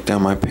take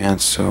down my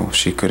pants so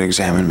she could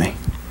examine me.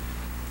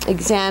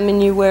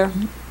 Examine you where?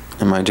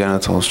 and my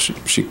genitals.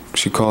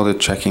 She called it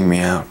checking me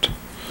out.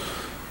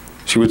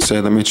 She would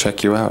say, "Let me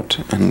check you out,"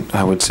 and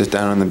I would sit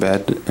down on the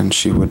bed, and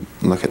she would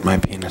look at my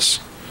penis.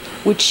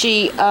 Would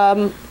she,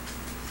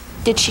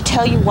 did she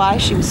tell you why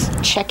she was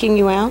checking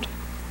you out?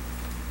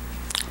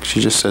 She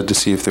just said to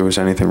see if there was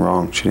anything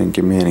wrong. She didn't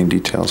give me any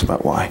details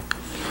about why.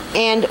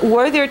 And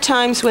were there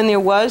times when there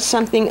was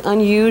something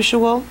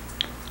unusual?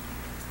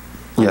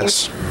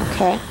 Yes.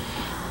 Okay.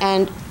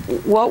 And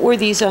what were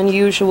these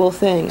unusual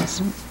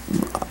things?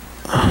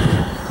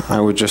 I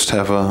would just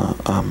have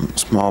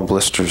small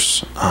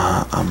blisters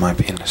on my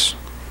penis.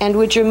 And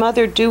would your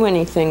mother do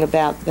anything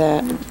about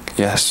that?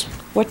 Yes.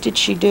 What did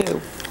she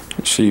do?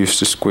 She used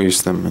to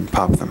squeeze them and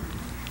pop them.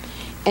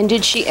 And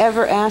did she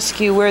ever ask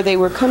you where they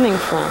were coming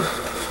from?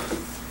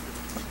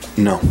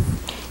 No.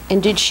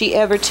 And did she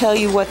ever tell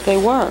you what they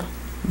were?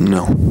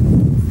 No.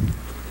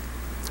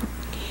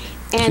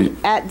 And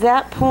at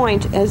that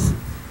point,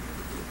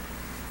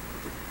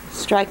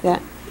 strike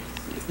that,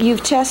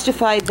 you've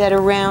testified that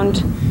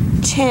around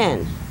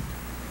 10,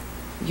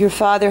 your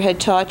father had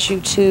taught you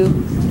to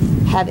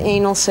have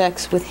anal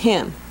sex with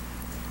him,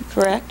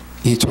 correct?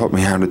 He taught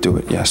me how to do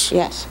it, yes.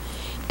 Yes.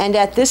 And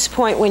at this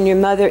point, when your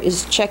mother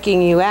is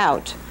checking you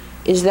out,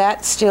 is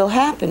that still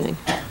happening?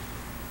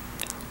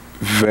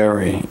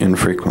 Very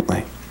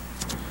infrequently.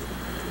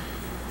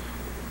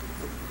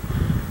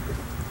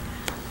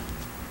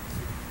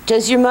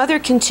 Does your mother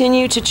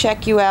continue to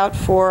check you out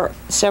for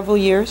several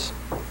years?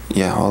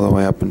 Yeah, all the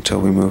way up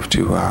until we moved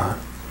to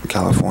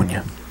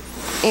California.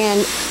 And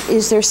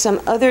is there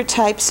some other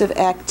types of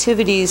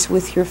activities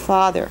with your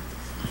father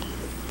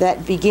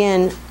that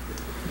begin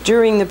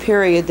during the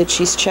period that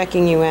she's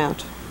checking you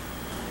out?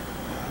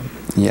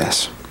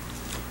 Yes.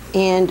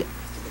 And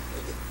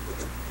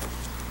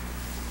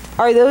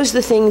are those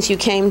the things you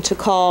came to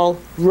call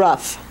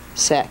rough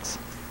sex?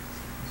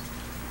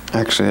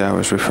 Actually, I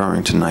was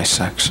referring to nice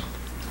sex.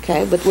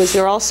 Okay, but was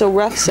there also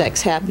rough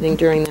sex happening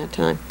during that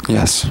time?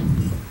 Yes.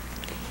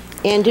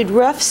 And did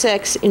rough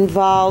sex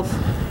involve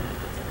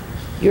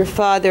your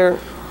father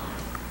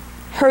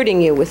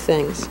hurting you with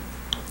things?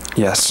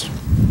 Yes.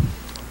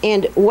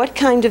 And what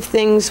kind of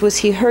things was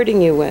he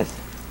hurting you with?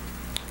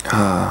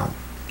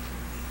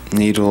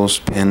 Needles,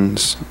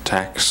 pins,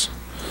 tacks.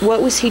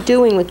 What was he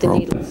doing with the Rope.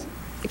 needles?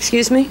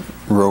 Excuse me?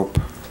 Rope.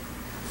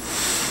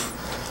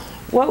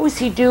 What was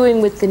he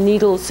doing with the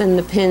needles and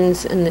the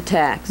pins and the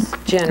tacks,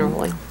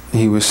 generally?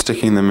 He was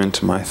sticking them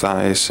into my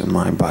thighs and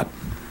my butt.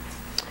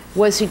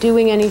 Was he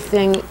doing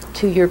anything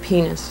to your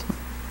penis?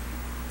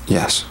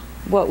 Yes.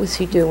 What was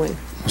he doing?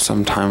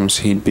 Sometimes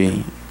he'd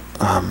be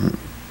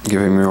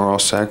giving me oral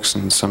sex,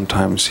 and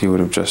sometimes he would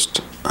have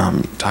just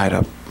tied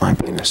up my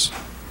penis.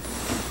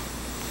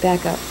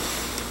 Back up.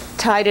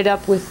 Tied it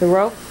up with the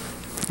rope?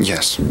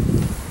 Yes.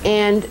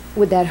 And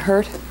would that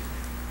hurt?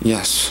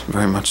 Yes,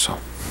 very much so.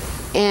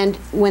 And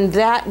when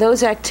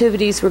those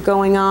activities were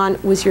going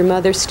on, was your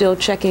mother still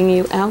checking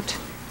you out?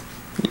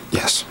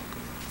 Yes.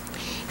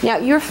 Now,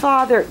 your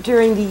father,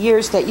 during the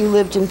years that you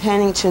lived in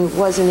Pennington,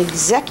 was an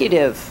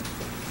executive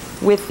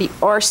with the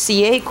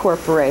RCA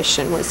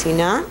Corporation, was he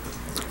not?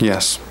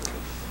 Yes.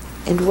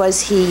 And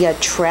was he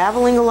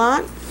traveling a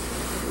lot?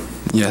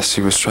 Yes,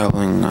 he was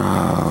traveling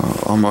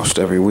almost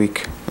every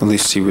week. At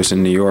least he was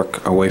in New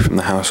York, away from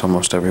the house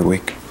almost every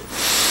week.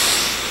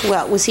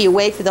 Well, was he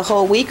away for the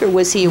whole week, or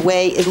was he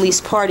away at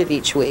least part of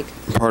each week?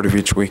 Part of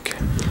each week.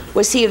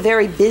 Was he a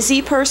very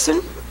busy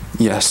person?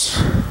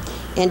 Yes.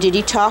 And did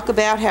he talk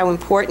about how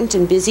important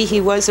and busy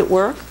he was at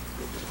work?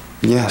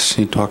 Yes,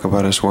 he'd talk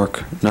about his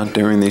work. Not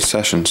during these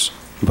sessions,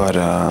 but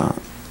at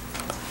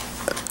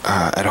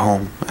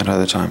home at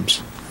other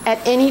times. At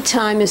any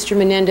time, Mr.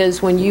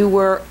 Menendez, when you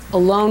were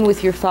alone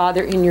with your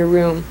father in your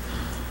room,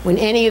 when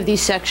any of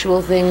these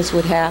sexual things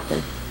would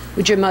happen,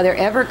 would your mother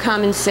ever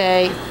come and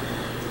say,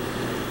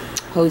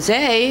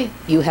 "Jose,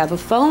 you have a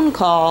phone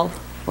call,"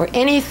 or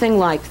anything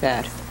like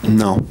that?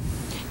 No.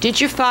 Did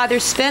your father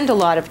spend a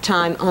lot of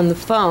time on the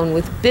phone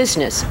with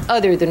business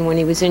other than when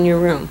he was in your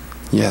room?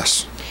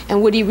 Yes.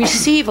 And would he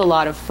receive a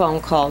lot of phone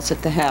calls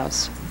at the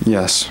house?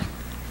 Yes.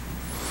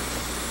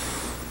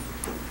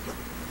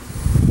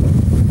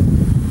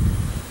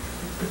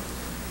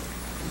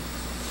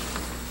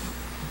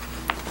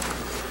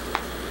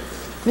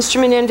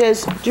 Mr.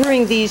 Menendez,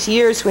 during these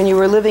years when you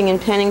were living in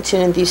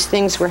Pennington and these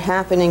things were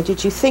happening,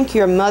 did you think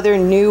your mother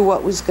knew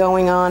what was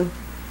going on?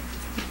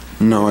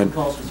 No,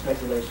 Calls for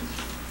speculation.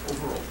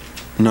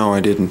 No, I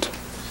didn't.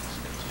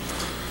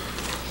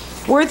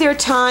 Were there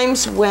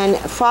times when,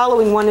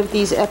 following one of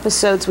these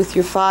episodes with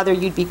your father,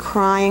 you'd be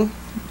crying?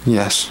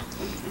 Yes.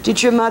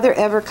 Did your mother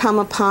ever come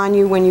upon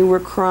you when you were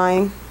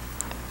crying?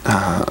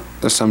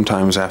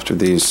 Sometimes after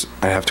these,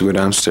 I'd have to go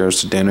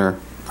downstairs to dinner,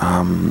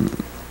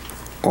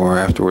 or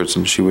afterwards,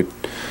 and she would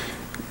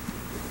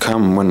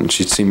come when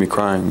she'd see me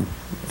crying,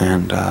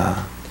 and Did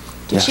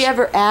yes. she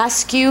ever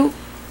ask you,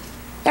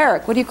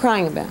 "Eric, what are you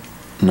crying about?"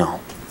 No.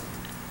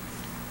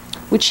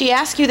 Would she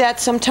ask you that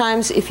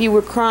sometimes if you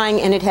were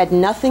crying and it had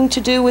nothing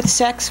to do with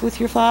sex with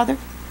your father?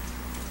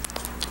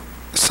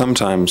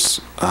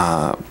 Sometimes,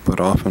 but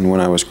often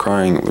when I was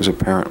crying, it was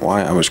apparent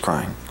why I was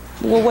crying.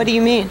 Well, what do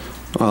you mean?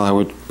 Well, I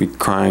would be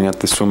crying at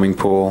the swimming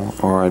pool,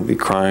 or I'd be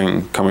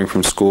crying coming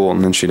from school,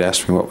 and then she'd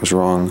ask me what was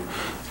wrong.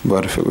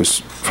 But if it was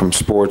from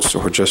sports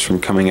or just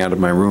from coming out of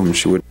my room,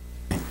 she would.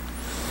 I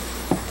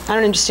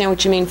don't understand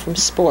what you mean from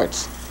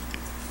sports.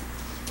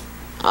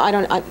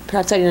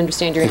 Perhaps I didn't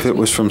understand your answer. If it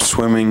was from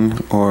swimming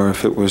or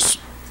if it was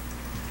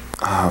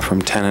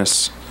from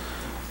tennis,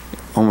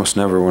 almost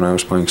never when I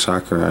was playing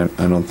soccer,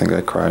 I don't think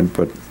I cried,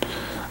 but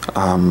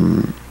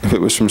if it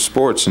was from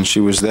sports and she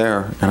was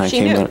there and I She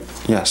came knew? out,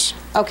 yes.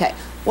 Okay.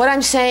 What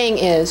I'm saying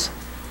is,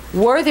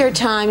 were there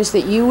times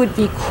that you would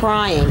be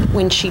crying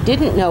when she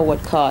didn't know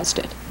what caused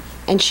it,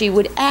 and she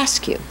would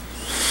ask you?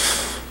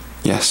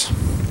 Yes.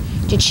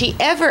 Did she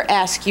ever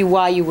ask you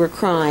why you were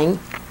crying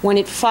when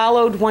it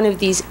followed one of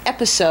these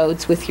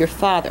episodes with your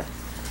father?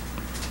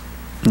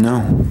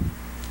 No.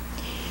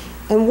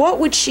 And what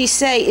would she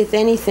say, if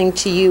anything,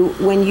 to you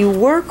when you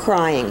were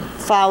crying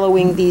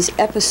following these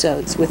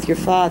episodes with your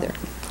father?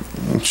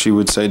 She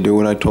would say, do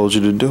what I told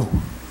you to do.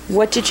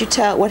 What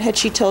had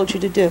she told you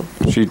to do?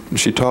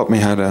 She taught me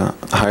how to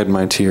hide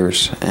my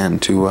tears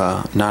and to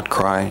not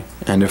cry.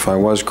 And if I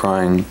was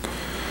crying,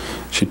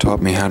 she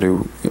taught me how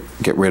to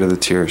get rid of the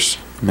tears,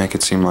 make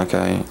it seem like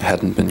I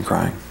hadn't been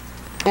crying.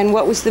 And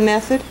what was the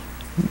method?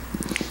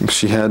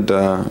 She had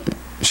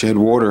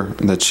water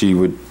that she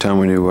would tell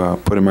me to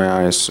put in my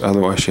eyes.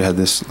 Otherwise, she had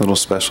this little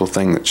special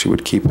thing that she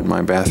would keep in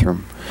my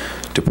bathroom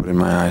to put in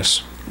my eyes.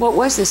 What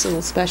was this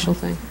little special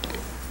thing?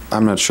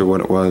 I'm not sure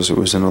what it was. It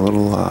was in a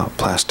little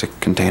plastic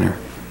container.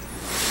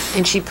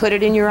 And she put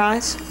it in your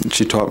eyes?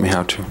 She taught me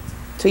how to.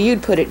 So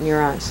you'd put it in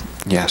your eyes?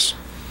 Yes.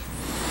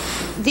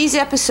 These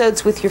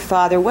episodes with your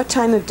father, what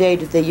time of day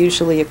did they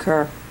usually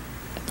occur?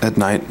 At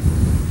night.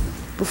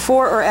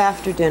 Before or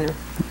after dinner?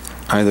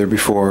 Either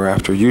before or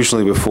after.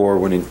 Usually before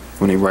when he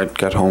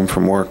got home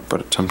from work,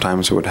 but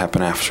sometimes it would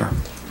happen after.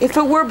 If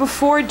it were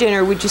before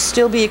dinner, would you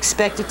still be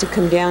expected to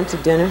come down to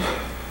dinner?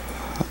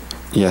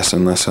 Yes,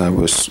 unless I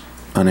was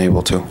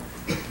unable to.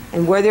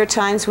 And were there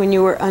times when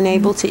you were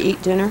unable to eat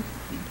dinner?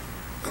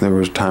 There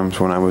was times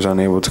when I was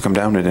unable to come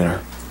down to dinner.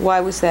 Why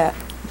was that?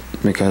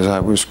 Because I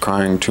was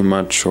crying too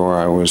much, or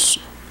I was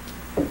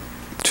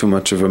too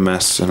much of a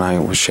mess, and I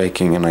was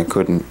shaking, and I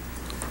couldn't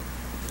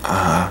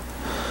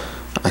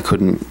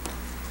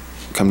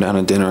come down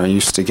to dinner. I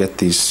used to get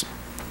these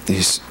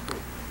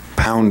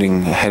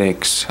pounding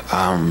headaches,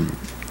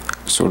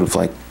 sort of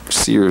like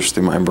sears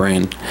through my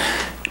brain,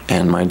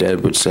 and my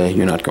dad would say,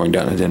 "You're not going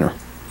down to dinner."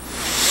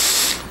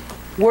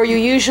 Were you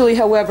usually,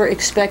 however,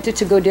 expected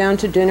to go down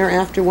to dinner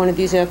after one of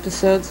these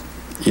episodes?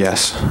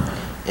 Yes.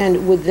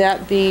 And would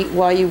that be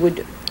why you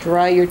would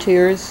dry your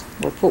tears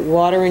or put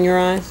water in your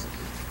eyes?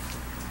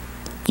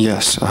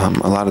 Yes, a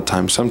lot of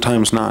times.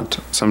 Sometimes not.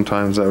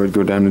 Sometimes I would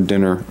go down to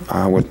dinner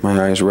with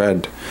my eyes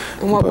red.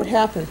 And what would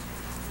happen?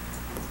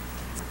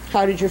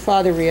 How did your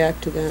father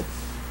react to that?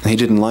 He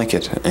didn't like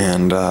it,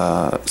 and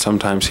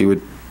sometimes he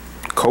would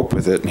cope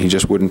with it, and he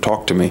just wouldn't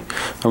talk to me.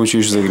 I was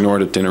usually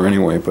ignored at dinner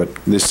anyway, but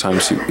this time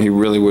he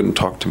really wouldn't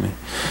talk to me.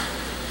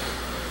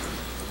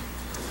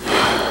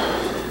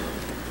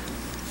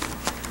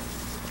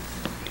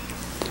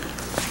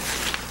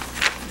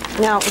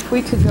 Now, if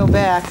we could go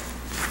back,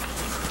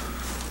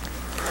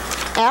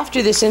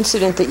 after this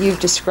incident that you've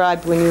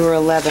described when you were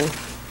 11,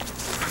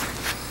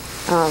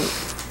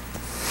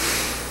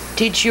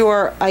 did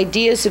your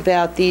ideas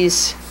about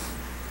these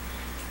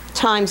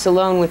times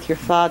alone with your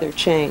father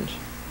change?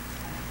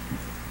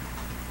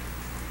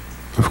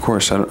 Of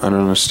course, I don't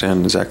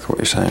understand exactly what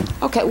you're saying.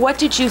 Okay, what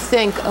did you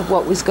think of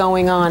what was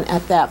going on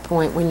at that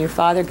point when your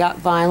father got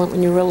violent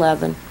when you were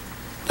 11?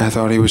 I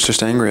thought he was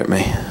just angry at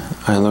me.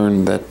 I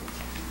learned that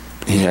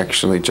he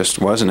actually just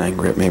wasn't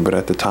angry at me, but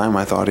at the time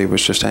I thought he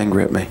was just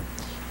angry at me.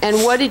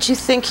 And what did you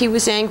think he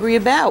was angry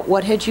about?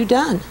 What had you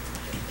done?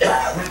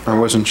 I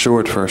wasn't sure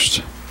at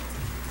first.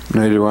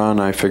 Later on,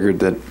 I figured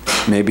that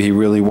maybe he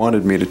really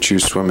wanted me to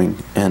choose swimming,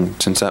 and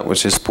since that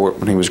was his sport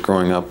when he was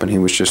growing up, and he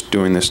was just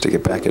doing this to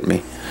get back at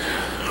me.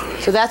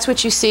 So that's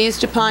what you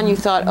seized upon? You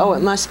thought, oh,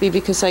 it must be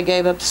because I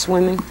gave up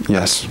swimming?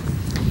 Yes.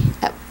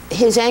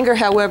 His anger,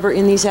 however,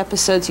 in these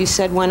episodes, you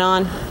said, went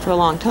on for a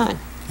long time.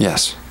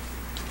 Yes.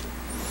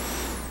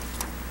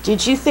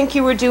 Did you think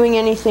you were doing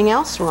anything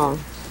else wrong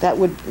that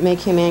would make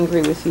him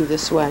angry with you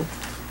this way?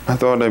 I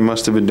thought I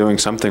must have been doing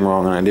something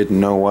wrong, and I didn't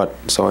know what,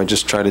 so I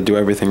just tried to do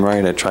everything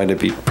right. I tried to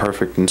be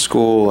perfect in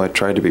school. I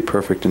tried to be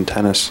perfect in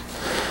tennis,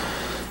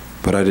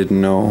 but I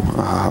didn't know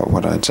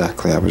what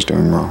exactly I was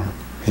doing wrong.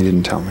 He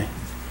didn't tell me.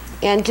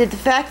 And did the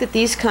fact that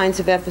these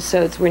kinds of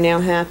episodes were now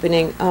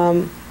happening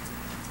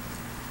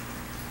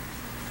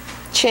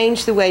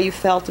change the way you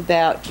felt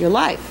about your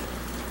life?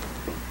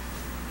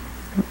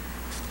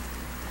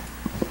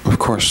 Of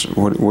course.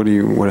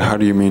 How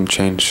do you mean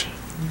change?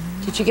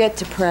 Did you get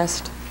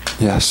depressed?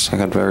 Yes, I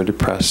got very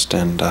depressed,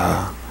 and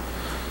I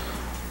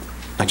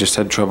just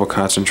had trouble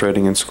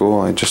concentrating in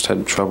school. I just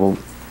had trouble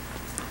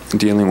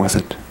dealing with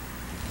it.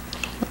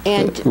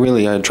 And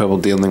really, I had trouble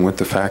dealing with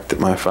the fact that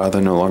my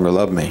father no longer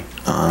loved me.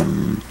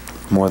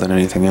 more than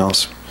anything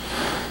else.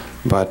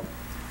 But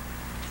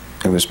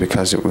it was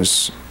because it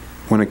was,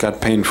 when it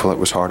got painful, it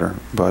was harder.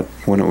 But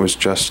when it was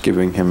just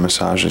giving him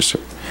massages,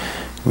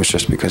 it was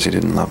just because he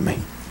didn't love me.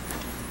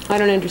 I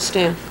don't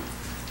understand.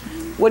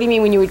 What do you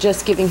mean when you were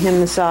just giving him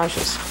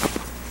massages?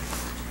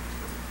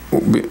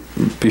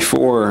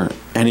 Before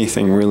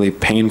anything really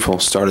painful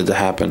started to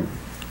happen,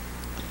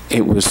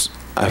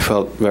 I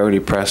felt very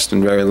depressed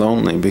and very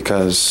lonely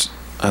because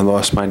I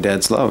lost my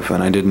dad's love,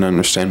 and I didn't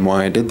understand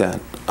why I did that.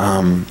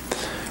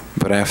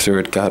 But after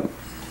it got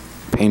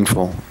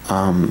painful,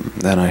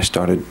 then I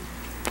started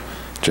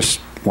just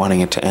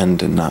wanting it to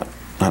end and not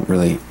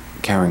really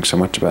caring so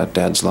much about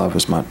Dad's love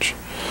as much.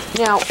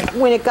 Now,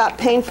 when it got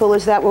painful,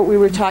 is that what we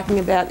were talking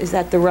about? Is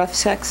that the rough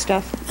sex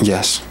stuff?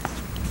 Yes.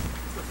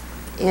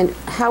 And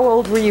how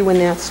old were you when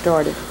that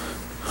started?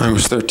 I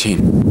was 13.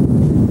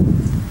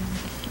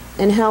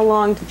 And how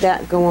long did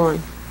that go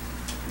on?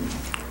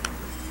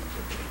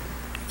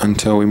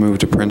 Until we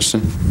moved to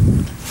Princeton.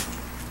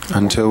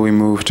 Until we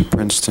moved to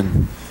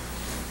Princeton.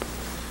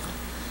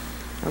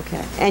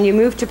 Okay. And you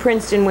moved to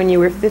Princeton when you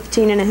were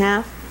 15 and a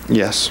half?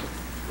 Yes.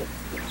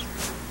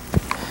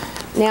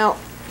 Now,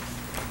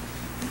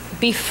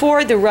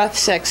 before the rough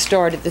sex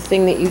started, the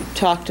thing that you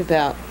talked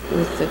about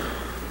with the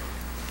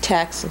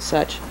tax and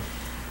such,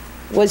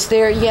 was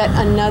there yet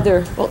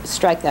another, well,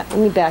 strike that, let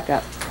me back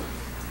up.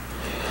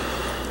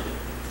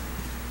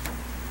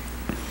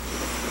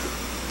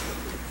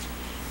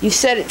 You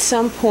said at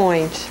some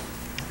point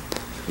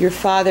your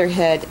father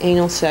had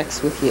anal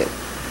sex with you.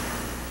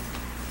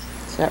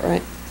 Is that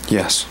right?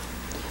 Yes.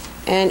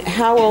 And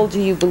how old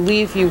do you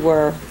believe you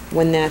were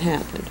when that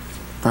happened?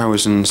 I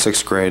was in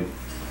 6th grade.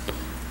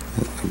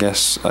 I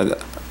guess,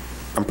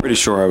 I'm pretty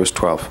sure I was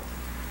 12.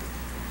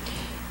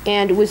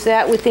 And was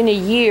that within a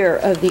year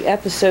of the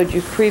episode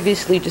you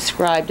previously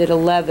described at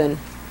 11?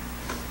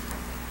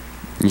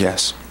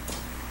 Yes.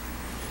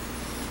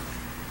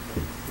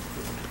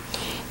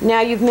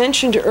 Now, you've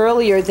mentioned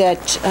earlier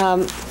that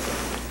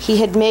he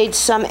had made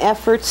some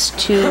efforts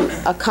to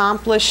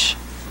accomplish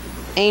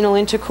anal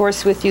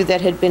intercourse with you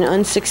that had been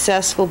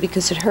unsuccessful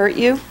because it hurt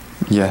you?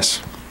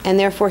 Yes. And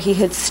therefore he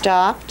had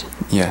stopped?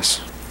 Yes.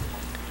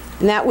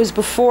 And that was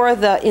before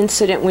the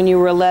incident when you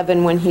were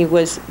 11 when he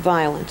was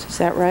violent, is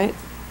that right?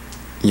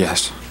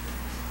 Yes.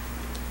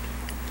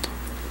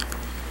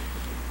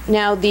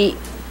 Now,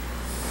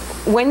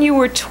 when you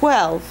were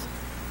 12,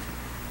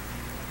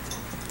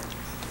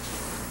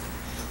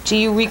 do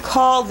you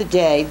recall the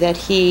day that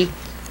he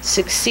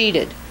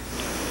succeeded?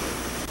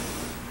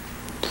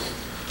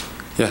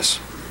 Yes.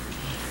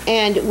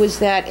 And was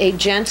that a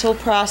gentle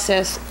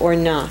process or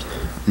not?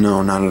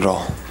 No, not at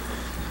all.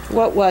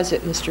 What was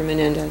it, Mr.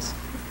 Menendez?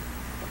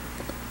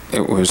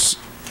 It was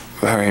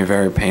very,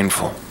 very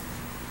painful.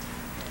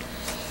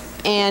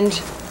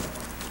 And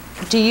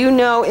do you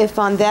know if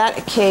on that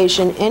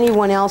occasion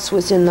anyone else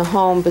was in the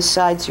home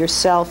besides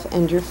yourself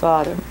and your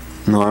father?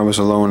 No, I was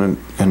alone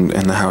in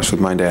the house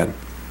with my dad.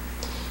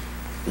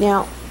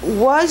 Now,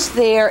 was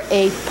there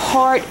a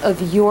part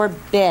of your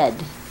bed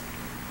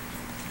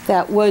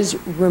that was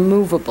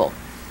removable?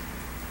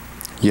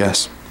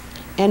 Yes.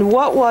 And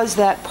what was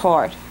that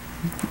part?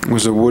 It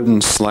was a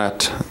wooden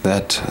slat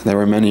that there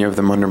were many of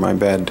them under my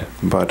bed,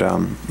 but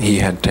he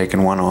had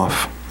taken one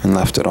off and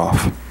left it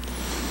off.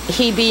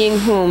 He being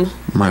whom?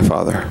 My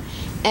father.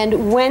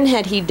 And when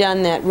had he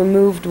done that,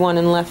 removed one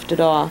and left it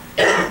off?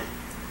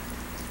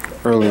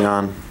 Early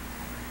on.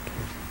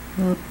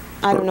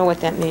 I don't know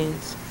what that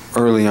means.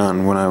 Early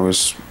on, when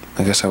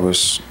I guess I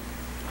was,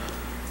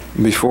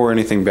 before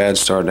anything bad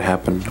started to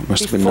happen. It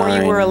must have been 9.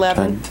 Before you were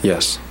 11? 10.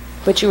 Yes.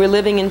 But you were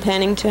living in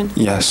Pennington?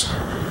 Yes.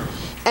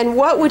 And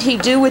what would he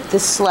do with the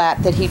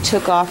slat that he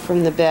took off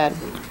from the bed?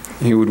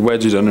 He would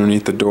wedge it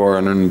underneath the door,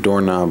 underneath the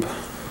doorknob,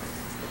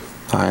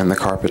 and the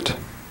carpet.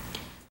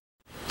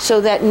 So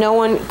that no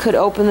one could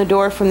open the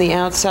door from the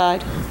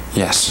outside?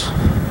 Yes.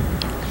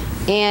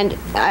 And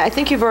I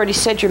think you've already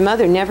said your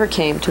mother never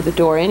came to the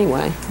door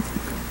anyway.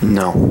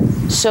 No.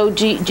 So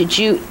did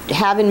you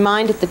have in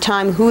mind at the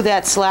time who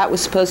that slat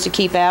was supposed to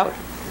keep out?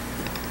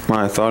 Well,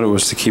 I thought it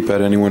was to keep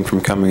out anyone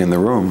from coming in the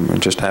room. It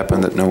just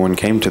happened that no one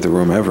came to the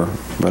room ever,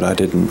 but I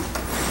didn't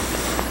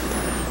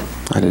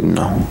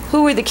know.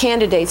 Who were the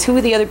candidates? Who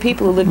were the other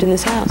people who lived in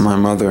this house? My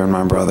mother and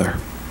my brother.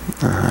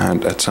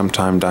 And at some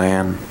time,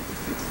 Diane.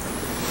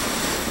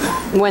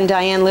 When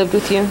Diane lived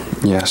with you?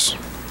 Yes.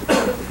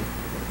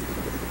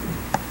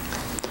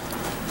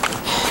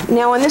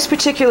 Now, on this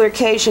particular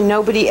occasion,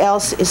 nobody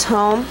else is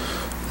home?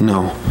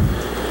 No.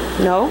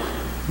 No?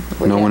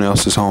 No one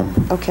else is home.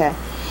 Okay.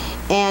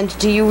 And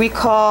do you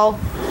recall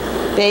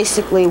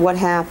basically what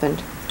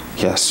happened?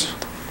 Yes.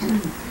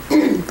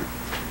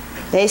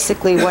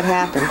 Basically what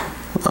happened?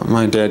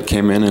 My dad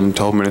came in and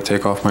told me to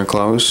take off my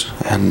clothes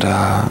and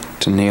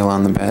to kneel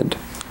on the bed.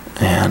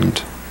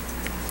 And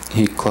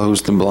he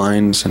closed the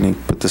blinds and he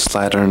put the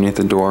slat underneath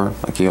the door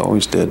like he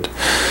always did.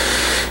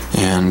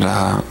 And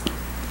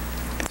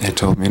he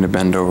told me to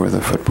bend over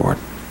the footboard.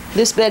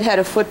 This bed had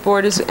a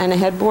footboard and a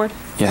headboard?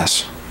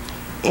 Yes.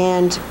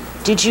 And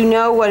Did you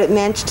know what it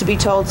meant to be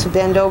told to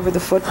bend over the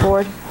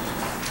footboard?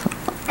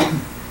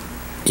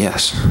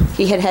 Yes.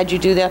 He had had you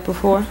do that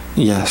before?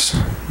 Yes.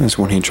 That's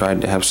when he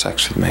tried to have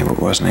sex with me, but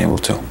wasn't able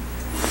to.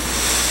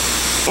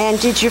 And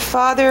did your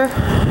father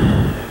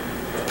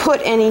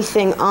put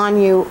anything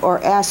on you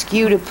or ask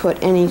you to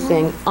put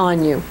anything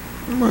on you?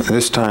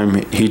 This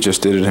time, he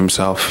just did it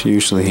himself.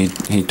 Usually,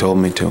 he told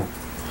me to.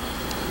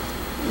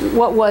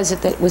 What was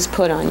it that was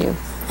put on you?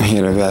 He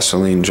had a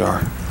Vaseline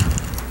jar.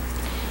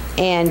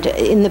 And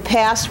in the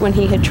past, when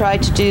he had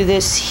tried to do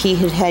this, he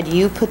had had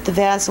you put the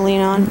Vaseline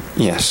on?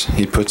 Yes,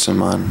 he put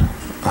some on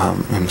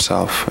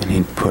himself,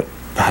 and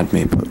had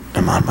me put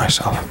them on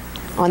myself.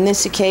 On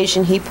this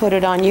occasion, he put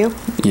it on you?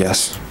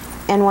 Yes.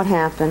 And what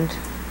happened?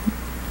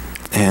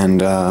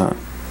 And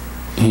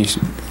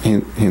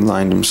he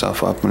lined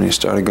himself up and he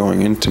started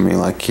going into me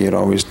like he had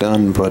always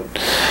done, but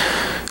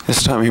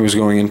this time he was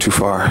going in too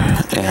far.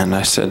 And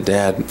I said,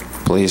 "Dad,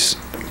 please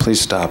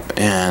stop."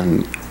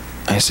 And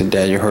I said,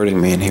 "Dad, you're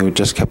hurting me." And he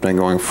just kept on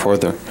going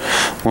further.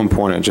 At one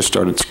point, I just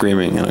started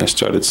screaming, and I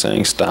started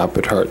saying, "Stop,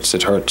 it hurts,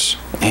 it hurts."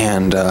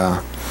 And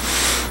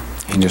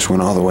he just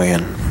went all the way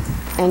in.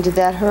 And did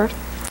that hurt?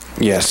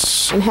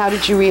 Yes. And how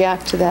did you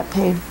react to that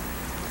pain?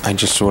 I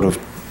just sort of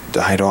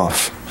died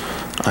off.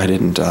 I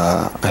didn't,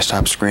 I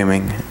stopped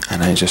screaming,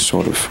 and I just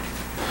sort of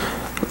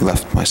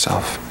left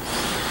myself.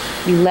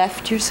 You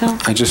left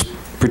yourself? I just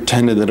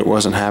pretended that it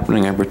wasn't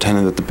happening. I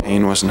pretended that the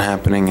pain wasn't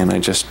happening, and I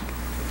just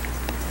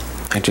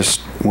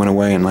went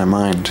away in my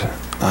mind.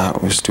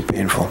 It was too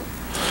painful.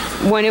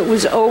 When it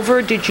was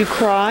over, did you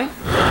cry?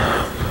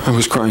 I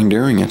was crying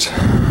during it.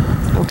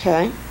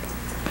 Okay.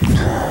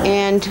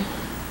 And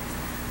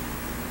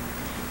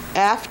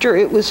after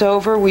it was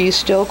over, were you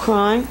still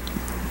crying?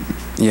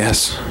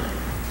 Yes.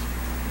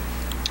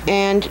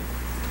 And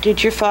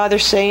did your father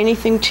say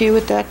anything to you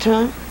at that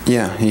time?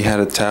 Yeah, he had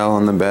a towel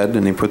on the bed,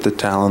 and he put the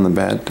towel on the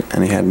bed,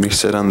 and he had me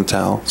sit on the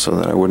towel so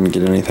that I wouldn't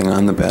get anything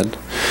on the bed.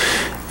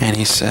 And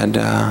he said,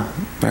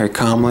 very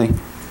calmly,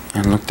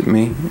 and looked at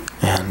me,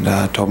 and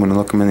told me to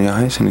look him in the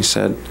eyes, and he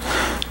said,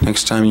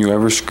 "Next time you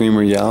ever scream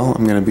or yell,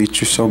 I'm going to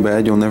beat you so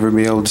bad you'll never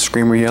be able to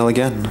scream or yell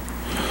again."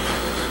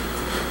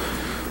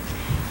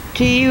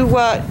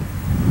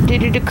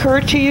 Did it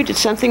occur to you, did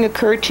something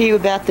occur to you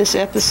about this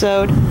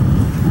episode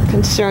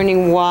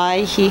concerning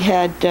why he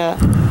had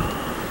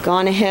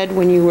gone ahead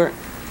when you were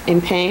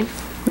in pain?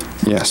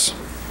 Yes.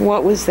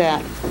 What was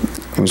that?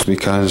 It was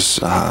because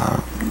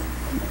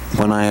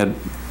when I had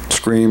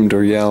screamed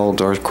or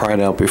yelled or cried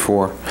out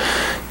before,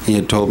 he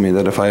had told me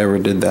that if I ever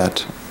did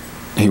that,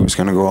 he was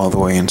going to go all the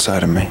way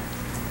inside of me.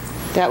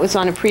 That was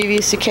on a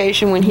previous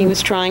occasion when he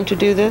was trying to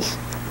do this?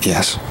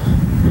 Yes.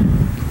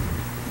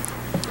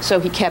 So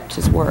he kept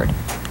his word?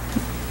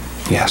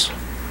 Yes.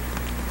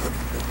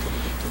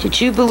 Did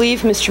you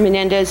believe, Mr.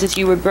 Menendez, as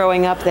you were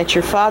growing up, that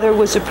your father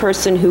was a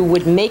person who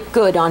would make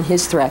good on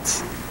his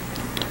threats?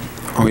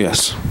 Oh,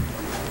 yes.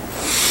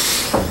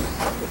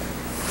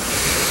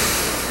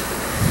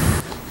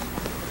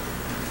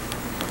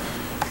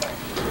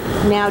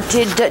 Now,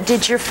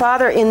 did your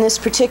father, in this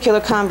particular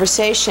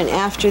conversation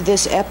after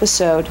this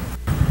episode,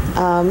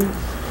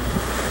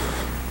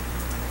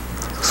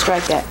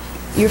 strike that.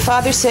 Your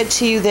father said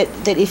to you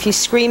that if you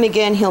scream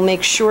again, he'll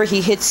make sure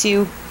he hits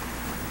you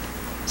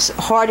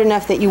hard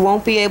enough that you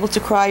won't be able to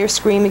cry or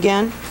scream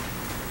again?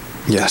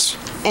 Yes.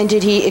 And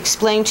did he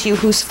explain to you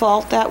whose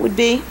fault that would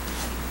be?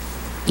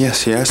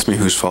 Yes, he asked me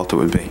whose fault it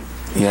would be.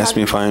 He asked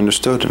me if I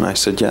understood, and I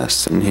said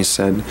yes. And he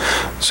said,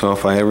 "So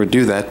if I ever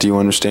do that, do you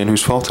understand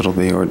whose fault it'll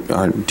be, or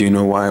do you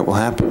know why it will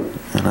happen?"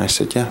 And I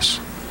said yes.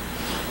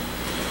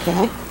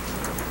 Okay.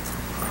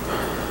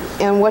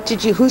 And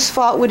whose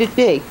fault would it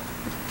be?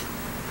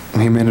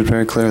 He made it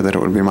very clear that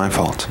it would be my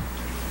fault,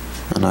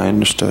 and I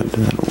understood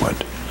that it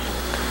would.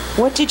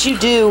 What did you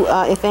do,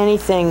 if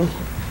anything,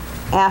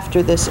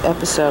 after this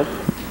episode?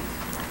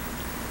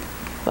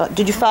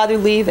 Did your father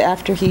leave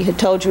after he had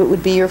told you it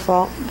would be your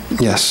fault?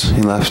 Yes,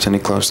 he left and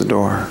he closed the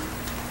door.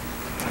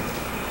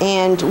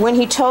 And when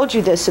he told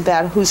you this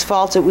about whose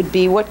fault it would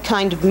be, what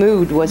kind of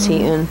mood was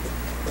he in?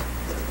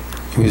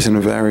 He was in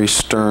a very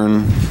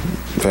stern,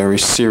 very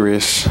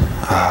serious,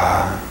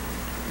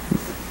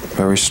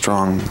 very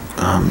strong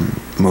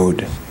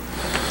mood.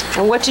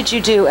 And what did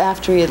you do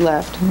after he had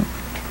left?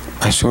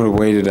 I sort of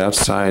waited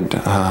outside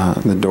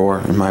the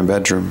door in my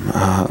bedroom,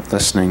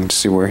 listening to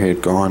see where he had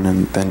gone,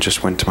 and then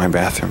just went to my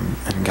bathroom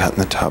and got in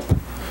the tub.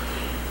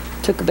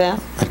 Took a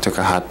bath? I took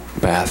a hot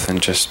bath and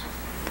just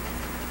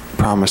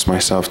promised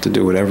myself to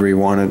do whatever he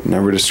wanted,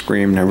 never to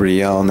scream, never to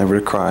yell, never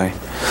to cry.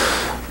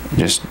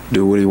 Just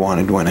do what he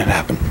wanted when it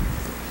happened.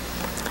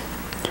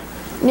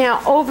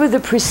 Now, over the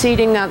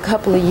preceding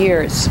couple of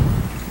years,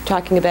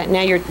 talking about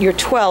now you're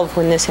 12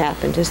 when this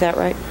happened, is that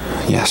right?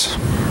 Yes.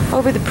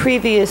 Over the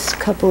previous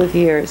couple of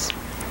years,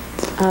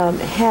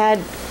 had,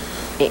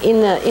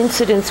 in the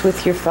incidents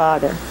with your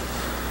father,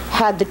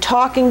 had the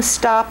talking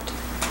stopped?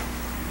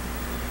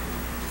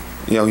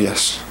 Oh,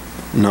 yes.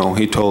 No,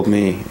 he told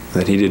me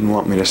that he didn't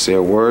want me to say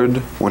a word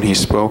when he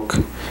spoke,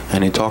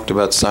 and he talked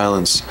about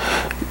silence.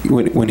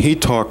 When he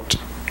talked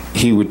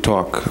he would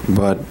talk,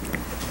 but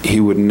he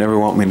would never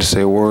want me to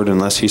say a word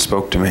unless he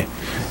spoke to me.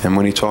 And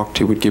when he talked,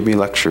 he would give me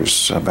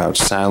lectures about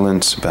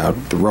silence, about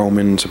the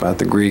Romans, about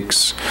the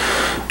Greeks.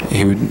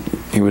 He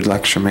would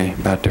lecture me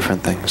about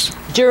different things.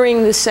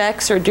 During the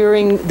sex or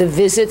during the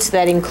visits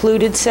that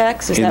included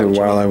sex? Is that Either what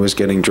you while mean? I was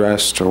getting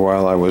dressed or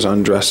while I was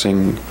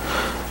undressing.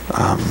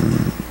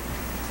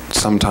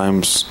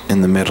 Sometimes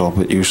in the middle,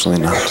 but usually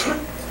not.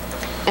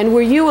 And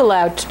were you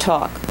allowed to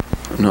talk?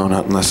 No,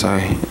 not unless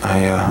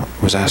I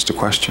was asked a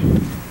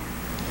question.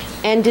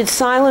 And did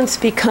silence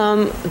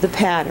become the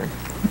pattern?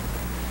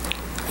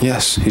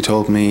 Yes, he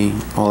told me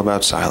all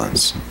about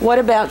silence. What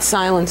about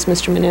silence,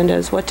 Mr.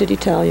 Menendez? What did he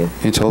tell you?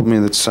 He told me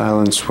that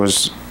silence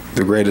was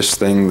the greatest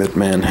thing that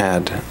man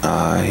had.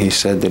 He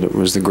said that it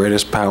was the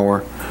greatest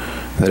power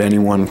that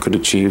anyone could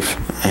achieve,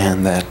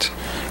 and that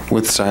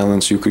with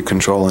silence you could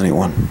control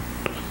anyone.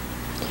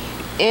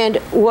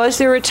 And was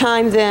there a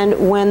time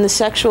then when the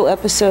sexual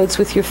episodes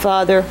with your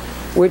father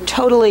were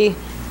totally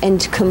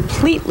and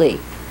completely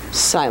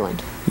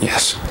silent?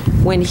 Yes.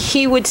 When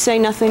he would say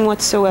nothing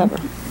whatsoever?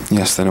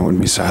 Yes, then it would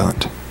be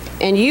silent.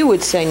 And you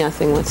would say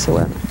nothing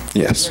whatsoever?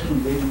 Yes.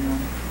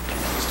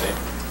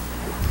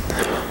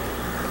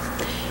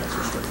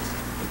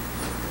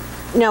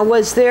 Now,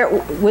 was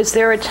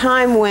there a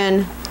time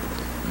when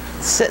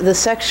the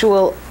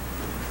sexual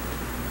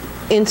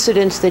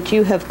incidents that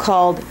you have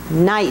called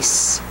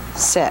nice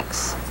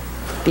sex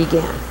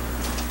began?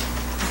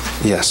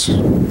 Yes.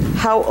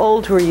 How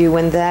old were you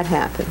when that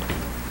happened?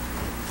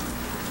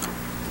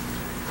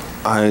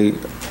 I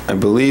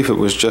believe it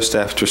was just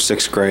after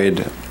 6th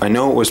grade. I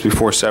know it was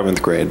before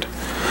 7th grade,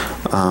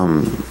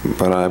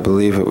 but I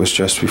believe it was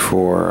just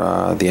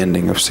before the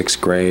ending of 6th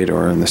grade,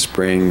 or in the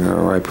spring, or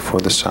right before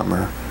the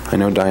summer. I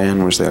know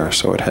Diane was there,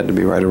 so it had to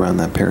be right around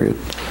that period.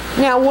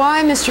 Now,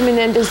 why, Mr.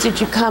 Menendez, did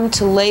you come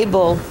to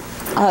label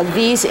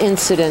these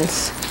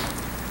incidents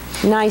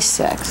nice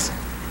sex?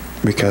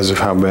 Because of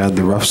how bad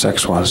the rough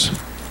sex was.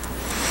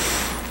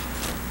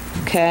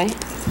 Okay.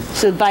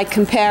 So by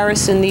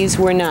comparison, these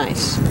were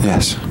nice.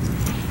 Yes.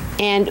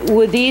 And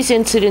were these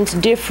incidents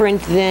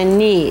different than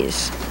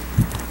knees?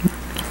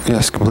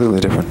 Yes, completely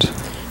different.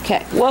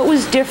 Okay. What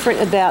was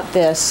different about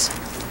this?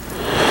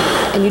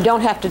 And you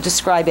don't have to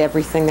describe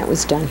everything that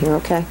was done here,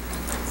 okay?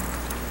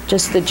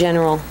 Just the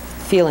general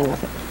feeling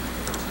of it.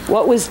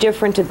 What was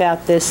different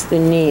about this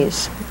than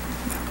knees?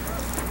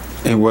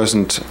 It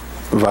wasn't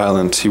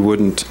violent. He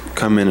wouldn't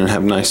come in and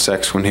have nice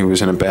sex when he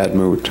was in a bad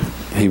mood.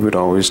 He would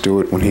always do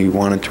it when he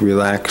wanted to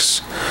relax,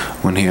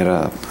 when he had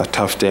a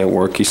tough day at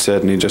work, he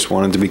said, and he just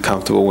wanted to be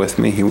comfortable with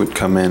me. He would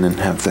come in and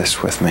have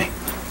this with me.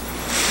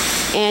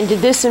 And did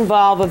this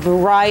involve a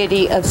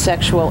variety of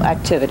sexual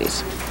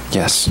activities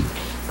Yes.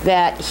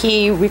 that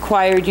he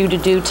required you to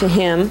do to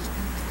him?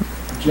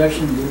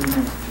 Objection.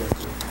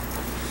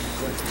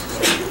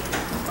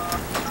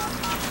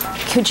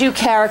 Could you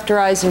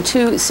characterize in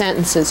 2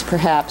 sentences,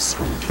 perhaps,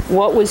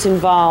 what was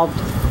involved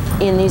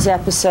in these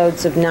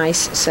episodes of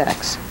nice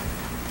sex?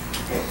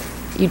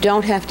 You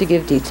don't have to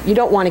give details. You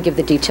don't want to give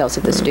the details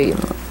of this, do you?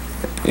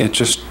 It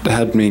just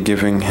had me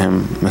giving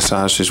him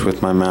massages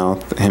with my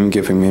mouth, him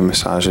giving me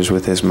massages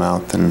with his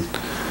mouth, and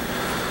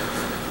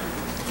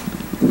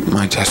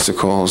my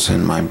testicles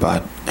and my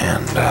butt,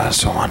 and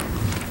so on.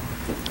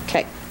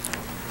 Okay.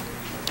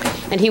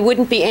 And he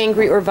wouldn't be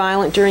angry or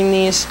violent during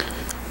these?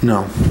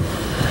 No.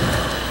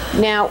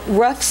 Now,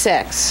 rough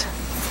sex,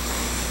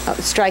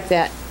 strike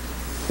that.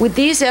 Would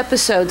these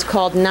episodes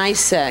called nice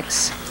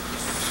sex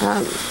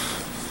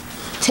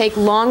take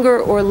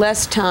longer or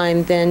less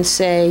time than,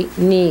 say,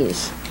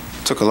 knees?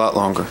 It took a lot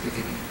longer.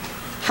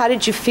 How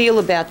did you feel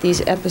about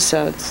these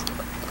episodes?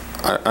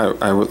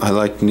 I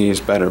liked knees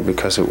better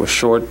because it was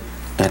short,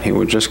 and he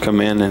would just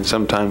come in, and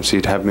sometimes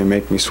he'd have me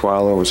make me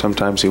swallow, and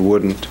sometimes he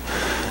wouldn't,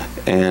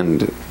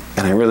 and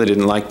I really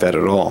didn't like that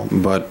at all.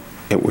 But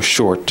it was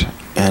short,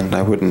 and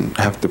I wouldn't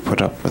have to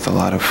put up with a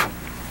lot of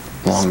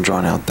long,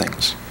 drawn-out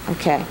things.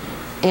 Okay.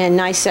 And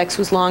nice sex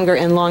was longer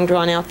and long,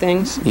 drawn-out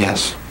things?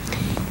 Yes.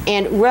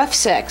 And rough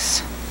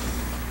sex,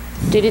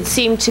 did it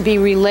seem to be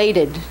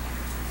related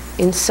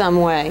in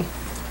some way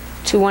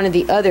to one of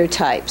the other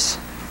types?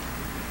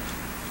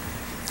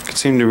 It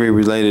seemed to be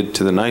related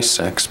to the nice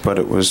sex, but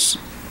it was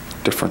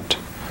different.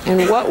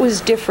 And what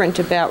was different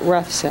about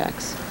rough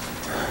sex?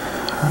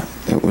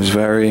 It was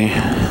very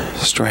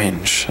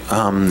strange.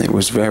 It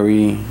was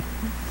very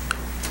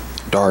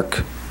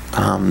dark.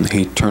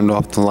 He turned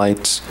off the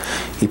lights.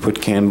 He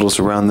put candles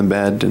around the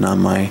bed and on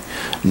my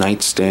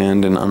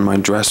nightstand and on my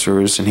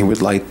dressers, and he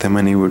would light them,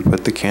 and he would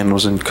put the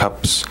candles in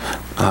cups,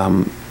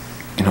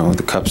 you know,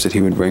 the cups that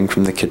he would bring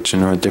from the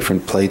kitchen, or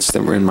different plates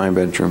that were in my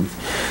bedroom.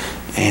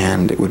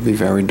 And it would be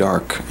very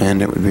dark,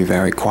 and it would be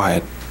very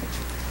quiet,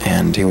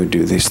 and he would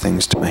do these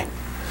things to me.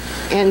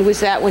 And was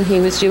that when he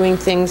was doing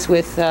things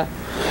with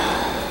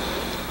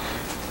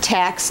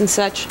tacks and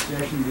such?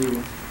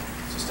 Objection.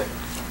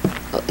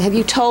 Have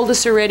you told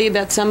us already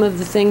about some of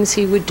the things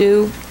he would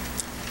do?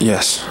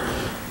 Yes.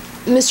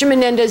 Mr.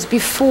 Menendez,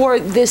 before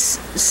this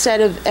set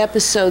of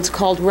episodes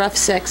called rough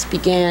sex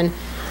began,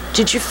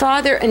 Did your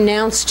father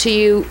announce to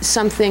you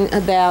something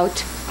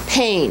about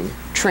pain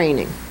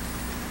training?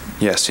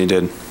 Yes, he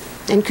did.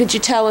 And could you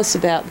tell us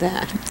about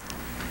that?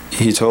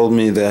 He told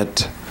me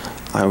that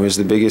I was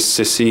the biggest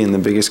sissy and the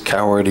biggest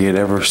coward he had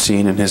ever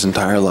seen in his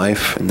entire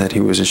life, and that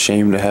he was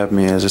ashamed to have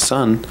me as a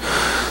son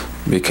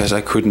because I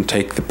couldn't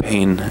take the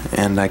pain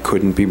and I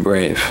couldn't be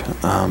brave,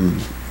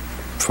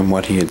 from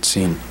what he had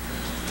seen.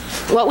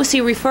 What was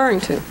he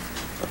referring to?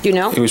 Do you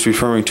know? He was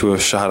referring to a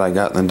shot I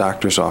got in the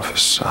doctor's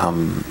office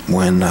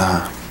when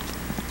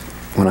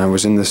I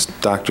was in this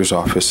doctor's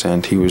office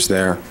and he was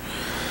there.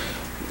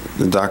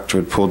 The doctor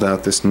had pulled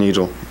out this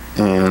needle,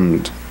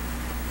 and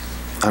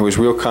I was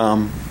real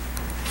calm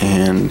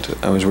and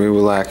I was real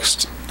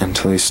relaxed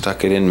until he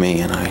stuck it in me,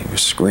 and I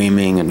was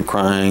screaming and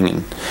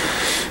crying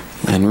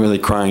and really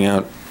crying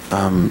out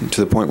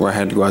to the point where I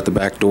had to go out the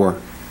back door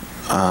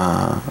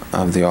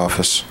of the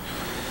office.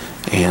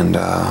 And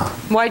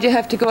Why'd you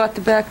have to go out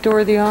the back door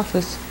of the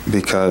office?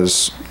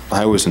 because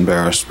I was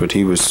embarrassed, but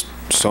he was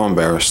so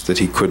embarrassed that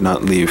he could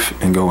not leave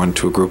and go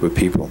into a group of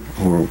people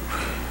who were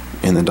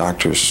in the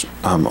doctor's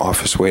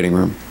office waiting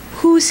room.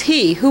 Who's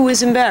he? Who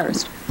was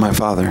embarrassed? My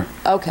father.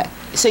 Okay.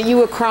 So you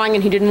were crying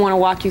and he didn't want to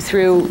walk you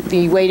through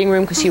the waiting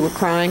room because you were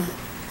crying?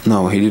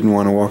 No, he didn't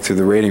want to walk through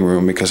the waiting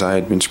room because I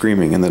had been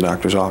screaming in the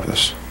doctor's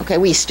office. Okay.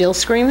 Were you still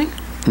screaming?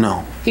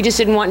 No. He just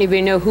didn't want anybody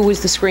to know who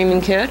was the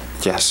screaming kid?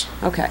 Yes.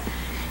 Okay.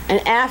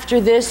 And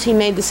after this, he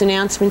made this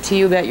announcement to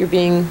you about your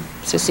being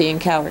sissy and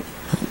coward.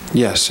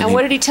 Yes. And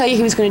what did he tell you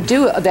he was going to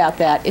do about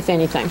that, if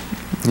anything?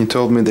 He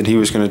told me that he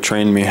was going to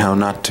train me how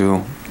not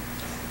to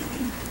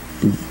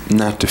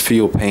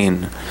feel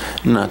pain,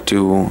 not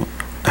to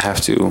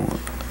have to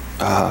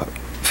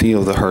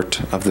feel the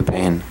hurt of the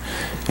pain,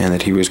 and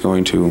that he was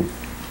going to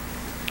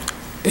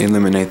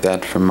eliminate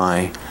that from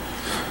my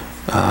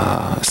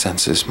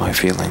senses, my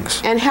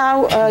feelings. And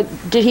how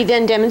did he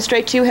then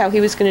demonstrate to you how he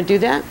was going to do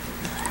that?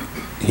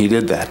 He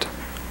did that.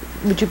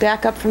 Would you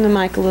back up from the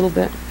mic a little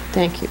bit?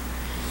 Thank you.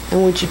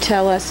 And would you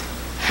tell us,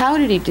 how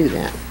did he do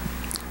that?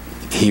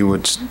 He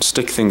would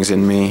stick things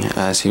in me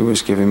as he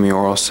was giving me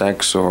oral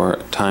sex, or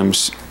at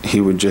times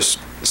he would just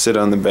sit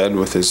on the bed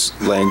with his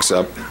legs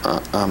up,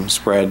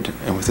 spread,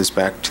 and with his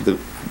back to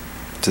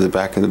the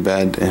back of the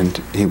bed, and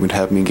he would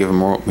have me give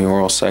him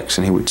oral sex,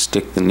 and he would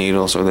stick the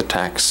needles or the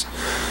tacks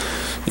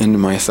into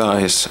my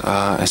thighs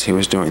as he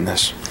was doing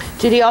this.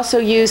 Did he also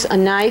use a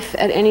knife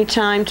at any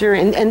time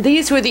during, and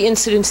these were the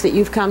incidents that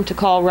you've come to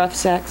call rough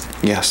sex?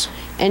 Yes.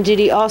 And did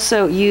he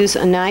also use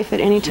a knife at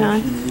any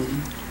time?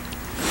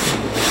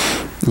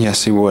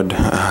 Yes, he would.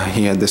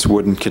 He had this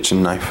wooden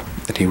kitchen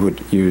knife that he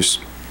would use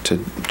to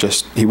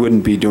he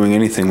wouldn't be doing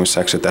anything with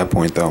sex at that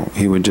point, though.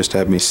 He would just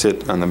have me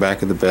sit on the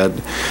back of the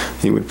bed.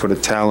 He would put a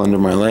towel under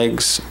my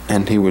legs,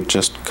 and he would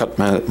just cut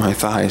my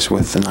thighs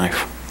with the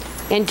knife.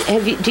 And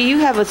do you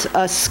have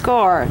a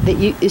scar that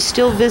is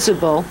still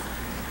visible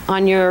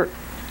on your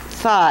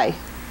thigh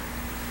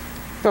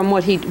from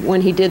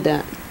when he did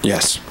that?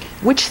 Yes.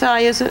 Which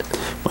thigh is it?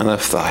 My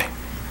left thigh.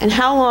 And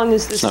how long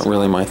is this? It's not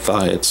really my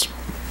thigh. It's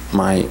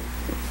my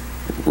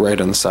right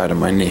on the side of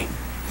my knee.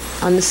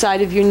 On the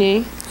side of your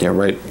knee? Yeah,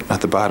 right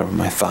at the bottom of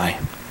my thigh.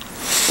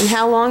 And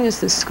how long is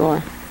this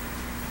scar?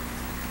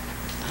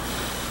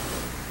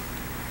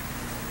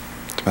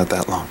 It's about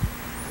that long.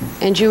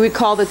 And do you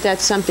recall that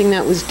that's something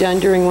that was done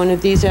during one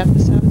of these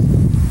episodes?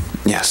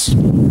 Yes.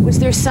 Was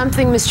there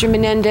something, Mr.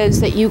 Menendez,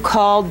 that you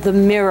called the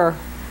mirror?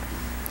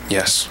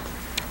 Yes.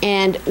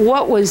 And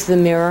what was the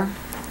mirror?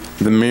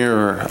 The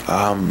mirror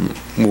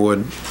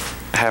would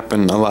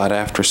happen a lot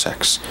after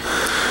sex.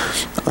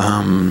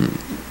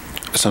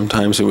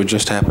 Sometimes it would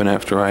just happen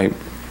after I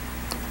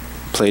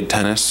played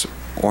tennis,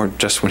 or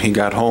just when he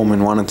got home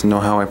and wanted to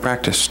know how I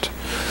practiced.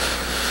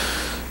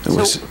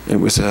 It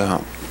was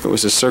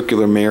a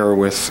circular mirror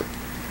with.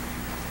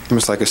 It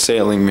was like a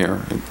sailing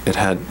mirror.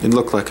 It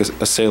looked like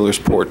a sailor's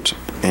port,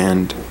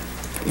 and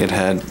it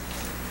had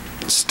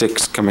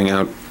sticks coming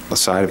out the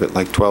side of it,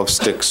 like 12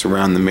 sticks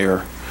around the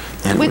mirror.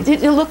 And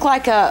Did it look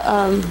like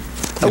a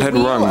it had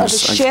wheel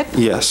rungs. of a ship?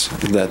 Yes,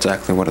 that's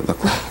exactly what it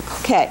looked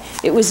like. Okay.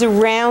 It was a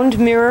round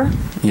mirror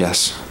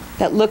Yes.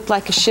 that looked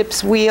like a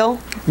ship's wheel?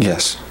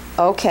 Yes.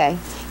 Okay.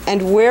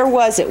 And where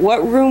was it?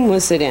 What room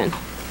was it in?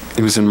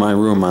 It was in my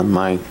room on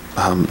my,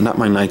 not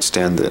my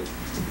nightstand,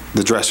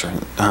 the dresser,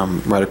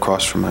 right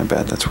across from my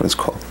bed. That's what it's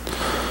called.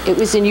 It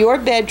was in your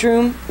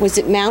bedroom. Was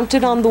it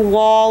mounted on the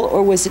wall,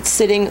 or was it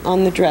sitting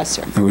on the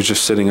dresser? It was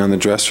just sitting on the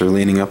dresser,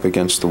 leaning up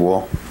against the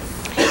wall.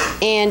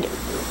 And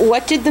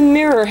what did the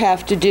mirror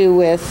have to do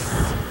with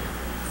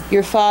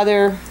your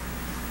father?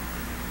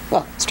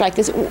 Well, strike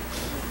this.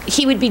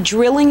 He would be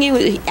drilling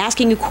you,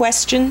 asking you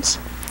questions?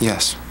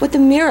 Yes. What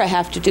did the mirror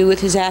have to do with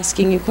his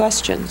asking you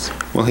questions?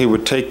 Well, he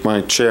would take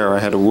my chair. I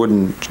had a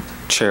wooden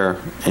chair,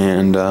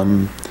 and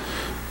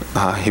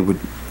he would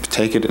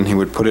take it and he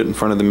would put it in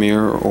front of the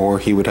mirror, or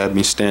he would have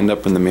me stand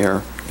up in the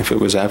mirror. If it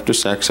was after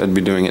sex, I'd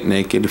be doing it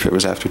naked. If it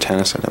was after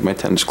tennis, I'd have my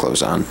tennis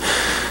clothes on.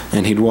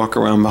 And he'd walk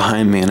around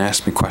behind me and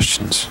ask me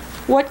questions.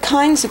 What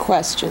kinds of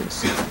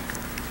questions?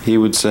 He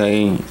would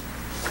say,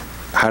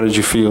 how did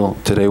you feel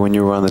today when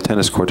you were on the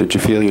tennis court? Did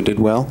you feel you did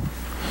well?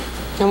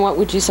 And what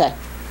would you say?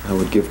 I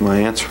would give my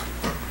answer.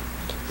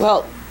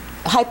 Well,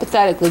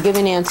 hypothetically, give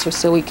an answer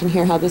so we can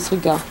hear how this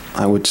would go.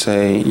 I would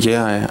say,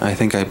 yeah, I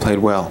think I played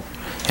well.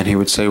 And he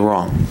would say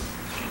wrong.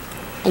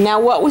 And now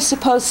what was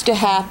supposed to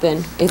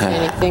happen, if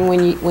anything,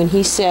 when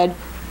he said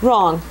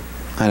wrong?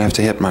 I'd have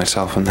to hit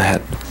myself in the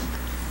head.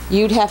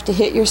 You'd have to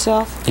hit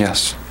yourself?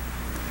 Yes.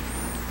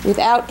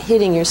 Without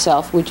hitting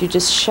yourself, would you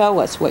just show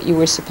us what you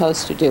were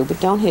supposed to do? But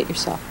don't hit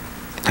yourself.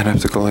 I'd have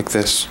to go like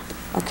this.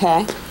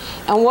 Okay.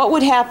 And what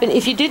would happen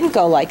if you didn't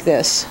go like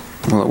this?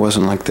 Well, it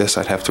wasn't like this.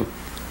 I'd have to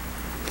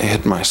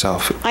hit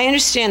myself. I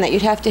understand that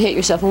you'd have to hit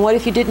yourself. And what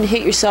if you didn't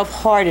hit yourself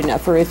hard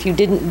enough, or if you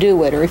didn't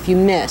do it, or if you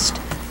missed?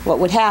 What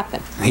would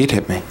happen? He'd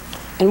hit me.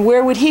 And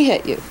where would he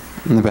hit you?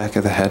 In the back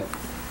of the head.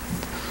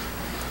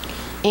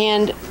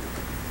 And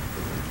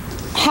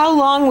how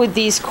long would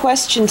these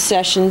question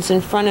sessions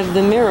in front of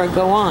the mirror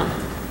go on?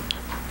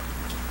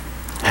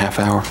 Half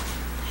hour.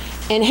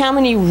 And how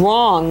many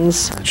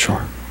wrongs Not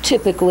sure.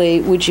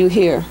 typically would you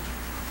hear?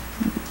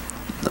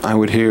 I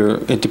would hear,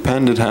 it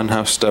depended on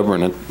how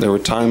stubborn there were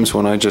times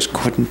when I just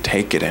couldn't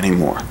take it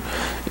anymore.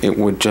 It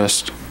would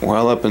just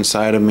well up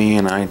inside of me,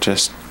 and I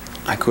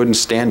couldn't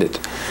stand it.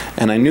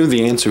 And I knew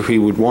the answer he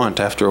would want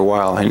after a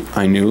while.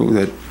 I knew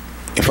that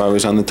if I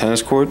was on the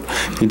tennis court,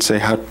 he'd say,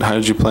 how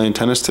did you play in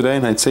tennis today?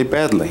 And I'd say,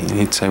 badly. And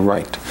he'd say,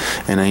 right.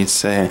 And I'd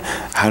say,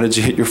 how did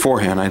you hit your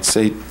forehand? I'd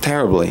say,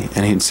 terribly.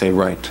 And he'd say,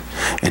 right.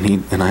 And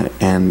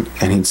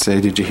he'd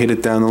say, did you hit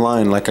it down the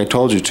line like I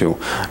told you to?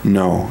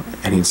 No.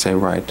 And he'd say,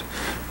 right.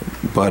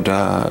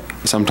 But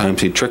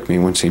sometimes he'd trick me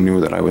once he knew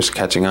that I was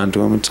catching on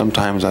to him, and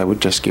sometimes I would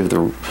just give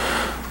the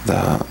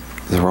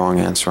wrong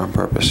answer on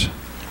purpose.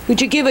 Would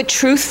you give a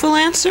truthful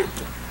answer?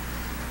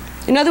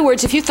 In other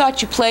words, if you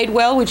thought you played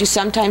well, would you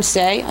sometimes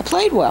say, I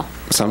played well?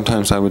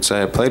 Sometimes I would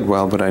say I played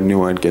well, but I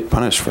knew I'd get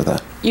punished for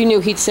that. You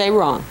knew he'd say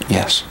wrong?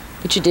 Yes.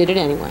 But you did it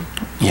anyway?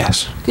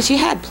 Yes. Because you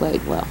had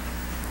played well.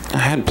 I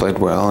had played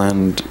well,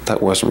 and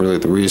that wasn't really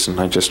the reason.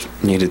 I just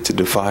needed to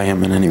defy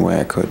him in any way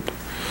I could.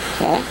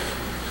 Okay.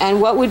 And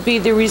what would be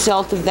the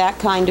result of that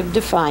kind of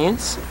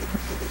defiance?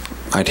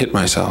 I'd hit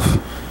myself.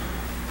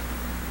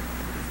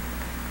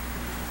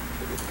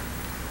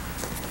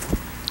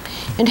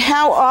 And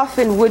how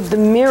often would the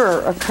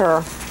mirror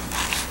occur?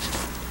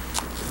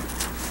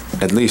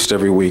 At least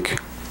every week.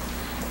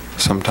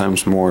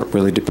 Sometimes more. It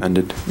really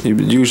depended. It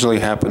would usually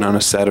happen on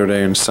a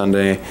Saturday and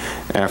Sunday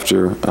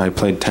after I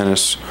played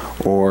tennis,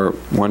 or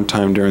one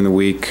time during the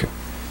week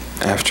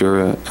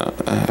after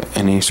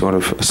any sort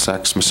of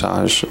sex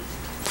massage.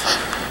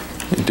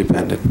 It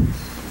depended.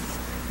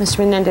 Mr.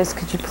 Menendez,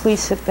 could you please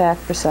sit back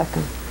for a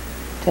second?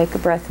 Take a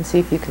breath and see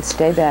if you can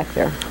stay back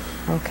there.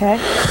 Okay?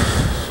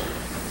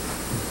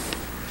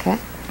 Okay?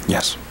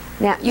 Yes.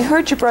 Now, you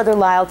heard your brother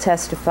Lyle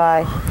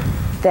testify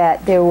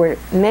that there were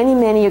many,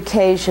 many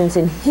occasions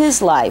in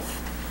his life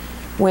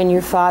when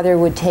your father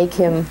would take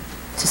him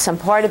to some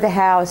part of the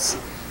house,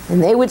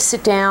 and they would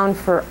sit down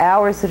for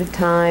hours at a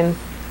time,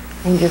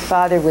 and your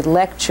father would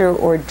lecture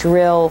or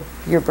drill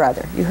your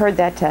brother. You heard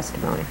that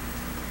testimony.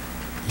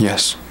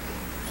 Yes.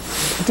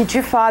 Did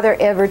your father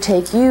ever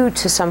take you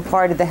to some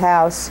part of the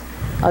house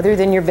other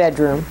than your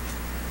bedroom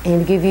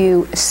and give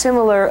you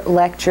similar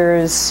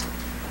lectures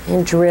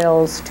and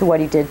drills to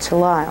what he did to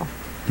Lyle?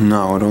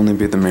 No, it would only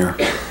be the mirror.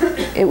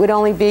 It would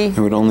only be? It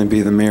would only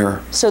be the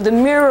mirror. So the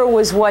mirror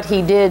was what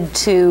he did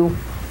to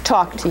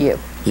talk to you?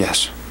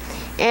 Yes.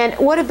 And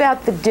what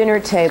about the dinner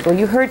table?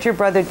 You heard your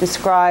brother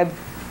describe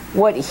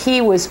what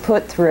he was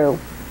put through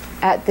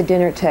at the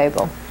dinner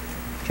table.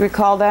 Do you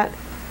recall that?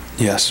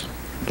 Yes.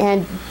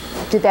 And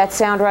did that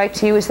sound right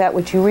to you? Is that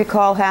what you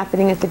recall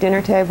happening at the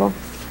dinner table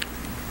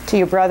to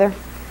your brother?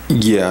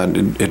 Yeah,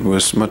 it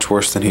was much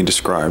worse than he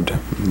described,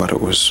 but it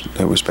was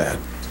bad.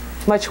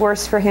 Much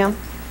worse for him?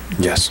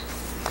 Yes.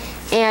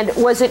 And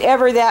was it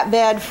ever that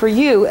bad for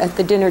you at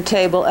the dinner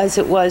table as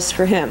it was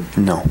for him?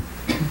 No.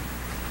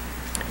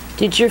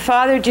 Did your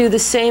father do the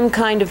same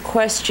kind of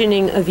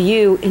questioning of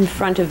you in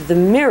front of the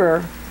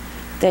mirror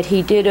that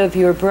he did of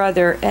your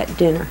brother at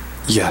dinner?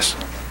 Yes.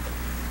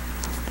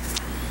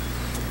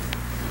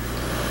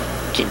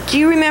 Do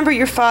you remember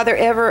your father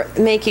ever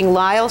making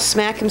Lyle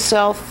smack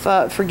himself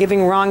for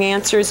giving wrong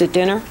answers at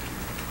dinner?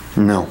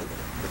 No.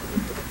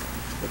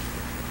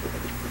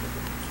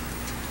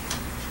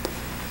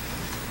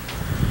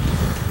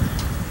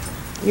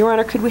 Your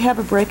Honor, could we have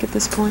a break at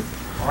this point?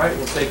 All right,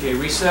 we'll take a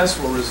recess.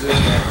 We'll resume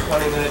at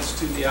 20 minutes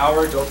to the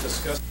hour. Don't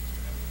discuss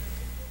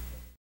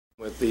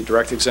with the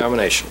direct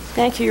examination.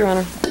 Thank you, Your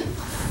Honor.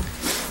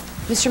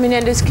 Mr.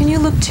 Menendez, can you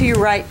look to your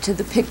right to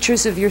the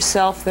pictures of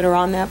yourself that are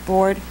on that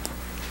board?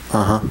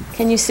 Uh-huh.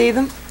 Can you see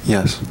them?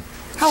 Yes.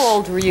 How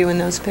old were you in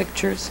those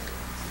pictures?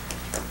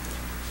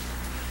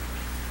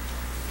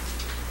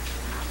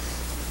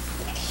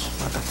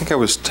 I think I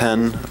was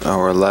 10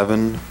 or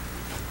 11.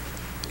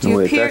 No,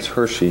 wait, that's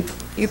Hershey.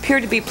 You appear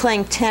to be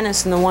playing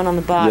tennis in the one on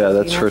the bottom. Yeah,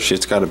 that's you know? Hershey.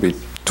 It's got to be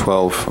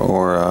 12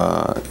 or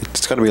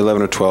it's got to be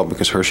 11 or 12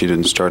 because Hershey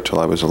didn't start till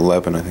I was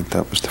 11. I think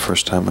that was the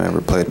first time I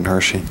ever played in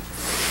Hershey.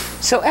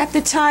 So at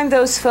the time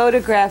those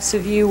photographs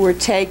of you were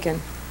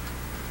taken,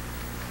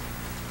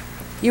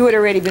 you had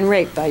already been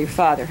raped by your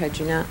father, had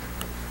you not?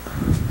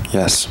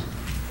 Yes.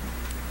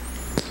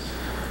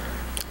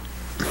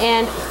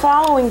 And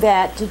following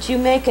that, did you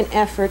make an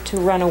effort to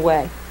run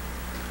away?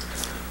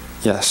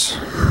 Yes.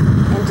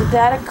 And did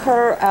that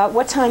occur,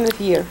 what time of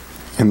year?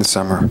 In the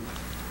summer.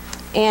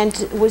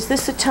 And was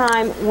this a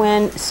time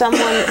when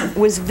someone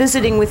was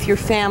visiting with your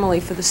family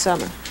for the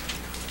summer?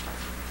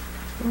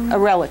 A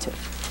relative?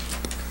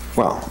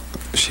 Well,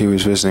 she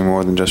was visiting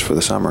more than just for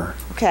the summer.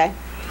 Okay.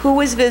 Who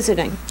was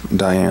visiting?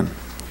 Diane.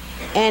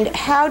 And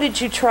how did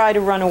you try to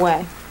run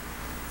away?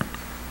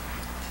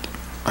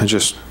 I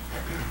just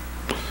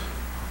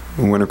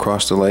went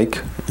across the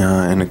lake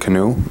in a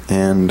canoe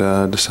and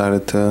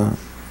decided to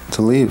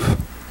leave.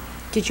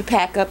 Did you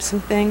pack up some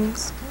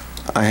things?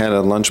 I had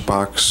a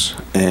lunchbox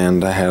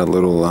and I had a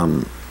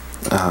little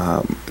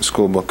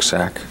school book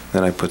sack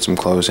that I put some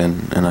clothes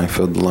in, and I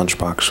filled the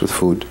lunchbox with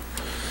food.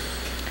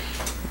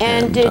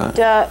 And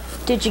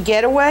did you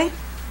get away?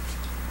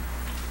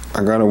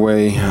 I got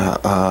away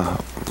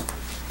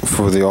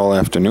for the all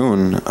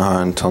afternoon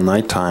until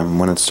nighttime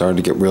when it started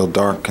to get real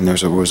dark, and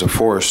there was a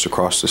forest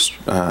across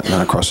the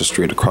not across the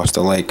street, across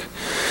the lake,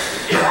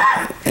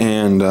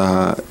 and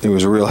it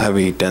was a real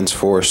heavy, dense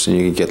forest, and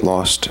you could get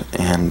lost,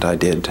 and I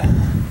did.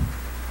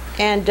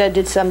 And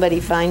did somebody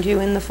find you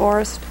in the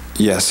forest?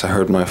 Yes, I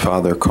heard my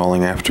father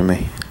calling after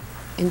me.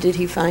 And did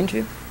he find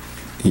you?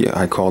 Yeah,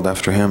 I called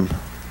after him.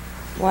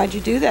 Why'd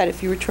you do that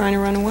if you were trying to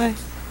run away?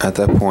 At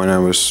that point, I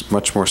was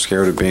much more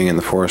scared of being in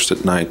the forest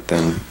at night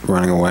than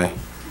running away.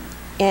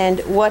 And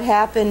what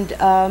happened?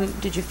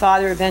 Did your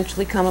father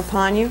eventually come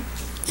upon you?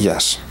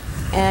 Yes.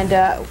 And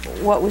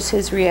what was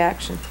his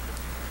reaction?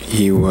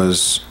 He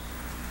was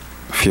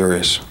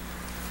furious.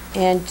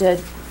 And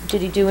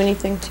did he do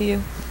anything to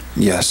you?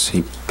 Yes,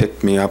 he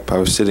picked me up. I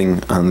was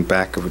sitting on the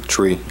back of a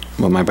tree.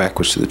 Well, my back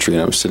was to the tree,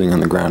 and I was sitting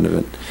on the ground of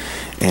it.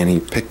 And he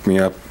picked me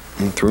up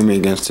and threw me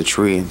against a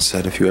tree and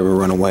said, "If you ever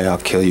run away, I'll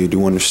kill you. Do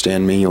you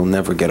understand me? You'll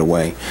never get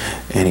away."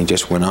 And he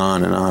just went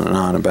on and on and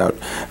on about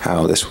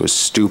how this was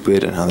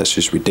stupid and how this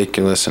was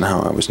ridiculous and how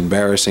I was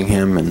embarrassing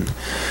him. And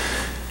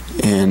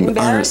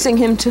Embarrassing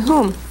him to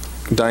whom?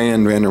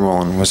 Diane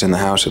Vandermolen was in the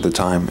house at the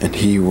time, and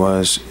he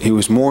was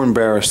more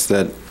embarrassed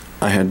that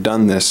I had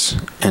done this,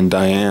 and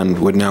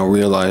Diane would now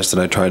realize that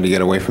I tried to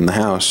get away from the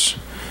house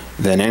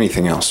than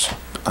anything else.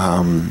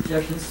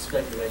 Objection, this is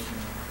speculation.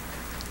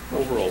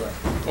 Overruled.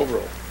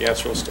 The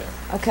answer will stand.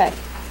 Okay.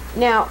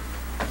 Now,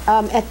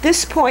 at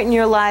this point in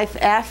your life,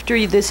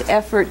 after this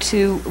effort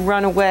to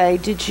run away,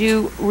 did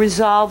you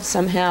resolve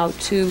somehow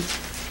to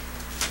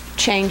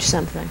change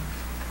something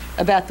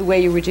about the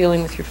way you were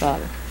dealing with your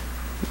father?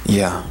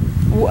 Yeah.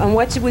 And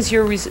what was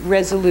your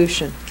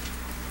resolution?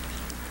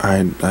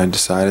 I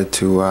decided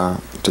to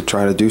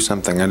try to do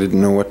something. I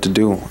didn't know what to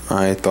do.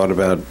 I thought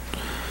about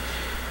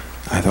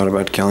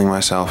killing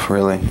myself,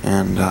 really,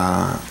 and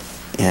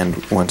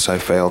once I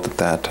failed at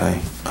that,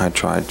 I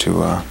tried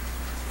to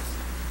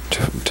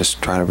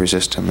just try to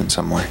resist him in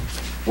some way.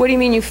 What do you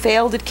mean you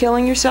failed at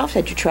killing yourself?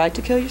 Had you tried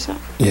to kill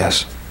yourself?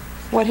 Yes.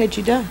 What had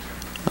you done?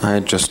 I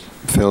had just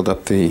filled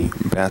up the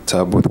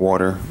bathtub with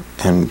water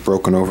and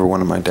broken over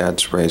one of my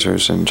dad's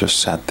razors and just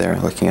sat there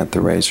looking at the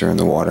razor in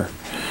the water.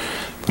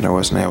 But I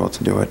wasn't able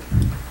to do it.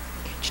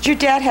 Did your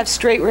dad have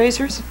straight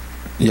razors?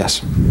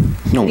 Yes.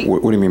 No,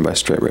 what do you mean by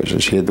straight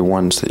razors? He had the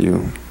ones that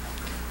you...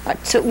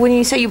 So when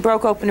you say you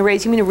broke open a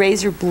razor, you mean a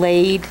razor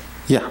blade?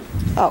 Yeah.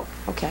 Oh,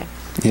 okay.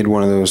 He had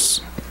one of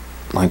those,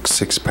 like,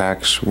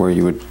 6-packs where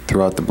you would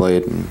throw out the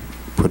blade and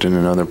put in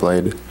another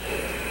blade.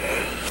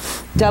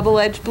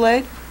 Double-edged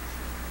blade?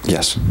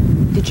 Yes.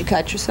 Did you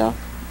cut yourself?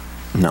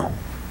 No.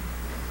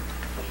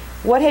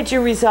 What had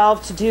you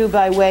resolved to do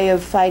by way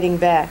of fighting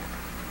back?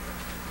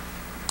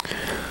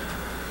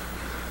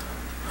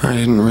 I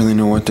didn't really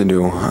know what to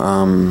do.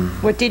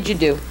 What did you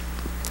do?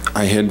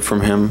 I hid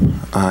from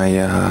him.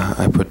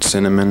 I put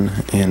cinnamon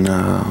in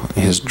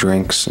his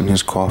drinks and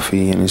his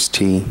coffee and his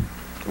tea.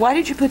 Why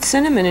did you put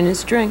cinnamon in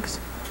his drinks?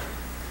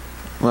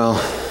 Well,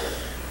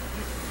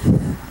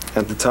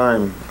 at the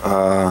time,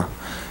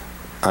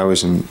 I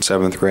was in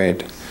 7th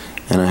grade,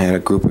 and I had a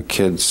group of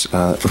kids,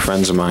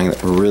 friends of mine,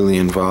 that were really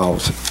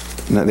involved.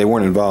 They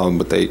weren't involved,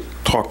 but they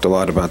talked a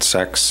lot about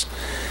sex,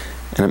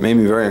 and it made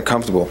me very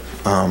uncomfortable.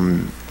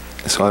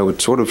 So I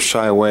would sort of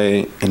shy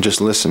away and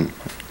just listen.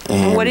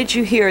 And what did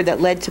you hear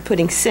that led to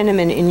putting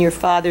cinnamon in your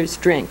father's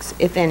drinks,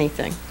 if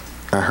anything?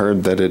 I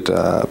heard that it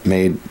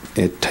made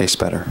it taste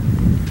better.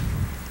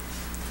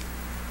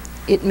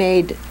 It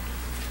made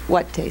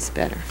what taste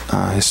better?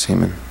 His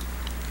semen.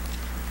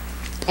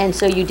 And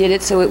so you did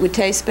it so it would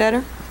taste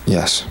better?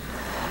 Yes.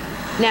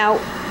 Now,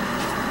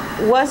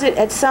 was it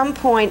at some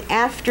point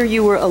after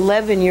you were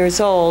 11 years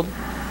old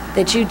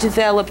that you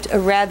developed a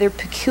rather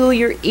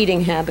peculiar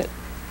eating habit?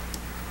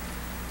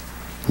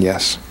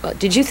 Yes.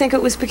 Did you think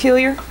it was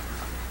peculiar?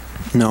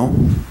 No.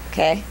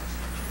 Okay.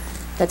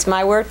 That's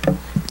my word?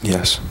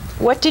 Yes.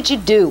 What did you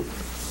do?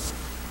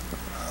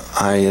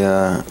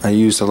 I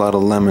used a lot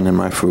of lemon in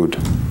my food.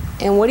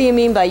 And what do you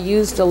mean by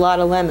used a lot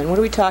of lemon? What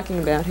are we talking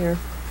about here?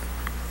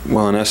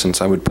 Well, in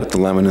essence, I would put the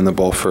lemon in the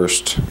bowl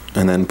first,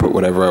 and then put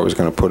whatever I was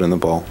going to put in the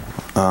bowl,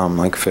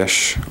 like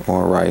fish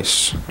or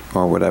rice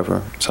or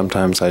whatever.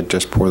 Sometimes I'd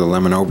just pour the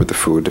lemon over the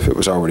food if it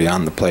was already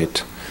on the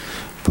plate,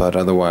 but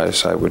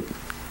otherwise I would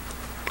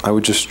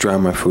just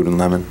drown my food in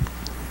lemon.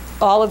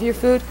 All of your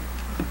food?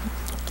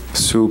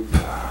 Soup,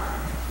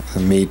 the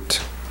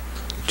meat,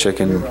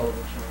 chicken,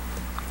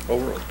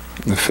 Overall.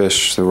 the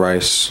fish, the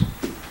rice,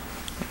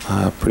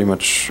 pretty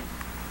much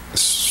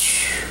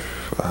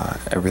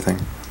everything.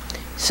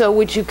 So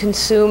would you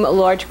consume a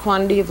large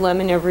quantity of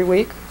lemon every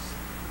week?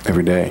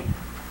 Every day.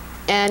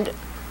 And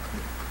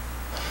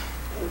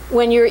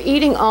when you're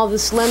eating all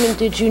this lemon,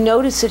 did you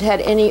notice it had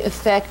any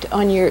effect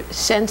on your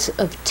sense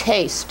of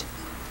taste?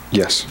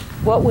 Yes.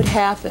 What would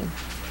happen?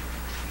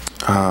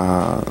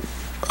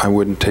 I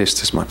wouldn't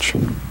taste as much.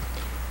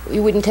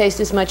 You wouldn't taste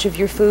as much of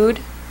your food?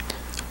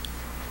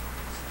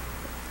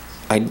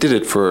 I did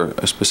it for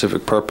a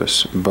specific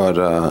purpose, but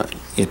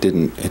it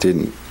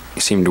didn't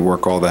seem to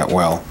work all that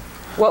well.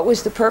 What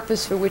was the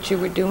purpose for which you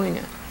were doing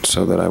it?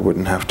 So that I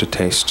wouldn't have to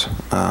taste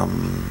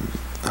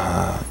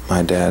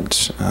my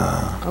dad's.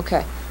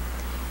 Okay.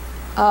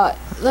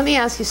 Let me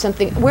ask you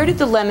something. Where did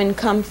the lemon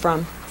come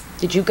from?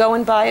 Did you go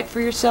and buy it for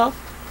yourself?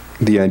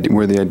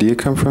 Where the idea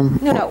come from?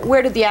 No.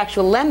 Where did the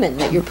actual lemon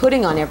that you're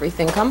putting on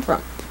everything come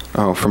from?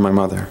 Oh, from my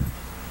mother.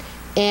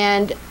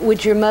 And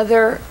would your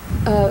mother,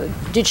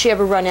 did she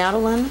ever run out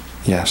of lemon?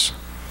 Yes.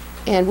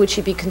 And would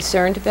she be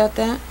concerned about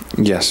that?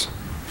 Yes.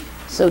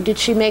 So did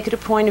she make it a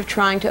point of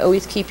trying to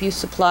always keep you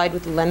supplied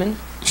with lemon?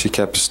 She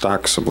kept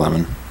stocks of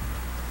lemon.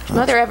 Did your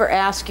mother ever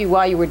ask you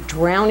why you were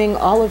drowning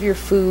all of your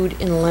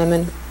food in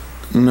lemon?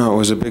 No, it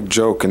was a big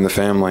joke in the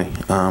family,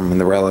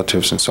 and the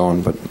relatives and so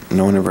on, but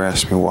no one ever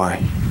asked me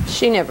why.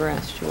 She never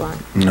asked you why.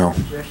 No.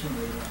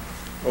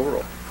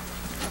 Overall.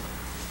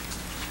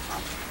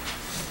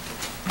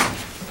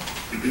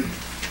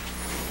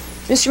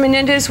 Mr.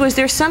 Menendez, was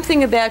there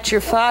something about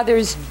your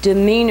father's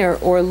demeanor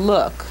or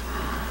look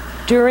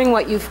during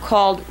what you've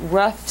called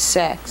rough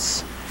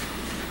sex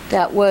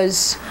that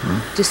was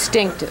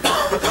distinctive?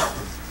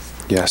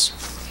 Yes.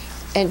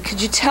 And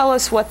could you tell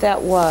us what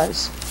that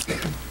was?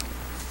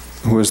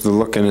 It was the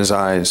look in his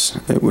eyes.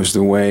 It was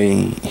the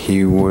way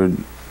he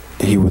would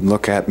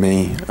look at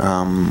me,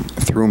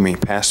 through me,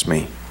 past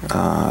me.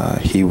 I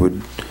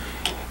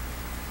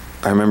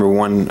remember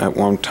at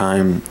one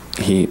time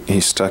he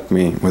stuck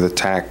me with a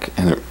tack,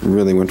 and it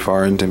really went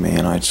far into me,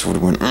 and I sort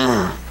of went,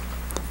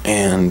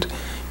 and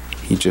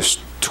he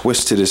just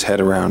twisted his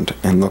head around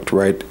and looked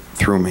right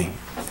through me,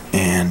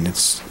 and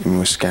it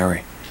was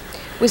scary.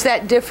 Was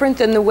that different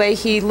than the way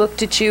he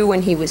looked at you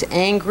when he was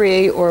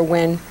angry or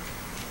when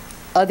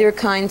other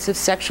kinds of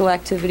sexual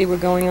activity were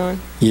going on?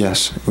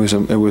 Yes, it was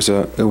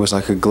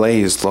like a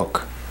glazed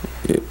look.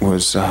 It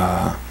was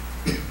as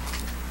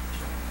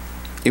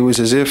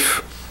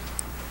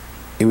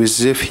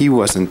if he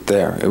wasn't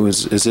there. It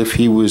was as if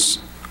he was,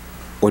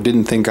 or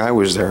didn't think I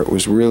was there. It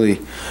was really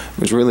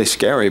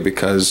scary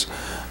because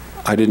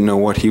I didn't know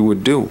what he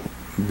would do,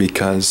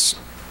 because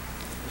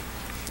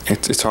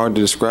it's hard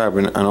to describe.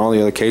 And on all the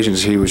other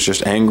occasions, he was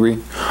just angry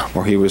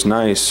or he was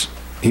nice.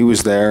 He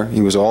was there.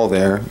 He was all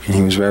there, and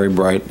he was very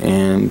bright.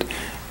 And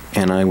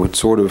I would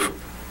sort of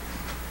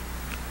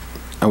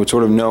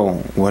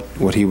know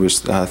what he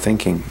was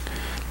thinking.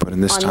 But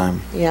in this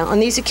time, yeah, on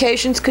these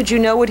occasions, could you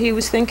know what he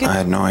was thinking? I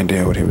had no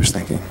idea what he was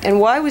thinking.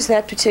 And why was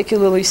that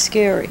particularly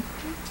scary?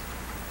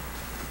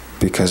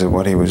 Because of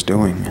what he was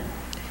doing.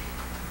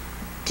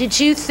 Did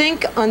you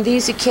think on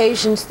these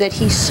occasions that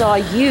he saw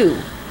you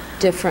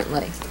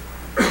differently?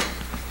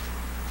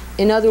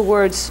 In other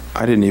words,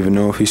 I didn't even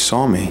know if he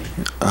saw me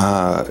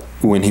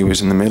when he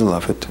was in the middle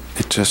of it.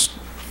 It just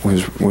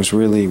was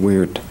really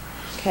weird.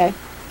 okay.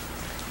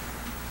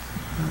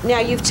 Now,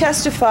 you've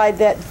testified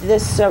that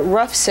this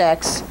rough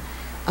sex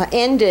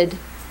ended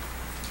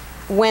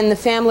when the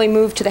family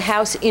moved to the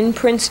house in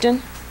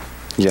Princeton.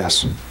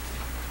 Yes.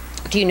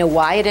 Do you know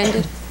why it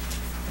ended?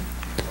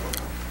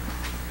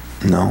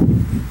 No.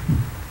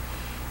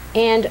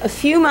 And a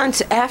few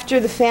months after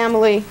the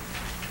family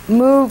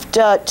moved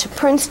to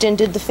Princeton,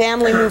 did the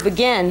family move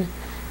again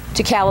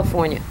to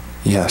California?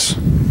 Yes.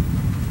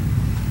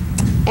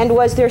 And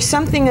was there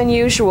something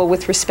unusual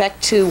with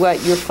respect to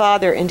your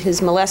father and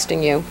his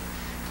molesting you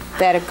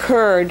that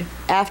occurred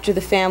after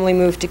the family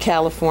moved to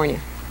California?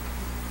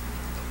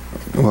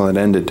 Well, it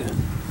ended.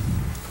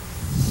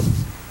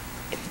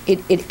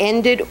 It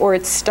ended, or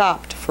it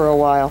stopped for a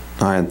while?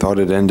 I had thought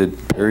it ended,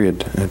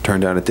 period. It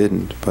turned out it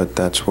didn't, but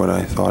that's what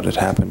I thought had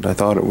happened. I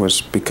thought it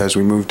was because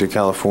we moved to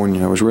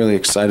California. I was really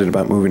excited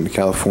about moving to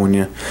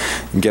California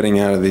and getting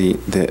out of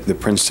the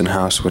Princeton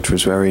house, which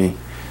was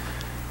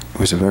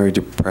a very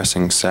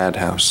depressing, sad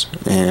house.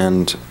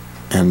 And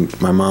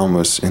my mom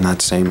was in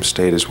that same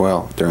state as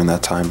well during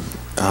that time.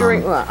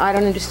 Well, I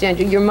don't understand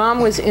you. Your mom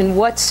was in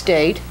what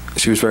state?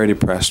 She was very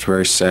depressed,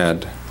 very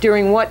sad.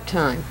 During what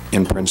time?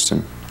 In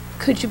Princeton.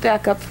 Could you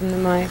back up from the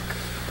mic?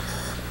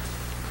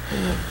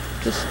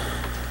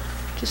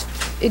 Just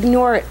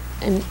ignore it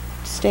and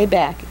stay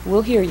back.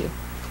 We'll hear you.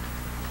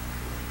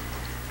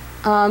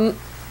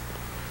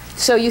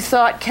 So you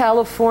thought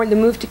the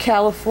move to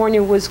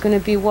California was going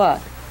to be what?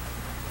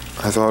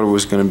 I thought it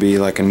was going to be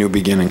like a new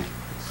beginning.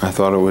 I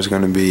thought it was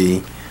going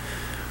to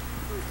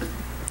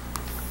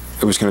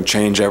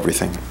change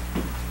everything.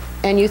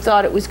 And you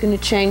thought it was going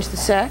to change the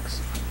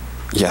sex?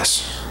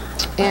 Yes.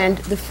 And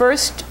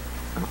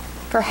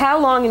for how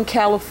long in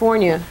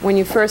California, when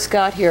you first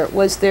got here,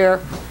 was there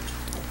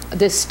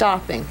this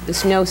stopping,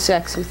 this no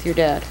sex with your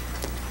dad?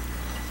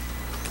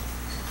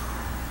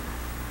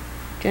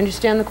 Do you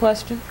understand the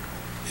question?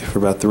 For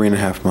about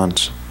 3.5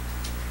 months.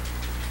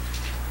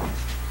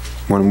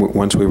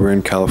 Once we were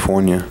in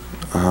California,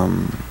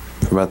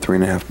 for about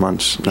 3.5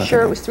 months. You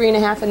sure it was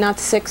 3.5 and not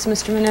 6,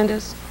 Mr.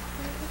 Menendez?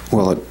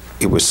 Well,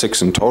 it was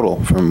 6 in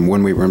total from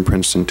when we were in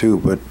Princeton too,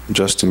 but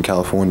just in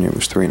California it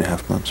was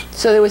 3.5 months.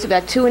 So there was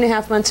about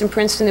 2.5 months in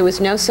Princeton. There was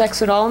no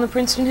sex at all in the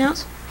Princeton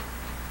house?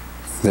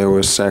 There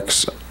was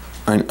sex.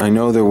 I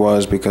know there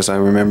was because I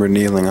remember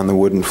kneeling on the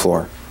wooden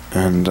floor,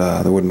 and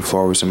the wooden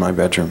floor was in my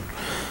bedroom,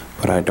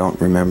 but I don't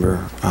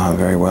remember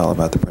very well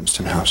about the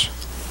Princeton house.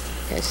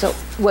 Okay, so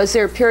was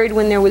there a period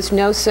when there was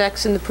no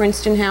sex in the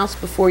Princeton house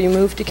before you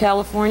moved to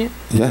California?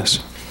 Yes.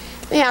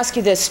 Let me ask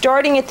you this.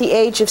 Starting at the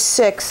age of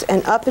 6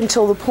 and up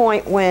until the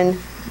point when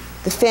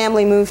the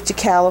family moved to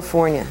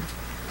California,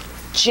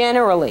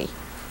 generally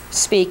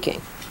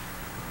speaking,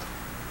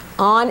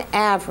 on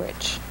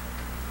average,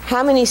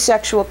 how many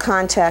sexual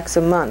contacts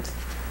a month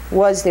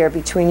was there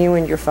between you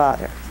and your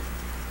father?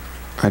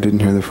 I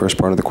didn't hear the first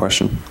part of the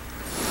question.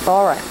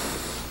 All right.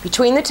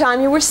 Between the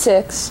time you were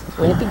 6,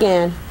 when it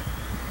began,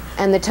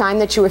 and the time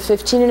that you were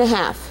 15 and a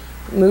half,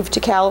 moved to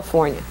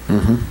California,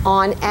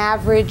 on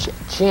average,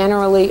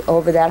 generally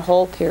over that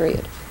whole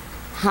period,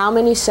 how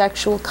many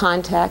sexual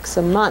contacts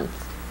a month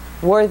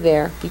were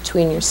there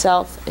between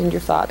yourself and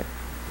your father?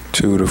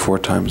 2 to 4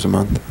 times a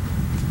month.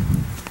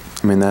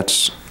 I mean,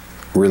 that's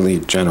really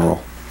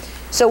general.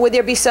 So would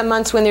there be some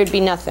months when there'd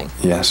be nothing?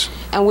 Yes.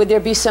 And would there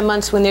be some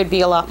months when there'd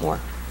be a lot more?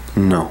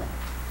 No.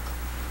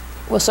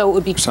 Well, so it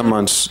would be... Some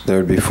months there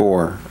would be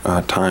 4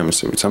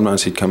 times.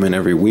 Sometimes he'd come in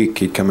every week.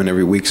 He'd come in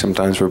every week,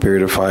 sometimes for a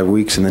period of 5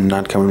 weeks, and then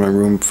not come in my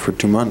room for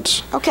 2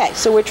 months. Okay,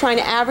 so we're trying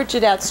to average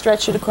it out,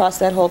 stretch it across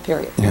that whole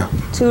period. Yeah.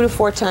 2 to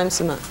 4 times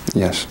a month.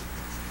 Yes.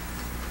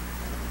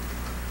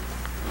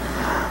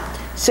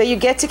 So you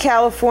get to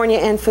California,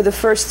 and for the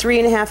first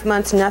 3.5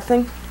 months,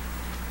 nothing?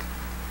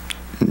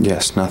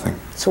 Yes, nothing.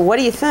 So what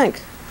do you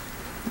think?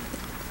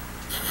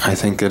 I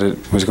think that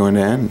it was going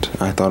to end.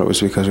 I thought it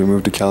was because we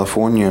moved to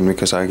California and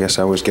because I guess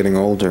I was getting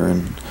older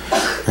and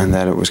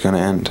that it was going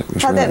to end.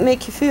 How'd that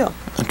make you feel?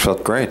 It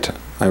felt great.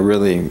 I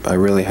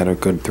really had a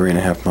good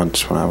 3.5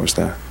 months when I was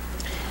there.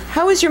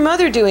 How was your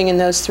mother doing in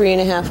those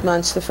 3.5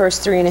 months, the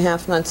first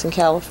 3.5 months in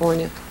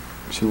California?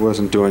 She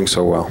wasn't doing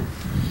so well.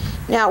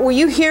 Now, were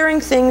you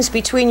hearing things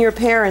between your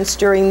parents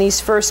during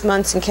these first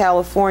months in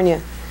California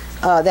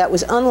that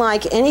was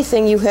unlike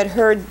anything you had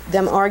heard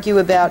them argue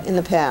about in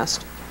the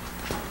past?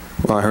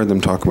 Well, I heard them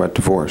talk about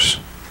divorce.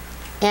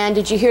 And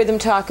did you hear them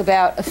talk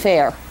about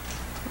affair?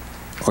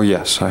 Oh,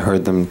 yes. I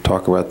heard them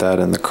talk about that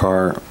in the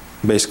car,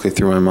 basically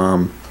through my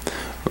mom.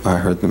 I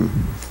heard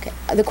them. Okay.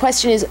 The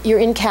question is, you're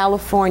in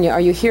California. Are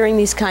you hearing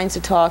these kinds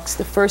of talks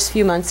the first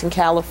few months in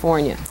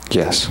California?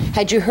 Yes.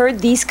 Had you heard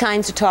these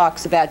kinds of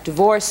talks about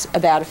divorce,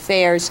 about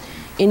affairs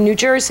in New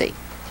Jersey?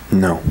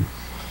 No.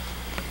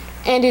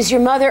 And is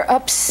your mother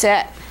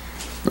upset?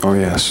 Oh,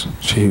 yes.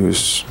 She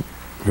was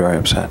very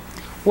upset.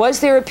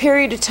 Was there a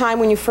period of time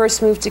when you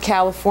first moved to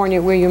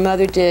California where your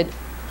mother did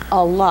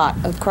a lot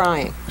of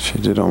crying? She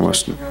did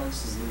almost.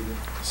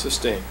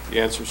 Sustained.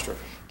 The answer is true.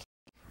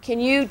 Can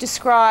you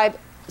describe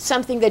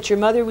something that your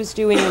mother was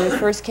doing when you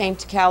first came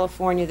to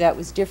California that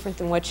was different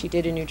than what she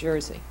did in New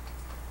Jersey?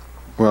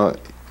 Well,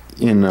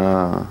 in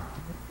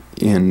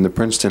the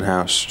Princeton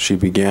house, she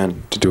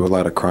began to do a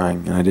lot of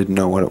crying, and I didn't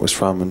know what it was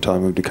from until I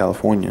moved to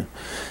California.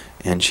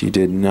 And she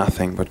did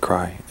nothing but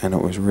cry, and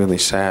it was really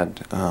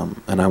sad.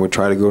 And I would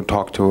try to go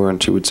talk to her,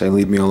 and she would say,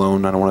 "Leave me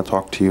alone, I don't want to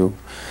talk to you."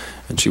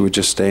 And she would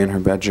just stay in her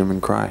bedroom and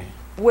cry.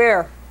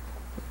 Where?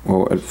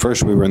 Well, at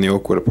first we were in the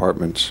Oakwood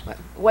apartments.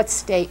 What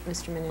state,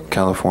 Mr. Menendez?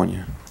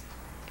 California.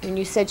 And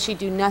you said she'd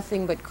do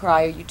nothing but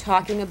cry. Are you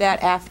talking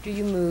about after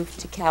you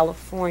moved to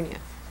California?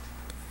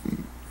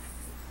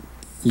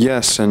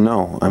 Yes and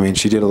no. I mean,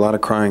 she did a lot of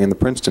crying in the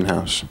Princeton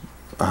house.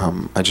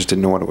 I just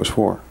didn't know what it was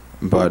for.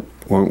 But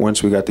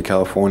once we got to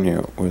California,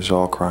 it was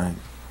all crying.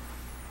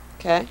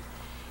 Okay.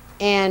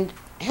 And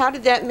how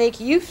did that make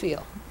you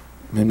feel?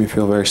 It made me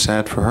feel very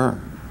sad for her.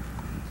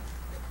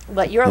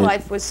 But your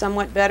life was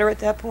somewhat better at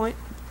that point?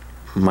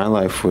 My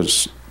life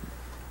was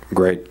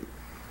great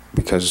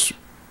because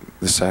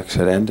the sex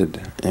had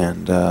ended,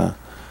 and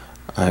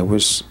I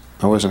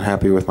wasn't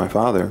happy with my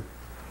father,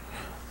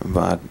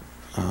 but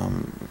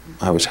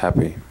I was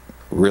happy,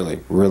 really,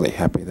 really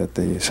happy that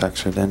the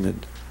sex had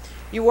ended.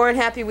 You weren't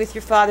happy with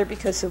your father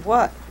because of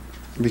what?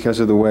 Because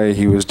of the way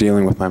he was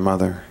dealing with my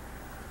mother.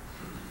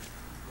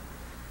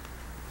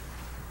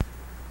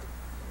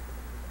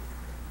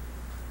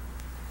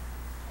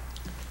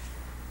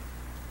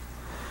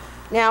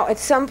 Now, at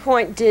some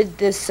point, did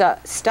this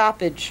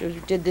stoppage, or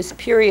did this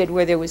period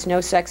where there was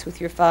no sex with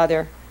your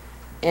father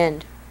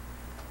end?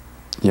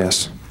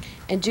 Yes.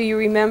 And do you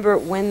remember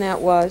when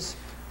that was?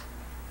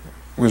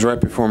 It was right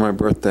before my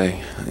birthday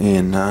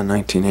in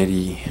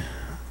 1980,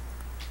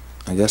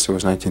 I guess it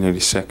was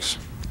 1986.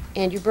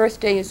 And your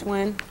birthday is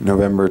when?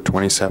 November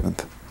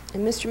 27th.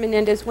 And Mr.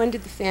 Menendez, when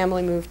did the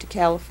family move to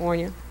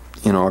California?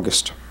 In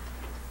August.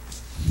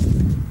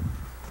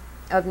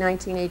 Of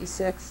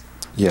 1986?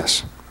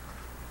 Yes.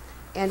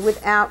 And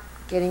without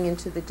getting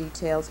into the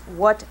details,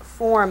 what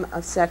form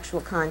of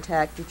sexual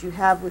contact did you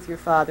have with your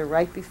father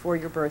right before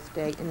your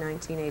birthday in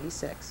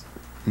 1986?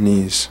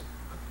 Knees.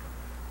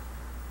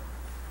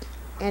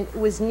 And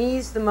was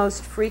knees the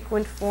most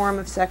frequent form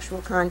of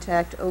sexual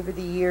contact over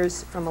the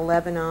years from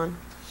 11 on?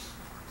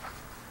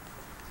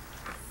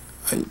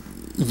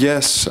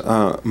 Yes,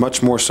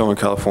 much more so in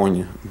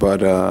California,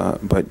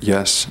 but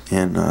yes,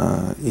 in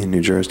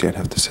New Jersey, I'd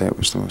have to say it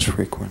was the most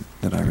frequent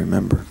that I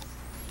remember.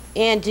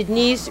 And did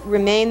knees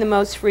remain the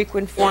most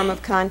frequent form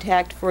of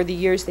contact for the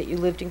years that you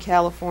lived in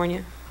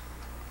California?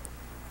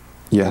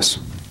 Yes.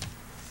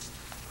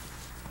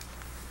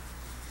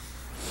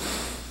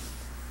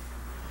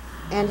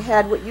 And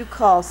had what you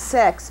call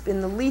sex been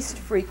the least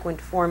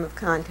frequent form of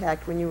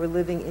contact when you were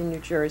living in New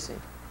Jersey?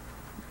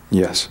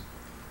 Yes.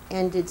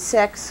 And did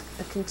sex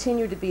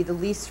continue to be the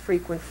least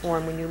frequent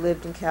form when you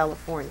lived in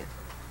California?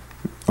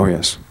 Oh,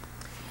 yes.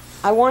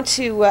 I want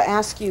to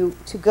ask you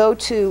to go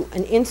to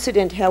an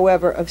incident,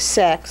 however, of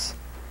sex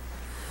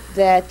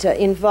that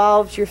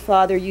involved your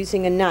father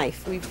using a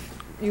knife.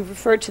 You've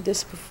referred to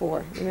this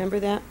before. Remember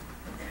that?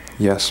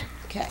 Yes.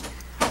 Okay.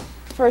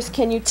 First,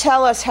 can you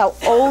tell us how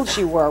old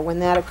you were when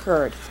that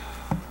occurred?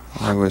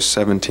 I was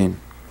 17.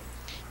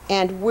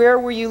 And where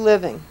were you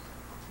living?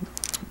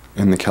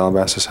 In the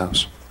Calabasas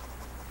house.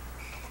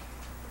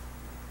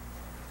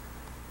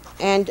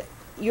 And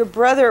your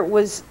brother,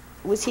 was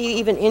he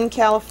even in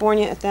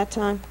California at that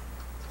time?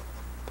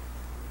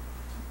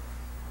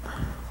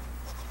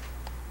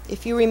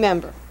 If you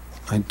remember.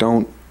 I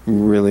don't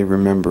really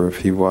remember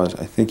if he was.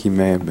 I think he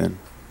may have been.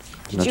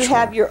 Did you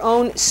have your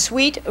own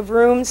suite of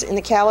rooms in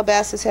the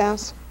Calabasas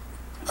house?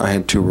 I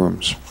had 2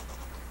 rooms.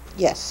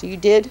 Yes, you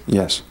did?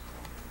 Yes.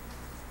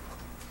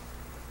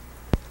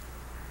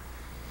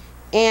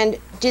 And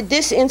did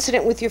this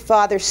incident with your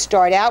father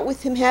start out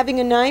with him having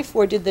a knife,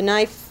 or did the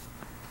knife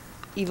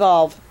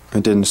evolve?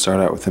 It didn't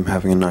start out with him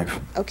having a knife.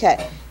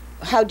 Okay.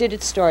 How did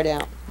it start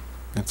out?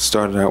 It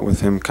started out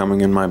with him coming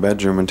in my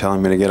bedroom and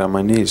telling me to get on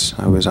my knees.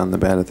 I was on the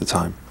bed at the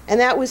time. And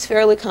that was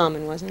fairly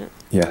common, wasn't it?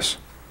 Yes.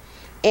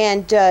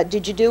 And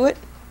did you do it?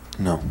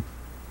 No.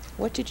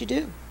 What did you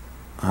do?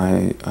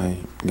 I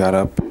got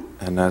up,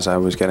 and as I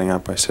was getting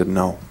up, I said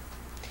no.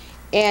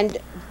 And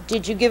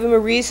did you give him a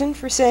reason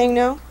for saying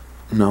no?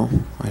 No.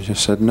 I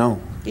just said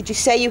no. Did you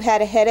say you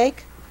had a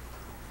headache?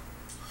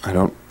 I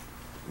don't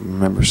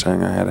remember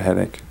saying I had a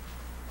headache.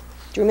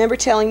 Do you remember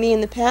telling me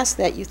in the past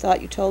that you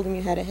thought you told him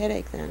you had a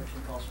headache then?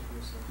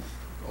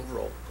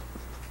 Overall.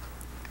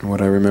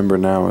 What I remember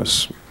now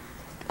is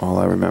all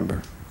I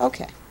remember.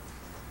 Okay.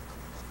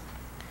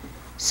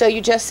 So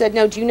you just said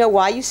no. Do you know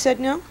why you said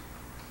no?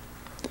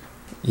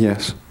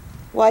 Yes.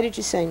 Why did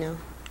you say no?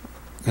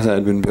 Because I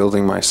had been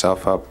building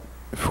myself up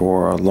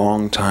for a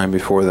long time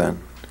before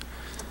then.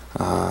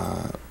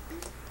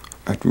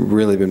 I'd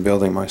really been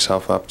building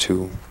myself up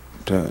to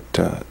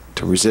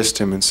resist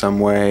him in some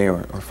way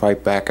or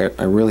fight back.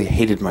 I really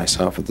hated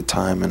myself at the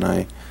time, and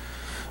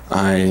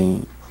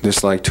I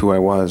disliked who I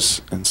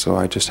was, and so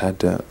I just had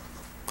to.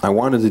 I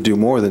wanted to do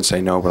more than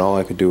say no, but all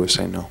I could do was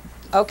say no.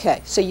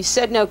 Okay, so you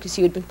said no because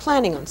you had been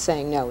planning on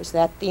saying no. Is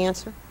that the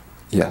answer?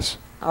 Yes.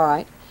 All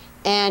right.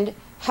 And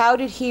how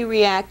did he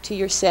react to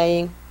your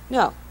saying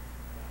no?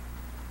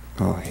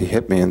 Well, he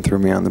hit me and threw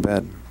me on the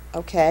bed.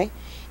 Okay.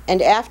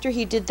 And after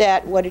he did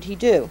that, what did he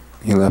do?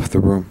 He left the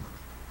room.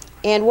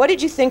 And what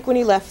did you think when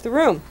he left the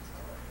room?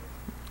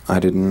 I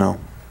didn't know.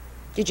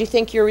 Did you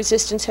think your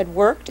resistance had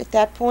worked at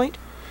that point?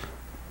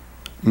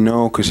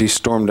 No, because he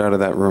stormed out of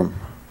that room.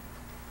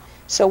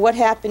 So what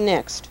happened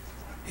next?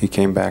 He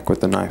came back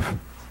with the knife.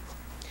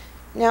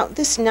 Now,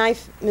 this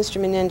knife, Mr.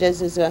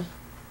 Menendez, is a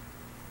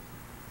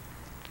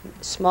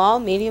small,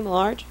 medium,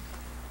 large?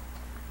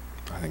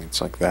 I think it's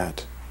like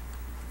that.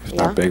 If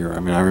Yeah. not bigger. I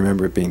mean, I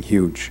remember it being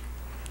huge.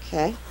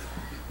 Okay.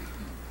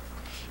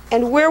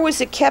 And where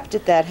was it kept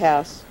at that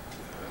house?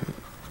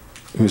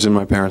 It was in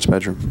my parents'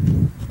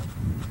 bedroom.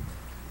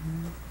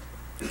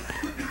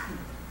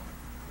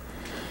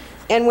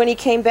 And when he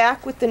came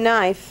back with the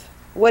knife,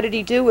 what did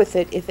he do with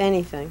it, if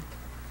anything?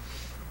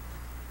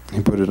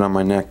 He put it on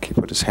my neck. He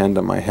put his hand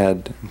on my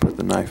head and put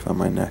the knife on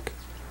my neck.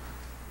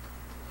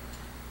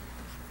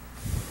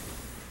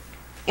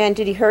 And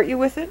did he hurt you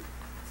with it?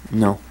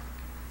 No.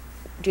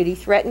 Did he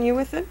threaten you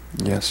with it?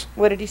 Yes.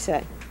 What did he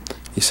say?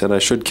 He said I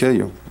should kill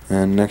you,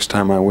 and next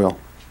time I will.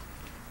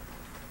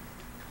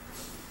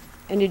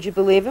 And did you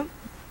believe him?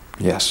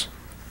 Yes.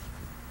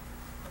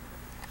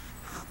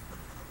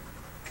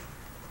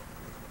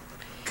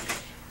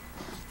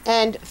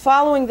 And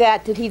following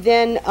that, did he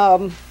then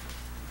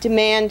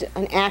demand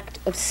an act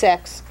of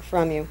sex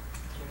from you?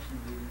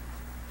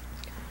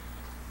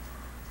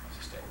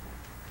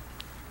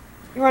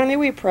 Your Honor, may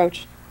we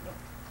approach?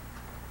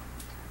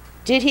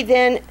 Did he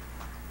then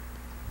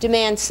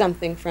demand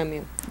something from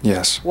you?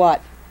 Yes.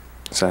 What?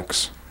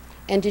 Sex.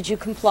 And did you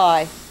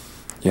comply?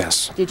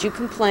 Yes. Did you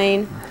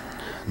complain?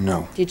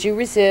 No. Did you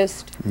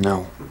resist?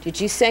 No.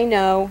 Did you say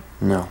no?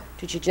 No.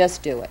 Did you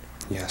just do it?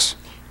 Yes.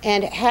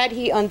 And had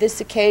he on this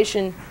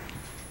occasion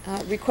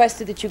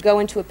requested that you go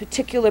into a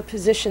particular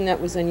position that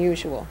was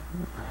unusual?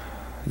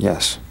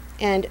 Yes.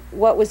 And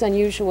what was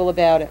unusual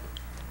about it?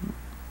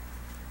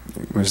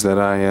 It was that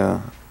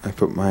I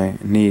put my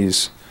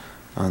knees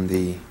on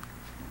the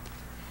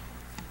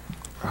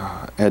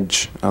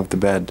edge of the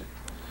bed.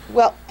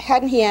 Well,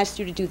 hadn't he asked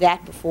you to do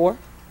that before?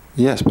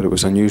 Yes, but it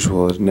was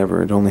unusual.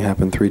 It only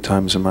happened 3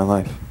 times in my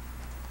life.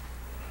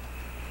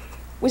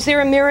 Was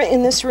there a mirror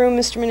in this room,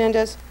 Mr.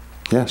 Menendez?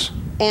 Yes.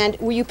 And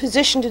were you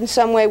positioned in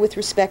some way with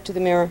respect to the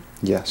mirror?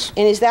 Yes.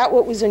 And is that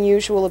what was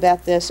unusual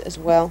about this as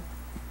well?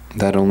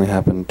 That only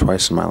happened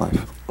twice in my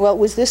life. Well,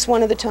 was this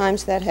one of the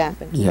times that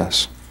happened?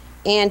 Yes.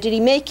 And did he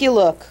make you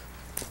look?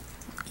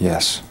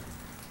 Yes.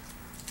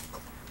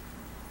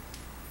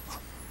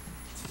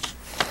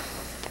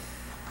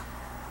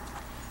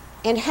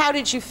 And how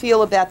did you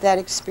feel about that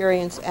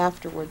experience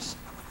afterwards?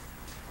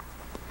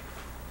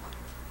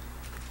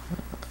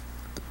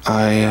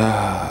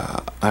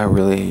 I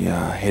really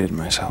hated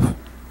myself.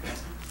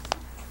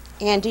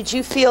 And did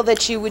you feel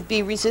that you would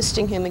be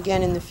resisting him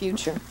again in the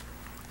future?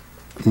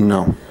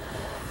 No.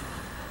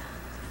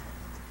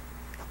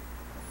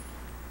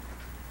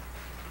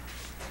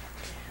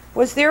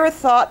 Was there a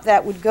thought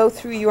that would go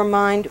through your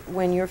mind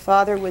when your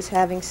father was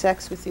having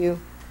sex with you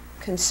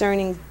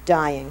concerning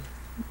dying?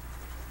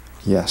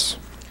 Yes.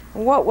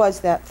 And what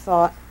was that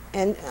thought?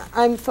 And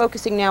I'm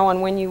focusing now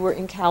on when you were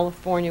in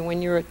California,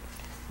 when you were a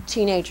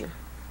teenager.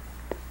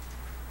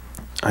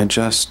 I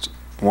just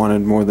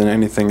wanted more than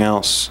anything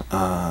else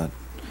that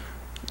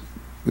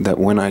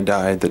when I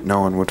died that no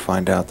one would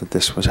find out that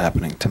this was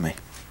happening to me.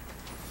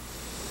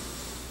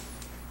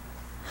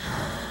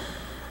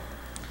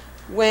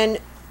 When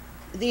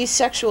these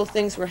sexual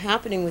things were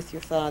happening with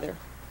your father,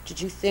 did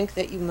you think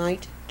that you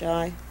might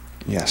die?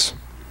 Yes.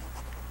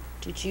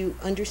 Did you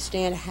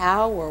understand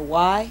how or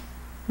why?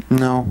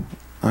 No,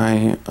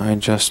 I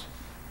just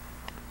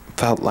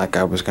felt like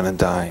I was gonna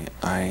die.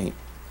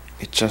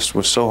 It just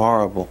was so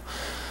horrible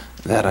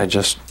that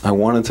I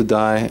wanted to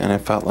die, and I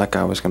felt like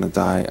I was gonna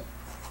die.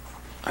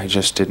 I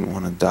just didn't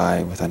want to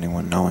die with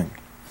anyone knowing.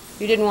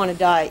 You didn't want to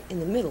die in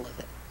the middle of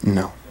it.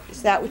 No.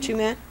 Is that what you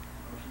meant?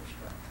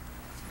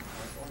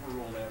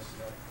 Overruled answer to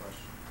that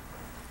question.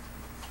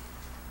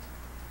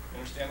 You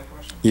understand the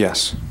question?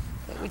 Yes.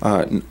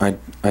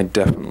 I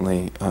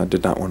definitely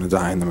did not want to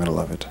die in the middle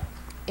of it.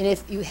 And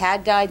if you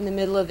had died in the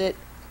middle of it,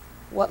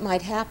 what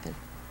might happen?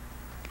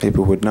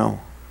 People would know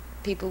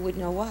People would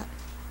know what?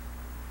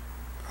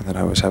 that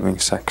I was having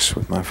sex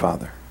with my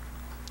father.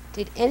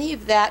 Did any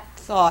of that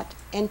thought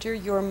enter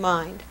your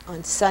mind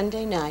on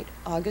Sunday night,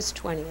 August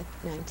 20th,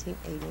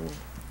 1989?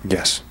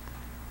 Yes.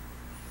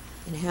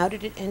 And how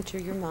did it enter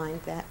your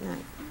mind that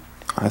night?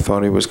 I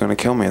thought he was going to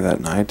kill me that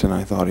night, and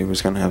I thought he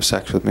was going to have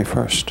sex with me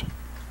first.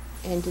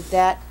 And did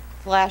that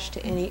flash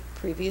to any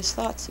previous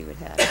thoughts you had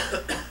had?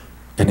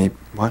 Any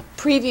what?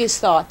 Previous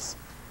thoughts.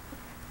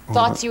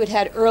 Thoughts you had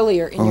had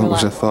earlier in your It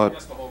was life. a thought.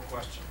 That's the whole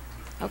question.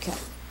 Okay.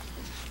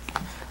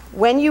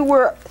 When you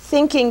were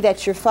thinking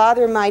that your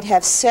father might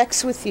have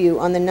sex with you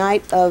on the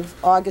night of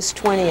August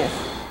 20th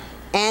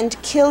and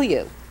kill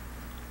you,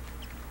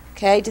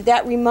 okay, did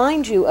that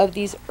remind you of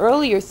these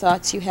earlier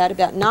thoughts you had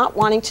about not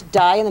wanting to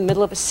die in the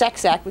middle of a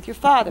sex act with your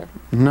father?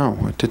 No,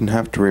 it didn't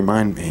have to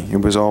remind me.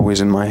 It was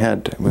always in my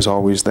head. It was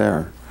always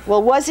there.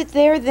 Well, was it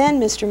there then,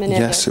 Mr. Menendez?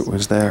 Yes, it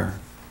was there.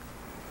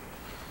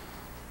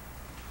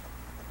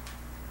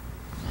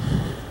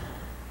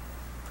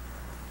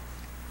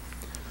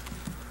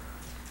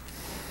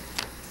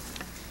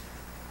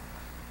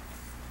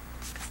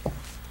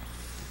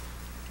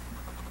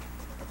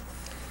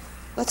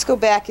 Let's go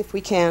back, if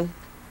we can,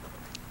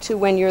 to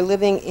when you're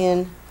living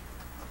in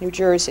New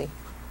Jersey.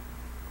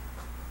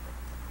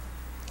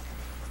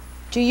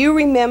 Do you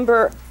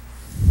remember,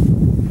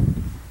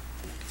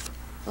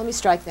 let me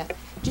strike that.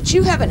 Did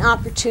you have an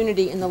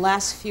opportunity in the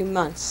last few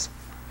months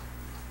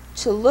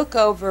to look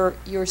over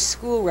your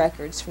school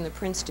records from the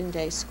Princeton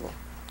Day School?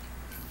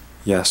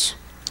 Yes.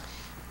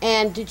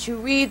 And did you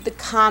read the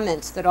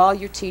comments that all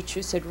your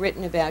teachers had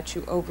written about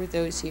you over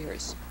those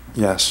years?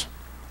 Yes.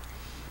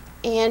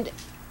 And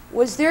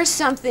was there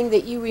something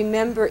that you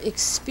remember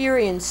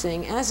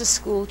experiencing as a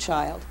school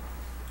child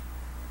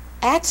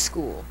at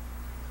school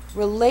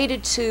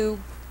related to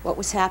what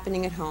was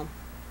happening at home?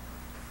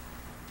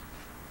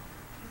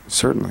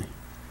 Certainly.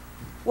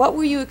 What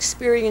were you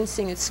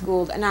experiencing at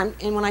school? And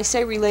when I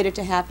say related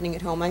to happening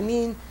at home, I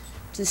mean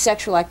to the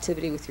sexual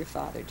activity with your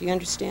father. Do you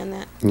understand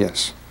that?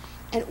 Yes.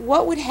 And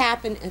what would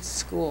happen at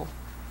school?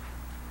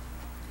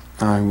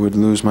 I would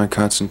lose my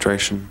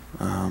concentration,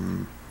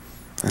 and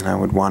I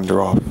would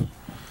wander off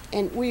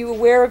And were you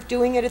aware of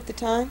doing it at the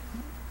time?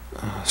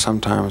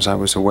 Sometimes I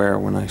was aware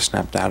when I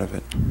snapped out of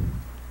it.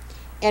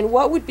 And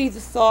what would be the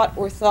thought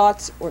or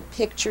thoughts or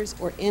pictures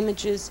or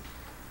images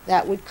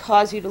that would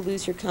cause you to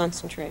lose your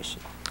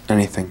concentration?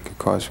 Anything could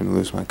cause me to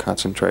lose my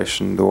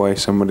concentration. The way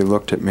somebody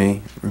looked at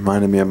me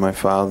reminded me of my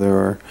father,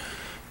 or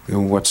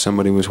what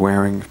somebody was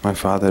wearing, if my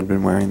father had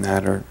been wearing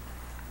that, or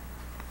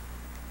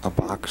a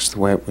box, the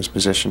way it was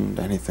positioned,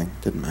 anything,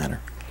 didn't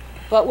matter.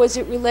 But was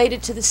it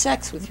related to the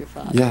sex with your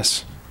father?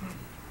 Yes.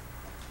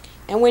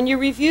 And when you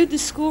reviewed the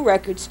school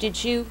records,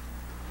 did you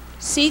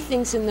see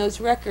things in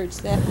those records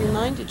that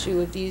reminded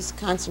you of these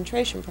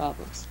concentration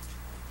problems?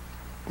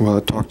 Well,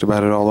 it talked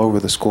about it all over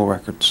the school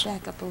records.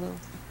 Back up a little.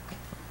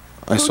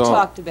 I Who saw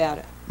talked about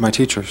it? my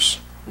teachers.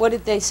 What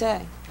did they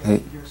say?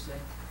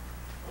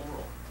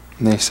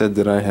 They said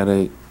that I had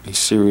a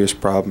serious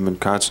problem in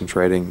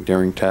concentrating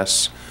during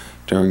tests,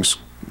 during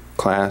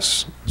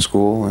class,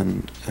 school,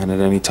 and at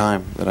any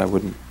time, that I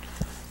wouldn't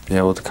be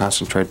able to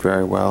concentrate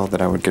very well,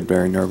 that I would get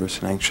very nervous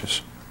and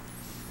anxious.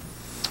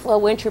 Well,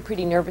 weren't you a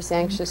pretty nervous,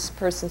 anxious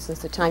person since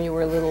the time you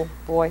were a little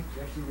boy?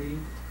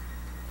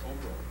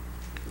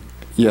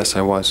 Yes,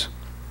 I was.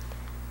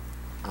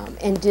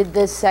 And did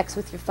this sex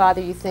with your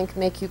father, you think,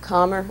 make you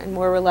calmer and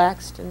more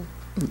relaxed and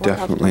more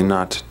Definitely comfortable?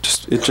 not.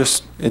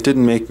 It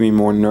didn't make me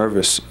more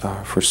nervous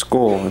for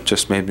school. It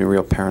just made me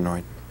real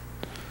paranoid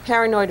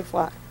Paranoid of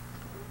what?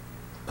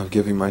 of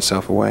giving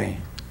myself away.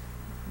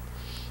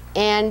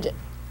 And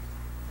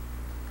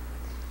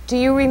do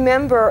you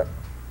remember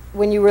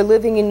when you were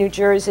living in New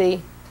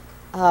Jersey,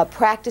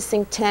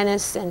 practicing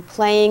tennis and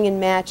playing in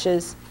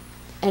matches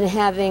and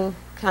having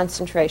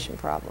concentration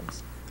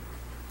problems?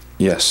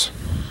 Yes.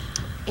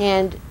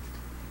 And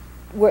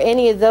were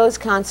any of those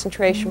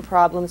concentration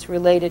problems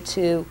related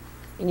to,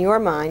 in your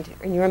mind,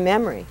 in your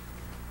memory,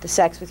 the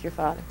sex with your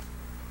father?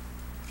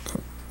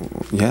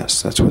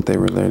 Yes, that's what they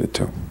related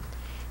to.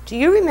 Do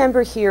you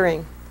remember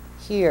hearing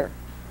here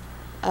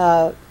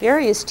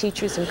various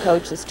teachers and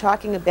coaches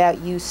talking about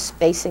you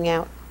spacing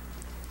out?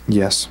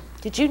 Yes.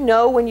 Did you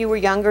know when you were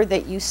younger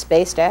that you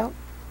spaced out?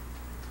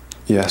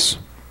 Yes.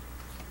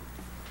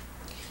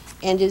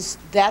 And is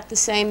that the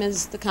same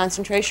as the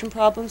concentration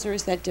problems, or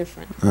is that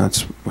different?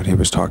 That's what he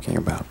was talking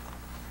about.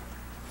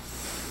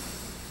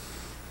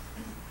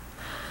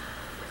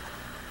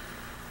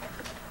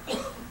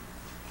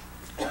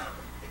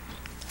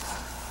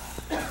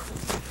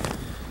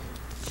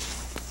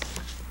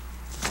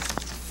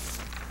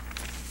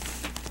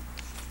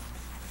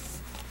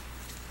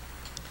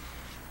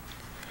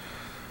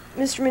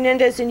 Mr.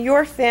 Menendez, in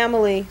your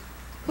family,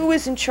 who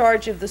is in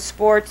charge of the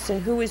sports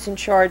and who is in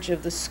charge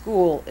of the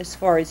school as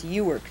far as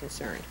you were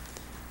concerned?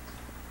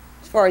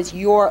 As far as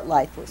your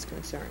life was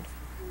concerned?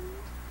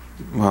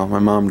 Well, my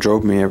mom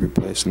drove me every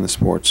place in the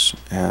sports,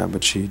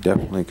 but she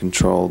definitely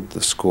controlled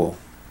the school.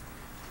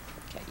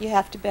 Okay, you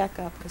have to back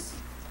up because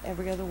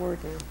every other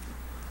word now.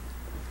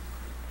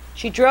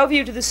 She drove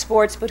you to the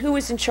sports, but who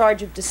was in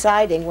charge of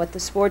deciding what the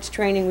sports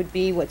training would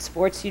be, what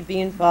sports you'd be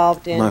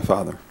involved in? My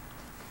father.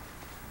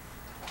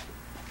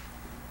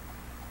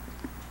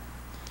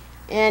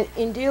 And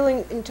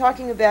in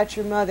talking about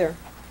your mother,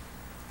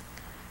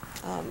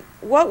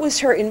 what was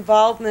her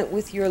involvement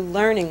with your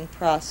learning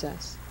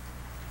process?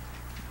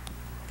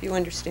 If you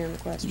understand the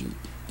question.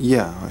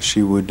 Yeah,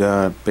 she would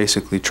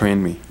basically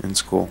train me in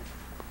school.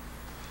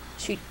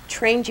 She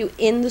trained you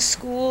in the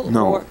school?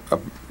 No, Or?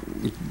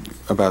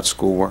 about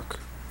schoolwork.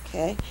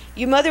 Okay.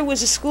 Your mother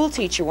was a school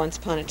teacher once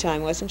upon a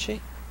time, wasn't she?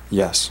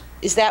 Yes.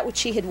 Is that what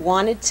she had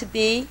wanted to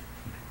be?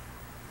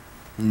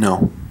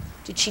 No.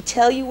 Did she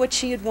tell you what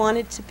she had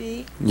wanted to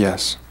be?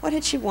 Yes. What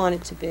had she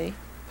wanted to be?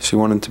 She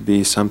wanted to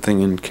be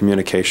something in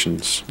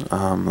communications,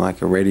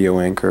 like a radio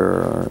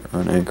anchor or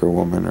an anchor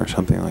woman or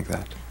something like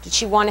that. Did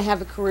she want to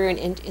have a career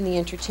in the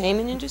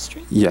entertainment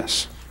industry?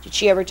 Yes. Did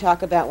she ever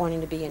talk about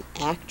wanting to be an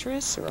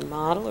actress or a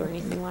model or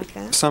anything like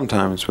that?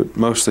 Sometimes, but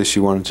mostly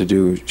she wanted to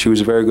do. She was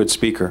a very good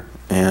speaker,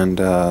 and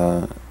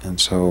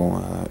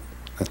so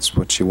that's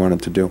what she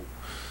wanted to do.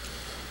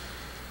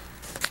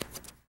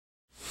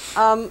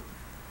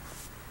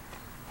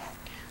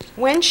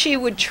 When she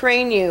would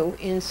train you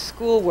in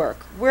schoolwork,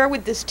 where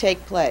would this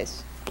take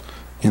place?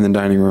 In the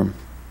dining room.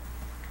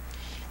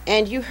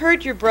 And you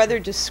heard your brother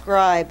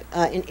describe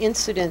an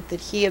incident that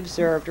he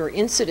observed, or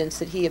incidents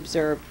that he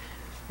observed,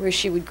 where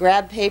she would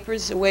grab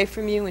papers away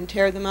from you and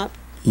tear them up?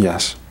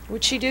 Yes.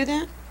 Would she do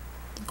that?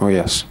 Oh,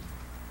 yes.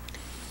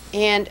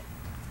 And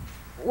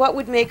what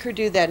would make her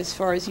do that as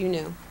far as you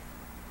knew?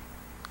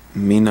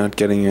 Me not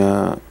getting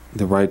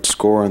the right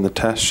score on the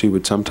test, she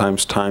would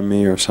sometimes time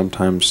me or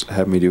sometimes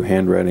have me do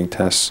handwriting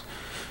tests.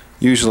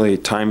 Usually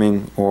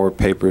timing or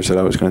papers that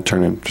I was going to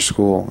turn in for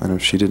school. And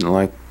if she didn't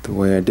like the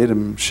way I did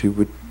them, she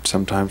would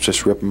sometimes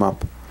just rip them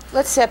up.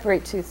 Let's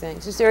separate two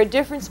things. Is there a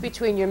difference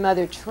between your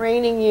mother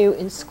training you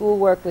in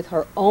schoolwork with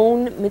her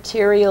own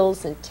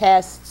materials and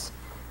tests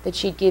that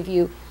she'd give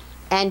you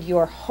and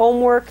your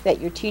homework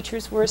that your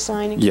teachers were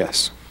assigning?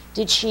 Yes.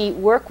 Did she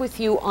work with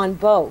you on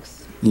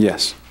both?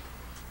 Yes.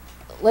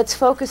 Let's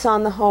focus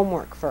on the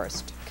homework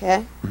first,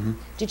 Okay? Mhm.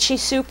 Did she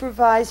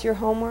supervise your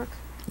homework?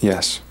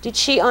 Yes. Did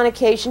she on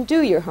occasion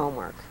do your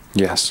homework?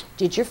 Yes.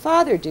 Did your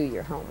father do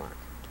your homework?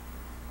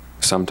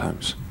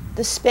 Sometimes.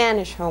 The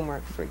Spanish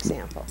homework, for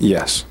example.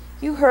 Yes.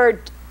 You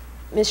heard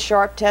Ms.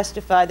 Sharp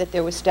testify that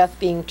there was stuff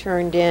being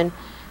turned in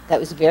that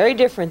was very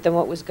different than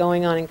what was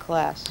going on in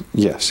class.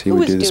 Yes, he Who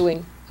would was do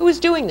this. who was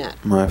doing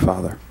that? My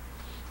father.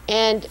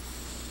 And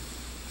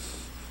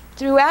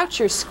throughout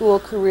your school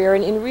career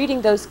and in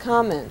reading those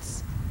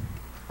comments,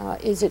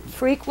 is it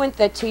frequent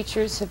that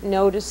teachers have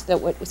noticed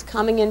that what was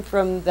coming in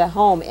from the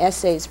home,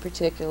 essays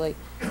particularly,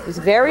 was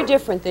very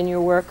different than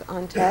your work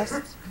on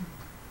tests?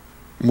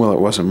 Well, it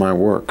wasn't my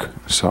work,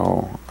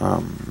 so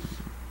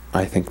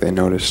I think they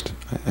noticed.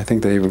 I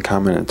think they even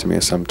commented to me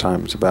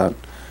sometimes about,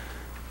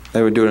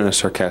 they would do it in a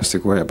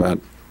sarcastic way about,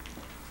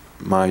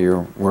 Ma,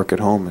 your work at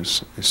home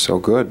is so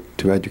good.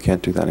 Too bad you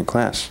can't do that in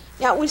class.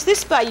 Now, was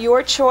this by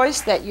your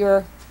choice that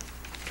your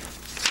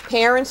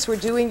parents were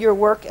doing your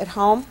work at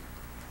home?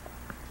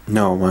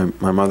 No,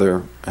 my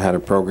mother had a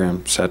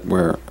program set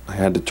where I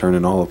had to turn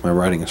in all of my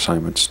writing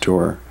assignments to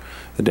her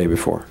the day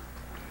before.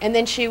 And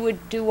then she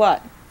would do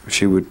what?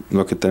 She would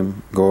look at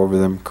them, go over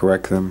them,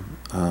 correct them,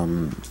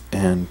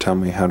 and tell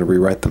me how to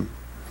rewrite them.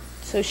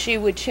 So she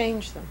would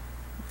change them.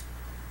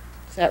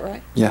 Is that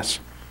right? Yes.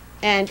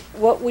 And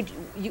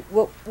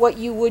what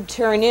you would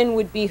turn in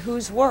would be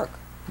whose work?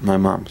 My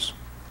mom's.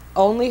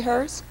 Only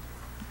hers?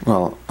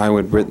 Well, I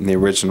would written the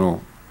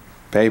original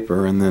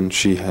paper, and then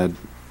she had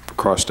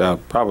crossed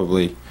out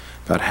probably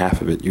about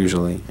half of it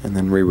usually, and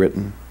then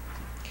rewritten.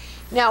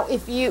 Now,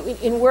 if you,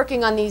 in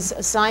working on these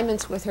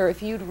assignments with her,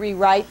 if you'd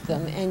rewrite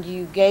them and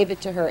you gave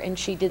it to her and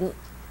she didn't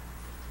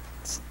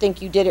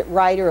think you did it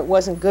right or it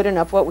wasn't good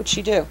enough, what would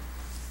she do?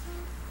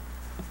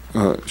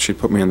 She'd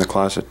put me in the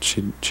closet.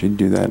 She'd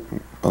do that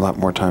a lot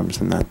more times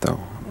than that, though.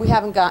 We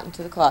haven't gotten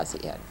to the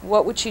closet yet.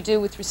 What would she do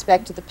with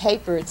respect to the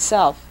paper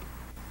itself?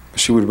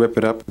 She would rip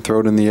it up and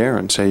throw it in the air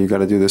and say, you got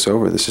to do this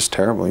over. This is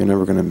terrible. You're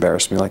never going to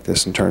embarrass me like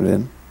this, and turn it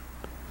in.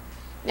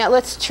 Now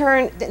let's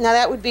turn, now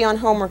that would be on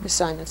homework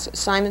assignments,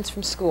 assignments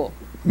from school.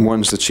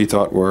 Ones that she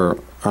thought were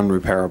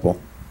unrepairable.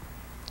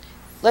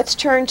 Let's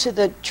turn to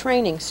the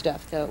training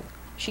stuff, though.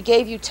 She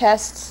gave you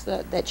tests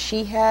that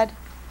she had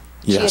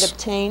Yes.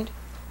 obtained,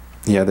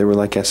 Yeah, they were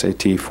like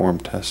SAT form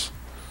tests.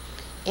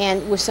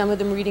 and were some of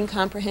them reading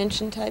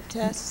comprehension type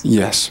tests?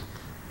 Yes.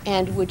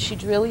 And would she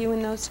drill you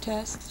in those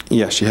tests?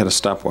 Yeah, she had a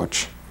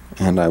stopwatch,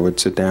 and I would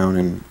sit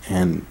down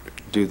and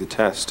do the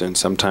test, and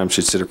sometimes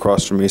she'd sit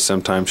across from me,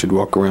 sometimes she'd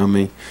walk around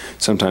me,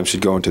 sometimes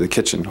she'd go into the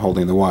kitchen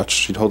holding the watch.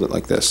 She'd hold it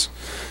like this,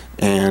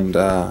 and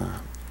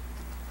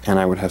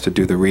I would have to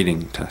do the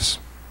reading test.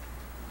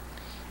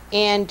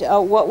 And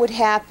what would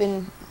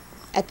happen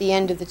at the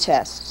end of the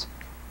tests?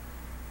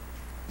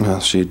 Well,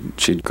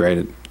 she'd grade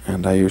it,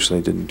 and I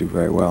usually didn't do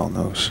very well in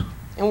those.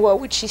 And what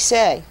would she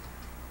say?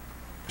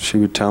 She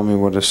would tell me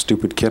what a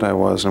stupid kid I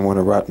was and what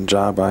a rotten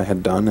job I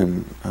had done,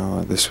 and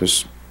this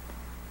was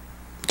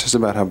just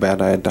about how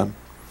bad I had done.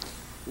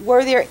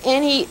 Were there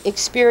any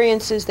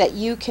experiences that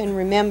you can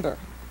remember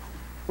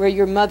where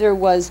your mother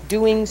was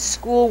doing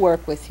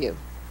schoolwork with you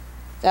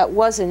that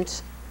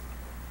wasn't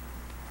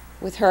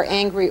with her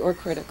angry or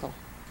critical?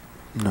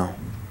 No.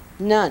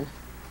 None.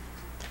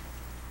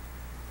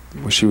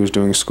 When she was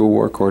doing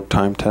schoolwork or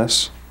time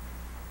tests?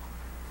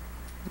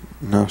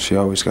 No, she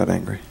always got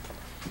angry.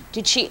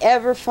 Did she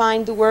ever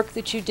find the work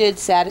that you did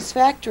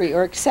satisfactory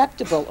or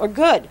acceptable or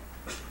good?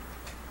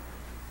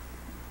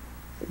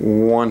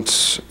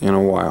 Once in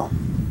a while.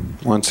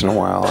 Once in a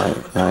while.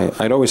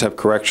 I'd always have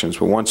corrections,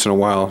 but once in a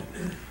while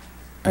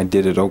I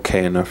did it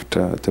okay enough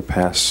to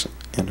pass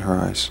in her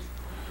eyes.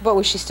 But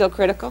was she still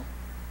critical?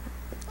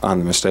 On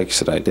the mistakes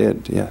that I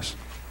did, yes.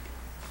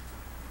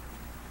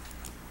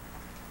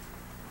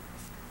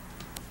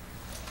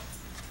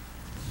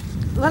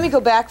 Let me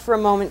go back for a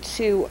moment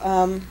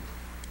to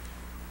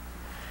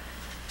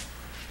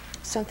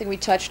something we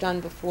touched on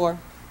before.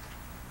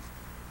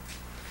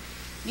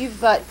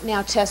 You've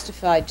now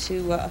testified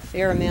to a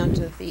fair amount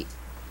of the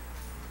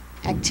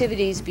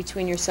activities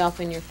between yourself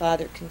and your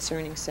father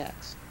concerning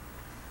sex.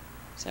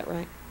 Is that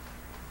right?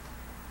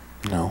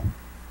 No.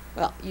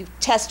 Well, you've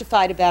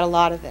testified about a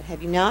lot of it,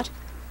 have you not?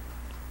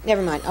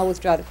 Never mind, I'll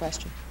withdraw the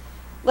question.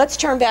 Let's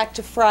turn back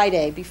to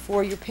Friday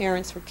before your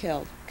parents were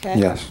killed, okay?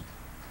 Yes.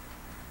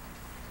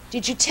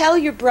 Did you tell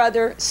your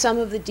brother some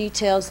of the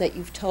details that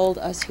you've told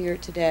us here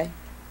today?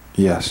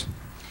 Yes.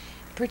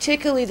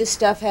 Particularly the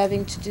stuff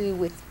having to do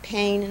with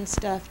pain and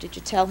stuff. Did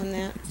you tell him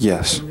that?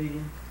 Yes.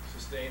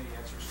 Sustain the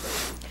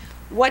answers.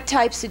 What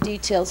types of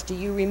details do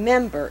you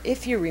remember,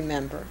 if you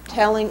remember,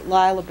 telling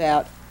Lyle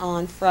about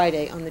on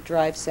Friday on the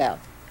drive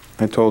south?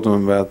 I told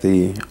him about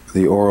the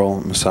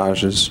oral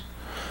massages.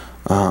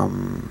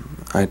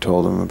 I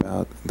told him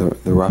about the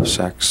rough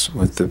sex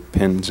with the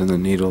pins and the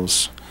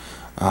needles.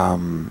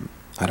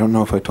 I don't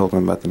know if I told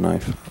him about the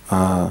knife.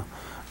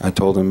 I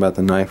told him about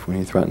the knife when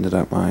he threatened it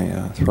at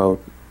my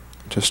throat.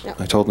 No.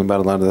 I told him about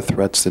a lot of the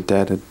threats that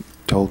Dad had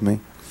told me.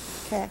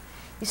 Okay.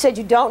 You said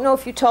you don't know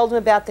if you told him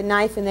about the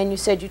knife, and then you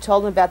said you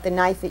told him about the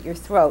knife at your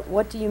throat.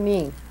 What do you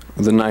mean?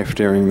 The knife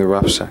during the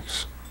rough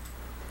sex.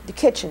 The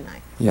kitchen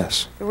knife.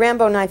 Yes. The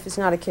Rambo knife is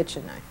not a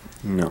kitchen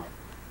knife. No.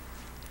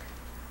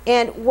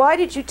 And why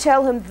did you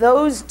tell him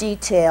those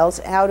details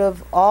out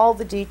of all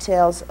the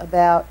details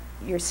about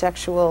your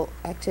sexual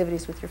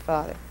activities with your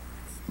father?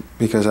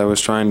 Because I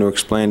was trying to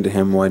explain to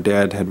him why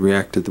Dad had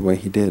reacted the way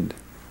he did.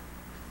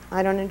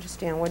 I don't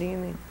understand. What do you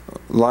mean?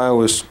 Lyle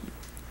was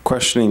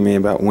questioning me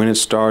about when it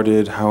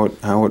started, how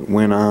it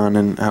went on,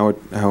 and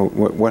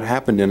what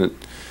happened in it.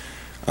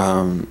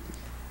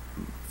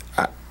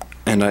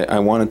 I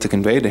wanted to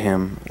convey to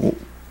him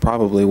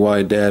probably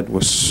why Dad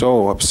was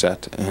so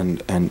upset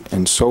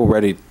and so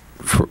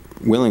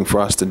willing for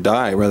us to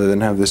die rather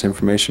than have this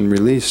information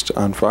released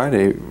on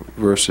Friday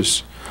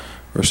versus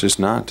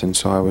not. And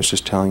so I was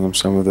just telling him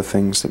some of the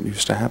things that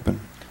used to happen.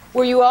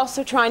 Were you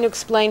also trying to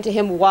explain to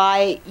him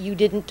why you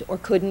didn't or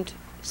couldn't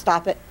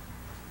stop it?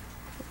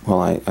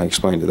 Well, I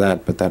explained to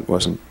that, but that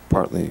wasn't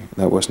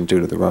due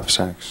to the rough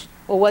sex.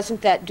 Well,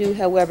 wasn't that due,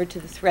 however, to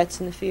the threats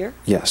and the fear?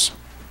 Yes.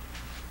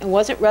 And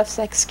wasn't rough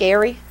sex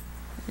scary?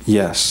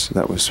 Yes,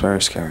 that was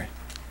very scary.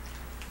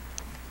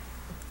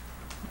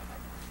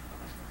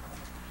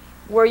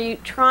 Were you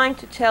trying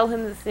to tell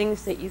him the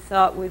things that you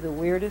thought were the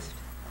weirdest?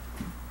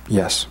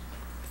 Yes.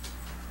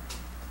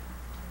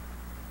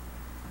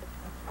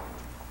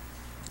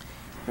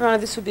 Your Honor,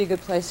 this would be a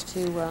good place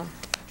to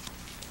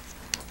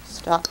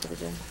stop for the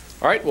day.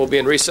 All right, we'll be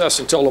in recess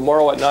until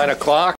tomorrow at 9 o'clock.